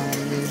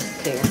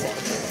 Okay, what's that? I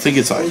think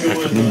it's like.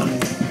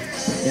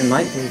 It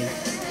might be.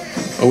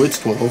 Oh, it's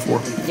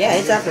 12:04. Yeah,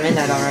 it's after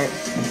midnight, alright.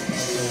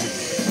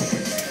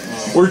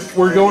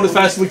 We're going as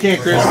fast as we can,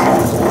 Chris.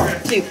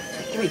 2,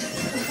 3,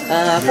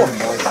 4.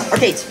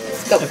 Arcades.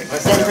 Go.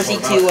 Then proceed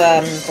to play.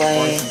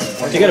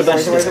 You got a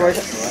bunch of Where's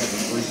it?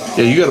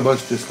 Yeah, you got a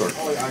bunch of discard.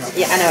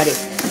 Yeah, I know I do.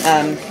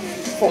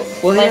 4. Well,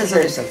 he Play has the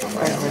other first. stuff.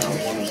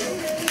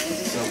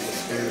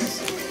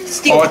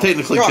 Steal. Oh, I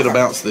technically Draw could have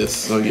card. bounced this,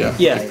 so yeah.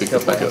 Yeah, pick go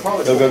this back for up.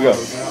 Go, go, go.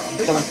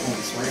 Come on.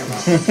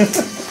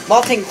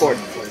 Vaulting cord.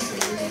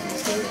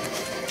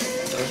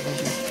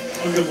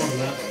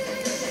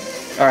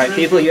 Alright,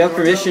 people, you have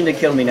permission to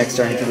kill me next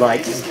turn if you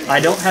like. I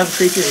don't have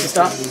creatures to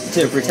stop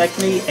to protect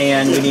me,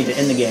 and we need to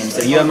end the game,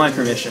 so you have my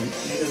permission.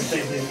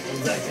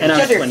 And I'm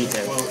Shut here.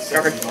 22.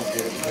 Draw card.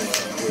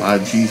 My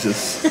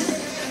Jesus.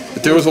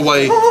 If there was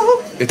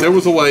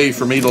a way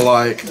for me to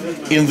like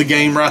end the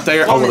game right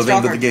there, I would have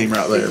ended the game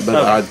right there, but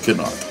Okay. I could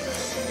not.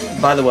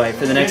 By the way,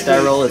 for the next die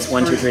roll, it's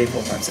 1, 2, 3,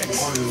 4, 5,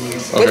 6.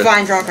 Okay. Good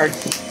vine, draw card.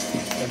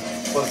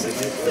 I'm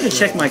gonna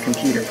check my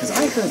computer, because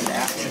I heard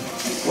that.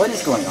 What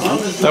is going on?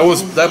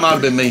 That might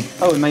have been me.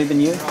 Oh, it might have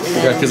been you?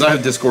 Yeah, because I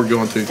have Discord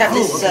going too. Tap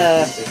this,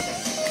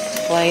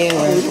 play,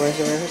 where's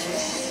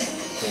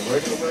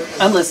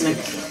it? I'm listening.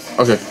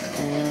 Okay.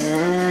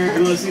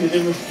 You want to see the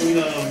difference between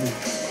a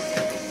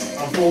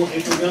full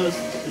April guns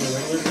and a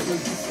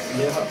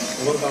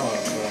regular gun?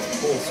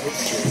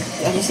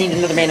 I just need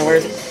another mana, where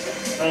is it?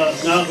 No,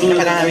 If I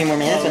don't have any more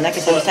mana, so in that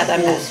case I'll just tap that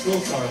and pass.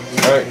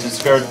 Alright,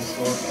 discard.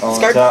 On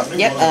Discard? top.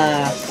 Yep,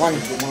 1, 2.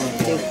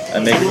 I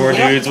make 4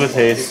 dudes with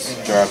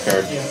haste. Draw a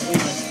card.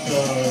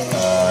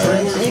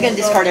 You're gonna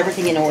discard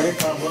everything in order.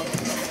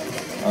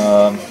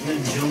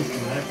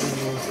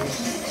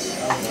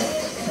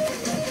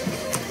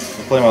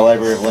 Play my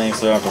Library of Lane,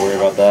 so I don't have to worry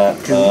about that.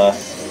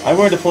 I'm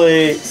going to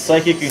play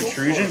Psychic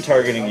Intrusion,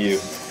 targeting you.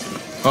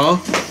 Huh?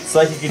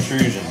 Psychic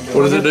Intrusion.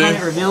 What does it When the opponent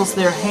do? reveals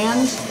their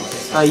hand,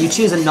 you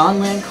choose a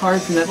non-land card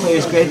from that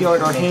player's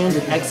graveyard or hand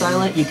and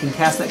exile it. You can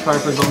cast that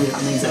card for as long as it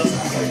remains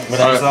exiled.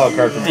 But I exile a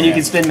card from And you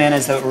can spend mana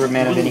as though it were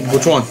mana of any kind.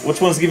 Which one? Which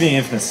one's giving you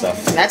infinite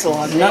stuff? That's a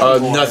lot.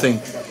 Nothing.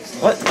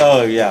 What?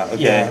 Oh, yeah,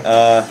 okay.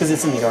 Yeah. Because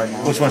it's in the yard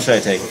now. Which one should I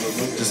take?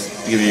 Just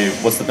give you,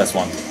 what's the best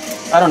one?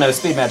 I don't know,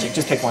 speed magic,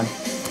 just pick one.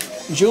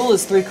 Jewel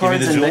is 3 Give me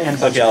cards the and, jewel? and a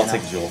bunch Okay, of I'll mana.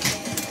 take Jewel.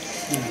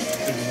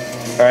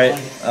 Alright,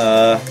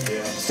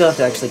 Still have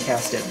to actually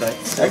cast it, but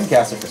I still. can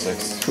cast it for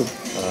 6. Cool.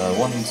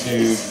 1,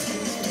 2,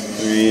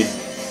 3,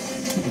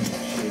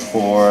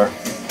 4,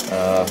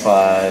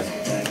 5,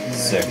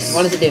 6.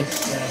 What does it do?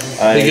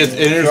 He gets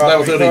enters the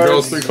battlefield, he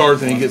draws 3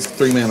 cards, and he gets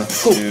 3 mana.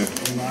 2,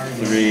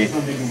 3,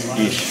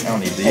 eesh. I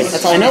don't need these.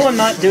 That's all I know I'm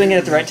not doing it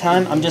at the right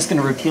time. I'm just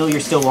going to repeal your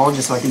still wall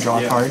just so I can draw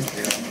a card.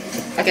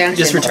 Okay,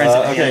 Just I'm returns it.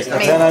 Okay, I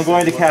mean, then I'm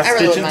going to cast I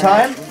really Stitch in wouldn't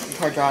mind Time.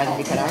 card draw to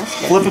be cut off.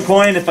 Flip a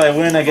coin. If I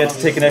win, I get to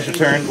take an extra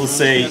turn. Let's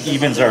say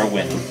evens are a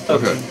win.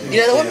 Okay. You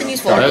know, that would be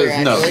useful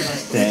here, no.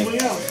 actually. Dang.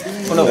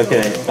 Oh, no.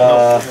 Okay.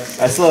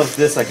 I still have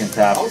this I can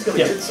tap.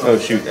 Yeah. Oh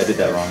shoot, I did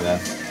that wrong then.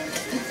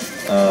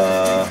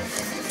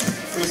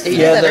 If you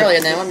did that earlier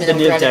now, I'm the going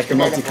new to deck, the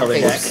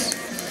multicolored deck.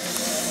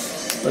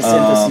 Let's see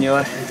this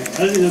senor.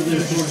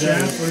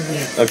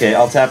 Okay,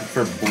 I'll tap it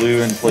for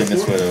blue and play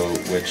Miss Widow,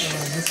 which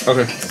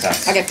Okay.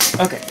 attacks. Okay.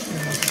 Okay.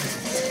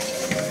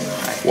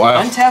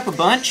 Wow. Untap a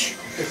bunch.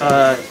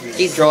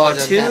 Jeez, Draw Lord,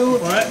 2.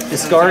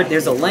 Discard.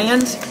 There's a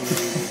land.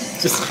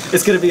 Just,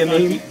 it's gonna be a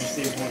meme.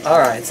 All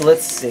right. So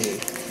let's see.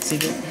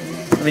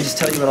 Let me just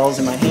tell you what all's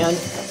in my hand.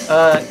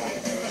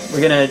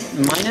 We're gonna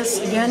minus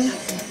again.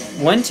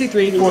 1, 2,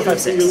 3, 4, 5,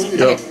 6.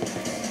 Yep.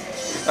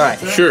 All right.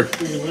 Sure.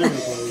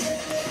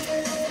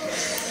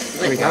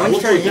 Here we go.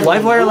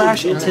 Livewire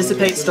Lash.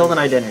 Anticipate stolen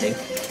identity.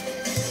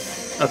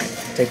 Okay.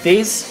 Take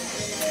these.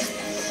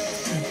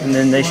 And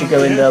then they should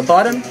go in the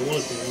bottom.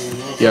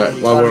 Yeah,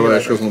 Livewire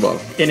Lash goes on the bottom.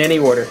 In any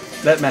order.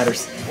 That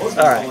matters.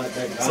 Alright,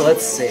 so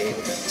let's see.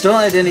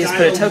 Stolen Identity is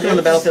put a token on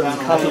the battlefield with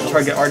a copy of the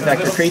target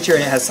artifact or creature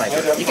and it has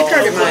Cypher. You can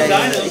target you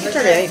can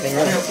target anything,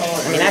 really.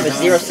 I mean, I have a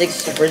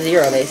 0/6 for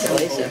 0,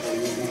 basically, so.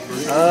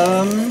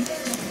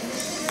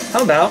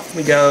 How about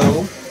we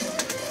go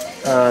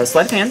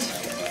sleight of hand.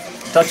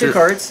 Top 2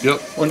 cards. Yep.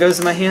 One goes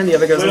in my hand, the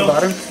other goes in the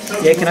bottom.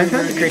 Yeah, can I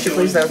card the creature,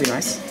 please? That would be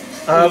nice.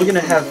 We're gonna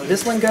have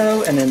this one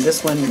go, and then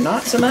this one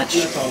not so much.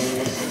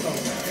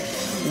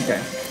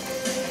 Okay.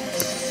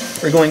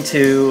 We're going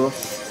to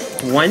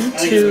 1,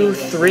 2,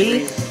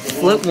 3,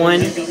 float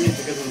 1.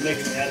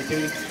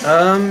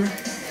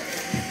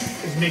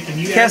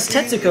 Cast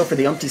Tetsuko for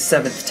the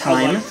umpty-7th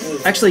time.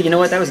 Actually, you know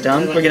what? That was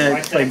dumb. We're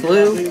gonna play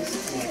blue.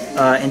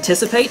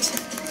 Anticipate.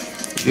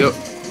 Yep.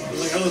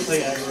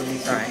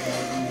 Alright.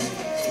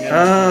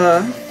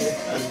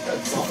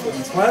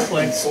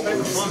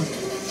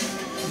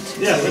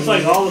 Yeah, it's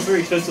like all the very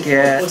expensive.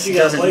 Yeah,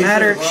 doesn't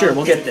matter. Sure,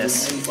 we'll get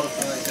this.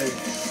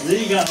 Then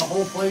you got a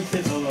whole play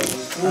kit of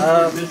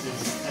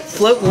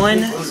Float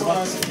 1,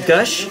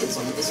 Gush,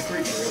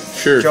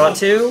 Sure. draw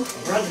 2.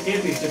 Project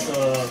Campy is just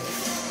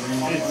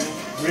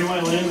green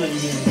white land that you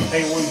can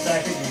pay 1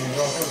 packet and you can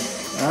draw first.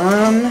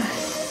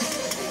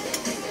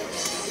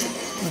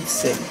 Let's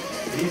see.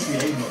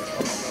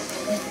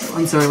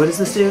 I'm sorry, what does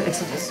this do? Okay,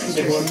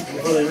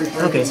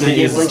 so It it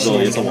is gives still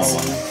it's a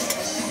 1/1.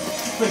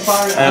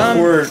 I have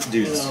 4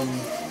 dudes.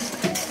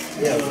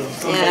 Yeah,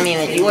 I mean,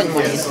 you wouldn't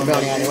want to use the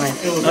ability either way.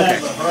 Okay.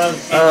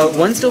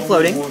 One still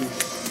floating.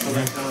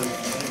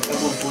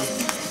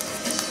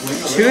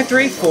 2,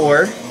 3,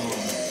 4,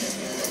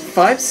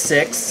 5,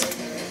 6.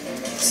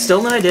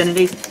 Stolen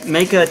Identity.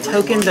 Make a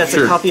token that's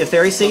a copy of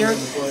Fairy Seer.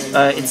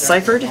 It's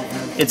ciphered.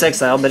 It's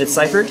exiled, but it's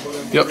ciphered.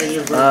 Yep.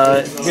 Here's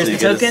the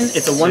token.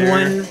 It's a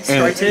 1/1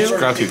 scry 2.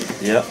 Scry 2.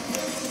 Yep.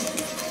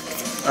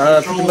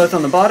 Put them both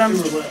on the bottom.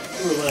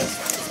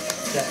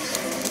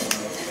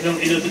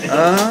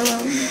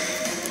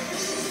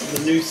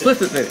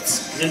 Fblthp boots.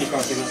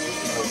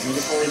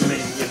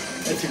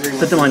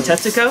 Put them on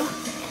Tetsuko.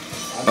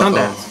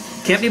 Combat.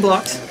 Can't be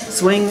blocked.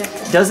 Swing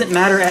doesn't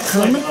matter at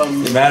whom.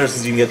 It matters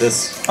because you can get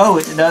this. Oh,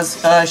 it does.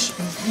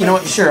 You know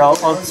what? Sure,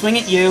 I'll swing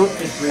at you.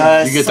 You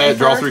get that,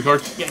 draw 3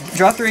 cards? Yeah,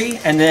 draw 3,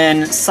 and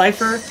then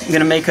Cypher. I'm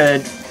gonna make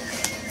a.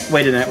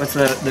 Wait a minute. What's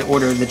the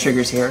order of the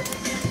triggers here?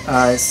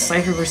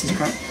 Cypher versus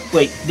Crown.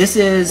 Wait, this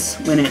is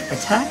when it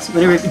attacks?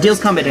 Whenever it deals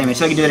combat damage,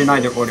 so I can do it in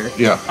either order.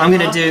 Yeah. I'm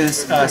gonna do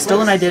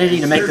Stolen Identity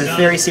to make the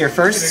Fairy Seer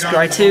first,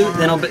 scry 2,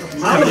 then I'll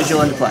come a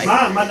duel into play.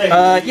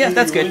 Yeah,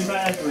 that's good.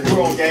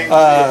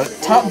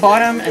 Top,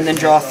 bottom, and then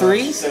draw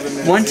 3.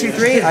 1, 2,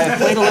 3. I have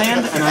played a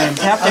land, and I am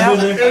tapped out,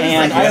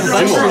 and I have a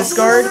bunch to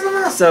discard,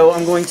 so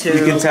I'm going to.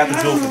 You can tap the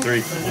tool for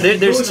 3.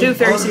 There's 2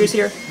 Fairy Seers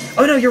here.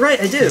 Oh no, you're right,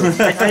 I do.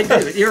 I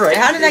do. You're right.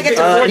 How did I get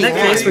to 40? In that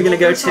case, we're gonna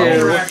go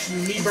to.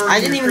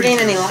 I didn't even gain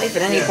any life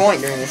at any point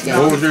during this game.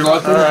 What was your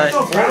life?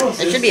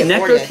 It should be a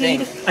 40, I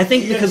think. I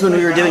think because when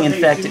we were doing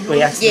Infect,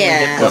 we accidentally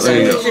Yeah, did there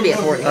you it go. should be a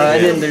 40.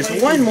 and then there's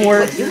one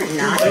more. You're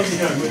not.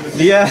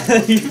 Yeah,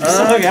 you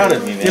hung out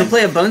at me, You'll man.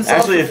 play a Bone Saw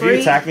Actually, for if free,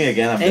 you attack me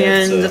again, I'm dead.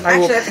 and So. I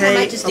will Actually, I think I pay.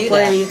 might just do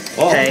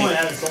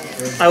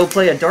I will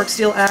play a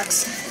Darksteel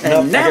Axe, and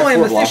Nope, I now got I'm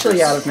 4 officially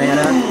blockers. out of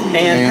mana,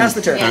 and pass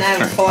the turn. And I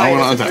have a I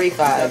wanna fire attack.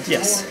 3/5.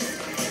 Yes.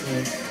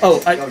 Oh,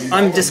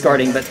 I'm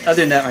discarding, but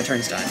other than that, my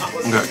turn's done.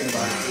 Okay.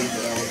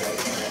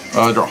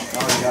 Draw.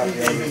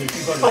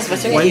 Plus, if I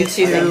swing at you,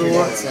 2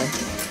 things. So.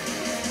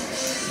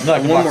 No, I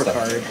can One block more stuff.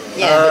 card.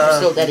 Yeah, but you're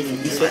still dead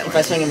if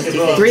I swing him with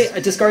 2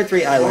 things. Discard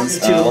 3 islands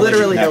to I'll let you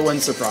literally no connect.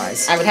 one's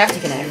surprise. I would have to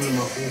connect.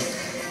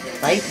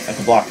 Right? I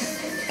can block.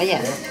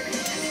 Yeah.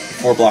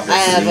 4 blockers. I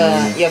have,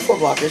 you have 4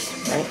 blockers,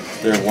 right?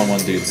 They're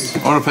 1/1 dudes. I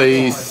want to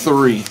pay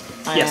 3.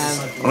 I Yes. have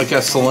I want to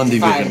cast Solemnity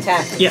 5 Vision.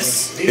 attack.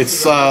 Yes.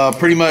 It's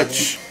pretty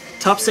much.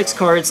 Top 6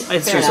 cards.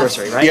 It's Fair your enough.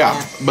 sorcery, right?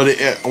 Yeah, but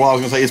well, I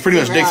was gonna say it's pretty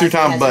much dig through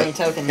time, but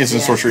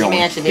instant sorcery You may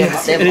only. actually be able to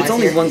And stabilize it's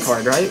only here. 1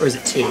 card, right? Or is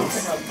it 2?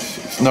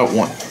 No,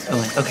 1.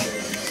 Oh, okay.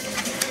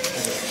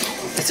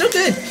 It's so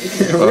good.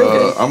 Real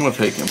good. I'm gonna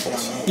take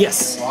impulse.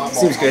 Yes,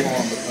 seems good.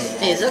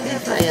 Hey, is it okay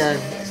if I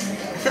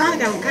feel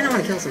like I kind of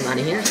want to kill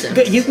somebody here, so...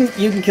 Good, you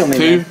can kill me.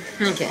 2. Man.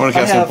 Okay. I'm gonna I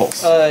cast have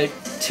impulse.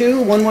 2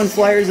 1/1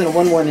 flyers and a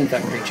 1/1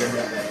 infect creature.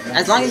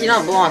 As long as you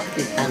don't block,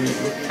 I'm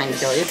trying to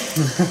kill you.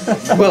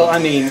 Well, I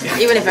mean,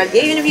 Even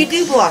if you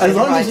do block, as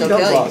long I as you still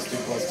don't kill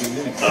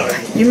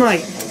block,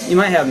 you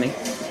might have me.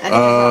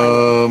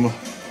 you.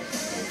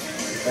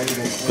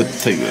 But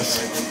take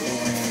this.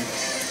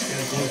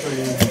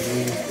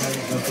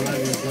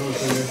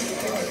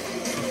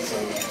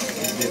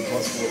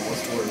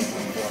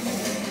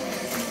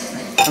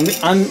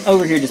 I'm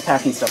over here just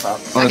packing stuff up.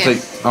 I'm gonna Okay.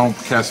 take. I'll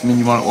cast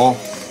Mnemonic Wall.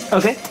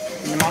 Okay.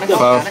 Mnemonic Wall,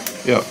 got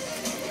 5. Yep.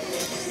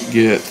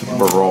 Get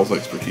Baral's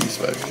expertise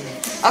back. it.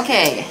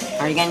 Okay,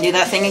 are you gonna do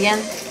that thing again?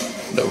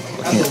 No,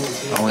 I can't.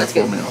 I only have Let's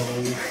go. 4 mana.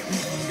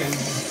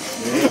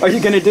 Are you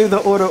gonna do the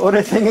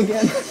order thing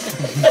again?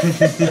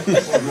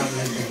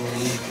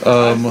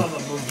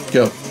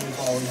 Go.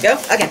 Go?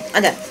 Okay,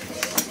 I'm done.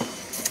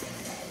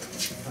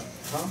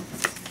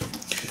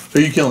 Who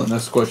are you killing?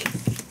 That's the question.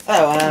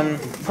 Oh,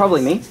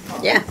 Probably me.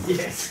 yeah.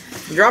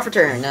 Draw for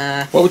turn,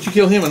 Why would you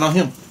kill him and not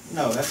him?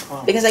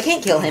 because I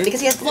can't kill him because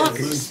he has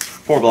blockers.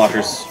 4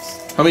 blockers.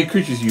 How many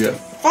creatures do you have?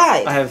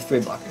 5. I have 3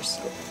 blockers.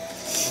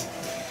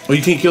 Well,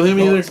 you can't kill him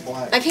either?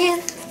 I can,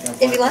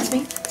 if he lets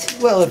me.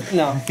 Well,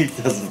 no. He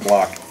doesn't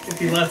block. If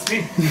he lets me.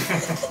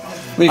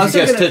 I mean, I'm if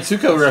you still cast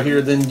Tetsuko right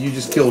here, then you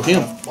just kill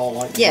him.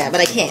 Yeah, but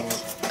I can't.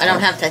 I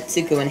don't have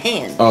Tetsuko in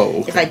hand. Oh,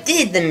 okay. If I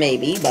did, then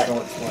maybe, but...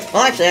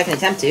 Well, actually, I can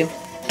attempt to.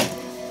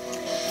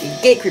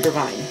 Gate Creeper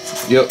Vine.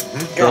 Yep.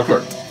 Draw a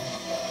card.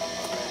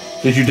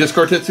 Did you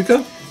discard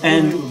Tetsuko?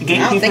 And I don't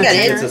gatekeeper. think I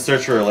did. It's a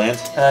search for a land.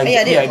 yeah, I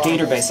did. Yeah,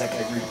 Gator basic.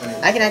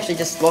 I can actually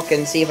just look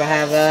and see if I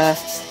have,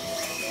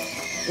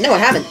 No, I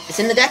haven't. It's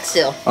in the deck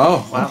still.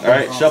 Oh, wow.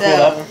 Alright, shuffle it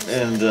up,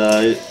 and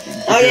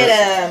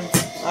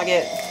I'll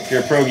get if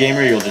you're a pro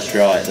gamer, you'll just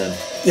draw it then.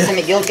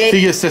 Simic Guild If he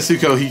Gate. gets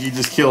Tetsuko, he can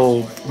just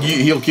kill you.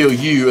 He'll kill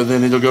you, and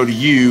then it'll go to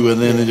you,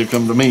 and then it'll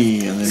come to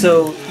me, and then.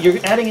 So you're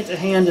adding it to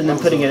hand and then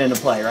putting it into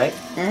play, right?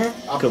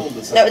 Cool.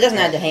 No, it doesn't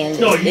add to hand.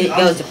 It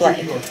goes to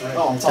play.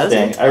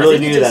 Dang, I really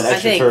needed that I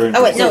extra think. turn.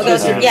 Oh wait, no, it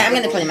goes to. Yeah, I'm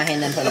gonna put it in my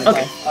hand then put it in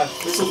play.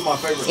 This was my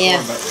favorite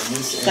Yeah.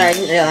 Sorry, I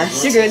didn't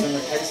realize. You're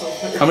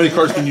good. How many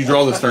cards can you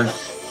draw this turn?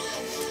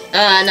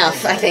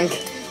 Enough, I think.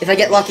 If I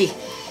get lucky.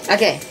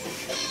 Okay.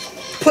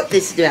 Put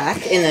this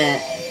back in the.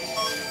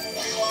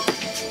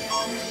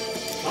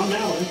 I'm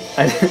now in.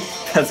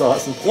 That's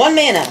awesome. 1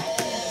 mana.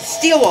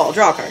 Steel Wall,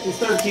 draw a card. It's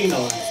 13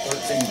 dollars.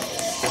 13.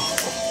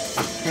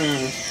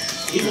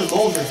 Even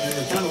Boulder,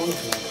 they're kind of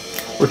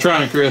looking. We're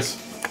trying, Chris.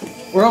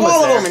 We're almost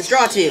Wall of there. Omens,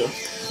 draw 2.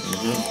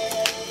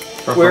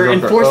 We're Draw a card.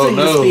 enforcing Oh,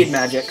 the no. speed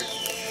magic.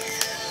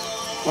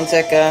 1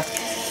 sec,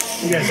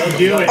 You guys don't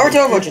do it. over to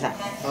Overwatch time.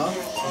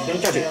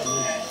 Draw 2.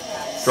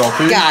 Draw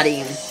 2. Got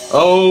him.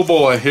 Oh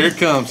boy, here it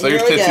comes.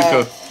 There's Here we go.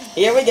 Tetsuko.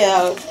 Here we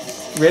go.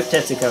 Rip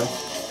Tetsuko.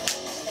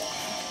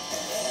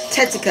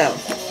 Tetsuko.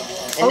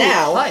 And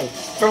now, hi.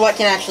 for what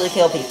can actually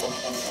kill people.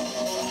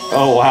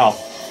 Oh wow.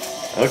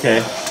 Okay.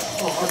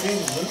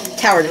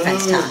 Tower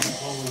defense time.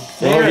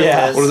 There it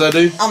yeah. is. What does that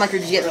do? All my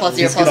creatures get +0,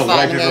 He's gonna +5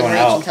 wipe in game everyone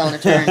range out. until in a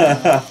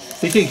turn.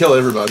 He can't kill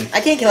everybody.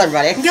 I can't kill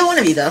everybody. I can kill one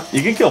of you, though.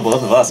 You can kill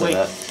both of us Wait.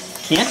 with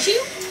that. Can't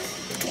you?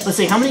 Let's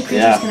see, how many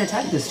creatures Yeah. can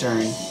attack this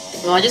turn?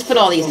 Well, I just put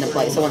all these into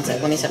play, so 1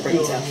 sec. Let me separate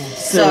these out.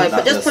 So I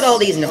Not just this. put all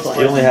these into You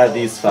play. only had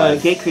these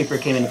 5. Gate Creeper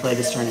came into play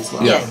this turn as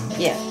well. Yeah.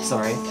 Yeah.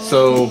 Sorry.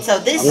 So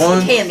this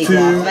 1, can be 2,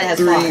 blocked, but it has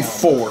 3, 5.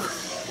 4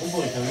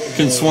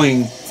 can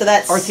swing. So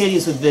that's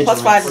Arcadius with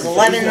Vigilance. +5 is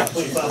 11,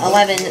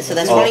 11, so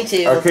that's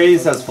 22.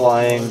 Arcades has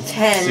flying.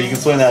 10. So you can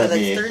swing that so at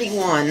that's me.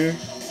 31.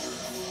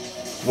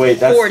 Wait,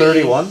 that's 40.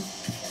 31?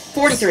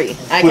 43.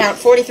 I Wait, count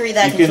 43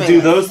 that I You can can swing do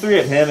with. those 3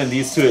 at him and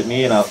these 2 at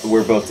me, and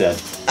we're both dead.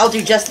 I'll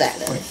do just that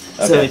then.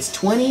 So Okay. it's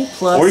 20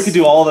 plus... Or you could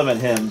do all of them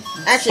at him.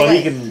 Actually, But he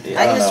wait. can-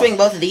 I I can don't just know. swing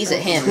both of these at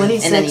him, and then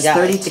he 26, dies.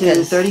 32,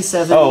 because,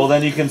 37, Oh, well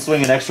then you can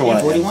swing an extra one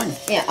and at him. 41.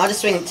 yeah, I'll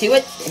just swing 2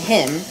 at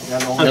him.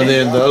 And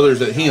then the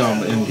others at him.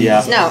 And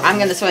Yeah. No, I'm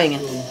gonna swing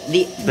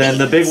Then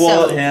the big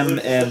wall so- at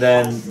him, and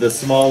then the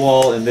small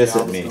wall and this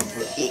at me.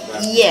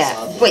 Yeah.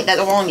 Wait, that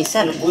will only be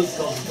 7.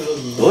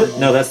 What?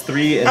 No, that's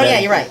 3. And Oh then, yeah,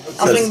 you're right.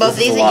 I'll so swing both of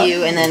this is these a at lot.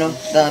 you, and then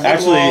the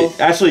big wall.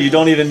 Actually, you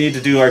don't even need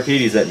to do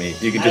Arcades at me.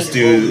 You can just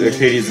do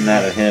Arcades and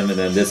that at him, and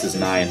then this is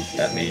 9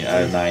 at me. I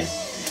have 9.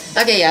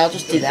 Okay, yeah, I'll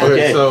just do that. Okay,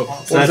 Okay. so So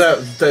what's that's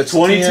that? That's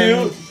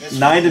 22,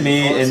 9 to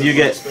me, and you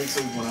get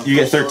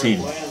 13.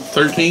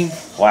 13.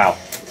 Wow.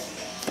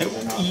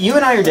 You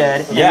and I are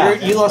dead. and Yeah.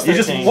 you lost You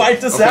 13. just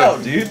wiped us Okay.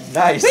 out, dude.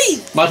 Nice.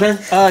 My turn.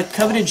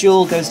 Coveted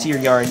Jewel goes to your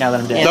yard now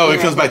that I'm dead. Yeah, No, do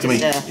it comes back to me.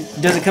 Yeah.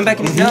 Does it come back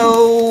in?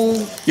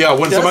 No. Yeah,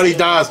 when somebody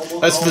dies,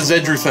 that's the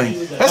Zedru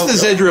thing. That's the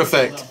Zedru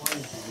effect.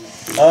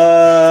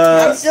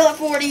 I'm still at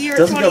 40. You're at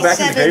doesn't go back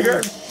in the 27.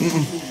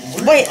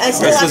 graveyard? Wait, I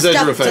still That's have the Zedru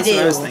stuff to effect.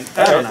 I was do. thinking.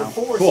 I don't know.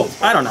 Cool.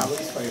 I don't know.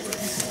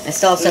 I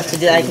still have stuff to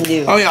do. I can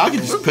do. Oh yeah, I can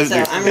just put it So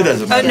there. I'm It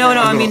doesn't matter. No,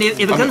 no. I I'm mean, gonna- if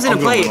it I'm- comes I'm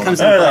into play, going it comes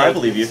No, into no, I play.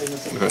 believe you.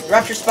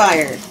 Rupture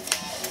Spire.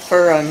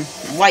 For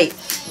white.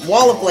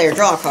 Wall of Glare,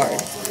 draw a card.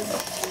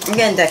 I'm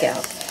gonna deck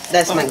out.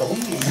 That's my goal.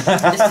 Just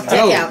to take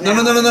No, out no,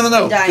 no, now. no, no, no,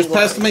 no. Dying Just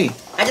pass to glory. me.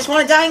 I just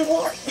want to die in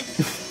glory.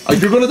 Oh,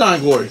 you're gonna die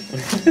in glory.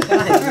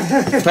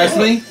 Pass to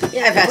me?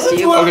 Yeah, I passed to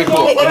you. Okay,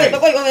 cool.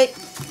 Wait.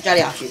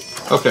 Johnny, I'll shoot.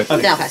 Okay.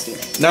 Now I'll pass to you.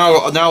 Now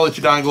I'll let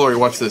you die in glory.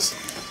 Watch this.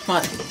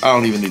 What? I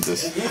don't even need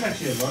this.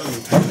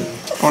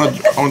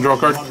 I wanna draw a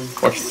card.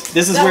 Watch this.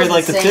 This is That where was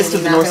like the insane, fist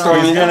of the not North Star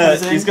gonna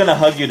lie. He's gonna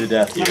hug you to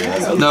death here.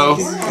 That's No.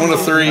 I want a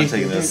 3. I'm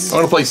taking this. I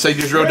want to play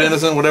Sage's Row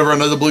Denizen. Whenever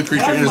another blue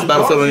creature enters the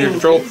battlefield under your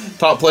control,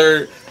 target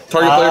player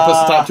puts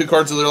the top 2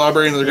 cards of their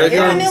library into their You're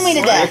gonna graveyard. mill me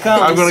to death.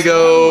 I'm gonna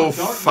go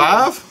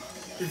 5.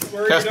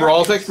 Cast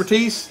Brawl's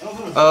Expertise.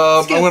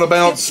 I'm gonna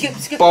bounce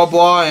Scoop. blah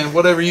blah and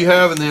whatever you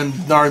have, and then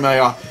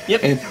Narimaya.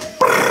 Yep. And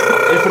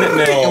Infinite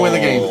mill. and win the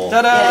game. Yeah,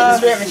 Ta-da! the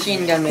spirit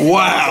machine gun made it.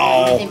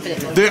 Wow.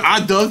 Infinite mill. Dude, I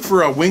dug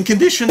for a win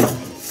condition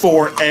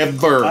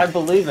forever. I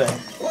believe it.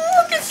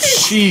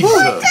 Jesus.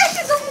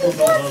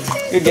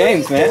 Good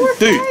games, man.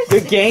 Dude,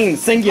 Good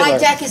games. Singular. My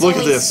deck is Look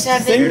at only this.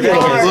 7 Your deck is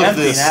cards. Look at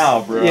empty this.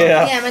 now, bro.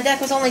 Yeah. Yeah, my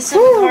deck was only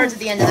 7 cards at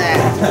the end of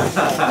that.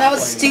 That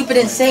was stupid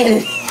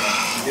insanity.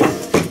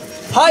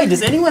 Hi,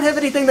 does anyone have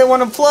anything they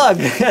want to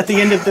plug at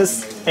the end of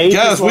this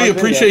guys, we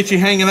appreciate you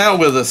hanging out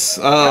with us.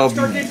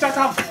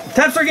 StarGames.com.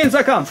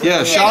 TapStarGames.com.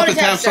 Yeah, shop go at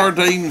to Tapstar.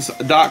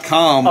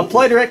 tapstargames.com.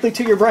 Apply directly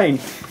to your brain.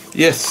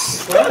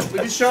 Yes. We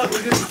just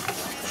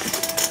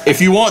If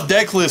you want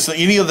deck lists of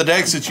any of the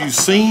decks that you've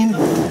seen,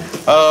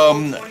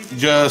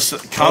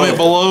 just comment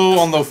below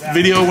on the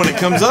video when it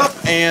comes up,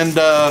 and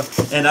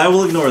I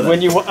will ignore that.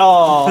 When you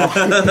oh,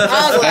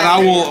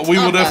 we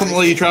will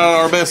definitely try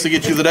our best to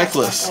get you the deck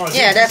list.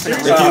 Yeah,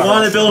 definitely. If you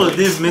want to build a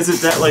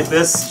Niv-Mizzet deck like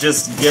this,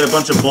 just get a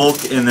bunch of bulk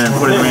and then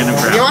put in random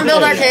If you crap. want to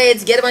build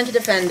arcades, get a bunch of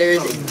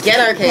defenders, get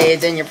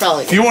arcades, and you're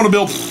probably If you want to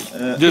build,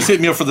 just hit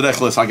me up for the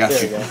deck list. I got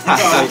you.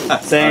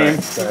 same.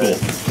 Cool.